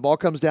in time, and the ball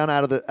comes down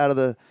out of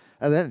the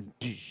and then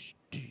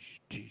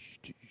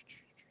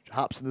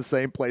hops in the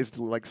same place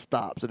till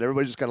stops. And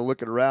everybody's just kind of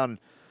looking around.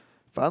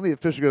 Finally, the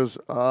official goes,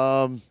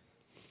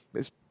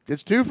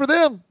 it's 2 for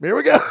them. Here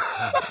we go.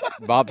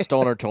 Bob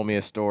Stoner told me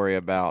a story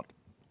about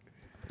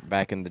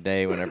back in the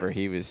day whenever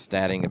he was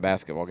statting a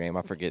basketball game.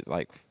 I forget,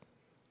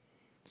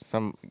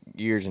 some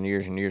years and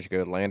years and years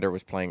ago, Lander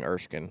was playing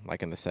Erskine,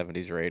 in the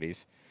 70s or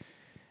 80s.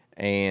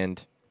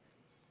 And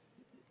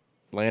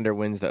Lander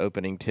wins the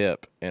opening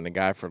tip, and a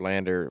guy for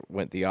Lander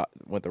went the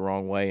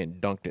wrong way and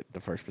dunked it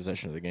the first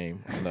possession of the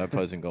game in the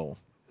opposing goal.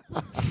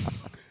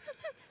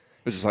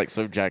 Which is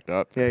so jacked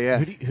up. Yeah.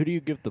 Who do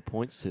you give the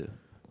points to?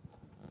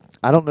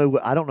 I don't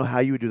know how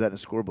you would do that in a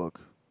scorebook.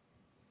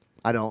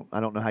 I don't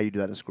know how you do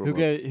that in a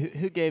scorebook.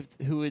 Who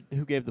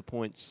gave the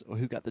points, or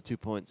who got the 2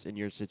 points in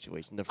your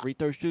situation? The free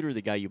throw shooter or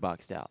the guy you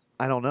boxed out?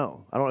 I don't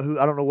know. I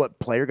don't know what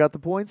player got the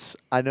points.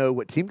 I know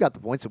what team got the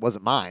points. It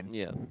wasn't mine.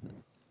 Yeah.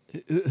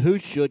 Who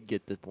should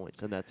get the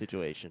points in that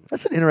situation?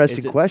 That's an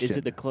interesting question. Is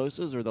it the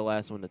closest or the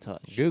last one to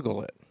touch?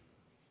 Google it.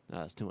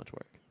 That's too much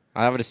work.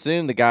 I would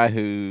assume the guy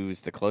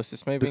who's the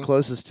closest, maybe. The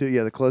closest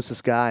the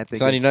closest guy. I think.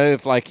 So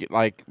if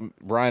like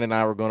Brian and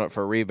I were going up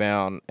for a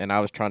rebound, and I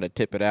was trying to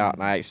tip it out,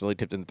 and I actually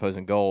tipped in the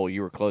opposing goal,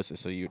 you were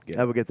closest, so you'd get.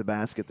 I would get the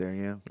basket there.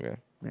 Yeah.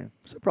 Yeah.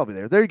 So probably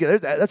there. There you go.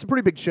 That's a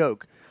pretty big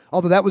choke.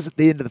 Although that was at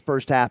the end of the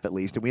first half, at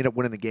least, and we ended up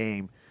winning the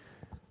game.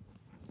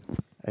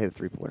 I hit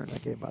a 3-pointer in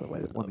that game, by the way.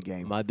 That won the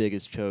game. My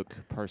biggest choke,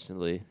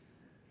 personally.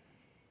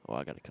 Well,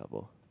 I got a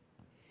couple.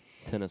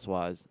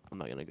 Tennis-wise, I'm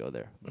not going to go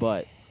there.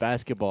 But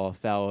basketball,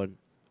 fouling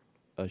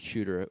a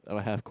shooter on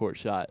a half-court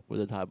shot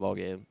with a tie ball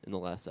game in the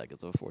last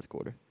seconds of a fourth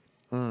quarter.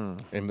 In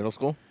middle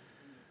school?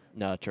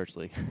 No, church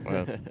league.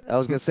 Well, I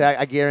was going to say,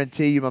 I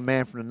guarantee you my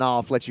man from the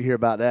North let you hear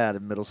about that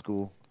in middle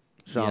school.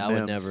 Sean I would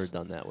Mims. never have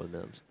done that with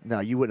Mims.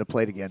 No, you wouldn't have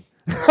played again.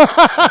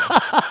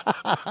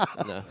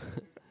 No.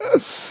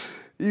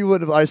 You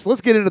wouldn't have. All right, so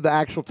let's get into the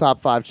actual top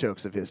 5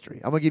 chokes of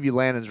history. I'm going to give you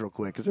Lannon's real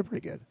quick because they're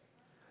pretty good.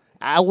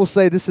 I will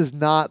say this is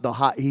not the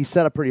high. He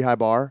set a pretty high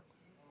bar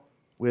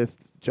with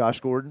Josh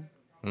Gordon.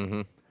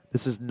 mm-hmm.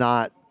 This is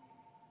not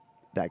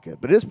that good,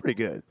 but it is pretty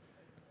good.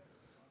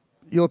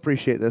 You'll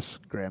appreciate this,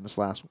 Graham, this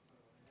last one.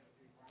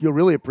 You'll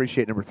really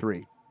appreciate number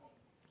 3.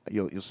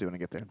 You'll see when I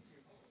get there.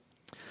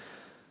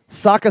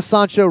 Saka,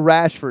 Sancho,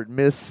 Rashford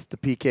missed the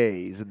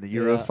PKs in the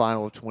Euro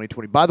final of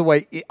 2020. By the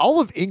way,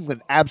 all of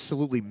England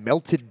absolutely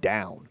melted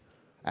down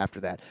after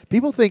that.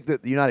 People think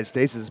that the United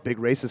States is a big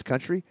racist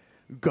country.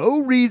 Go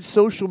read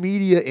social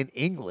media in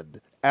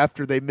England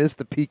after they missed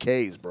the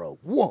PKs, bro.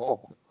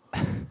 Whoa.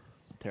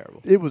 It's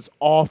terrible. It was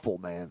awful,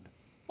 man.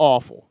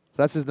 Awful.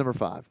 That's his number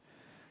 5.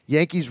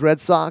 Yankees, Red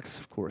Sox,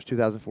 of course,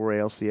 2004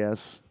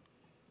 ALCS,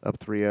 up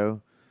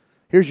 3-0.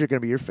 Here's going to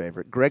be your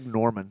favorite. Greg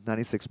Norman,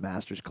 96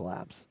 Masters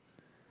collapse.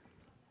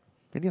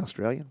 Any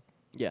Australian?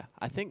 Yeah,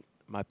 I think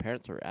my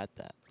parents were at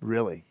that.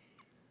 Really?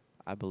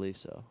 I believe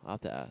so. I'll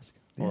have to ask.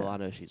 Yeah. Well, I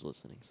know she's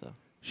listening, so.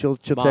 She'll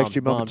Mom, text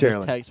you momentarily.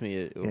 Mom, just text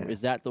me. Yeah.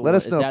 Is that the Let one?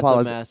 us Is know, that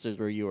Paula. the Masters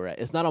where you were at?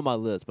 It's not on my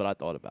list, but I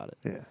thought about it.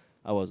 Yeah.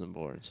 I wasn't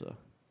born, so.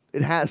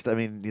 It has to. I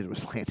mean, neither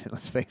was Landon,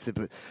 let's face it.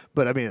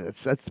 But I mean,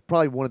 that's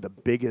probably one of the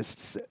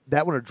biggest.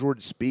 That one or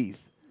Jordan Spieth.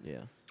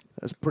 Yeah.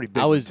 That's pretty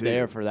big. I was one, too.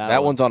 there for that That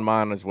one. one's on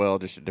mine as well,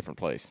 just a different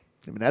place.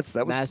 I mean, that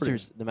was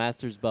Masters. The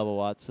Masters, Bubba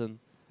Watson.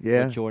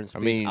 Yeah. with Jordan Spieth. I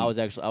mean, I was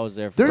there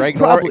for There's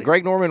Greg,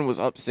 Greg Norman was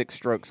up 6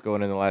 strokes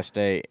going in the last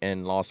day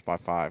and lost by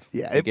 5.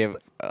 Yeah, He gave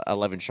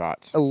 11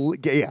 shots.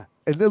 Yeah.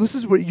 And this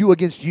is what you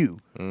against you.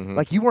 Mhm.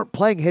 Like, you weren't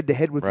playing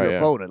head-to-head with Right, your yeah.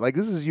 opponent. Like,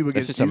 this is you It's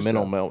against just you. a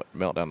mental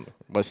meltdown.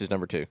 What's his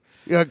number 2?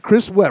 Yeah,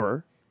 Chris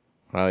Webber.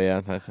 Oh,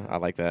 yeah. I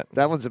like that.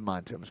 That one's in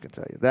mine, too. I'm just going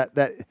to tell you. That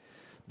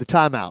the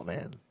timeout,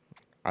 man.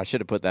 I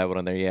should have put that one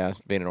in there. Yeah,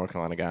 being a North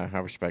Carolina guy, I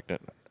respect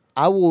it.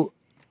 I will.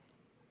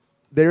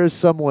 There is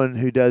someone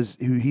who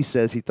he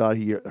says he thought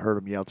he heard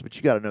him yell, but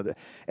you got to know that.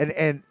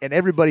 And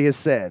everybody has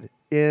said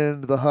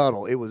in the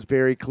huddle, it was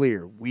very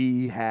clear.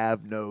 We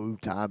have no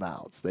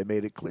timeouts. They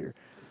made it clear.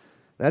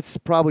 That's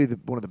probably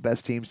one of the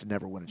best teams to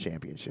never win a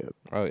championship.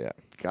 Oh, yeah.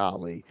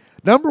 Golly.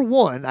 Number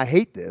 1, I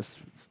hate this.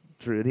 It's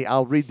true. And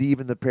I'll read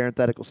even the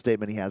parenthetical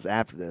statement he has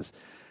after this.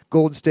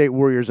 Golden State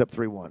Warriors up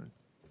 3-1.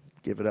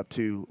 Give it up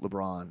to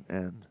LeBron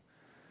and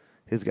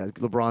his guys.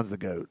 LeBron's the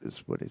GOAT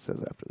is what he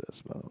says after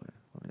this, by the way.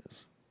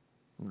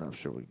 I'm not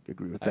sure we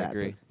agree with that. I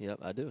agree. Yep,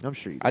 I do. I'm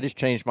sure you do. I just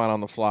changed mine on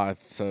the fly,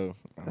 so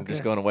I'm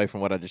just going away from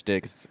what I just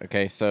did.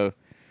 Okay, so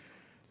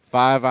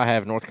 5, I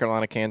have North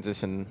Carolina,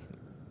 Kansas, and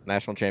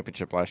national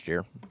championship last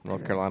year.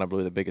 North Carolina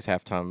blew the biggest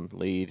halftime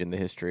lead in the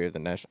history of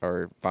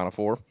the Final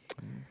Four.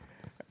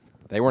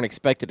 They weren't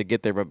expected to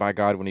get there, but by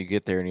God, when you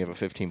get there and you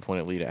have a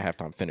 15-point lead at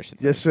halftime, finish it.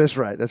 Yes, that's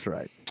right. That's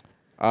right.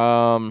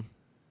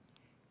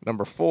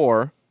 Number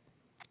 4,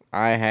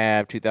 I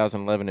have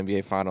 2011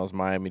 NBA Finals,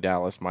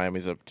 Miami-Dallas.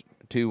 Miami's up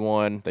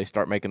 2-1. They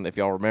start making, if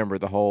y'all remember,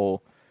 the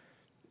whole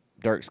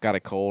Dirk's got a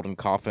cold and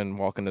coughing,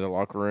 walking to the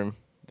locker room.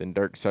 Then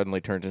Dirk suddenly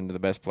turns into the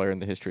best player in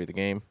the history of the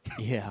game.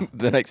 Yeah.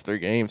 The next 3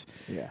 games.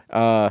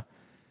 Yeah.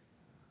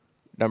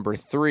 Number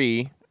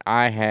 3,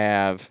 I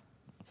have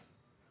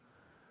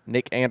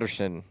Nick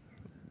Anderson,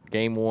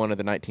 Game 1 of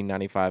the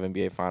 1995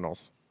 NBA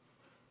Finals.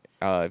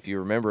 If you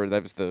remember,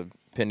 that was the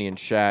Penny and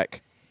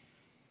Shaq.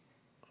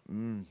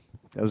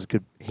 That was a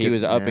good. He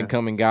was an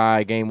up-and-coming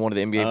guy, Game 1 of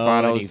the NBA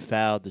Finals. And he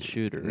fouled the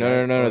shooter.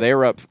 No. They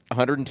were up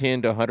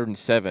 110 to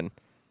 107.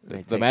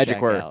 The Magic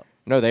Shaq were out.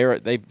 no.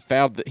 They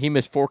fouled. He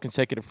missed 4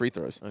 consecutive free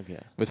throws. Okay.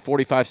 With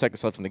 45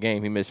 seconds left in the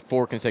game, he missed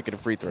 4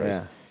 consecutive free throws.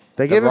 Yeah.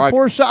 They gave him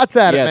 4 shots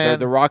at it, man.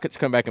 The Rockets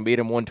come back and beat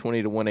him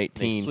 120 to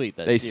 118. They sweep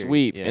that They series,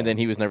 sweep, yeah. and then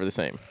he was never the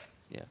same.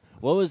 Yeah.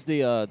 What was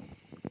the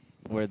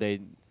where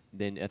they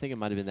then I think it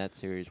might have been that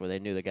series where they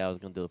knew the guy was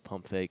going to do a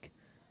pump fake,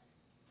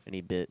 and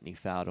he bit and he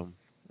fouled him,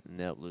 and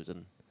ended up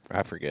losing.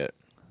 I forget.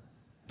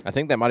 I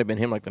think that might have been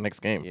him like the next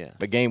game. Yeah.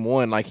 But Game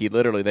 1, like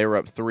they were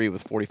up 3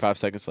 with 45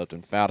 seconds left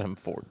and fouled him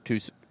for 2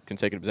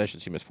 consecutive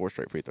possessions. He missed 4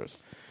 straight free throws.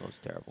 That was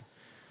terrible.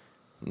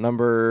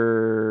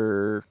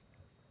 Number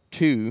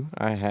 2,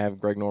 I have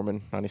Greg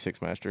Norman,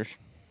 96 Masters.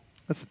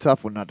 That's a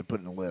tough one not to put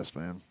in the list,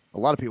 man. A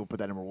lot of people put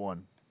that number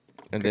 1.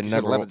 And then You said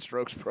number 11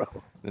 strokes, bro.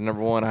 The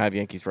number 1, I have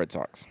Yankees Red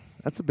Sox.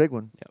 That's a big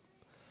one. Yep.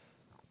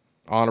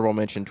 Honorable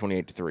mention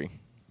 28-3.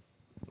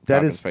 That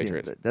Falcons, is.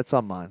 Patriots. Yeah, that's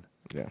on mine.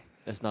 Yeah.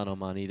 That's not on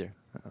mine either.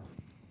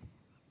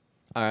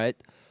 All right.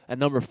 At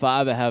number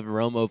 5, I have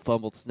Romo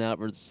fumbled snap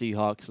versus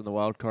Seahawks in the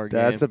wild card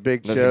game. That's a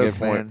big That's a joke, good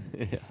point.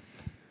 man.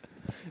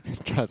 Yeah.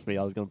 Trust me,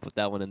 I was going to put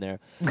that one in there.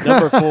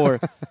 Number 4,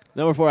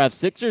 I have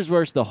Sixers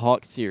versus the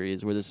Hawks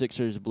series, where the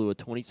Sixers blew a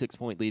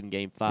 26-point lead in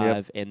Game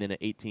 5 and then an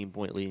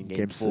 18-point lead in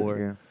Game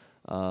 4.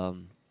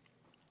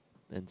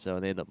 And so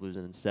they end up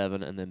losing in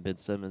 7. And then Ben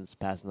Simmons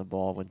passing the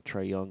ball when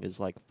Trae Young is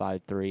like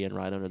 5'3" and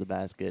right under the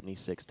basket, and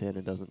he's 6'10"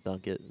 and doesn't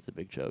dunk it. It's a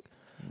big choke.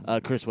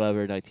 Chris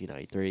Webber,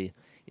 1993,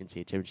 NCAA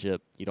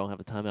championship. You don't have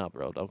a timeout,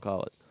 bro. Don't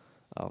call it.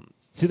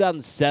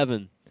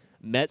 2007,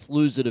 Mets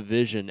lose a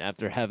division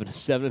after having a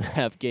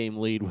 7.5 game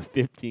lead with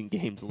 15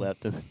 games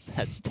left, and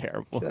that's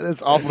terrible. That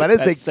is awful. That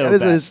is a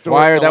bad. historic.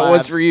 Wire, that collapse.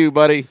 one's for you,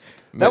 buddy.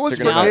 That Mets one's are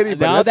for gonna- anybody,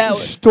 now but that-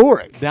 that's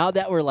historic. Now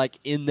that we're like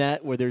in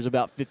that where there's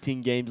about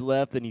 15 games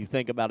left, and you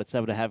think about a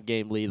 7.5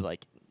 game lead,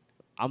 like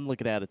I'm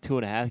looking at a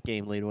 2.5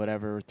 game lead,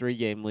 whatever, or 3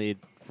 game lead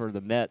for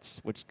the Mets,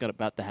 which is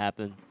about to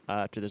happen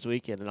after this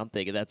weekend, and I'm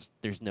thinking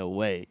there's no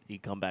way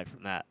he'd come back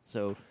from that.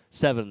 So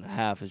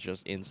 7.5 is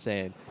just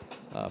insane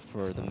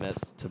for the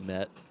Mets to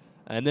Met.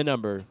 And then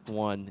number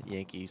 1,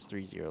 Yankees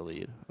 3-0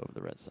 lead over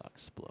the Red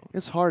Sox. Blown.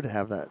 It's hard to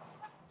have that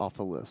off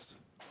the list.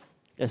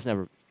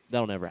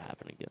 That'll never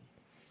happen again.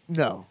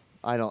 No,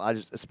 I don't. I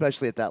just,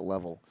 especially at that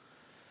level,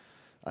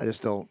 I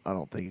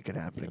don't think it can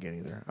happen again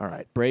either. All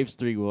right. Braves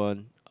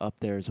 3-1 up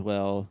there as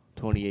well.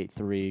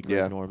 28-3. Greg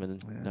Yeah. Norman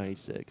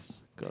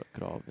 96.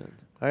 Could all have been.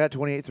 I got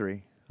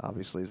 28-3.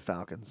 Obviously, the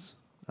Falcons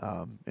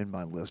in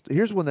my list.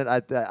 Here's one that I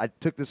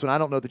took this one. I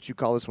don't know that you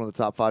call this one of the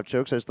top 5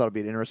 chokes. I just thought it'd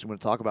be an interesting one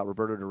to talk about.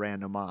 Roberto Duran,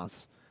 no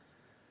mas.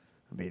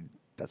 I mean,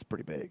 that's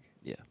pretty big.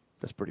 Yeah.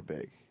 That's pretty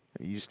big.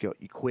 You just go,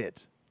 you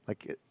quit.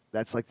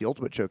 That's like the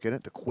ultimate choke, isn't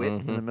it? To quit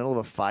in the middle of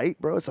a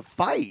fight, bro. It's a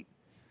fight.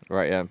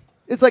 Right, yeah.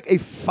 It's like a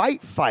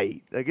fight.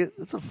 Like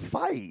it's a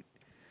fight.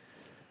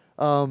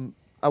 I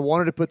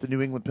wanted to put the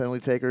New England penalty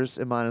takers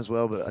in mine as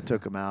well, but I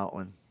took them out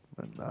when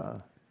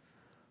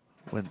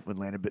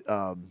Landon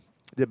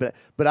did.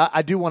 But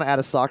I do want to add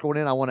a soccer one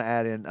in. I want to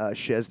add in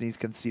Szczesny's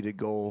conceded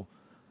goal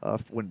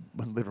when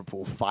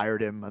Liverpool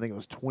fired him. I think it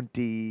was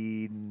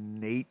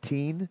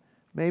 2018,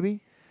 maybe,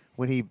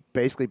 when he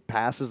basically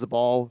passes the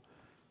ball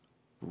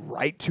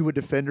right to a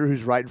defender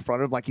who's right in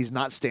front of him, like he's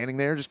not standing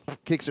there, just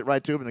kicks it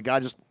right to him, and the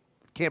guy just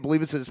can't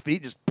believe it's at his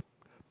feet, just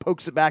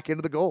pokes it back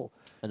into the goal.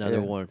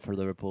 Another one for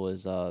Liverpool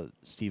is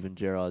Steven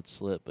Gerrard's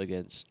slip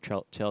against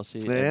Chelsea,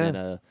 Yeah.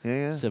 and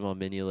then Simon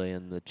Mignolet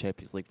in the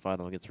Champions League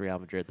final against Real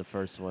Madrid, the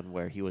first one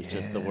where he was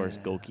just the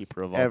worst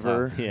goalkeeper of all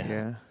Ever.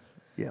 time.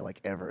 Yeah,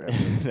 like ever.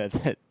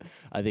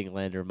 I think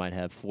Lander might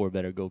have 4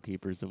 better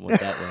goalkeepers than what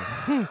that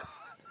was.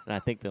 And I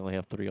think they only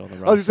have 3 on the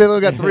roster. I was going to say they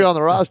only got 3 on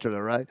the roster, though,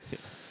 right?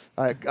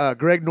 All right,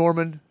 Greg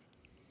Norman,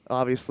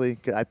 obviously.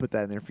 I put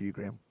that in there for you,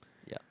 Graham.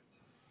 Yeah.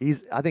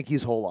 I think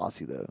he's whole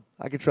Aussie, though.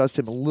 I could trust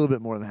him a little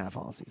bit more than half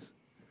Aussies.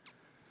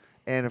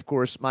 And, of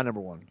course, my number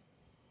 1,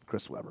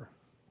 Chris Webber.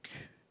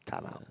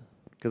 Timeout.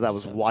 Because I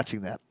was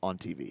watching that on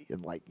TV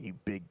and like, you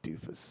big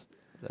doofus.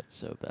 That's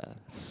so bad.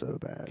 So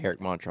bad.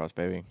 Eric Montross,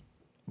 baby.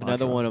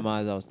 Another one of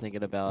mine I was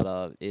thinking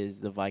about is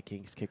the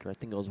Vikings kicker. I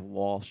think it was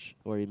Walsh,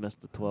 where he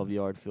missed the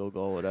 12-yard field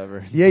goal,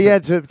 whatever. Yeah,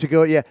 to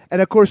go, yeah.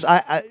 And, of course,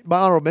 my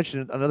honorable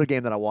mention, another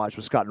game that I watched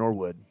was Scott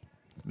Norwood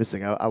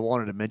missing. I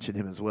wanted to mention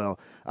him as well.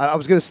 I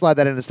was going to slide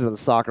that in instead of the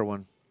soccer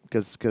one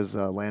because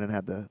Landon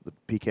had the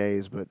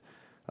PKs, but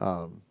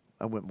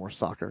I went more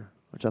soccer,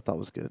 which I thought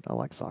was good. I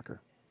like soccer.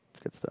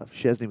 It's good stuff.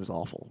 Szczesny was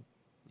awful.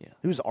 Yeah.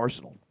 He was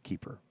Arsenal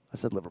keeper. I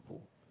said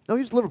Liverpool. No,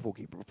 he was Liverpool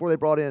keeper before they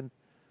brought in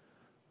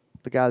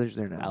the guy who's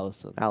there now.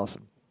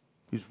 Allison.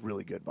 He's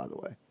really good, by the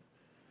way.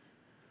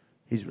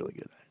 He's really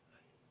good.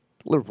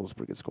 Liverpool's a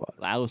pretty good squad.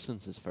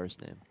 Allison's his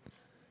first name.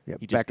 Yeah,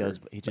 he just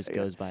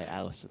goes by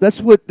Allison. That's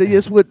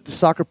what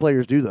soccer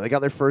players do, though. They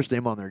got their first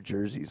name on their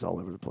jerseys all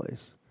over the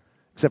place,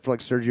 except for like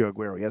Sergio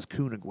Aguero. He has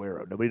Kun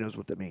Aguero. Nobody knows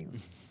what that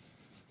means.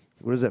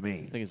 What does that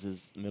mean? I think it's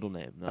his middle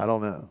name. No. I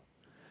don't know.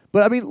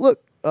 But, I mean,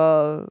 look,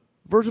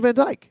 Virgil van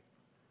Dijk.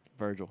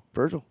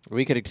 Virgil.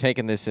 We could have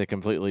taken this a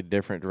completely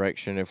different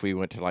direction if we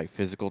went to, like,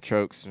 physical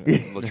chokes.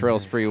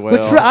 Latrell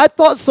Sprewell. I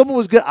thought someone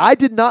was good. I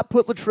did not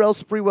put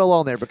Latrell Sprewell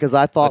on there because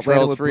I thought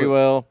Latrell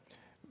Sprewell,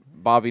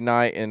 Bobby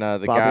Knight, and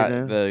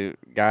the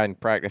guy in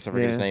practice, I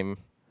forget his name.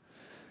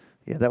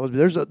 Yeah, that was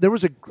there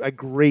was a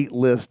great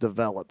list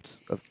developed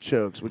of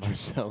chokes. Which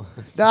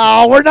Marcellus.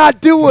 No, we're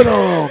not doing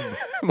them.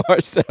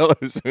 Marcelo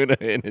Zuna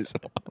and his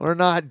wife. We're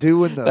not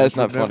doing those. That's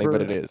not funny,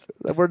 but it is.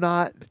 We're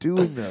not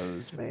doing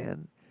those,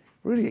 man.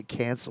 We're going to get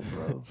canceled,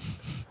 bro.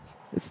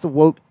 It's the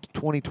woke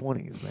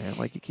 2020s, man.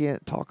 Like, you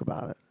can't talk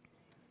about it.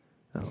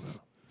 I don't know.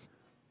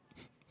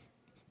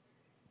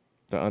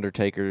 The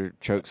Undertaker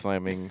choke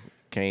slamming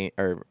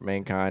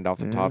Mankind off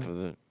the top of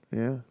the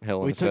Hell in a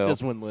Cell. We took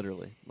this one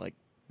literally.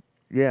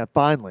 Yeah,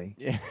 finally.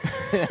 Yeah.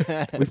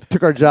 We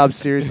took our job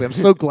seriously. I'm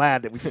so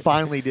glad that we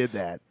finally did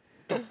that.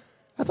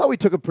 I thought we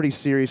took it pretty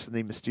serious in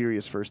the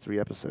mysterious first 3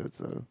 episodes,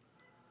 though.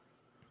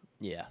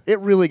 Yeah. It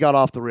really got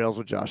off the rails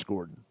with Josh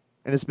Gordon.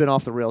 And it's been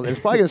off the rails. It's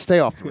probably going to stay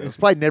off the rails. It's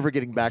probably never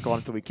getting back on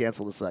until we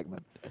cancel the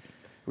segment.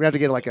 We're going to have to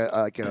get like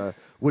a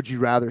Would You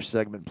Rather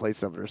segment in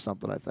place of it or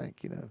something, I think.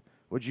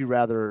 Would you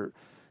rather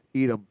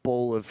eat a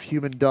bowl of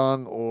human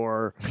dung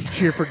or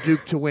cheer for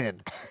Duke to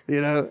win?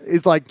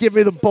 It's like, give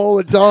me the bowl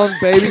of dung,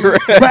 baby.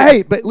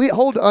 But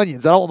hold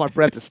onions. I don't want my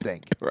breath to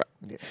stink. Right.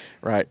 Yeah.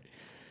 Right.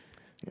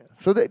 Yeah.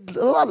 So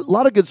a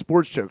lot of good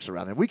sports jokes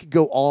around there. We could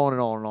go on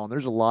and on and on.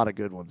 There's a lot of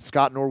good ones.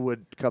 Scott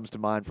Norwood comes to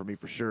mind for me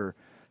for sure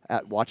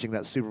at watching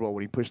that Super Bowl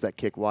when he pushed that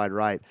kick wide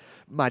right.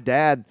 My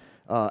dad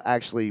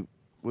actually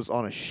was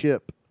on a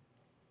ship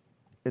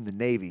in the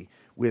Navy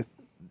with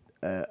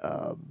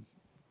a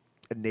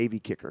Navy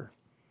kicker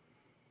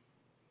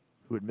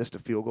who had missed a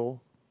field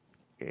goal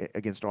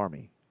against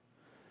Army.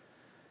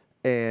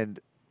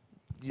 And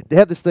they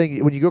have this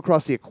thing, when you go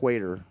across the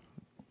equator,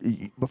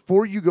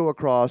 before you go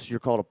across, you're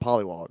called a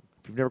polywog.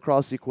 If you've never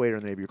crossed the equator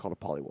in the Navy, you're called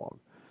a polywog.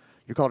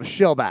 You're called a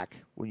shellback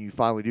when you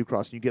finally do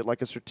cross. And you get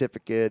like a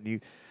certificate.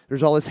 And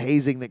there's all this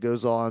hazing that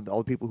goes on. All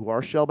the people who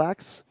are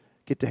shellbacks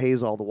get to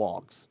haze all the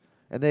wogs.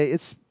 And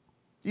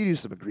you do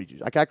some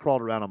egregious. Like I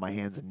crawled around on my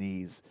hands and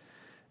knees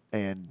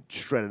and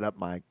shredded up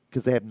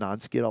because they have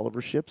non-skid all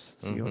over ships.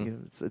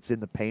 So it's in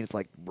the paint. It's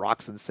like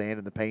rocks and sand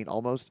in the paint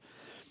almost.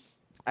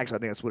 Actually, I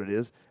think that's what it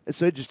is. And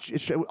so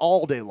it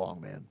all day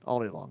long, man, all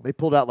day long. They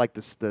pulled out like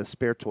the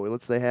spare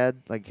toilets they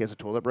had, like in case a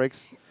toilet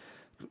breaks.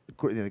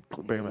 Bring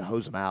them and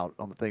hose them out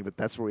on the thing, but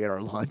that's where we had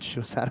our lunch. It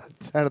was out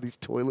of these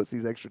toilets,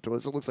 these extra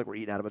toilets. It looks like we're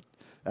eating out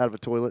of a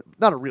toilet.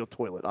 Not a real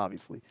toilet,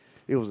 obviously.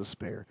 It was a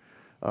spare,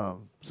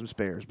 some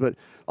spares, but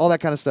all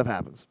that kind of stuff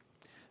happens.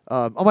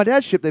 On my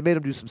dad's ship, they made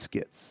him do some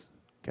skits,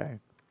 okay?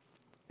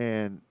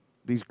 And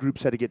these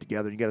groups had to get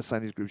together. You got to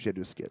assign these groups. You had to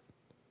do a skit.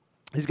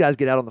 These guys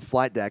get out on the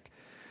flight deck,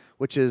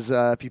 which is,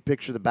 if you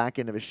picture the back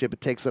end of a ship,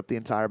 it takes up the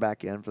entire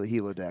back end for the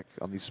helo deck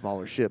on these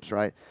smaller ships,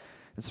 right?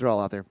 And so they're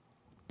all out there.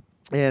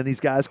 And these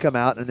guys come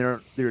out, and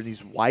they're in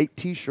these white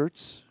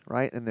T-shirts,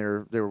 right? And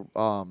they're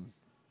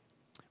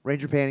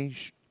Ranger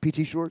panty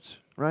PT shorts,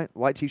 right?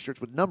 White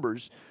T-shirts with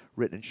numbers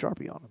written in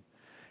Sharpie on them.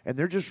 And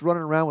they're just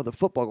running around with a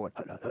football going,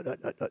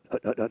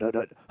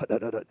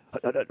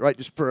 right,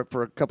 just for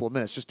a couple of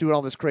minutes, just doing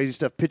all this crazy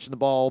stuff, pitching the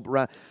ball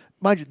around.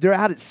 Mind you, they're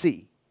out at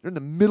sea. They're in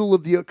the middle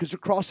of because they're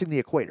crossing the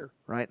equator,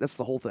 right? That's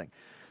the whole thing.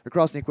 They're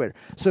crossing the equator.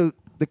 So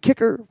the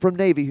kicker from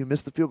Navy who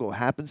missed the field goal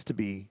happens to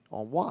be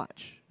on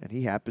watch, and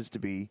he happens to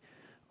be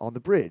on the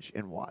bridge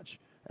and watch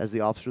as the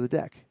officer of the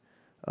deck.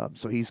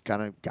 So he's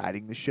kind of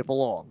guiding the ship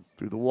along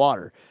through the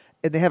water.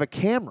 And they have a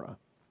camera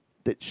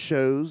that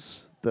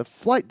shows the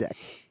flight deck,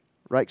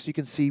 right? So you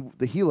can see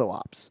the helo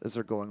ops as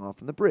they're going on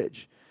from the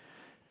bridge.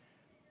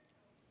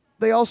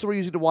 They also were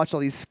using to watch all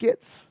these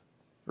skits,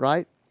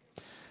 right?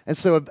 And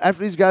so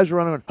after these guys are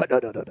running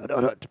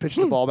to pitch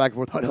the ball back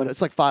and forth,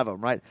 it's like 5 of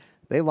them, right?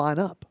 They line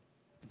up.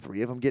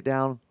 3 of them get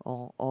down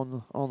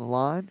on the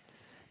line,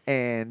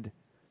 and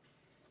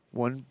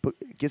one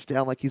gets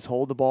down like he's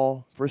holding the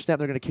ball. First snap,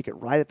 they're going to kick it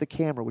right at the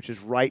camera, which is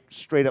right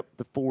straight up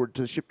the forward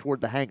to the ship toward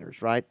the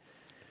hangars, right?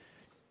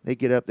 They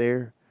get up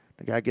there.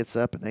 The guy gets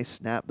up, and they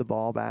snap the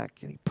ball back,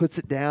 and he puts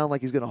it down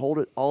like he's going to hold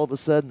it. All of a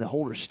sudden, the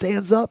holder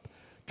stands up,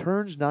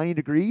 turns 90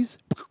 degrees,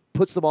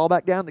 puts the ball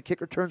back down. The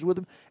kicker turns with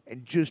him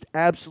and just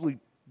absolutely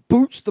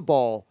boots the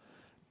ball.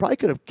 Probably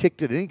could have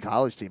kicked it any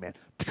college team, man.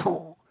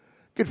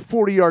 Good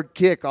 40-yard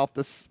kick off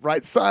the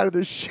right side of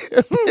the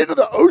ship into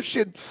the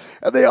ocean,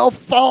 and they all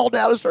fall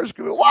down and start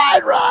screaming,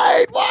 wide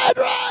right, wide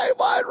right,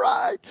 wide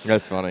right.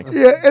 That's funny.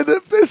 Yeah, and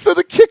so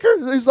the kicker,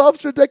 his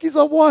officer deck, he's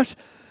on watch.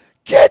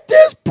 Get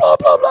this blah,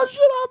 blah, blah shit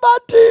on my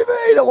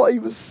TV. He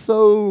was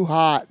so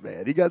hot,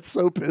 man. He got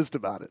so pissed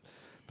about it.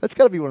 That's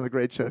got to be one of the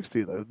great jokes,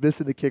 too, though.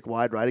 Missing the kick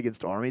wide right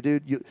against Army,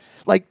 dude.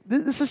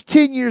 This is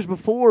 10 years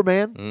before,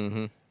 man.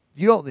 Mm-hmm.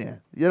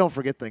 You don't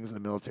forget things in the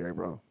military,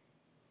 bro.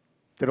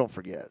 They don't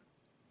forget.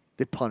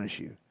 They punish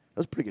you. That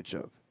was a pretty good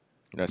joke.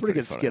 That's pretty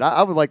good funny. skit.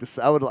 I'd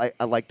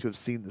like to have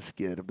seen the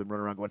skit of them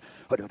running around going,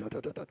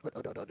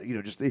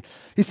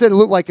 he said it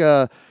looked like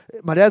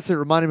my dad said it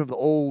reminded him of the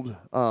old,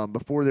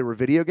 before there were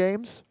video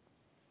games.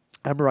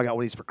 I remember I got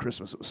one of these for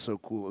Christmas. It was so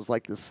cool. It was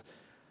like this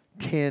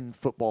tin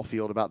football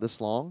field about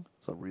this long.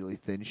 It's a really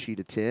thin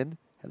sheet of tin.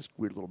 Had this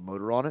weird little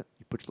motor on it.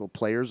 You put your little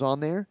players on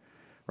there,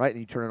 right? And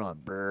you turn it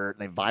on, and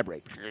they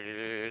vibrate.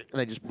 And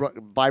they just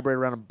vibrate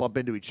around and bump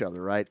into each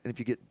other, right? And if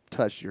you get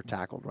touched, you're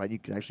tackled, right? You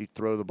can actually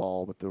throw the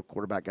ball with the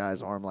quarterback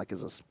guy's arm like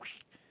as a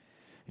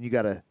and you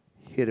got to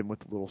hit him with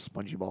the little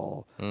spongy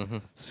ball. Mm-hmm.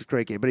 It's a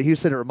great game. But he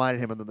said it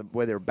reminded him of the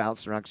way they were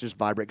bouncing around because just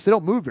vibrate. Because they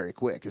don't move very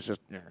quick. It's just,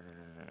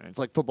 it's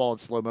like football in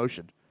slow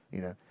motion,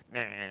 you know.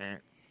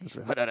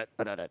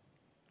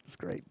 It's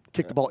great.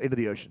 Kick the ball into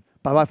the ocean.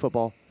 Bye-bye,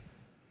 football.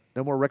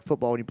 No more wreck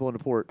football when you pull into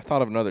port. I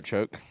thought of another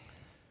choke.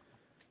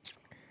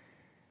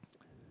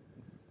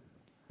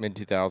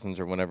 Mid-2000s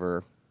or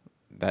whenever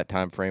that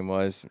time frame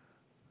was.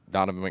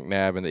 Donovan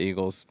McNabb and the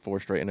Eagles, 4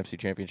 straight NFC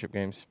championship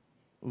games.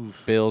 Oof.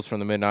 Bills from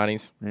the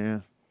mid-90s. Yeah.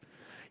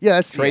 Yeah,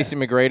 that's Tracy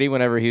McGrady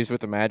whenever he was with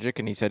the Magic,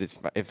 and he said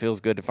it feels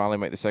good to finally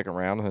make the second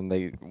round, and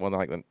they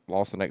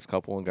lost the next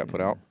couple and got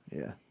put out.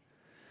 Yeah.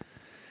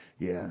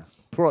 Yeah.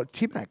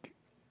 T-Mac.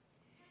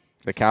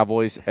 The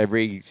Cowboys,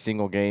 every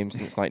single game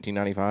since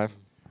 1995.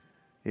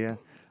 Yeah.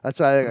 That's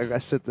why I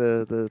sent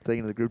the thing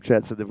in the group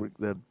chat, said that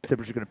the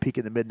temperatures are going to peak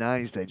in the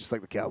mid-90s today, just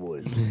like the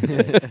Cowboys.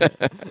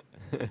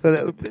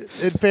 But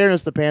in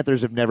fairness, the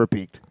Panthers have never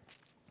peaked.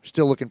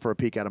 Still looking for a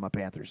peak out of my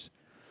Panthers.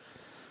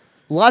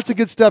 Lots of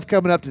good stuff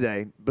coming up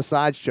today,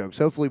 besides chokes.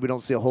 Hopefully we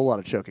don't see a whole lot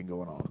of choking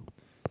going on.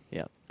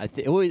 Yeah.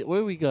 Where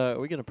are we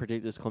going to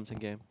predict this Clemson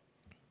game?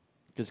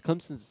 Because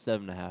Clemson's a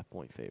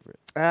 7.5-point favorite.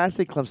 I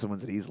think Clemson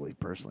wins it easily,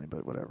 personally,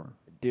 but whatever.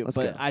 But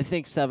go. I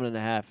think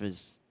 7.5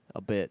 is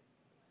a bit.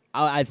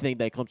 I think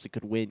that Clemson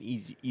could win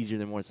easier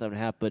than more than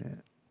 7.5. But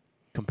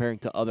comparing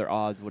to other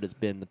odds, what has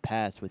been the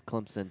past with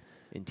Clemson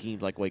and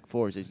teams like Wake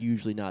Forest is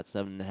usually not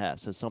 7.5.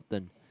 So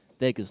something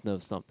Vegas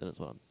knows something is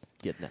what I'm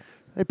getting at.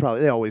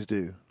 They always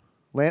do.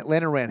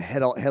 Landon ran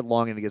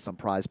headlong in to get some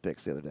prize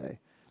picks the other day.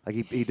 Like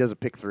he does a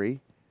pick 3,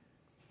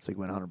 so he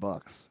win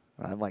 $100.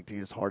 I'm like,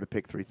 dude, it's hard to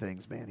pick 3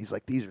 things, man. He's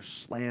like, these are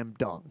slam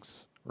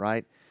dunks,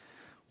 right?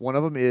 One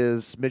of them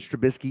is Mitch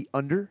Trubisky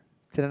under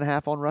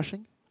 10.5 on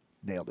rushing.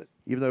 Nailed it.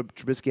 Even though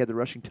Trubisky had the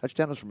rushing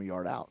touchdown, it was from a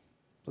yard out.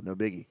 So no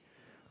biggie,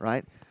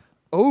 right?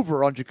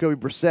 Over on Jacoby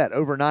Brissett,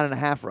 over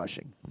 9.5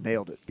 rushing.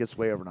 Nailed it. Gets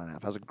way over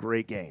 9.5. That was a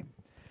great game.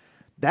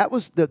 That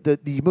was the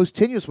most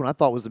tenuous one I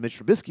thought was the Mitch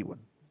Trubisky one,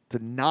 to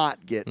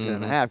not get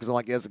 10.5, because I'm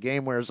like, as the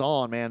game wears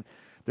on, man,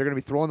 they're going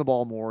to be throwing the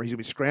ball more. He's going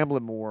to be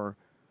scrambling more.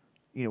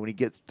 When he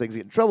gets things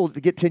get in trouble,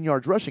 to get 10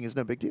 yards rushing is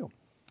no big deal.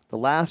 The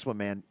last one,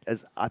 man,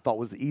 as I thought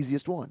was the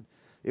easiest one.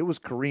 It was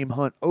Kareem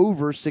Hunt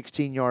over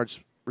 16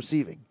 yards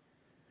receiving.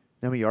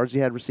 How many yards he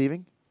had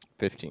receiving?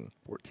 15.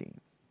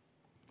 14.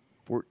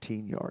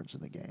 14 yards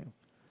in the game.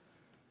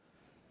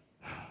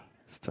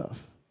 It's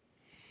tough.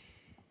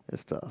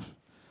 It's tough.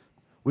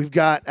 We've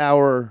got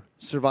our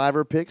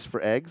survivor picks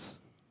for eggs.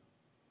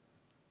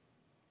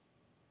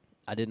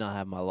 I did not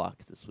have my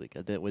locks this week.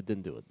 We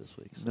didn't do it this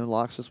week. So. No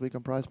locks this week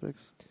on Prize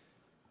Picks?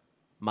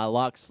 My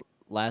locks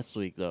last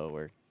week,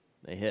 though,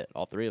 they hit.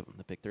 All three of them.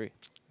 They picked 3.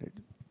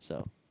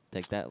 So,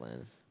 take that,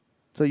 Landon.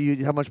 So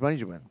how much money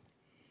did you win?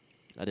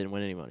 I didn't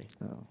win any money.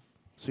 Oh.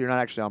 So you're not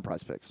actually on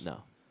Prize Picks?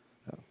 No.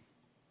 Oh.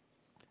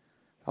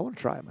 I want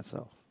to try it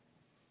myself.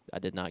 I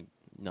did not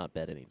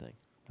bet anything.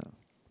 Oh.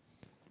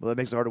 Well, that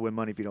makes it hard to win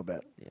money if you don't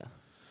bet. Yeah.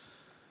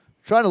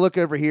 Trying to look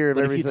over here.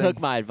 But if everything. you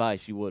took my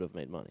advice, you would have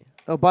made money.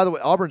 Oh, by the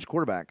way, Auburn's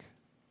quarterback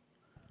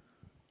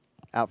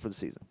out for the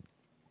season.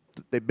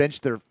 They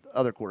benched their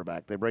other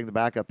quarterback. They bring the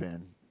backup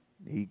in.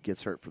 He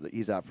gets hurt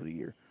he's out for the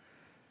year.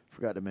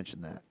 Forgot to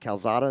mention that.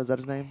 Calzada, is that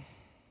his name?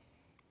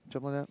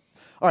 Something like that.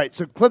 All right,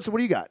 so Clemson, what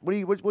do you got? What do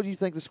you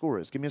think the score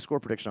is? Give me a score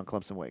prediction on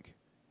Clemson Wake.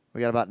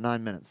 We got about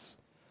 9 minutes.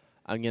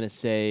 I'm gonna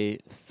say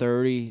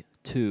 32-17.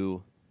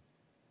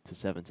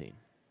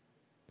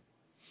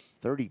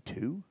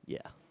 32? Yeah.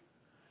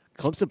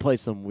 Clemson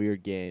plays some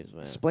weird games,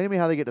 man. Explain to me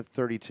how they get to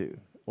 32.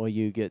 Well,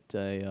 you get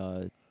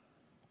I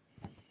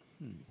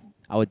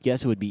would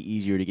guess it would be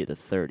easier to get to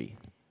 30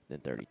 than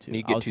 32.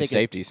 You get 2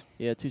 safeties.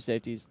 Yeah, 2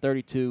 safeties.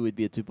 32 would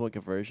be a 2-point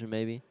conversion,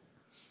 maybe.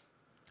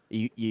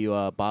 You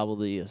bobble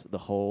the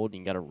hold, and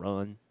you got to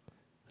run.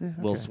 Yeah,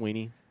 okay. Will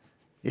Sweeney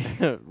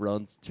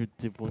runs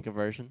 2-point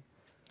conversion.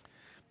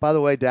 By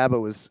the way,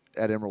 Dabo was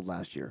at Emerald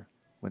last year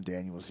when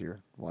Daniel was here.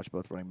 Watched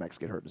both running backs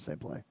get hurt in the same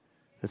play.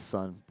 His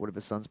son, one of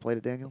his sons played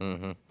at Daniel?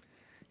 Mm-hmm.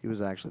 He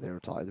was actually there.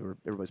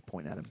 Everybody's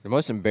pointing at him. The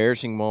most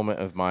embarrassing moment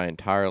of my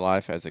entire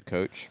life as a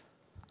coach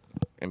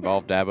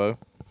involved Dabo.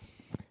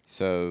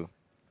 So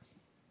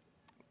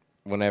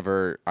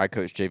whenever I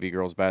coached JV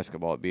girls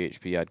basketball at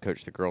BHP, I'd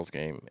coach the girls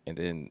game, and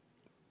then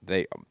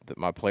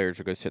my players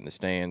would go sit in the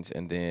stands,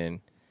 and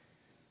then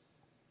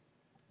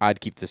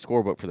I'd keep the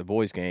scorebook for the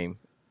boys game.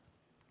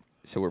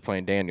 So we're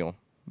playing Daniel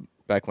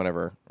back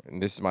whenever, and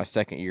this is my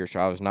second year, so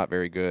I was not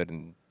very good,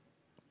 and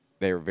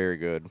they were very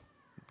good.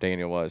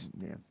 Daniel was.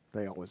 Yeah,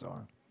 they always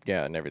are.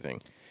 Yeah, and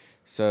everything.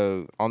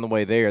 So on the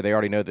way there, they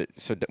already know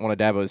that. So one of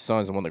Dabo's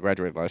sons, the one that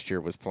graduated last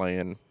year, was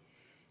playing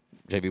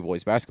JV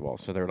boys basketball.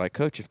 So they're like,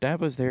 "Coach, if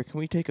Dabo's there, can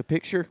we take a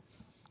picture?"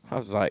 I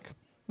was like,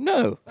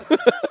 "No."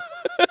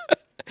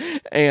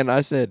 And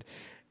I said,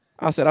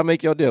 "I'll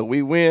make y'all a deal.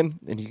 We win,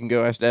 and you can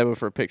go ask Dabo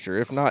for a picture.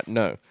 If not,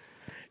 no."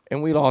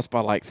 And we lost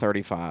by like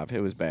 35.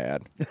 It was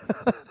bad.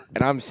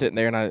 And I'm sitting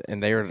there,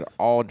 and they were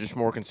all just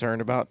more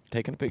concerned about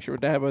taking a picture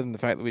with Dabo than the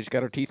fact that we just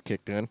got our teeth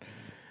kicked in.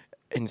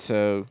 And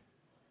so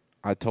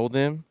I told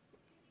them,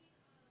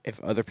 if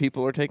other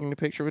people are taking a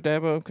picture with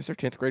Dabo, because they're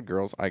 10th grade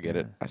girls, I get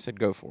it. I said,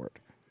 go for it.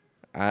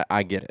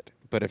 I get it.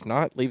 But if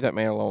not, leave that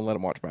man alone. Let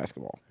him watch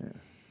basketball. Yeah.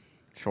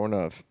 Sure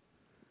enough,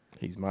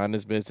 he's minding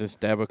his business.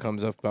 Dabo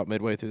comes up about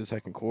midway through the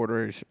second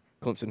quarter. He's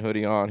Clemson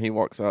hoodie on. He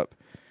walks up,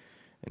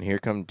 and here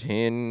come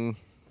 10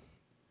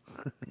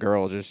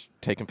 girls just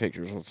taking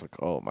pictures. It's like,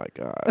 oh, my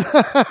God.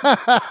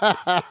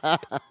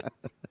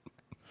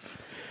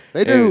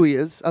 They knew who he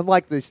is.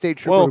 Unlike the state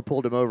trooper who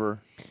pulled him over.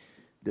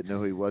 Didn't know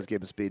who he was, gave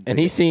him speed. And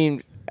he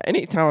seemed,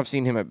 anytime I've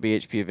seen him at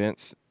BHP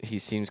events, he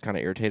seems kind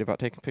of irritated about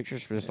taking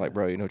pictures. But it's like,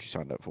 bro, you know what you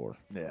signed up for.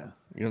 Yeah. You know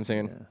what I'm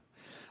saying? Yeah.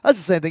 That's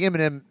the same thing.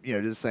 Eminem,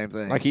 did the same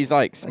thing. Like, he's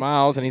like,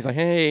 smiles, and he's like,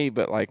 hey,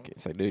 but like,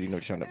 it's like, dude, you know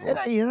what you signed up for. And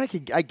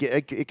I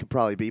get it could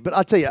probably be. But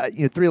I'll tell you,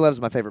 311 is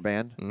my favorite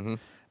band. Mm-hmm.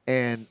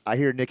 And I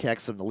hear Nick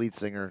Hexum, the lead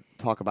singer,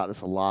 talk about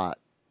this a lot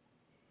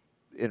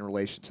in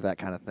relation to that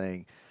kind of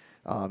thing.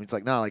 He's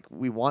like, no, like,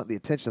 we want the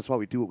attention. That's why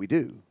we do what we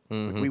do.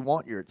 Mm-hmm. Like, we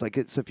want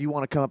so if you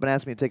want to come up and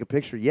ask me to take a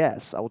picture,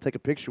 yes, I will take a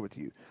picture with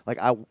you. Like,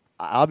 I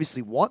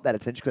obviously want that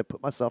attention because I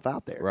put myself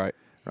out there. Right.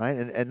 Right.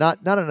 And not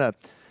in a,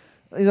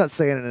 he's not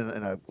saying it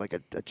in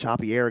a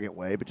choppy, arrogant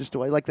way, but just a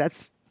way, like,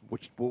 that's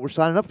what we're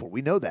signing up for.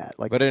 We know that.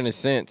 Like, but in a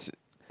sense,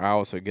 I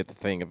also get the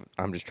thing of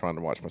I'm just trying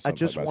to watch my son I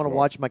just play want to basketball.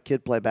 watch my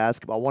kid play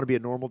basketball. I want to be a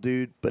normal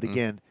dude, but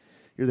again,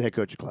 you're the head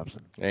coach of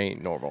Clemson. It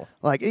ain't normal.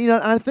 Like,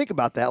 I think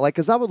about that, like,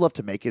 because I would love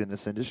to make it in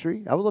this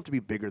industry. I would love to be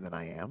bigger than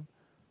I am.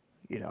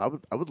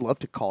 I would love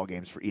to call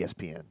games for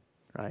ESPN,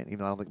 right? Even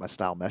though I don't think my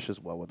style meshes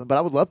well with them, but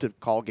I would love to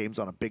call games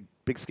on a big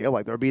scale,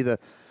 like there would be the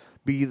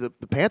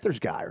Panthers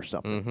guy or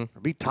something,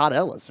 or be Todd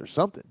Ellis or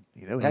something.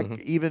 Heck,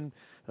 even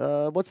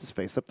what's his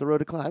face up the road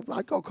to Clemson.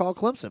 I'd go call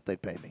Clemson if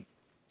they'd pay me.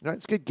 Right?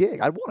 It's a good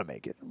gig. I want to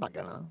make it. I'm not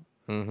gonna.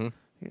 Mm-hmm.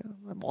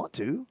 I want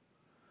to.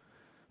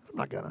 I'm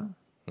not gonna.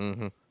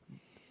 Mm-hmm.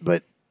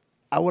 But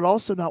I would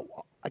also not.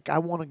 Like, I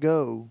want to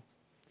go.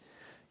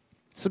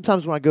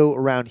 Sometimes when I go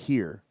around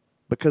here,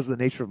 because of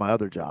the nature of my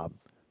other job,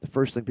 the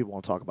first thing people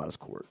want to talk about is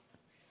court,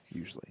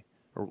 usually,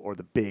 or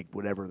the big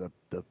whatever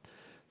the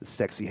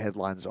sexy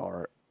headlines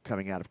are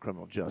coming out of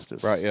criminal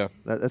justice. Right, yeah.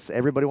 That's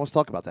everybody wants to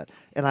talk about that,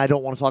 and I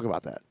don't want to talk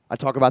about that. I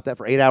talk about that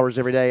for 8 hours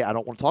every day. I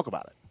don't want to talk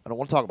about it. I don't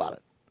want to talk about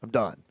it. I'm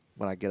done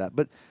when I get up.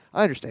 But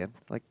I understand.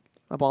 Like,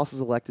 my boss is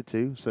elected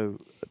too, so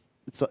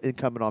it's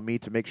incumbent on me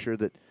to make sure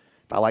that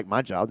if I like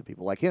my job, that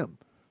people like him,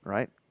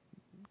 right?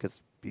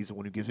 Because he's the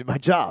one who gives me my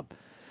job.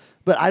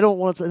 But I don't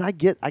want to, and I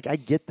get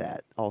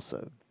that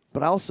also.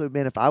 But I also,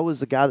 man, if I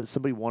was a guy that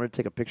somebody wanted to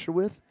take a picture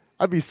with,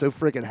 I'd be so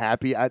freaking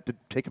happy I had to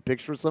take a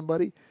picture with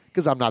somebody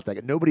because I'm not that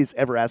guy. Nobody's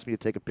ever asked me to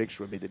take a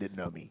picture with me that didn't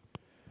know me.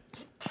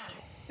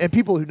 And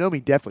people who know me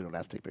definitely don't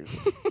ask to take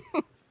pictures.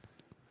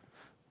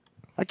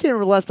 I can't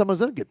remember the last time I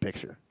was in a good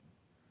picture.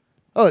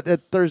 Oh,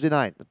 at Thursday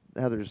night.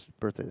 Heather's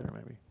birthday there,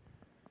 maybe.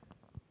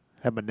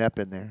 Had my Nep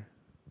in there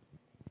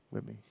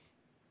with me.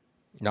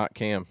 Not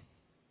Cam.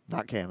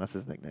 Not Cam. That's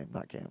his nickname.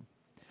 Not Cam.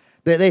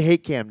 They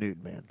hate Cam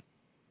Newton, man.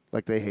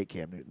 Like, they hate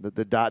Cam Newton.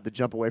 The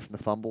jump away from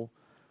the fumble.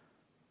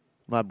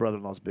 My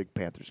brother-in-law's a big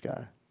Panthers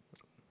guy.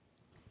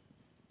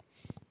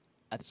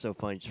 That's so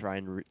funny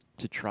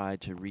to try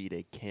to read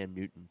a Cam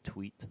Newton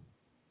tweet.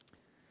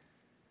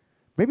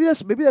 Maybe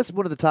that's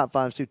one of the top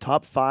 5s too.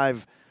 Top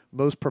 5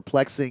 most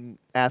perplexing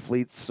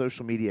athletes'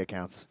 social media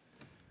accounts.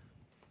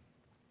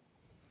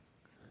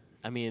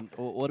 I mean,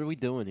 what are we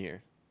doing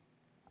here?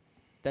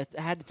 It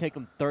had to take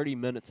him 30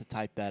 minutes to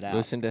type that out.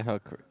 Listen to how.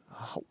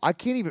 I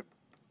can't even.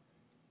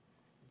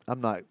 I'm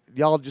not.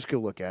 Y'all just go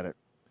look at it.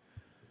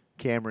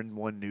 Cameron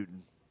 1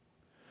 Newton.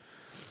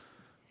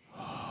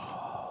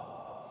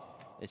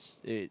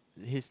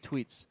 His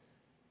tweets,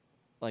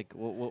 like,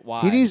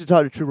 why? He needs to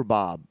talk to Trooper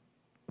Bob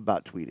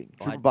about tweeting.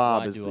 Trooper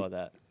Bob is all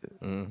that.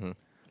 Mm-hmm.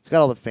 It's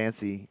got all the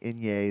fancy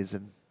inyays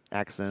and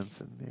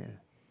accents and yeah.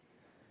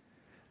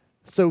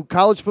 So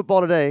college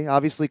football today,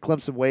 obviously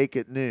Clemson Wake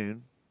at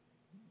noon.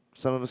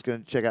 Some of us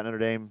going to check out Notre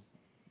Dame,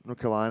 North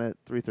Carolina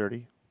at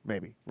 3:30,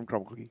 maybe from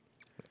Crumble Cookie.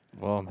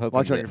 Well, I'm hoping.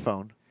 Watch on your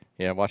phone.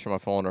 Yeah, watch on my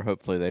phone, or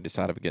hopefully they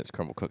decide against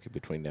Crumble Cookie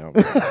between now and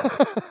then.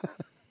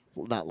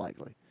 Well, not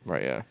likely.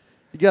 Right, yeah.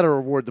 You got to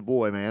reward the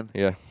boy, man.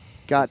 Yeah.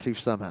 Got to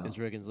somehow. Is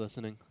Riggins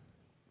listening?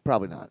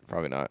 Probably not.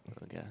 Probably not.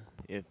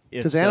 Okay.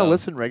 Does Anna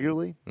listen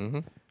regularly? Mm-hmm.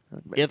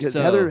 If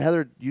so,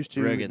 Heather used to,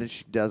 Riggins, and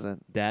she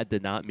doesn't. Dad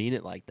did not mean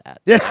it like that.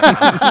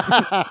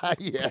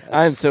 Yeah.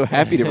 I am so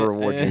happy to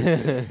reward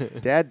you.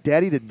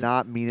 Daddy did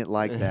not mean it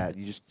like that.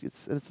 You just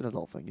it's an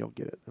adult thing. You'll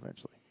get it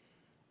eventually.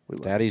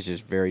 Daddy's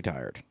just very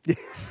tired.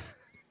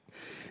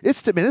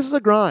 This is a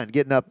grind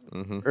getting up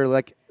or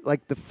like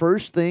the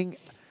first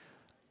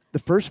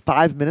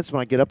 5 minutes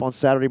when I get up on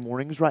Saturday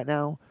mornings right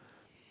now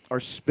are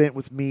spent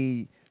with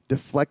me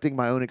deflecting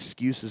my own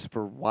excuses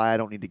for why I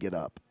don't need to get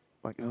up.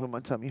 Like, oh,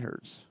 my tummy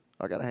hurts.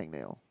 I got a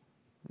hangnail.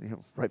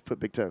 Right foot,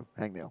 big toe,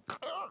 hangnail.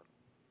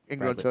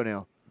 Ingrown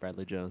toenail.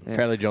 Bradley Jones. Yeah.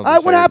 Bradley Jones.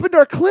 What happened to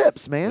our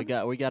clips, man?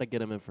 We got to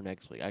get him in for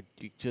next week.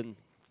 You shouldn't.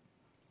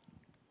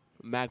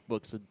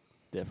 MacBooks are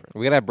different.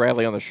 We got to have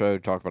Bradley on the show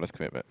to talk about his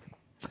commitment.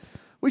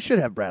 We should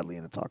have Bradley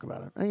in to talk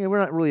about it. I mean, we're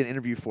not really an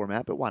interview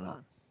format, but why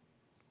not?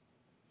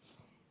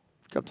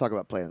 Come talk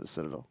about playing at the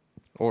Citadel.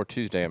 Or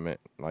Tuesday, I meant.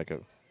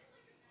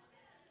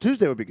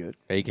 Tuesday would be good.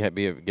 Yeah, he could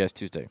be a guest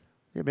Tuesday.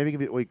 Yeah, maybe he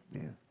can be.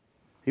 Yeah,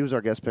 he was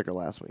our guest picker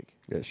last week.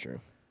 Yeah, that's true.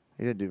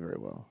 He didn't do very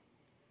well.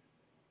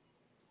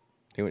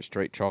 He went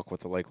straight chalk with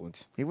the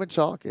Lakelands. He went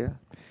chalk, yeah.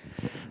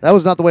 That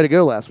was not the way to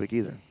go last week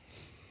either.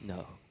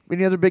 No.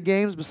 Any other big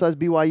games besides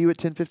BYU at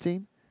 10:15? I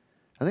think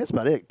that's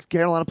about it.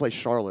 Carolina plays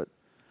Charlotte.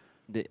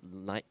 The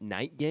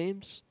night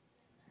games?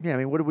 Yeah, I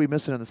mean, what are we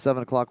missing in the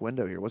 7 o'clock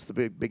window here? What's the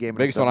big game?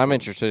 Biggest one I'm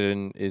interested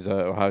in is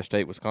Ohio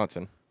State,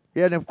 Wisconsin.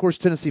 Yeah, and of course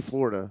Tennessee,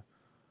 Florida.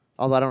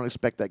 Although I don't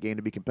expect that game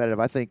to be competitive.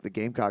 I think the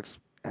Gamecocks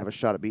have a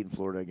shot at beating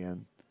Florida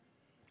again.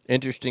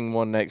 Interesting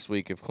one next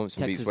week if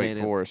Clemson beats Wake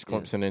Forest,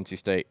 Clemson, NC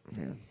State.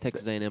 Yeah.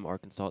 Texas A&M,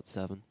 Arkansas at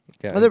 7.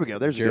 Yeah. Oh, there we go.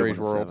 There's Jerry's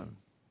a good one at World.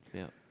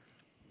 7.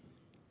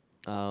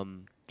 Yeah.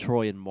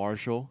 Troy and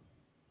Marshall.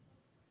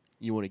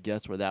 You want to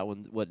guess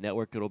what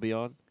network it'll be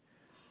on?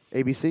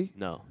 ABC?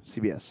 No.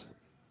 CBS.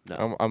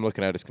 No. I'm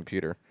looking at his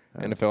computer.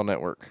 NFL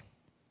Network.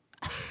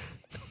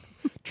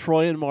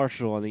 Troy and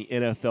Marshall on the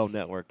NFL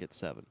Network at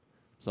 7.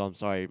 So I'm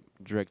sorry,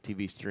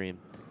 DirecTV stream.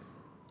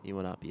 You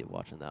will not be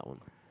watching that one.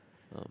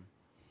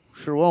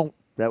 Sure won't.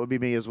 That would be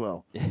me as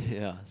well.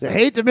 Yeah. I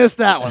hate to miss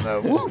that one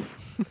though.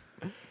 Woof.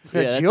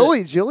 Yeah,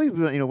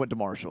 Gioli, went to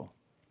Marshall.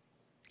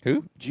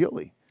 Who?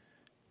 Gioli.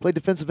 Played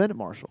defensive end at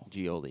Marshall.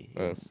 Gioli.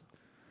 Yes.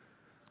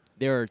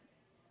 There are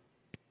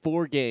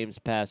 4 games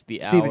past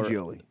the Stephen hour.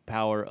 Gioli.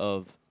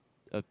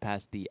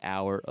 Past the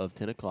hour of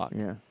 10 o'clock.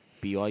 Yeah.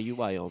 BYU,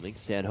 Wyoming,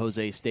 San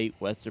Jose State,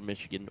 Western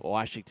Michigan,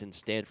 Washington,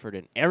 Stanford,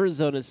 and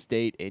Arizona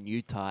State and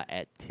Utah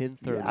at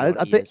 10:30. Yeah,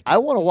 I think I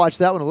want to watch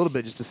that one a little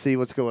bit just to see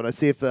what's going on.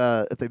 See if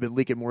they've been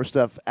leaking more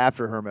stuff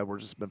after Herm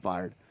Edwards has been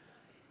fired.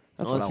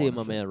 I want to see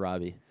my man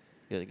Robbie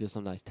get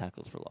some nice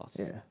tackles for loss.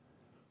 Yeah.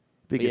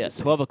 But yeah,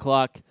 12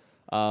 o'clock,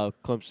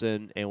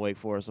 Clemson and Wake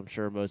Forest. I'm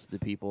sure most of the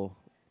people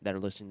that are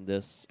listening to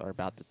this are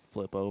about to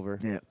flip over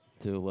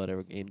to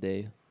whatever game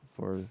day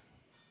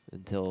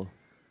until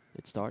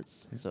it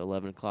starts. So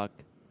 11 o'clock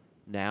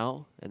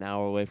now, an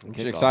hour away from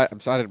kickoff. I'm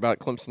excited about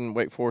Clemson,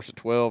 Wake Forest at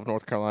 12,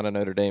 North Carolina,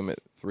 Notre Dame at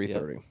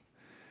 3:30. Yep.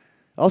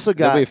 Also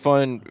got It'll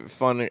be a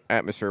fun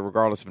atmosphere,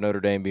 regardless of Notre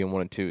Dame being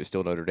 1 and 2. It's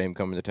still Notre Dame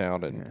coming to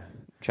town, and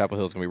Chapel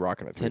Hill's gonna be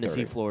rocking at 3:30.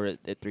 Tennessee, Florida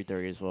at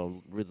 3:30 as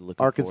well. Really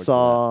looking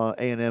Arkansas,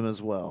 A&M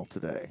as well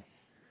today.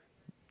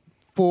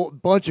 Full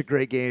bunch of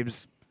great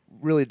games.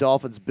 Really,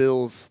 Dolphins,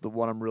 Bills. The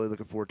one I'm really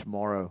looking forward to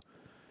tomorrow.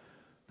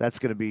 That's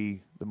going to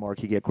be the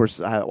marquee game. Of course,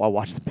 I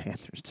watch the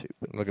Panthers too.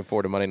 I'm looking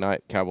forward to Monday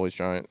night, Cowboys,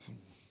 Giants.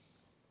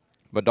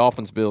 But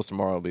Dolphins, Bills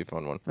tomorrow will be a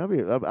fun one.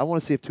 I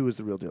want to see if Tua is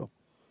the real deal.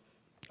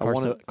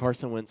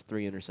 Carson Wentz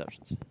 3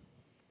 interceptions.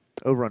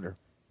 Over under.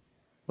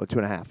 Well,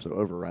 2.5. So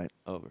over, right?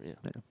 Over, yeah.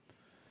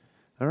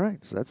 All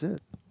right, so that's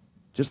it.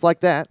 Just like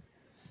that,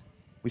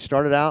 we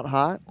started out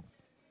hot,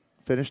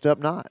 finished up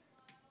not.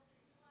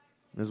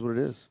 It is what it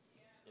is.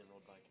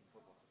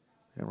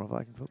 Emerald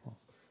Viking football.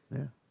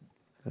 Yeah,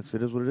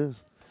 it is what it is.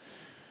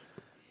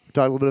 We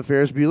talked a little bit of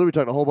Ferris Bueller. We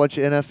talked a whole bunch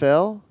of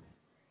NFL,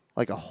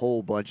 like a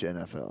whole bunch of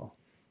NFL,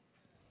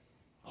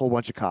 whole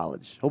bunch of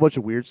college, whole bunch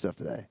of weird stuff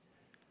today.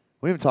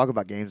 We don't even talk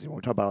about games anymore.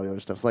 We talk about all the other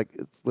stuff.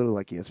 It's literally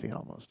like ESPN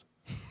almost.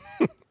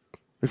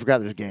 We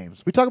forgot there's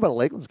games. We talk about the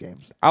Lakeland's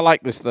games. I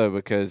like this, though,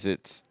 because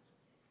it's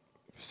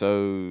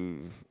so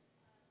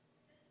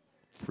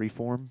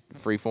freeform.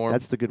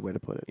 That's the good way to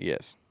put it.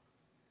 Yes.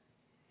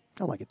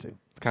 I like it, too.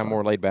 It's kind of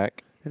more laid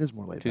back. It is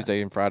more laid back.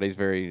 Tuesday and Friday's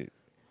very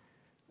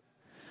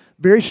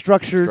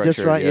structured. That's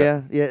right,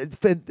 yeah.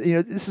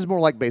 This is more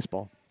like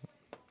baseball.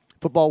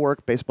 Football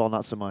work, baseball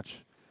not so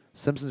much.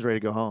 Simpson's ready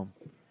to go home.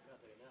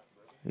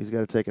 He's got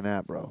to take a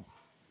nap, bro.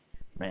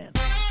 Man.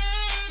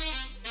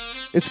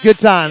 It's good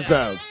times,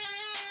 though.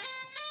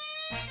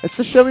 It's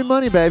the Show Me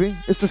Money, baby.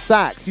 It's the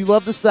Sacks. You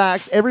love the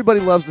Sacks. Everybody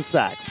loves the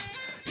Sacks.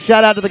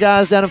 Shout out to the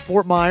guys down in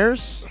Fort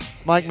Myers.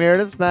 Mike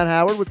Meredith, Matt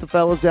Howard with the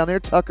fellas down there.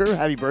 Tucker,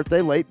 happy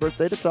birthday. Late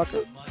birthday to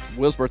Tucker.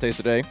 Will's birthday's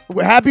today.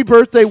 Happy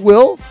birthday,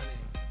 Will.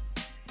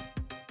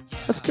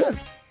 That's good.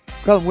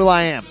 Call him Will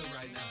I Am.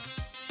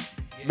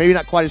 Maybe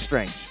not quite as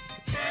strange.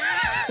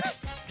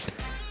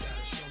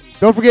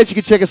 Don't forget you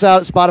can check us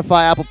out at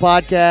Spotify, Apple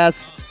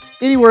Podcasts,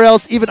 anywhere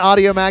else, even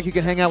Audio Mac. You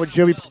can hang out with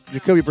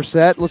Jacoby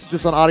Brissett. Listen to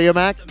us on Audio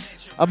Mac.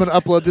 I'm going to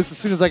upload this as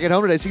soon as I get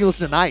home today, so you can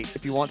listen tonight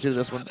if you want to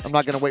this one. I'm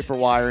not going to wait for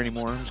Wire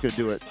anymore. I'm just going to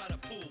do it.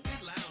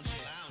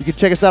 You can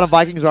check us out on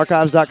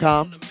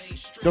VikingsArchives.com.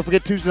 Don't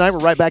forget Tuesday night, we're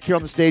right back here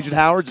on the stage at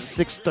Howard's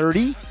at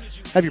 6:30.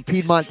 Have your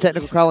Piedmont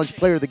Technical College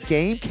Player of the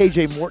Game,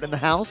 KJ Morton in the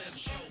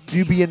house.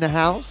 Doobie in the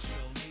house.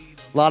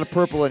 A lot of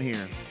purple in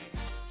here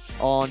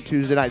on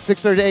Tuesday night.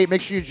 6:30 to 8.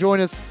 Make sure you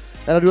join us.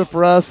 That'll do it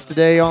for us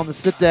today on the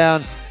sit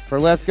down. For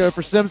Lethco,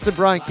 for Simpson,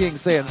 Brian King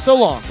saying so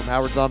long from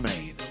Howard's on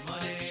Main.